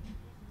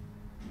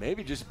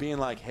 Maybe just being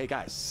like, hey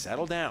guys,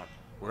 settle down.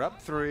 We're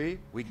up 3,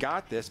 we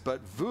got this. But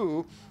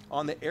Vu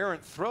on the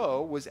errant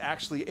throw was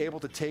actually able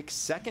to take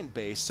second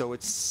base. So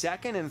it's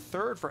second and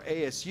third for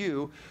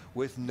ASU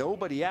with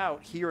nobody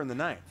out here in the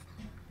 9th.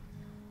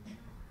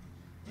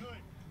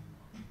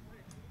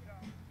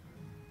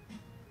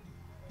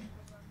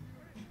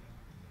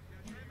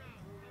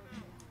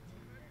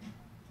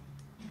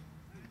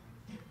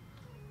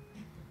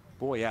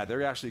 Boy, yeah,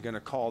 they're actually going to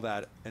call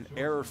that an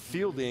error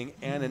fielding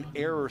and an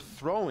error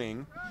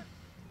throwing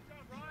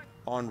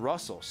on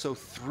Russell. So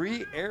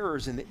 3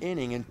 errors in the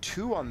inning and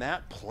 2 on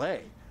that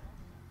play.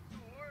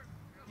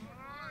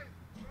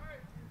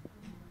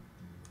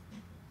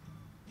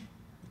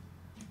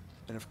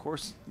 And of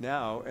course,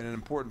 now in an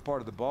important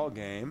part of the ball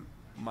game,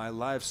 my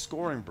live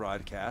scoring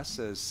broadcast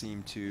has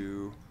seemed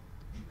to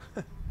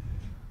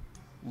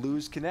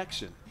lose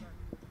connection.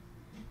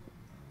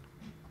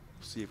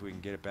 See if we can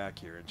get it back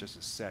here in just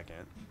a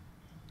second.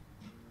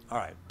 All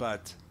right,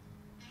 but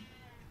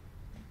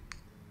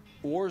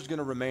Orr's going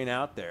to remain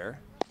out there.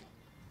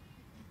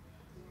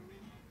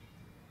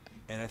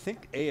 And I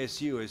think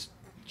ASU is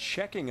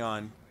checking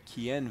on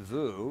Kien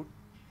Vu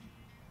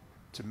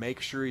to make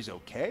sure he's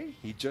okay.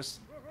 He just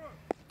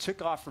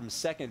took off from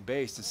second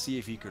base to see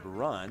if he could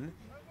run.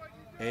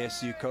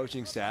 ASU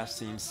coaching staff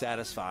seems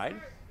satisfied.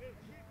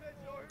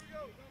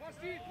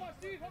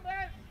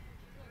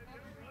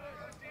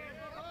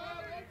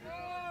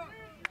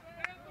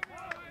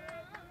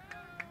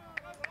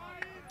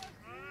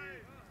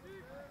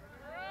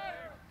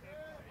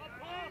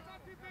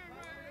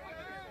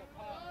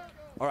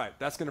 All right,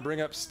 that's going to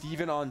bring up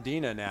Steven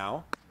Ondina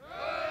now.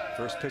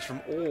 First pitch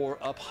from Orr,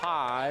 up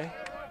high,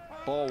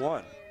 ball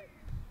 1.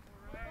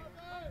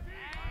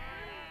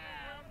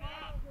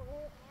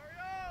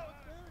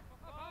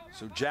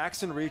 So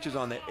Jackson reaches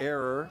on the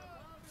error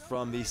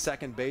from the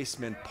second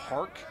baseman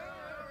Park,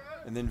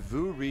 and then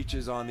Vu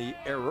reaches on the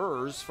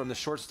errors from the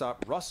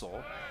shortstop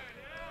Russell.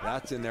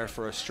 That's in there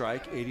for a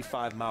strike,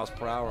 85 miles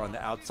per hour on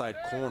the outside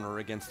corner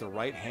against the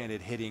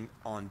right-handed hitting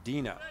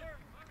Ondina.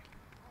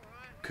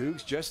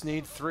 Cougs just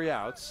need 3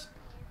 outs,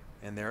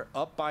 and they're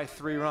up by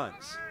 3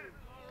 runs.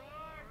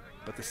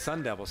 But the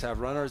Sun Devils have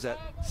runners at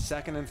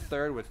second and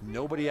third with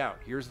nobody out.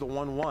 Here's the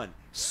 1-1.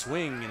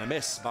 Swing and a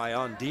miss by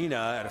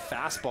Ondina at a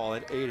fastball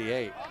at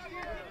 88.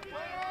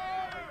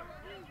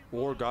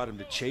 Orr got him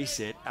to chase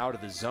it out of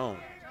the zone.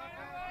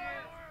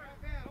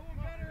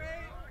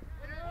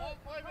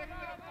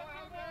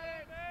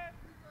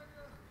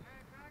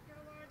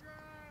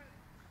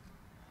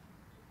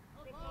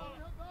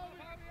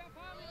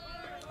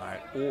 All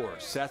right, Orr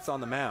sets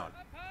on the mound.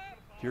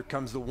 Here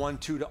comes the 1-2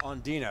 to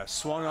Ondina.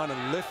 Swung on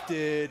and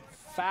lifted,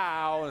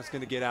 foul, and it's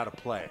going to get out of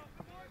play.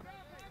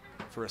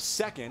 For a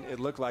second, it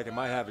looked like it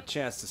might have a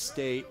chance to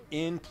stay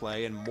in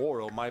play, and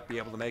Morrow might be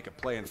able to make a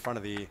play in front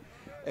of the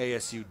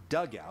ASU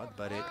dugout,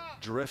 but it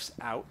drifts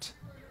out.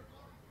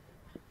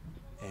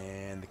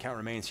 And the count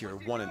remains here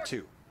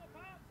 1-2.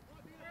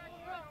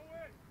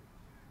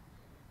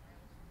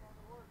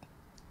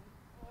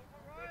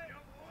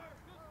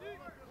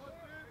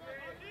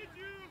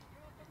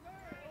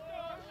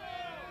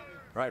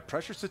 All right,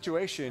 pressure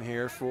situation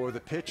here for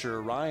the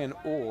pitcher, Ryan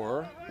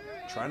Orr,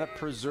 trying to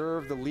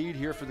preserve the lead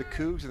here for the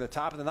Cougs in the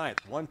top of the 9th.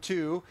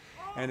 1-2,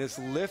 and it's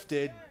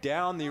lifted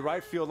down the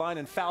right field line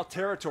in foul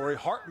territory.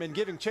 Hartman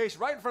giving chase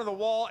right in front of the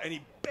wall, and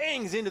he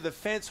bangs into the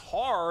fence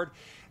hard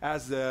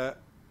as the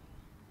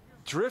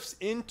drifts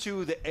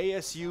into the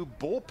ASU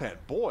bullpen.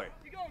 Boy,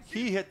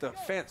 he hit the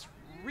fence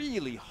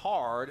really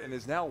hard and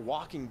is now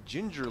walking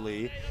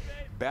gingerly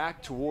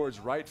back towards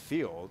right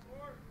field.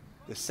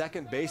 The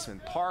second baseman,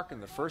 Park,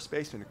 and the first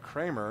baseman,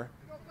 Kramer,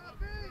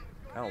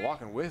 kind of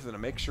walking with him to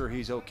make sure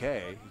he's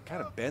okay. He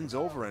kind of bends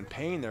over in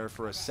pain there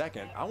for a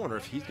second. I wonder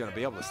if he's going to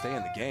be able to stay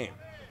in the game.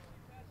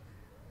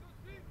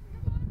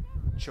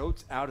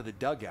 Choate's out of the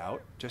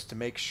dugout just to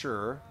make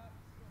sure.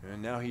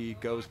 And now he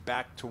goes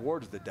back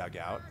towards the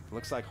dugout.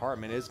 Looks like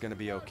Hartman is going to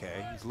be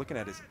okay. He's looking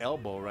at his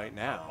elbow right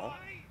now.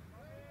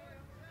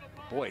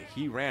 Boy,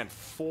 he ran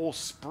full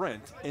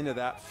sprint into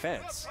that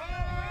fence.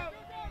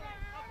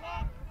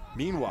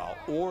 Meanwhile,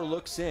 Orr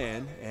looks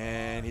in,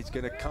 and he's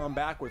going to come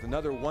back with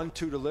another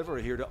 1-2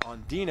 delivery here to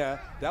Ondina.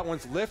 That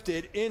one's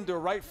lifted into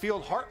right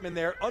field. Hartman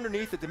there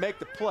underneath it to make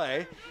the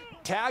play.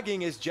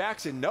 Tagging is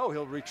Jackson. No,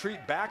 he'll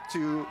retreat back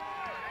to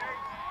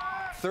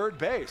third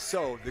base.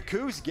 So the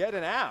Cougs get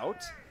an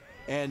out,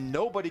 and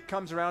nobody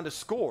comes around to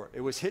score.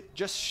 It was hit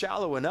just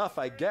shallow enough,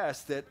 I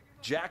guess, that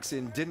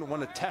Jackson didn't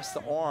want to test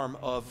the arm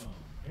of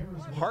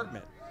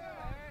Hartman.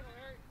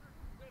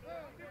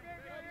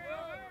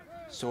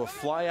 So a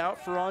fly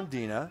out for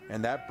Ondina,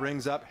 and that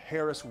brings up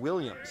Harris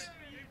Williams.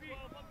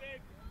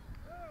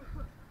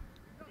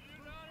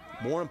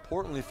 More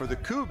importantly for the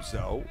Cougs,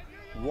 though,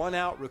 1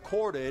 out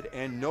recorded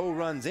and no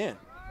runs in.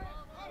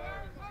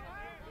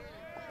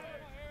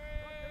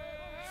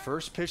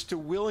 First pitch to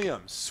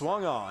Williams,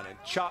 swung on and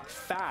chopped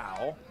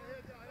foul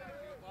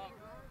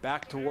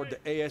back toward the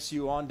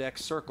ASU on-deck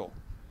circle.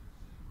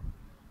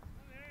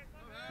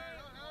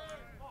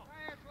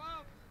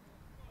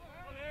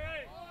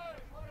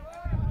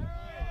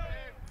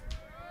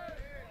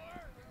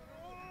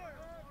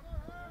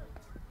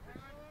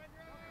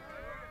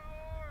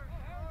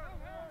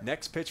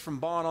 Next pitch from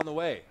Bond on the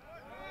way.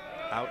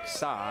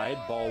 Outside,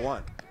 ball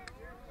 1.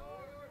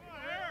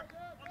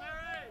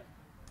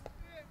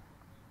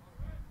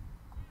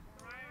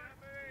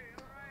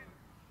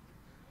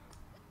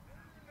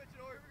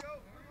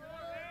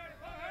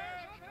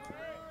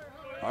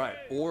 All right,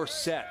 Orr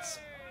sets.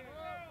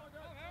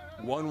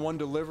 1-1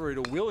 delivery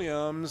to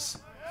Williams.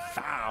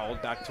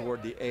 Fouled back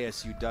toward the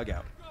ASU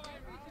dugout.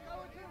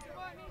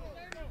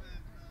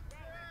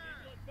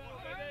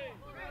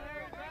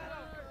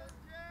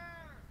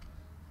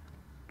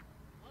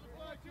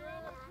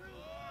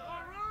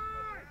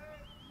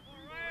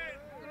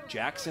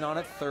 Jackson on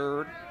at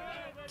third.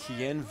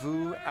 Kien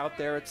Vu out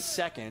there at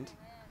second.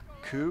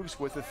 Cougs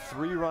with a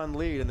 3-run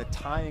lead and the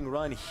tying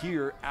run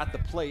here at the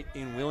plate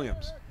in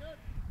Williams.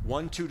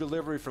 1-2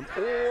 delivery from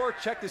Orr.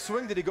 Check the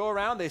swing. Did he go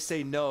around? They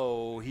say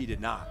no, he did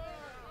not.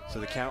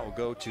 So the count will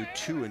go to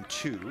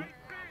 2-2.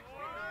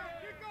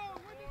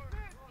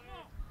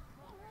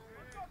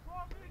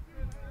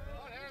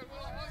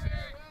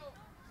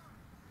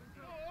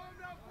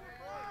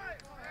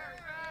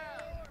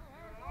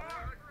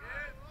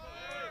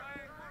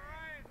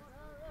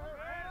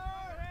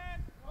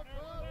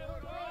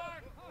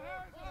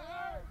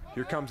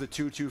 Here comes the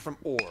 2-2 from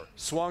Orr.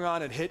 Swung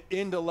on and hit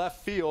into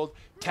left field.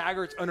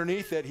 Taggart's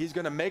underneath it. He's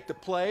going to make the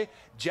play.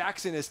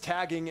 Jackson is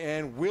tagging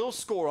and will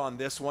score on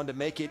this one to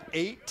make it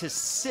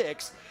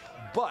 8-6.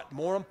 But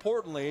more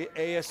importantly,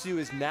 ASU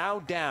is now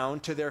down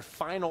to their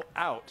final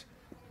out.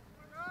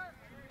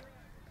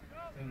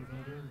 Number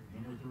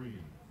 3,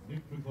 Nick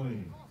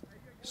McLean.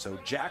 So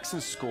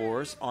Jackson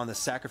scores on the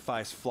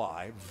sacrifice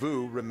fly.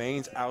 Vu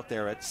remains out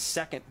there at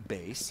second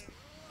base.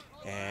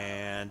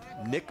 And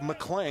Nick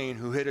McLean,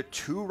 who hit a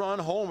 2-run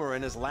homer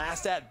in his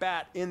last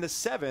at-bat in the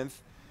 7th,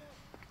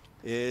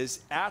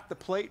 is at the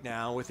plate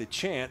now with a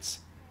chance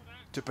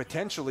to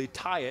potentially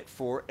tie it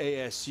for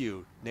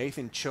ASU.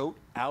 Nathan Choate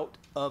out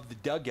of the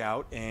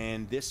dugout,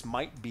 and this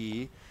might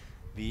be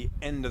the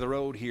end of the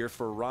road here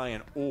for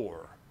Ryan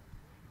Orr.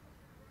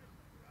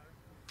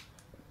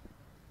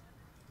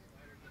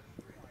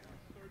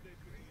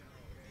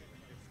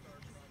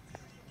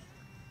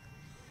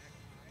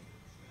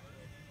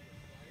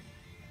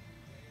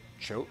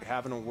 Choate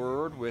having a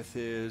word with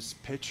his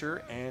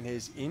pitcher and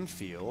his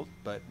infield,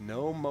 but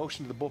no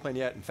motion to the bullpen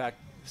yet. In fact,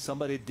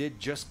 somebody did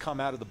just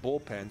come out of the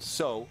bullpen.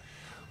 So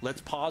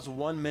let's pause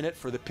 1 minute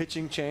for the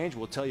pitching change.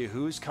 We'll tell you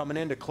who's coming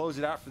in to close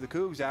it out for the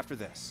Cougs after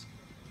this.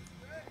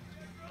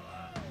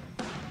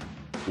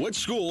 Which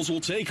schools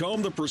will take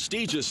home the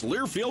prestigious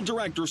Learfield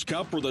Directors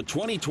Cup for the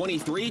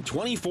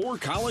 2023-24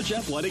 college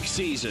athletic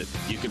season?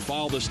 You can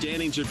follow the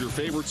standings of your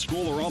favorite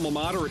school or alma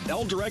mater at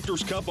L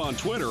Directors Cup on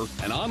Twitter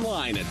and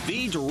online at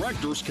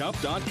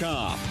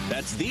thedirectorscup.com.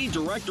 That's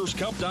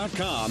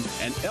thedirectorscup.com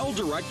and L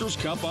Directors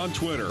Cup on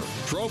Twitter.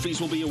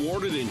 Trophies will be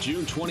awarded in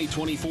June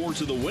 2024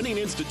 to the winning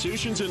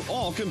institutions in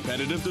all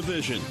competitive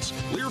divisions.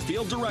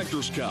 Learfield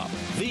Directors Cup,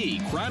 the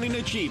crowning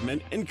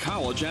achievement in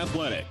college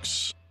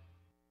athletics.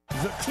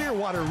 The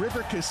Clearwater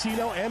River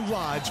Casino and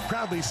Lodge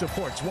proudly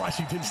supports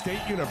Washington State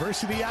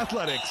University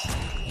Athletics,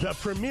 the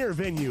premier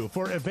venue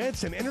for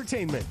events and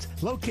entertainment,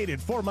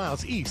 located 4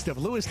 miles east of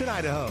Lewiston,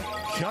 Idaho.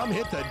 Come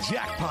hit the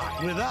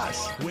jackpot with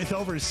us, with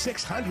over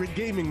 600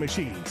 gaming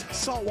machines,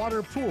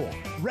 saltwater pool,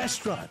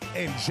 restaurant,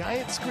 and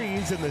giant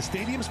screens in the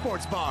Stadium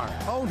Sports Bar.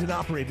 Owned and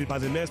operated by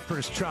the Nez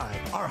Perce Tribe,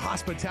 our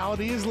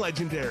hospitality is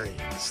legendary.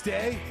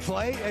 Stay,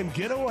 play, and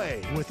get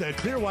away with the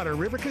Clearwater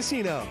River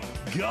Casino.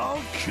 Go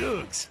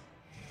Cougs!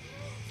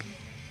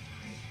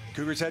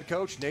 Cougars head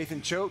coach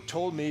Nathan Choate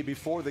told me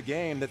before the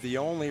game that the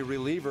only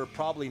reliever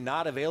probably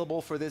not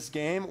available for this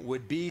game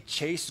would be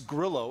Chase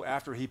Grillo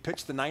after he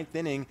pitched the 9th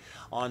inning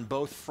on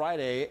both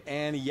Friday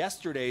and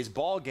yesterday's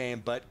ball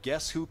game. But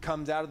guess who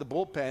comes out of the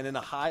bullpen in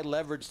a high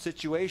leverage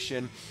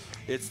situation?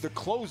 It's the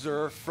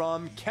closer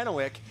from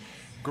Kennewick.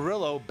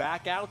 Grillo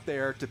back out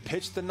there to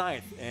pitch the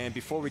 9th. And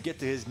before we get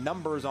to his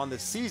numbers on the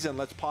season,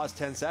 let's pause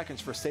 10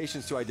 seconds for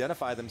stations to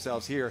identify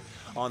themselves here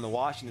on the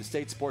Washington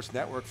State Sports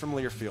Network from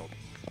Learfield.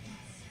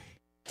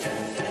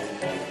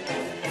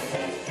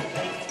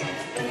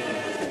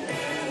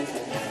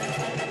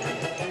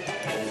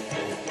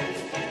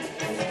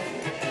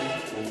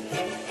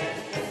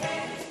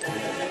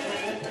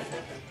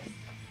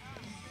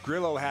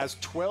 Grillo has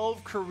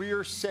 12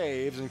 career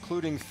saves,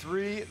 including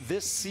 3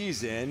 this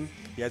season.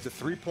 He has a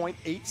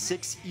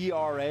 3.86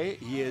 ERA.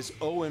 He is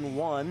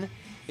 0-1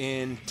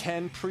 in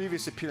 10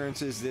 previous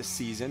appearances this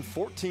season.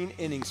 14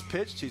 innings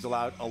pitched. He's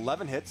allowed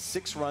 11 hits,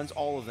 6 runs,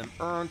 all of them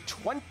earned,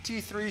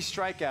 23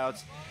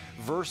 strikeouts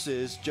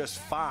versus just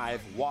 5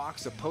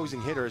 walks.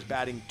 Opposing hitters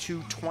batting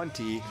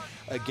 .220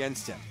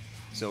 against him.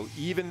 So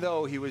even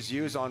though he was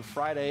used on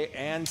Friday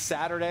and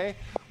Saturday,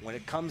 when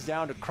it comes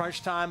down to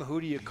crunch time, who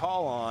do you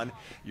call on?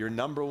 Your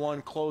number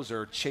 1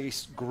 closer,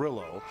 Chase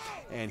Grillo.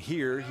 And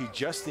here he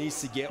just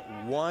needs to get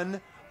one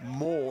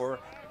more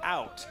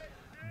out.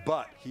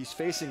 But he's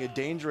facing a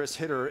dangerous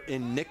hitter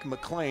in Nick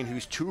McLean,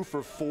 who's 2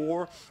 for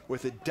 4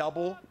 with a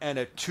double and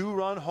a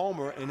 2-run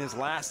homer in his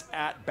last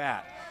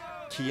at-bat.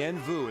 Tien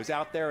Vu is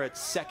out there at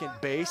second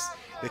base.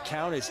 The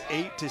count is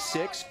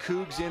 8-6.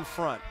 Cougs in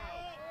front.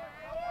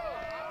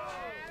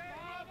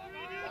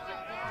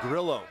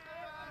 Grillo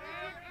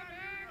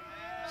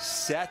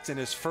sets, and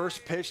his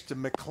first pitch to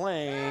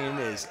McLean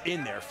is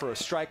in there for a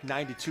strike,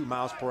 92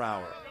 miles per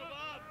hour.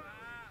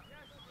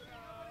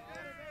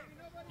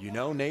 You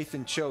know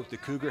Nathan Choate, the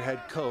Cougar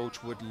head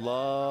coach, would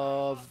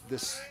love the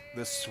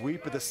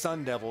sweep of the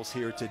Sun Devils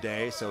here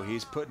today, so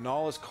he's putting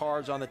all his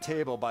cards on the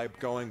table by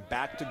going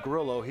back to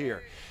Grillo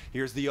here.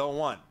 Here's the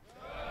 0-1.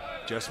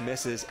 Just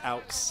misses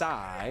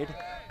outside.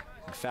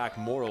 In fact,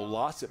 Morrow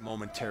lost it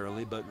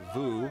momentarily, but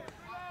Vu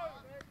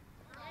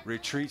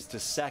retreats to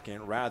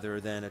second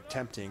rather than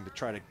attempting to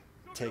try to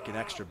take an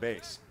extra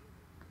base.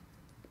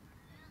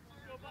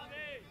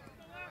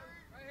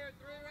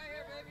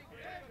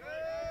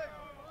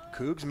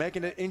 Cougs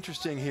making it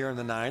interesting here in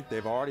the 9th.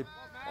 They've already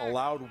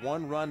allowed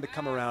 1 run to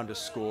come around to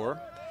score,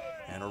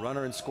 and a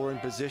runner in scoring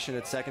position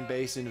at second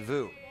base in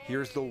Vu.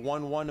 Here's the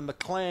 1-1 to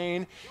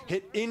McLean,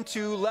 hit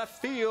into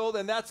left field,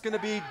 and that's going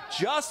to be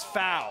just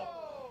foul.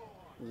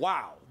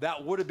 Wow,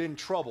 that would have been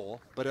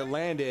trouble, but it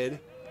landed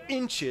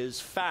inches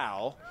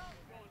foul.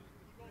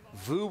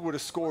 Vu would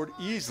have scored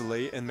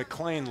easily, and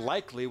McLean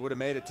likely would have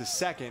made it to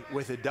second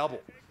with a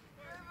double.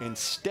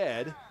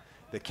 Instead,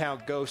 the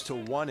count goes to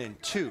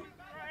 1-2.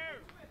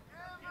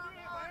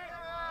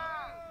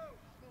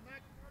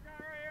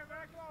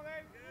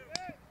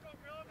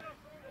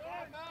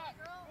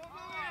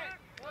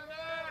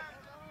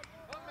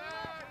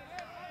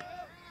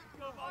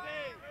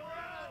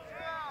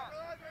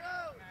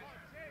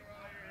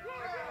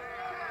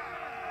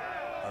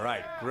 All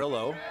right,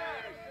 Grillo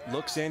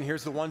looks in.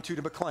 Here's the 1-2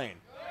 to McLean.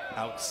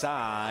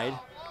 Outside,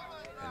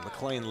 and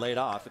McLean laid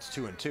off. It's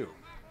 2-2.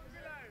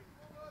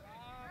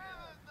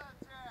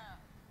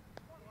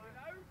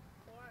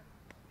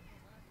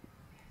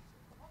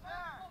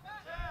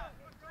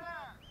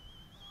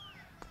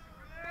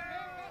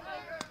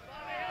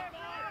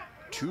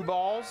 Two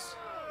balls,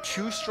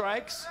 2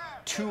 strikes,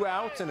 2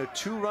 outs, and a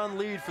 2-run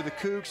lead for the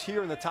Cougs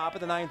here in the top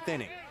of the 9th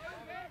inning.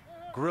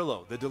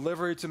 Grillo, the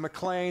delivery to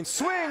McLean,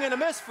 swing and a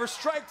miss for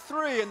strike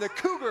 3, and the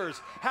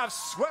Cougars have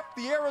swept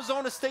the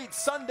Arizona State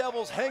Sun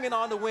Devils, hanging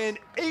on to win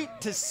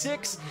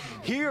 8-6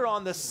 here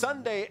on the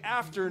Sunday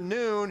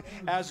afternoon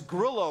as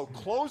Grillo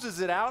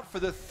closes it out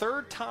for the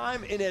 3rd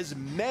time in as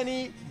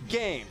many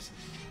games.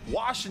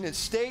 Washington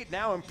State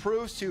now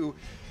improves to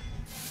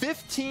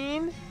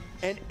 15-8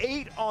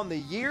 on the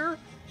year,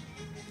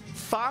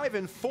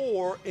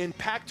 5-4 in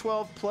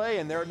Pac-12 play,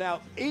 and they're now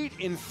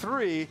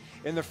 8-3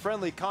 in the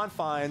friendly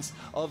confines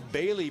of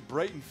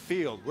Bailey-Brayton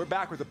Field. We're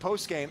back with the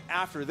postgame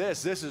after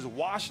this. This is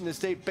Washington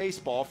State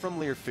baseball from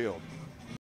Learfield.